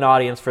huge built-in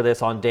audience for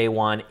this on day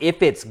one.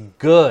 If it's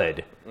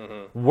good,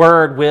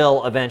 word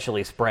will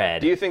eventually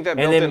spread. Do you think that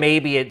and then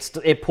maybe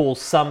it pulls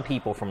some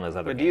people from those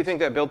other games. Do you think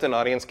that built-in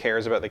audience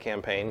cares about the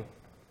campaign?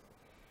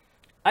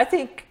 I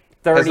think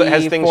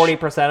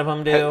 40% of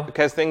them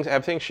do.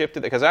 Have things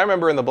shifted? Because I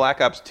remember in the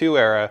Black Ops 2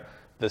 era,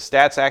 the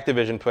stats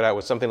Activision put out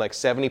was something like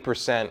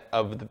 70%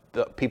 of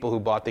the people who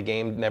bought the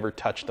game never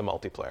touched the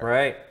multiplayer.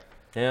 Right.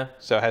 Yeah.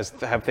 So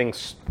have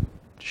things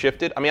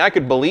shifted? I mean, I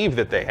could believe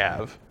that they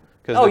have.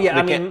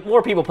 I mean,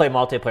 more people play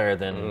multiplayer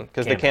than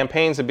because the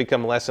campaigns have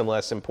become less and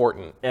less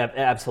important.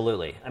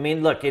 Absolutely. I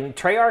mean, look,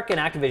 Treyarch and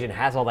Activision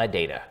has all that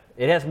data.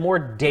 It has more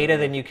data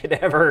than you could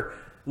ever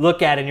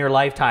look at in your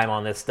lifetime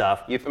on this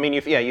stuff. You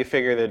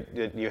figure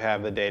that you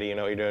have the data, you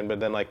know what you're doing,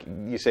 but then like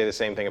you say the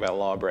same thing about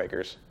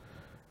lawbreakers.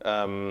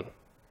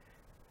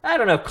 I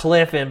don't know if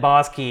Cliff and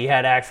Boss Key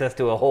had access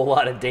to a whole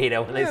lot of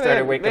data when they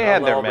started waking up They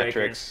had their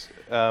lawbreakers.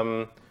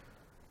 metrics.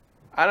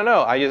 I don't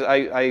know.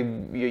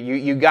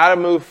 You got to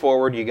move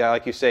forward. You got,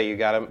 like you say, you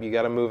got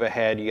to move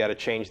ahead. You got to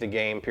change the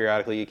game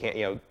periodically. You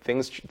can't,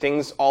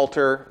 things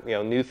alter.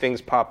 New things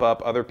pop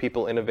up. Other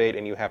people innovate,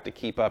 and you have to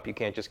keep up. You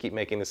can't just keep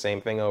making the same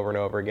thing over and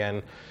over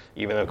again,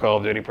 even though Call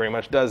of Duty pretty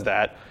much does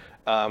that.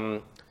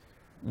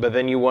 But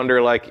then you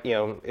wonder, like,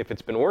 if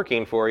it's been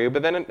working for you.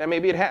 But then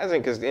maybe it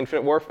hasn't, because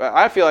Infinite Warfare.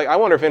 I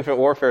wonder if Infinite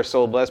Warfare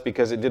sold less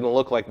because it didn't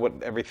look like what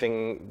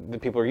everything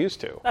that people are used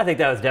to. I think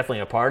that was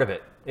definitely a part of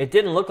it. It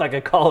didn't look like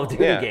a Call of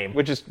Duty game,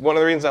 which is one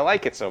of the reasons I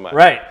like it so much.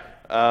 Right.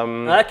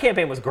 That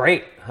campaign was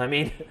great. I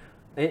mean,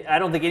 I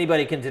don't think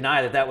anybody can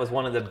deny that was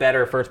one of the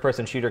better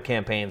first-person shooter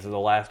campaigns of the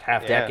last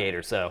half-decade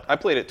or so. I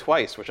played it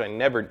twice, which I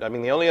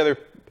mean, the only other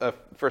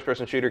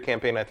first-person shooter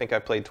campaign I think I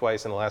played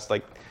twice in the last,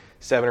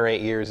 7 or 8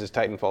 years is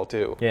Titanfall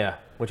 2. Yeah,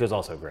 which was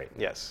also great.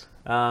 Yes.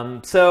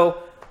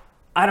 So,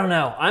 I don't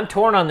know. I'm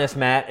torn on this,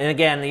 Matt. And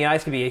again, I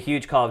used to be a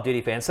huge Call of Duty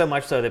fan, so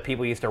much so that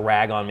people used to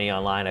rag on me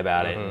online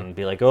about it and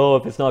be like, oh,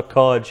 if it's not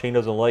COD, Shane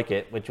doesn't like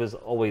it, which was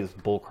always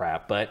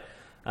bullcrap. But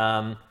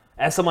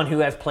as someone who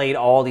has played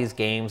all these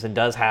games and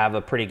does have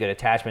a pretty good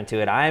attachment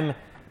to it, I'm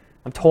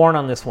torn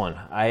on this one.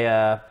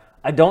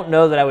 I don't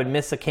know that I would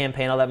miss the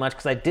campaign all that much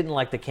because I didn't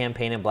like the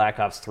campaign in Black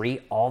Ops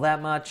 3 all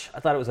that much. I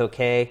thought it was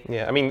okay.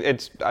 Yeah, I mean,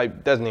 it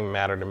doesn't even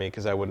matter to me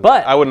because I wouldn't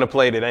have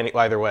played it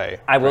either way.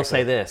 I will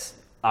say this.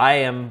 I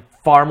am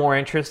far more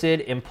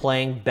interested in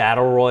playing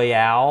Battle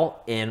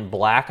Royale in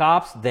Black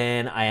Ops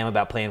than I am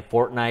about playing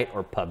Fortnite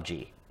or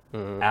PUBG.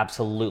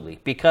 Absolutely.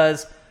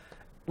 Because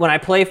when I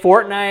play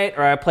Fortnite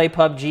or I play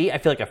PUBG, I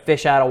feel like a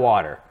fish out of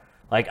water.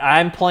 Like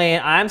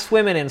I'm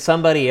swimming in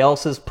somebody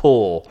else's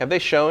pool. Have they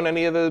shown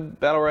any of the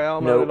Battle Royale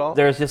mode at all?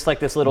 There's just like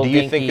this little. Do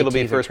you think it'll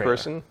be first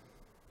person?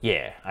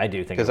 Yeah, I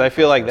do think. Because I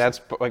feel like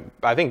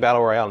I think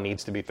Battle Royale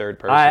needs to be third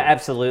person.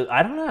 Absolutely.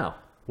 I don't know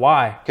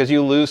why. Because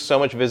you lose so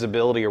much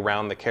visibility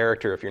around the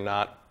character if you're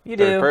not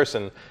third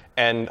person,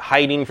 and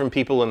hiding from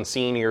people and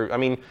seeing your. I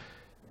mean,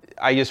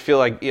 I just feel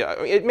like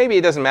maybe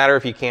it doesn't matter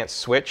if you can't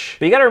switch.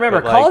 But you got to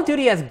remember, Call of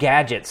Duty has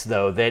gadgets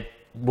though that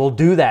will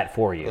do that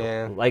for you.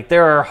 Yeah. Like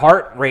there are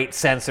heart rate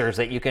sensors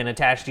that you can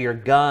attach to your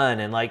gun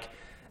and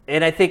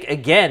I think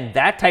again,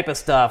 that type of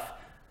stuff,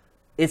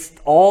 it's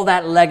all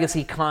that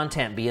legacy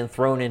content being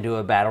thrown into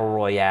a battle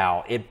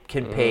royale. It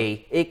can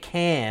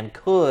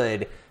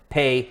could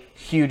pay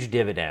huge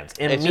dividends.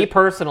 And me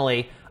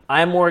personally,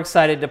 I'm more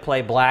excited to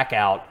play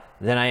Blackout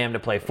than I am to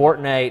play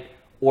Fortnite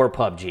or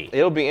PUBG.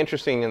 It'll be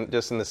interesting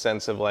just in the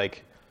sense of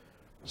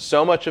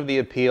so much of the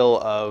appeal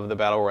of the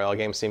Battle Royale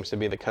game seems to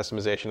be the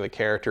customization of the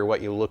character,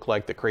 what you look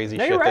like, the crazy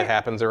shit that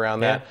happens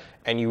around that.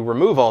 And you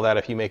remove all that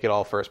if you make it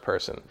all first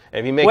person. And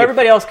if you make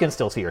everybody else can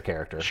still see your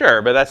character.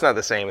 Sure, but that's not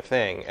the same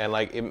thing. And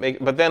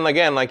but then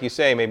again, like you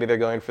say, maybe they're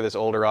going for this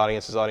older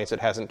audience, this audience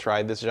that hasn't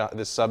tried this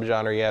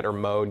subgenre yet or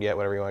mode yet,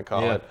 whatever you want to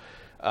call it.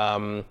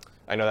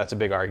 I know that's a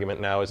big argument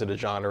now. Is it a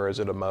genre or is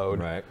it a mode?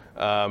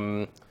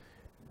 Right.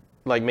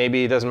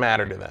 Maybe it doesn't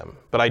matter to them.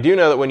 But I do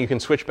know that when you can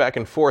switch back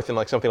and forth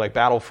in something like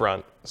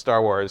Battlefront,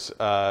 Star Wars,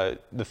 the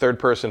third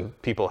person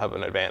people have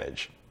an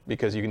advantage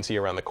because you can see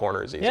around the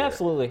corners easier. Yeah,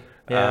 absolutely.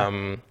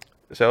 Yeah.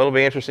 So it'll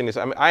be interesting to see.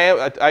 I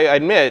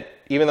admit,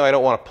 even though I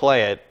don't want to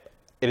play it,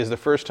 it is the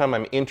first time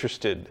I'm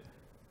interested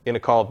in a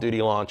Call of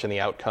Duty launch and the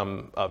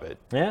outcome of it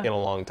in a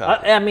long time.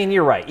 I mean,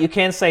 you're right. You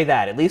can say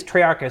that. At least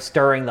Treyarch is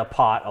stirring the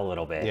pot a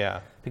little bit.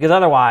 Yeah. Because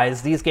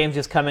otherwise, these games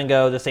just come and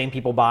go. The same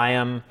people buy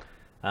them.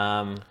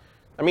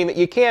 I mean,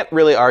 you can't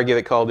really argue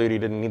that Call of Duty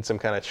didn't need some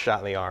kind of shot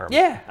in the arm.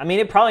 Yeah, I mean,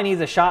 it probably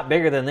needs a shot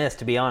bigger than this,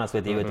 to be honest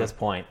with you, at this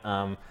point.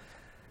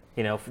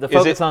 The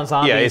focus on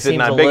zombies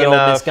seems a little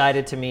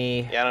misguided to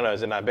me. Yeah, I don't know.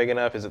 Is it not big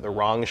enough? Is it the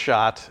wrong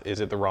shot? Is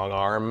it the wrong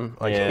arm?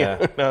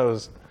 Who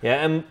knows?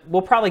 Yeah, and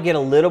we'll probably get a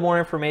little more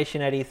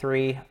information at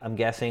E3, I'm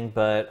guessing,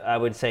 but I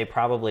would say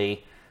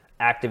probably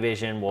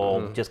Activision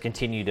will just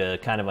continue to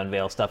kind of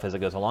unveil stuff as it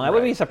goes along. I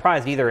wouldn't be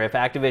surprised either if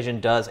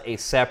Activision does a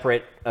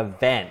separate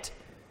event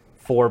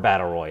for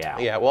Battle Royale.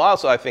 Yeah, well,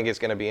 also I think it's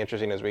going to be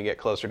interesting as we get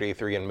closer to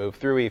E3 and move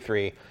through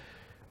E3.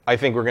 I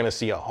think we're going to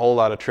see a whole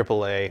lot of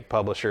AAA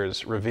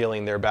publishers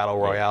revealing their Battle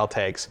Royale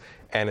takes,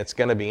 and it's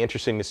going to be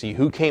interesting to see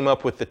who came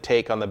up with the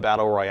take on the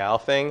Battle Royale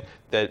thing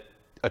that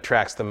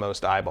attracts the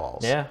most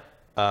eyeballs. Yeah.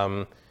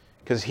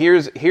 Because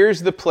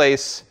here's the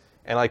place,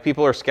 and like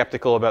people are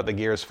skeptical about the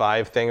Gears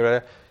 5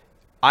 thing.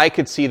 I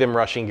could see them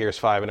rushing Gears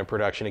 5 into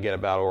production to get a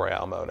Battle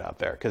Royale mode out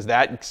there, because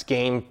that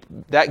game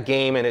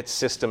and its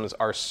systems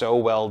are so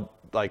well,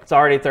 like... It's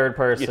already third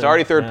person. It's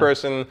already third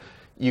person.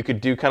 You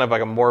could do kind of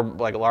like a more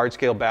like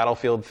large-scale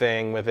Battlefield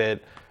thing with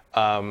it.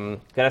 Got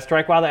to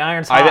strike while the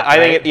iron's hot,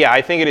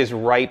 I think it is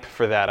ripe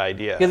for that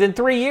idea. Because in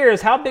 3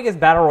 years, how big is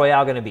Battle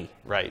Royale going to be?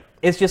 Right.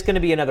 It's just going to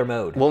be another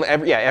mode. Well,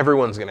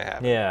 everyone's going to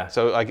have it. Yeah.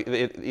 So like,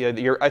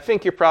 I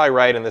think you're probably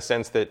right in the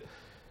sense that,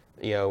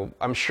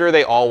 I'm sure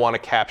they all want to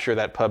capture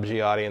that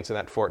PUBG audience and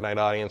that Fortnite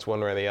audience one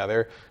way or the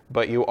other,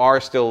 but you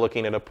are still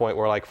looking at a point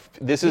where like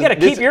this is... You got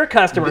to keep your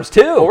customers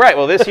too. Well, right.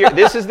 Well, this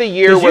is the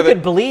year where you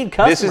could bleed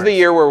customers. This is the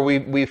year where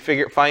we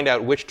find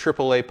out which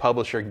AAA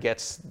publisher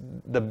gets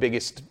the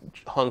biggest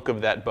hunk of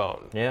that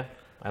bone. Yeah,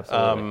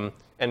 absolutely.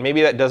 And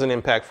maybe that doesn't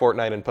impact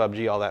Fortnite and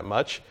PUBG all that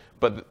much,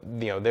 but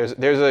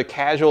there's a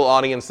casual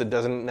audience that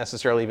doesn't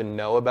necessarily even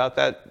know about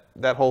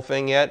that whole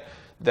thing yet.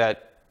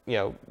 That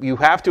you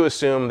have to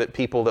assume that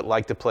people that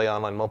like to play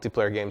online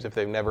multiplayer games, if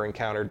they've never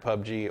encountered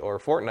PUBG or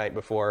Fortnite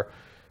before,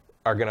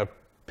 are going to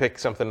pick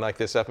something like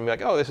this up and be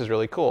like, oh, this is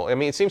really cool. I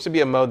mean, it seems to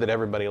be a mode that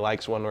everybody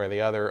likes one way or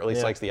the other, or at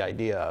least likes the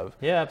idea of.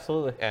 Yeah,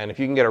 absolutely. And if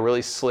you can get a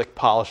really slick,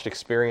 polished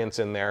experience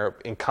in there,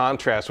 in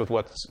contrast with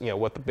what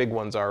the big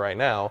ones are right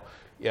now,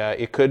 yeah,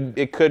 it could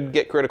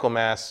get critical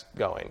mass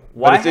going.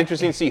 But it's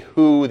interesting to see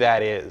who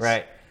that is.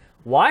 Right.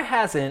 Why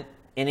hasn't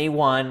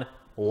anyone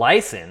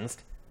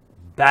licensed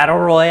Battle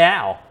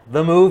Royale,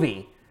 the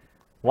movie?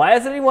 Why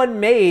hasn't anyone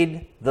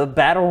made the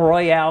Battle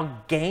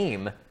Royale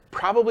game?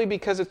 Probably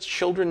because it's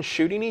children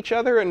shooting each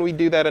other, and we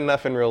do that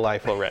enough in real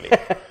life already.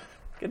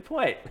 Good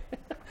point.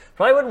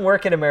 Probably wouldn't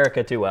work in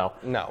America too well.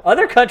 No.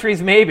 Other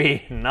countries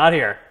maybe, not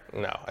here.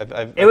 No.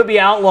 It would be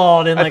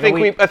outlawed in like a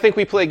week. I think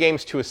we play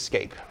games to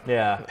escape.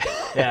 Yeah.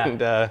 Yeah.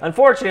 And,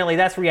 unfortunately,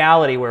 that's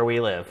reality where we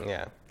live.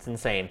 Yeah. It's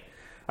insane.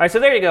 All right, so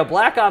there you go.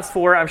 Black Ops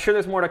 4. I'm sure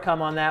there's more to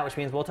come on that, which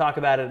means we'll talk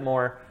about it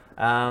more.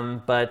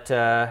 Again,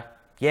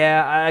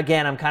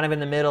 I'm kind of in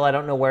the middle. I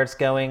don't know where it's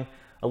going.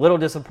 A little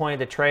disappointed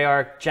that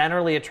Treyarch,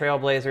 generally a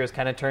Trailblazer, has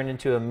kind of turned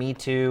into a Me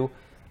Too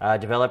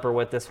developer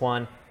with this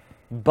one.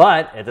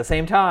 But at the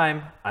same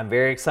time, I'm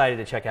very excited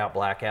to check out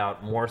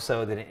Blackout, more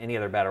so than any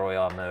other Battle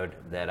Royale mode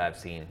that I've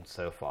seen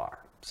so far.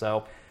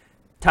 So,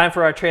 time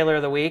for our trailer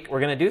of the week. We're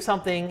going to do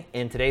something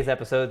in today's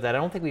episode that I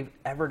don't think we've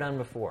ever done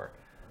before.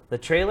 The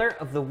trailer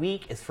of the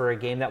week is for a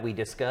game that we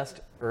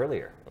discussed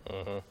earlier.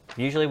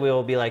 Usually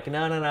we'll be like,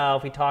 no,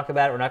 if we talk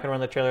about it, we're not going to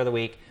run the trailer of the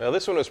week. Well,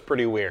 this one was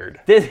pretty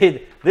weird.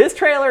 This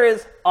trailer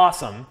is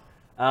awesome,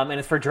 and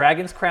it's for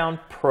Dragon's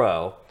Crown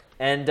Pro.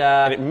 And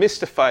it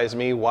mystifies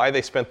me why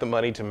they spent the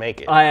money to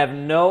make it. I have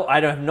no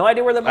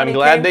idea where the money came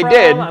from. I'm glad they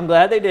did. I'm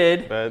glad they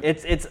did. But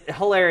it's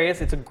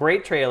hilarious. It's a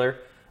great trailer.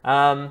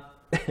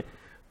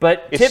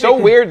 But it's so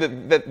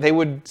weird that they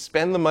would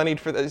spend the money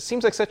for that. It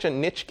seems like such a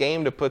niche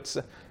game to put.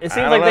 It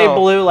seems like they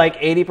blew like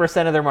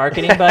 80% of their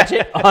marketing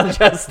budget on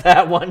just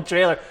that one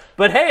trailer.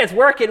 But hey, it's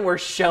working. We're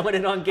showing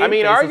it on GameFace. I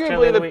mean,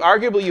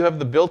 arguably you have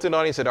the built-in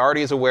audience that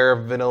already is aware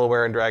of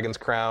Vanillaware and Dragon's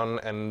Crown,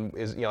 and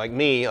is like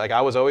me. Like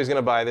I was always going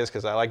to buy this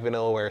because I like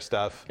Vanillaware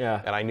stuff.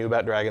 Yeah. And I knew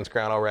about Dragon's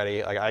Crown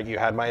already. Like you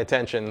had my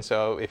attention.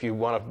 So if you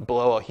want to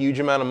blow a huge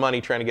amount of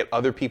money trying to get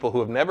other people who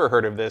have never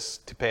heard of this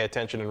to pay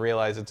attention and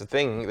realize it's a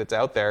thing that's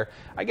out there,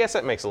 I guess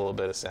that makes a little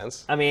bit of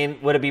sense. I mean,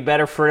 would it be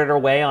better frittered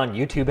away on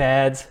YouTube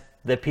ads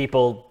that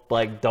people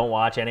like don't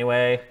watch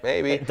anyway?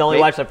 Maybe. They only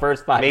watch the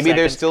first 5 seconds. Maybe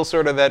there's still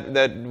sort of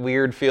that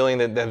weird feeling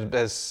that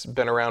has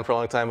been around for a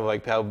long time of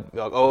like how,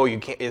 you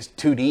can't, it's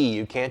 2D.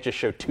 You can't just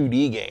show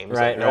 2D games.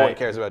 Right, like, no one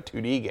cares about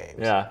 2D games.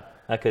 Yeah,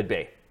 that could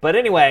be. But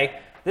anyway,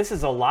 this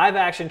is a live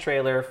action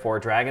trailer for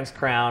Dragon's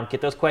Crown.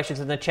 Get those questions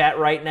in the chat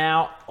right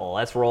now.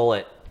 Let's roll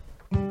it.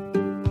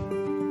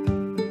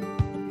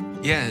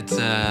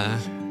 Yeah,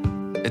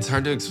 it's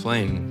hard to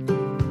explain.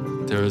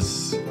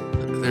 There's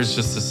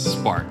just a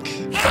spark.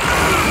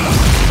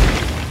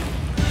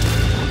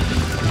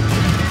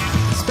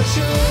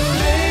 Special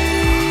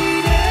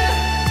lady,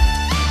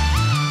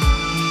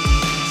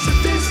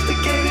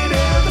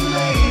 sophisticated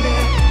lady.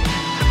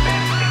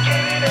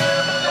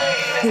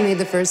 Who made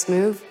the first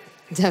move?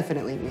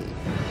 Definitely me.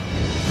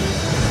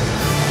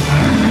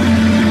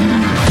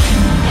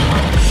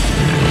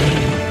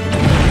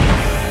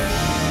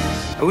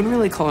 I wouldn't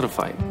really call it a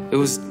fight. It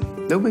was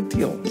no big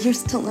deal. You're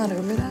still not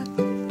over that?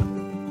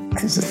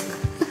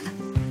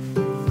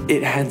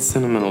 It had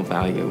sentimental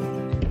value.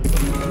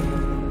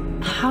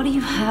 How do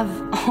you have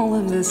all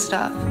of this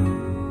stuff?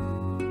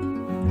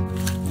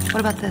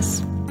 What about this?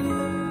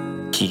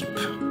 Keep.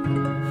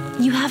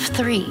 You have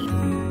 3.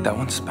 That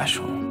one's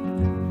special.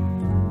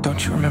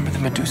 Don't you remember the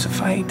Medusa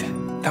fight?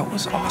 That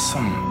was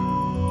awesome.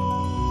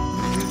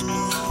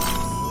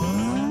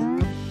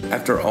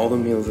 After all the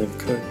meals I've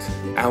cooked,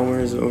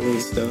 hours over the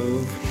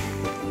stove,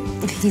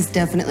 He's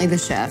definitely the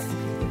chef,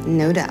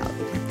 no doubt.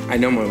 I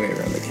know my way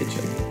around the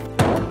kitchen.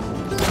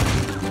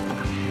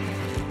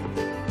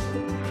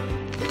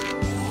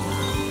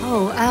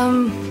 Oh,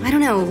 I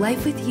don't know.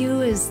 Life with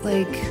you is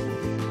like,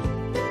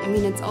 I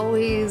mean, it's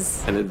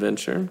always... An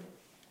adventure.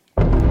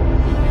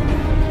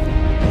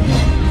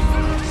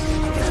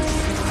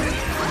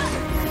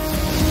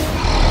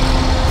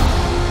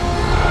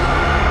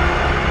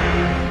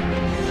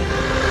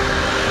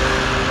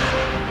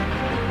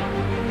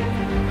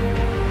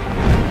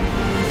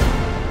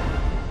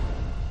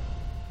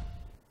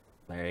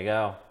 There you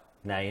go.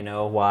 Now you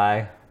know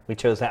why we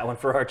chose that one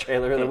for our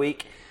trailer of the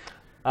week.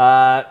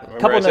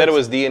 Remember I said it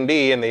was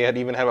D&D, and they had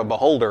even have a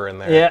beholder in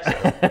there.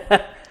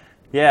 Yeah.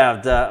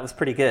 Yeah, it was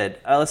pretty good.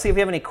 Let's see if we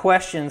have any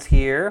questions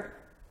here.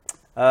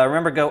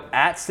 Remember, go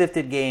at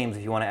Sifted Games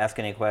if you want to ask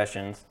any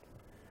questions.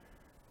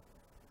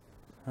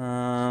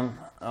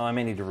 I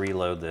may need to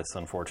reload this,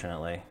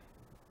 unfortunately.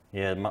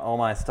 Yeah, all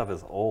my stuff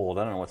is old.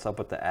 I don't know what's up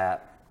with the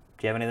app.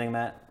 Do you have anything,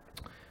 Matt?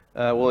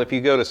 Well, if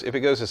it goes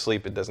to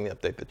sleep, it doesn't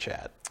update the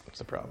chat. That's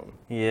the problem.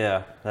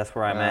 Yeah, that's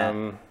where I'm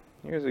at.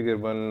 Here's a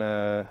good one.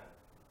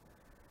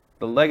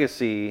 The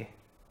Legacy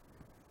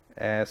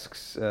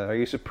asks, are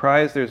you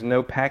surprised there's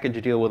no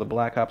package deal with a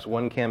Black Ops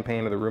 1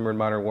 campaign or the rumored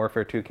Modern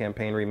Warfare 2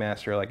 campaign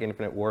remaster like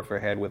Infinite Warfare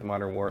had with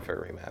Modern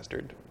Warfare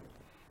Remastered?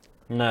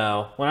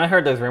 No. When I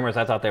heard those rumors,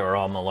 I thought they were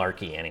all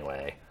malarkey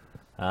anyway.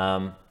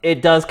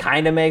 It does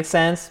kind of make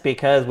sense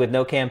because with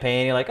no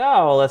campaign, you're like,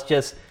 oh, well, let's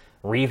just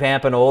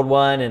revamp an old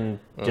one and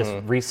just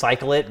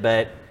recycle it,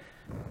 but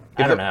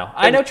I don't know.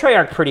 I know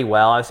Treyarch pretty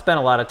well. I've spent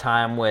a lot of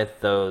time with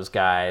those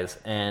guys,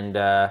 and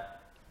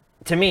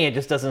to me, it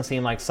just doesn't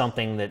seem like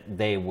something that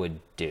they would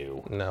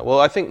do. No. Well,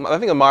 I think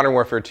a Modern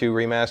Warfare 2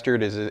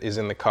 remastered is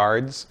in the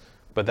cards,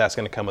 but that's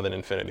going to come with an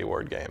Infinity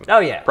Ward game. Oh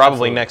yeah,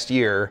 probably absolutely. next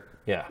year.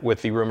 Yeah.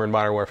 With the rumored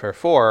Modern Warfare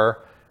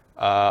 4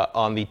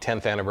 on the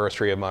 10th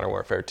anniversary of Modern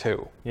Warfare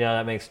 2. Yeah,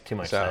 that makes too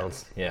much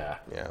sense. Yeah.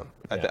 Yeah.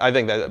 I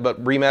think that,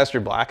 but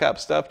remastered Black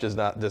Ops stuff does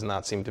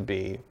not seem to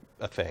be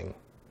a thing.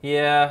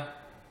 Yeah.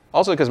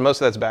 Also, because most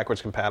of that's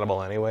backwards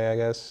compatible anyway, I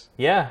guess.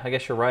 Yeah, I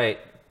guess you're right.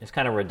 It's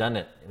kind of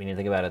redundant when you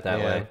think about it that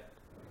way.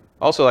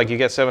 Also, like, you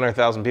get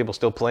 700,000 people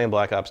still playing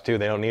Black Ops 2.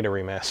 They don't need a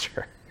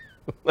remaster.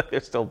 They're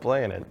still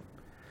playing it.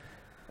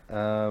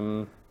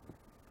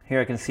 Here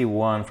I can see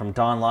one from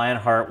Don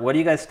Lionheart. What do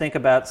you guys think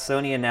about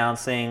Sony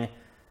announcing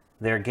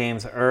their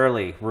games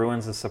early?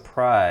 Ruins the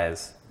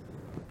surprise.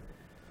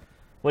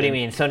 What do you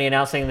mean? Sony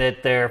announcing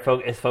that they're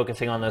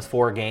focusing on those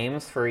 4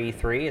 games for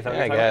E3? Is that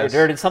what I guess.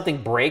 Or did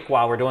something break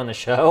while we're doing the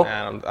show?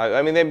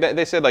 I mean,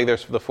 they said, like,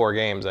 there's the 4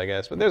 games, I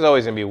guess. But there's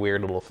always going to be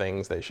weird little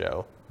things they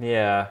show.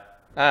 Yeah.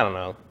 I don't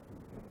know.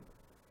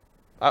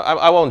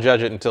 I won't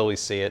judge it until we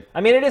see it.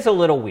 I mean, it is a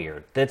little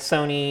weird that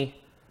Sony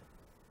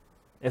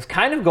is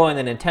kind of going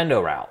the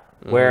Nintendo route,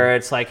 where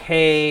it's like,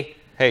 hey,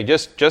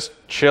 just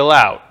chill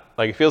out.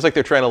 Like, it feels like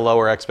they're trying to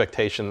lower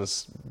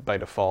expectations by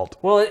default.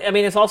 Well, I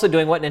mean, it's also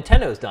doing what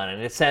Nintendo's done,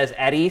 and it says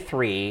at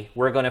E3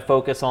 we're going to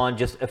focus on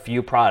just a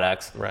few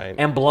products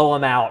and blow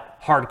them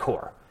out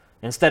hardcore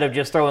instead of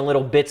just throwing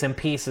little bits and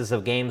pieces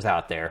of games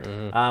out there.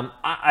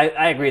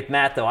 I agree with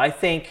Matt, though. I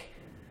think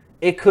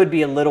it could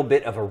be a little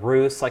bit of a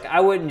ruse. Like,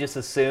 I wouldn't just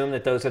assume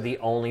that those are the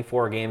only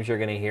 4 games you're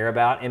going to hear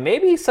about. And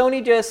maybe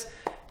Sony just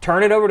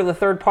turned it over to the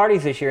third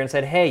parties this year and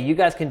said, hey, you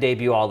guys can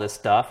debut all this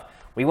stuff.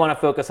 We want to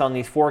focus on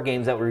these 4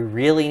 games that we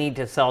really need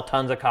to sell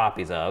tons of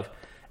copies of.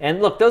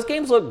 And look, those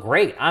games look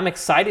great. I'm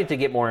excited to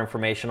get more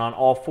information on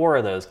all 4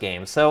 of those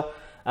games. So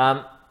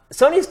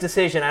Sony's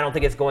decision, I don't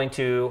think it's going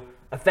to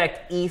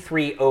affect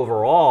E3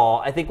 overall.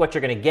 I think what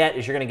you're going to get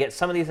is you're going to get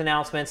some of these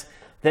announcements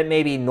that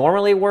maybe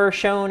normally were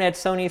shown at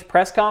Sony's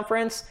press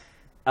conference,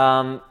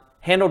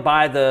 handled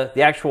by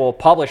the actual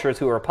publishers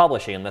who are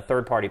publishing them, the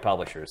third-party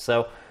publishers.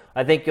 So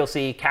I think you'll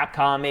see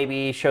Capcom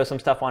maybe show some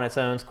stuff on its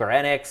own,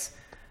 Square Enix.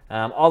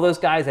 All those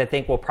guys, I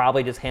think, will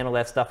probably just handle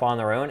that stuff on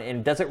their own.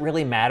 And does it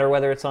really matter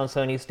whether it's on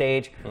Sony's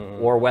stage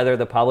or whether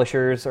the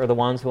publishers are the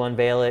ones who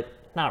unveil it?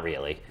 Not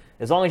really.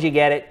 As long as you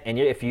get it, and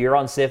if you're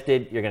on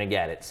Sifted, you're going to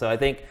get it. So I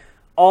think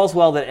all's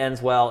well that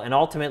ends well, and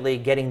ultimately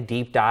getting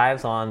deep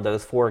dives on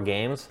those 4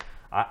 games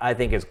I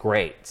think is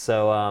great.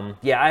 So,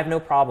 yeah, I have no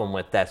problem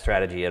with that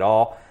strategy at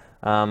all.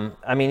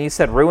 I mean, you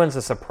said ruins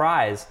a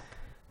surprise.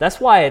 That's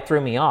why it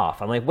threw me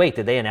off. I'm like, wait,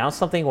 did they announce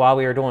something while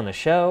we were doing the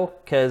show?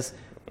 Because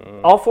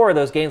all 4 of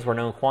those games were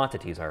known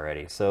quantities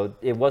already, so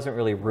it wasn't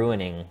really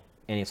ruining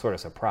any sort of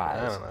surprise.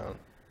 I don't know.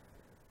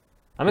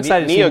 I'm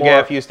excited to see more.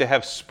 NeoGAF used to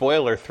have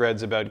spoiler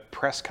threads about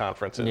press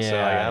conferences. So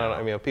Yeah. I don't know.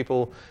 I mean,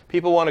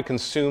 people want to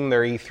consume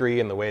their E3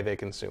 in the way they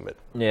consume it.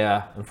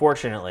 Yeah,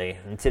 unfortunately,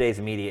 in today's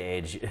media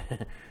age,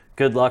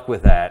 good luck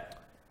with that.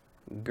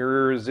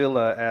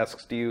 Gurzilla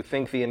asks, do you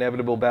think the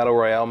inevitable Battle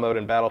Royale mode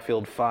in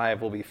Battlefield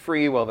 5 will be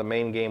free while the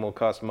main game will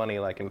cost money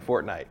like in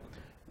Fortnite?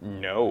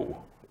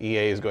 No.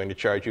 EA is going to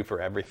charge you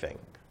for everything.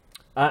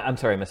 I'm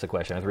sorry, I missed the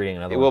question. I was reading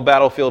another Will one.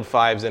 Battlefield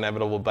 5's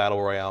inevitable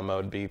Battle Royale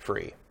mode be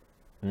free?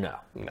 No.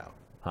 No.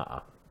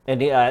 And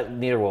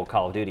neither will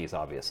Call of Duty's,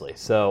 obviously.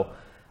 So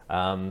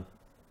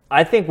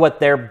I think what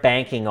they're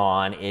banking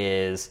on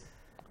is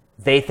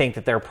they think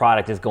that their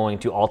product is going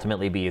to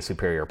ultimately be a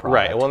superior product.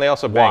 Right. Well, and they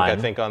also bank, I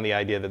One. think, on the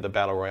idea that the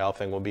Battle Royale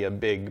thing will be a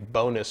big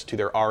bonus to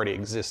their already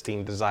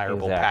existing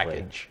desirable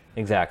package.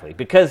 Exactly.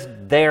 Because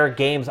their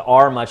games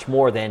are much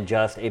more than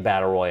just a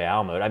Battle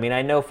Royale mode. I mean,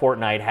 I know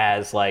Fortnite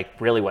has,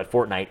 really what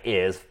Fortnite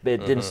is.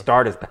 It didn't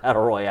start as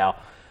Battle Royale.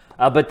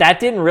 But that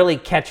didn't really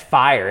catch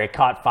fire. It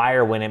caught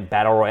fire when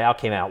Battle Royale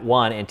came out,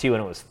 1, and 2,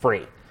 and it was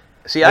free.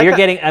 See,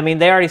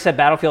 They already said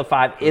Battlefield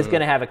 5 is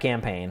going to have a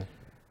campaign.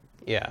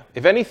 Yeah.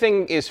 If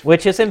anything is...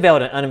 Which is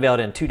unveiled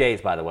in 2 days,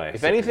 by the way.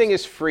 If anything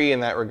is free in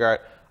that regard,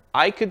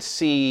 I could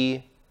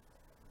see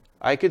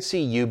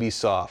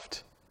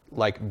Ubisoft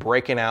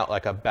breaking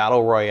out a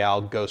Battle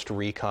Royale Ghost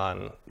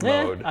Recon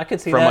mode I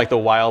could see from that. the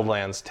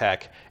Wildlands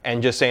tech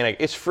and just saying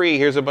it's free,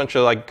 here's a bunch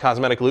of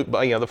cosmetic loot, the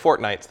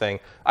Fortnite thing.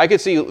 I could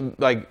see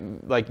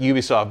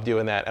Ubisoft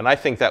doing that, and I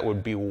think that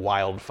would be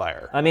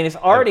wildfire. I mean, it's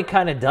already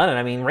kind of done it.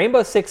 I mean,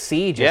 Rainbow Six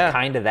Siege is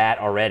kind of that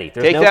already.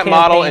 There's Take no that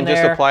model campaign and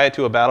just there. apply it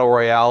to a Battle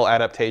Royale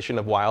adaptation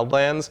of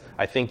Wildlands.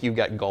 I think you've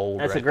got gold.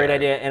 That's right a great there.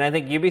 idea, and I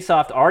think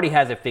Ubisoft already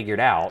has it figured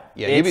out.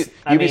 Yeah, I mean,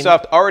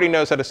 Ubisoft already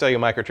knows how to sell you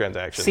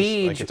microtransactions.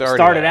 Siege It's already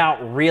started there.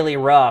 out really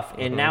rough,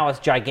 and now it's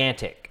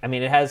gigantic. I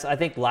mean, it has, I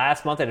think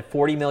last month it had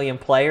 40 million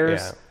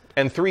players. Yeah.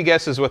 And 3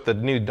 guesses what the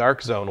new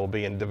Dark Zone will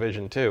be in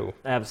Division 2.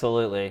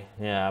 Absolutely.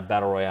 Yeah,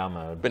 Battle Royale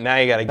mode. But now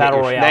you got to Battle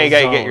Royale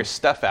get zone. your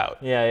stuff out.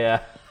 Yeah.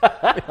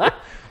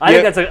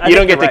 I think You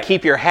don't get to right.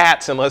 keep your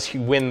hats unless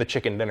you win the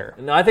chicken dinner.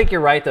 No, I think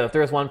you're right, though. If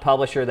there's one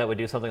publisher that would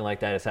do something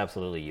like that, it's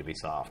absolutely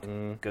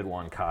Ubisoft. Good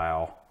one,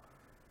 Kyle.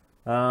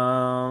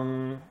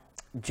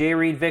 J.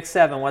 Reed Vic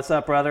 7, what's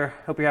up, brother?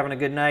 Hope you're having a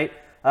good night.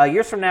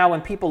 Years from now, when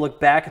people look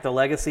back at the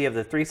legacy of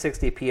the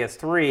 360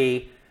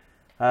 PS3,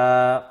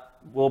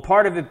 will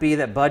part of it be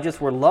that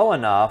budgets were low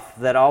enough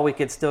that all we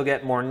could still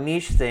get more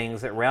niche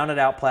things that rounded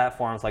out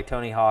platforms like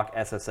Tony Hawk,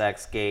 SSX,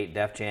 Skate,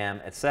 Def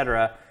Jam,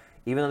 etc.,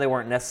 even though they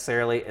weren't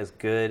necessarily as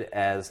good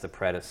as the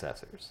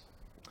predecessors?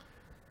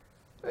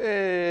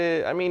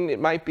 I mean, it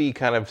might be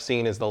kind of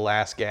seen as the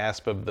last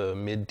gasp of the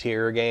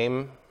mid-tier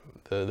game,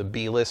 the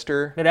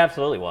B-lister. It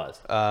absolutely was.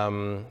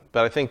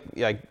 But I think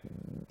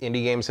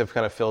indie games have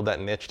kind of filled that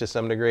niche to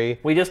some degree.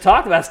 We just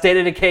talked about State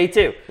of Decay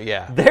 2.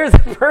 Yeah. There's a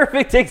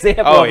perfect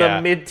example of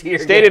the mid-tier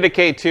game. State of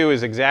Decay 2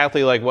 is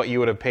exactly like what you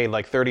would have paid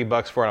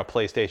 $30 for on a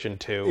PlayStation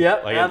 2.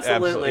 Yep, Like,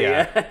 absolutely.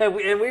 yeah. And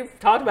we've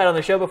talked about it on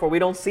the show before. We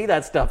don't see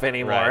that stuff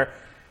anymore. Right.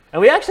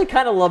 And we actually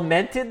kind of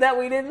lamented that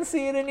we didn't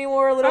see it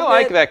anymore a little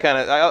I bit. like that kind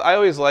of. I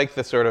always like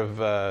the sort of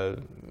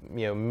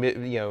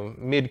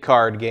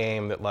mid-card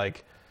game that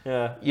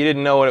Yeah. you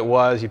didn't know what it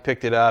was. You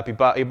picked it up. You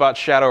bought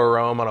Shadow of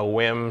Rome on a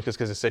whim just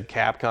because it said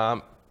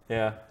Capcom,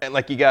 Yeah. and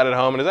you got it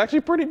home and it's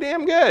actually pretty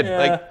damn good.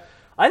 Yeah.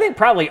 I think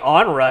probably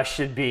ONRUSH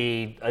should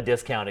be a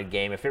discounted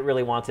game if it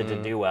really wants it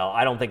to do well.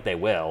 I don't think they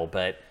will,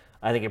 but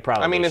I think it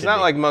probably. I mean, it's should not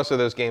be. like most of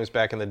those games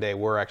back in the day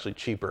were actually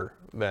cheaper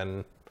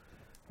than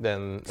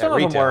Some at of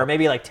retail. them were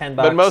maybe like $10.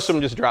 But most of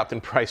them just dropped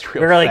in price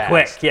really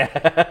fast. quick.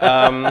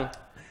 Yeah.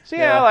 So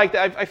yeah, I like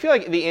that. I feel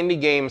like the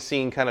indie game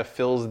scene kind of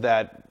fills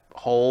that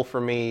hole for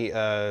me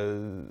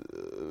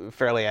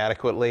fairly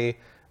adequately.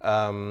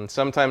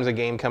 Sometimes a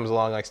game comes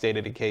along like State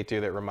of Decay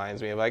 2 that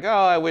reminds me of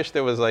I wish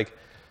there was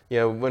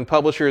when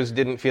publishers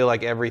didn't feel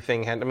like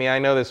everything had. I mean, I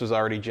know this was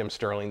already Jim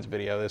Sterling's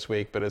video this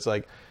week, but it's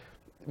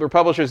where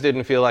publishers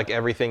didn't feel like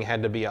everything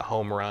had to be a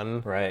home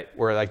run. Right.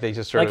 Where they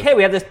just sort of hey,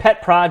 we have this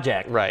pet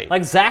project. Right.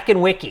 Like Zack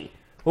and Wiki.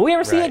 Will we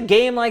ever see a Right.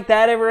 game like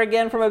that ever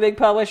again from a big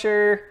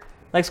publisher?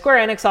 Like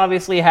Square Enix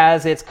obviously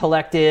has its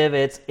collective,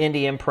 its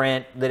indie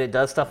imprint that it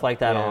does stuff like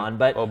that on,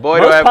 but Well, boy,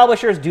 do most I have-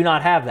 publishers do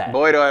not have that.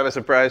 Boy, do I have a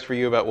surprise for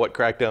you about what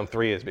Crackdown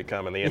 3 has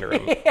become in the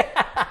interim.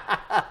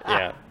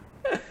 Yeah.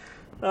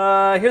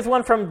 Here's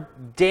one from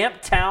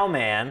Damp Towel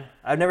Man.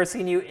 I've never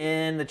seen you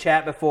in the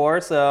chat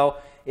before, so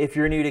if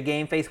you're new to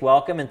GameFace,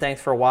 welcome and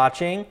thanks for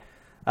watching.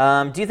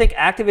 Do you think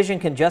Activision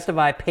can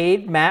justify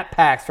paid map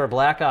packs for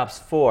Black Ops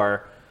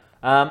 4?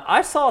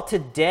 I saw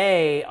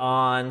today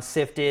on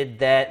Sifted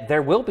that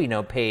there will be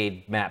no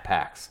paid map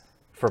packs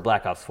for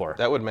Black Ops 4.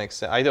 That would make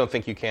sense. I don't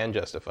think you can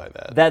justify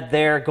that. That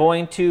they're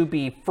going to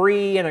be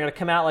free and they're going to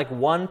come out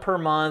one per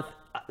month.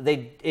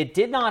 It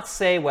did not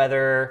say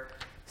whether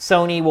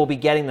Sony will be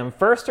getting them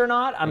first or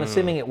not. I'm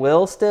assuming it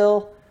will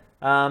still.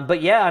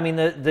 But yeah, I mean,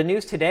 the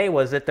news today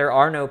was that there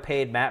are no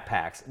paid map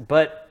packs.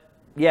 But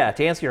yeah,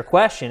 to answer your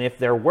question, if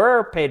there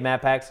were paid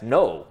map packs,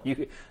 no.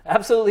 You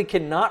absolutely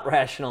cannot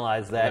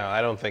rationalize that. No,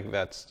 I don't think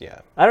that's,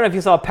 yeah. I don't know if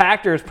you saw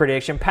Pactor's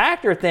prediction.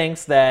 Pactor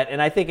thinks that,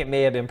 and I think it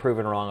may have been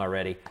proven wrong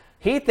already,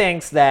 he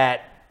thinks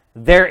that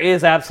there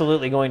is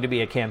absolutely going to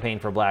be a campaign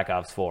for Black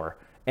Ops 4,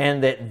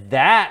 and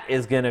that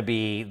is going to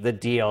be the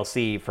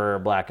DLC for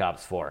Black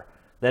Ops 4.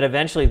 That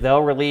eventually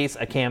they'll release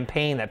a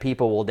campaign that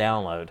people will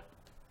download.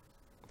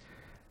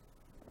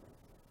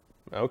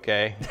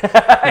 Okay.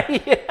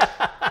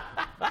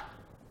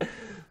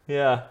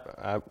 Yeah.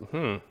 I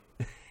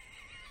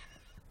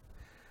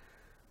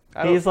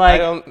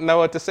don't know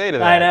what to say to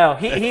that. I know.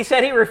 He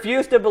said he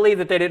refused to believe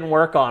that they didn't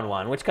work on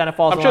one, which kind of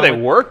falls. I'm sure they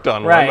worked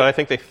on right. one, but I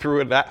think they threw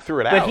it out.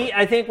 But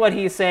I think what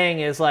he's saying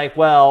is like,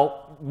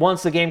 well,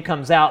 once the game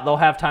comes out, they'll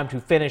have time to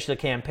finish the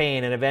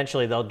campaign, and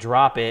eventually they'll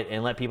drop it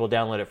and let people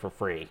download it for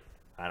free.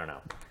 I don't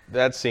know.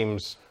 That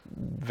seems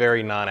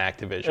very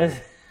non-Activision.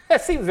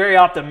 That seems very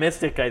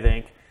optimistic, I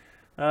think.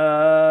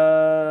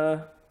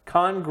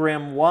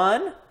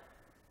 Congrim1.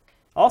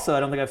 Also,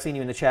 I don't think I've seen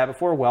you in the chat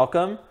before.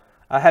 Welcome.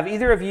 Have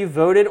either of you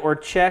voted or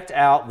checked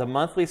out the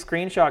monthly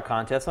screenshot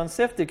contest on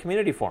Sifted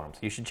community forums?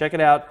 You should check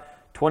it out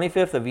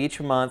 25th of each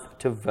month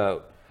to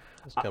vote.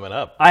 It's coming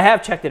up. I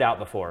have checked it out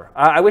before.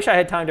 I wish I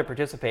had time to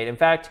participate. In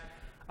fact,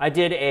 I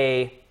did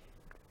a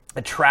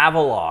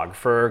travelogue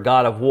for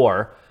God of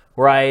War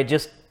where I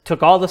just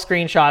took all the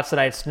screenshots that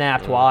I had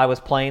snapped while I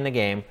was playing the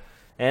game.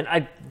 And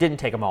I didn't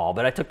take them all,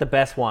 but I took the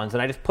best ones,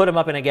 and I just put them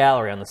up in a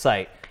gallery on the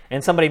site.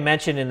 And somebody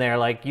mentioned in there,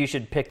 like, you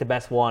should pick the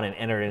best one and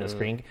enter it in the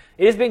screen.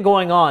 It has been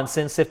going on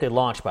since Sifted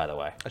launched, by the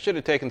way. I should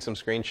have taken some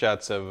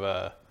screenshots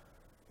of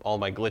all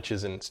my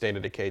glitches in State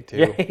of Decay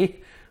 2.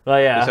 Well,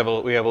 yeah.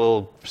 We have a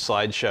little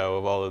slideshow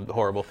of all the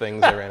horrible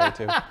things I ran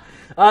into.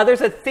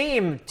 There's a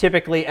theme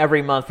typically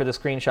every month for the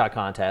screenshot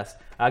contest.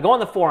 Go on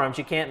the forums.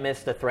 You can't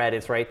miss the thread.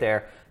 It's right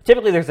there.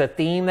 Typically, there's a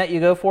theme that you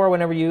go for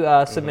whenever you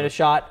submit a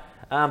shot.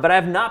 But I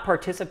have not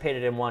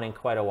participated in one in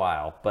quite a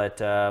while. But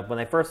when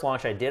they first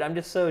launched, I did. I'm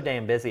just so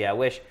damn busy. I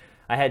wish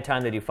I had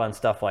time to do fun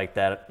stuff like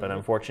that, but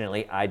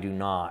unfortunately, I do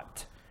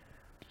not.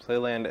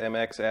 Playland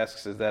MX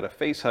asks, is that a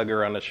face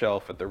hugger on the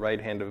shelf at the right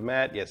hand of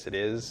Matt? Yes, it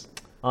is.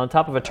 On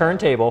top of a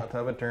turntable. On top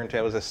of a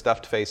turntable is a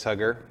stuffed face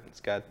hugger. It's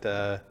got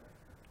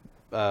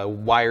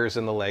wires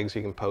in the legs.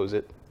 You can pose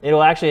it.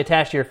 It'll actually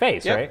attach to your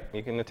face, Yep. right?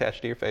 You can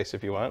attach to your face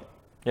if you want.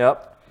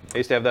 Yep. I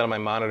used to have that on my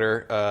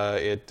monitor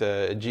at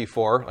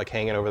G4, like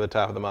hanging over the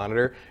top of the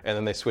monitor, and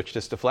then they switched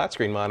us to flat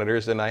screen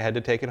monitors, and I had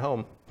to take it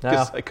home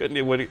because I couldn't.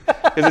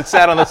 Because it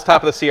sat on the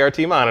top of the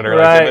CRT monitor,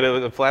 right. but it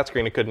was a flat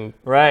screen. It couldn't.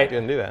 Right.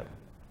 Couldn't do that.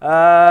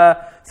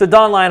 So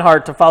Don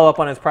Lionheart, to follow up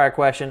on his prior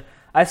question,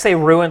 I say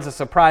ruins a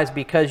surprise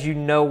because you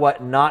know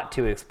what not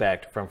to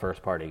expect from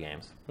first-party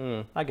games.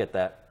 I get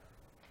that.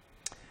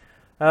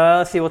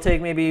 Let's see. We'll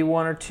take maybe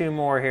one or two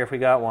more here if we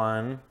got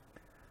one.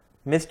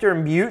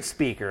 Mr. Mute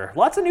Speaker.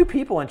 Lots of new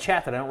people in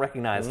chat that I don't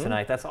recognize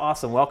tonight. That's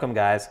awesome. Welcome,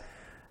 guys.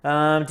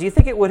 Do you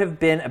think it would have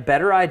been a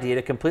better idea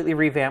to completely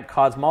revamp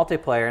COD's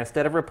multiplayer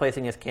instead of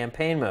replacing his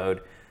campaign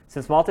mode,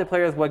 since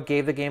multiplayer is what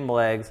gave the game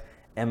legs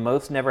and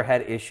most never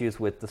had issues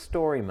with the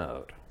story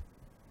mode?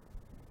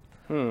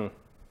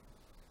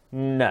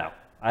 No.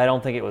 I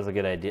don't think it was a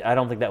good idea. I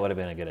don't think that would have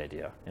been a good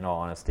idea, in all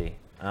honesty.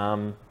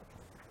 I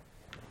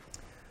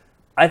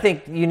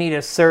think you need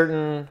a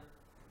certain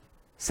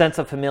sense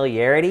of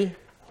familiarity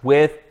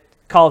with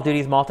Call of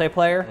Duty's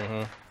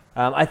multiplayer.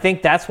 I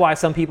think that's why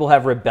some people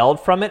have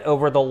rebelled from it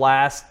over the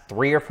last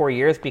 3 or 4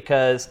 years,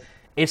 because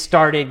it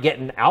started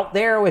getting out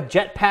there with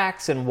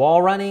jetpacks and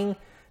wall running.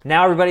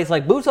 Now everybody's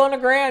like, boots on the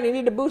ground, you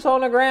need to boots on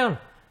the ground.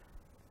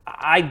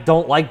 I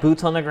don't like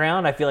boots on the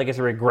ground. I feel like it's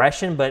a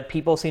regression, but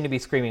people seem to be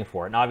screaming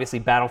for it. And obviously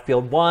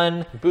Battlefield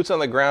 1. Boots on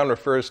the ground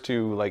refers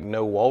to like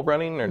no wall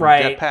running or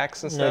right.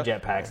 jetpacks and stuff? No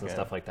jetpacks and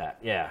stuff like that,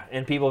 yeah.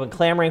 And people have been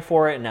clamoring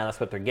for it, and now that's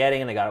what they're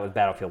getting, and they got it with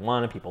Battlefield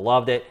 1, and people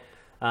loved it.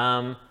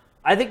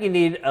 I think you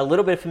need a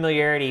little bit of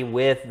familiarity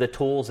with the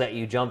tools that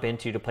you jump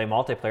into to play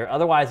multiplayer.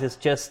 Otherwise, it's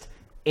just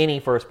any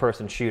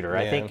first-person shooter.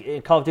 Yeah. I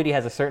think Call of Duty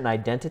has a certain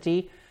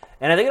identity,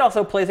 and I think it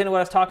also plays into what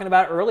I was talking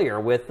about earlier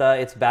with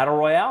its Battle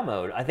Royale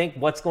mode. I think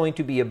what's going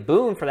to be a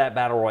boon for that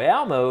Battle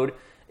Royale mode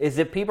is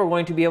that people are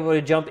going to be able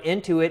to jump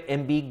into it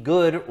and be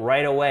good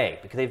right away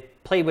because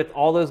they've played with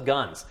all those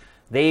guns.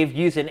 They've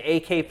used an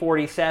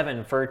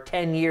AK-47 for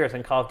 10 years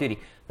in Call of Duty.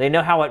 They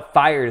know how it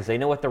fires. They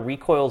know what the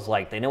recoil's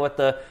like. They know what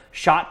the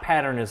shot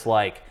pattern is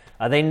like.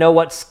 They know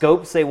what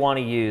scopes they want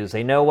to use.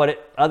 They know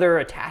what other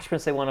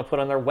attachments they want to put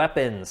on their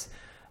weapons.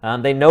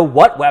 They know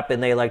what weapon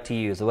they like to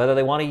use, whether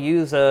they want to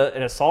use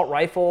an assault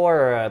rifle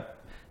or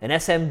an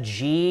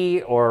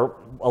SMG or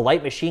a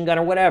light machine gun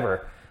or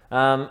whatever.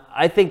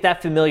 I think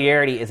that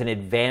familiarity is an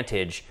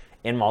advantage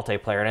in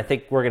multiplayer, and I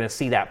think we're going to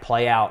see that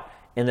play out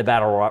in the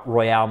Battle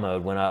Royale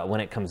mode when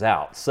it comes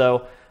out.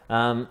 So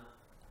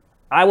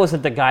I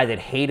wasn't the guy that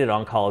hated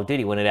on Call of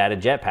Duty when it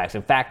added jetpacks.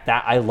 In fact,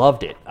 I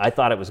loved it. I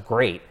thought it was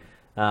great.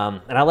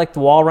 And I liked the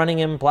wall running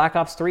in Black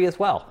Ops 3 as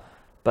well.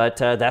 But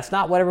that's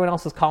not what everyone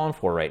else is calling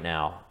for right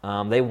now.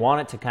 They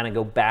want it to kind of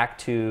go back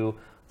to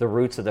the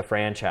roots of the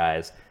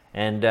franchise.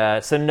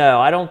 And so no,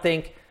 I don't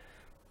think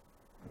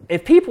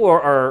if people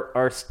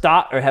are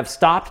stopped or have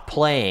stopped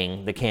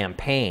playing the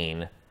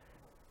campaign,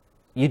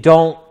 you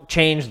don't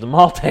change the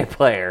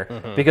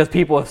multiplayer because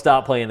people have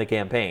stopped playing the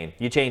campaign.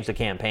 You change the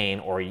campaign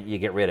or you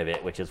get rid of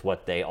it, which is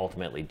what they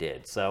ultimately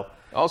did. So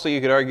Also,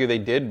 you could argue they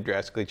did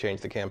drastically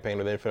change the campaign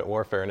with Infinite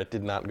Warfare, and it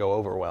did not go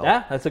over well.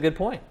 yeah, that's a good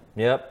point.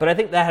 Yep, but I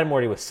think that had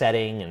more to do with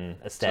setting and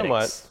aesthetics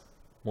Somewhat.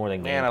 more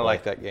than gameplay. Man, I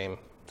like that game.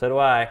 So do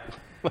I.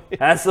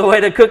 That's the way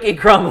the cookie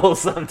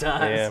crumbles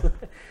sometimes.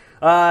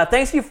 Yeah.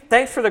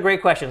 Thanks for the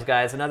great questions,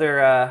 guys.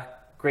 Another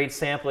great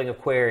sampling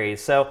of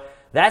queries. So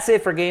that's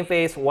it for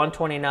GameFace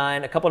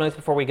 129. A couple notes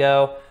before we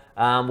go.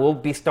 We'll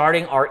be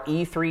starting our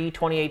E3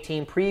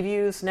 2018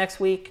 previews next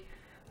week.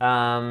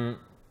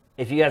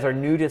 If you guys are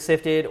new to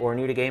Sifted or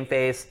new to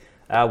GameFace,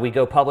 we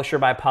go publisher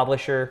by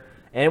publisher.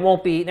 And it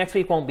won't be, next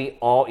week won't be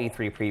all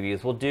E3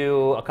 previews. We'll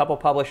do a couple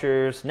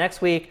publishers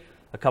next week,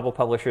 a couple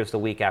publishers the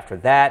week after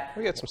that.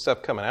 We got some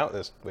stuff coming out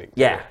this week.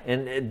 too. Yeah,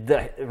 and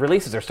the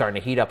releases are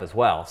starting to heat up as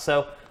well.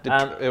 So,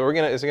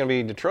 Is it gonna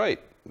be Detroit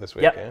this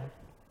week? yep. Yeah.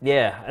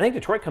 Yeah, I think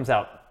Detroit comes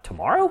out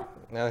tomorrow.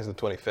 Now it's the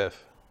 25th.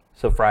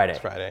 So Friday.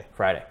 It's Friday.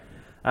 Friday.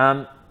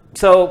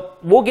 So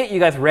we'll get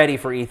you guys ready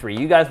for E3.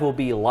 You guys will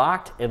be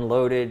locked and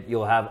loaded.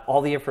 You'll have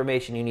all the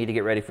information you need to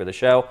get ready for the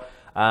show.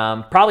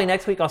 Probably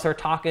next week I'll start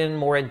talking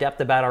more in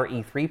depth about our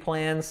E3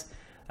 plans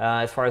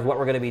as far as what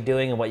we're going to be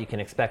doing and what you can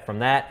expect from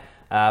that.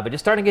 But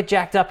just starting to get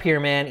jacked up here,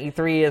 man.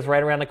 E3 is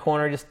right around the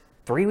corner, just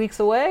 3 weeks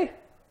away.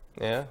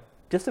 Yeah.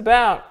 Just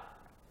about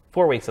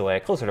 4 weeks away,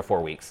 closer to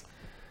 4 weeks.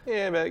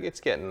 Yeah, but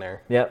it's getting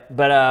there. Yep,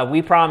 but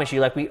we promise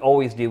you, like we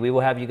always do, we will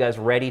have you guys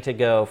ready to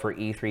go for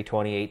E3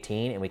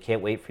 2018, and we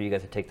can't wait for you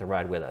guys to take the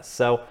ride with us.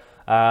 So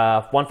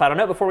one final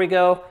note before we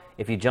go,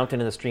 if you jumped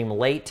into the stream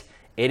late,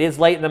 it is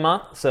late in the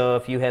month, so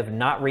if you have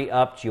not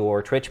re-upped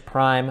your Twitch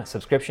Prime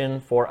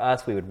subscription for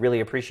us, we would really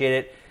appreciate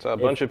it. So a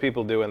bunch of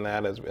people doing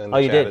that in the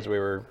you chat did? as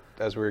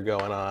we were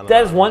going on.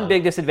 That is one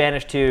big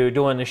disadvantage to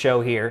doing the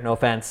show here. No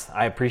offense.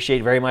 I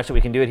appreciate very much that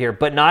we can do it here.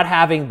 But not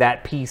having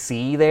that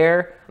PC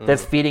there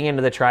that's feeding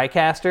into the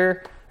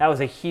TriCaster, that was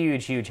a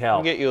huge, huge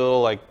help. Get you a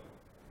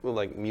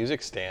little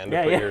music stand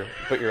to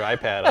put your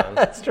iPad on.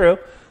 That's true.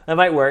 That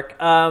might work.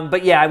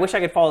 But yeah, I wish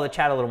I could follow the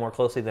chat a little more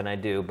closely than I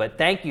do. But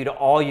thank you to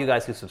all you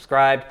guys who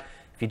subscribed.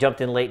 If you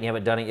jumped in late and you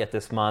haven't done it yet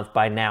this month,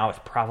 by now it's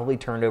probably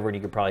turned over and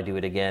you could probably do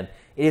it again.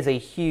 It is a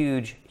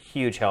huge,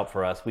 huge help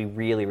for us. We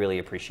really, really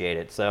appreciate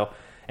it. So,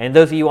 and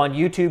those of you on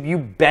YouTube, you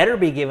better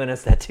be giving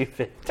us that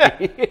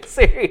 $2.50.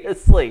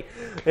 Seriously.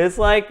 It's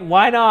like,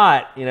 why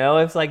not? You know,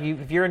 it's like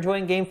if you're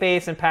enjoying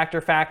GameFace and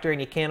Pactor Factor and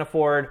you can't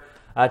afford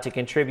to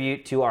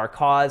contribute to our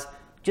cause,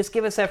 just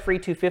give us that free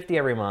 $2.50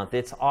 every month.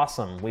 It's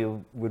awesome. We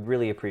would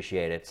really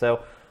appreciate it.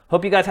 So,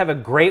 hope you guys have a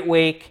great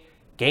week.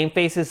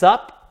 GameFace is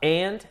up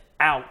and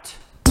out.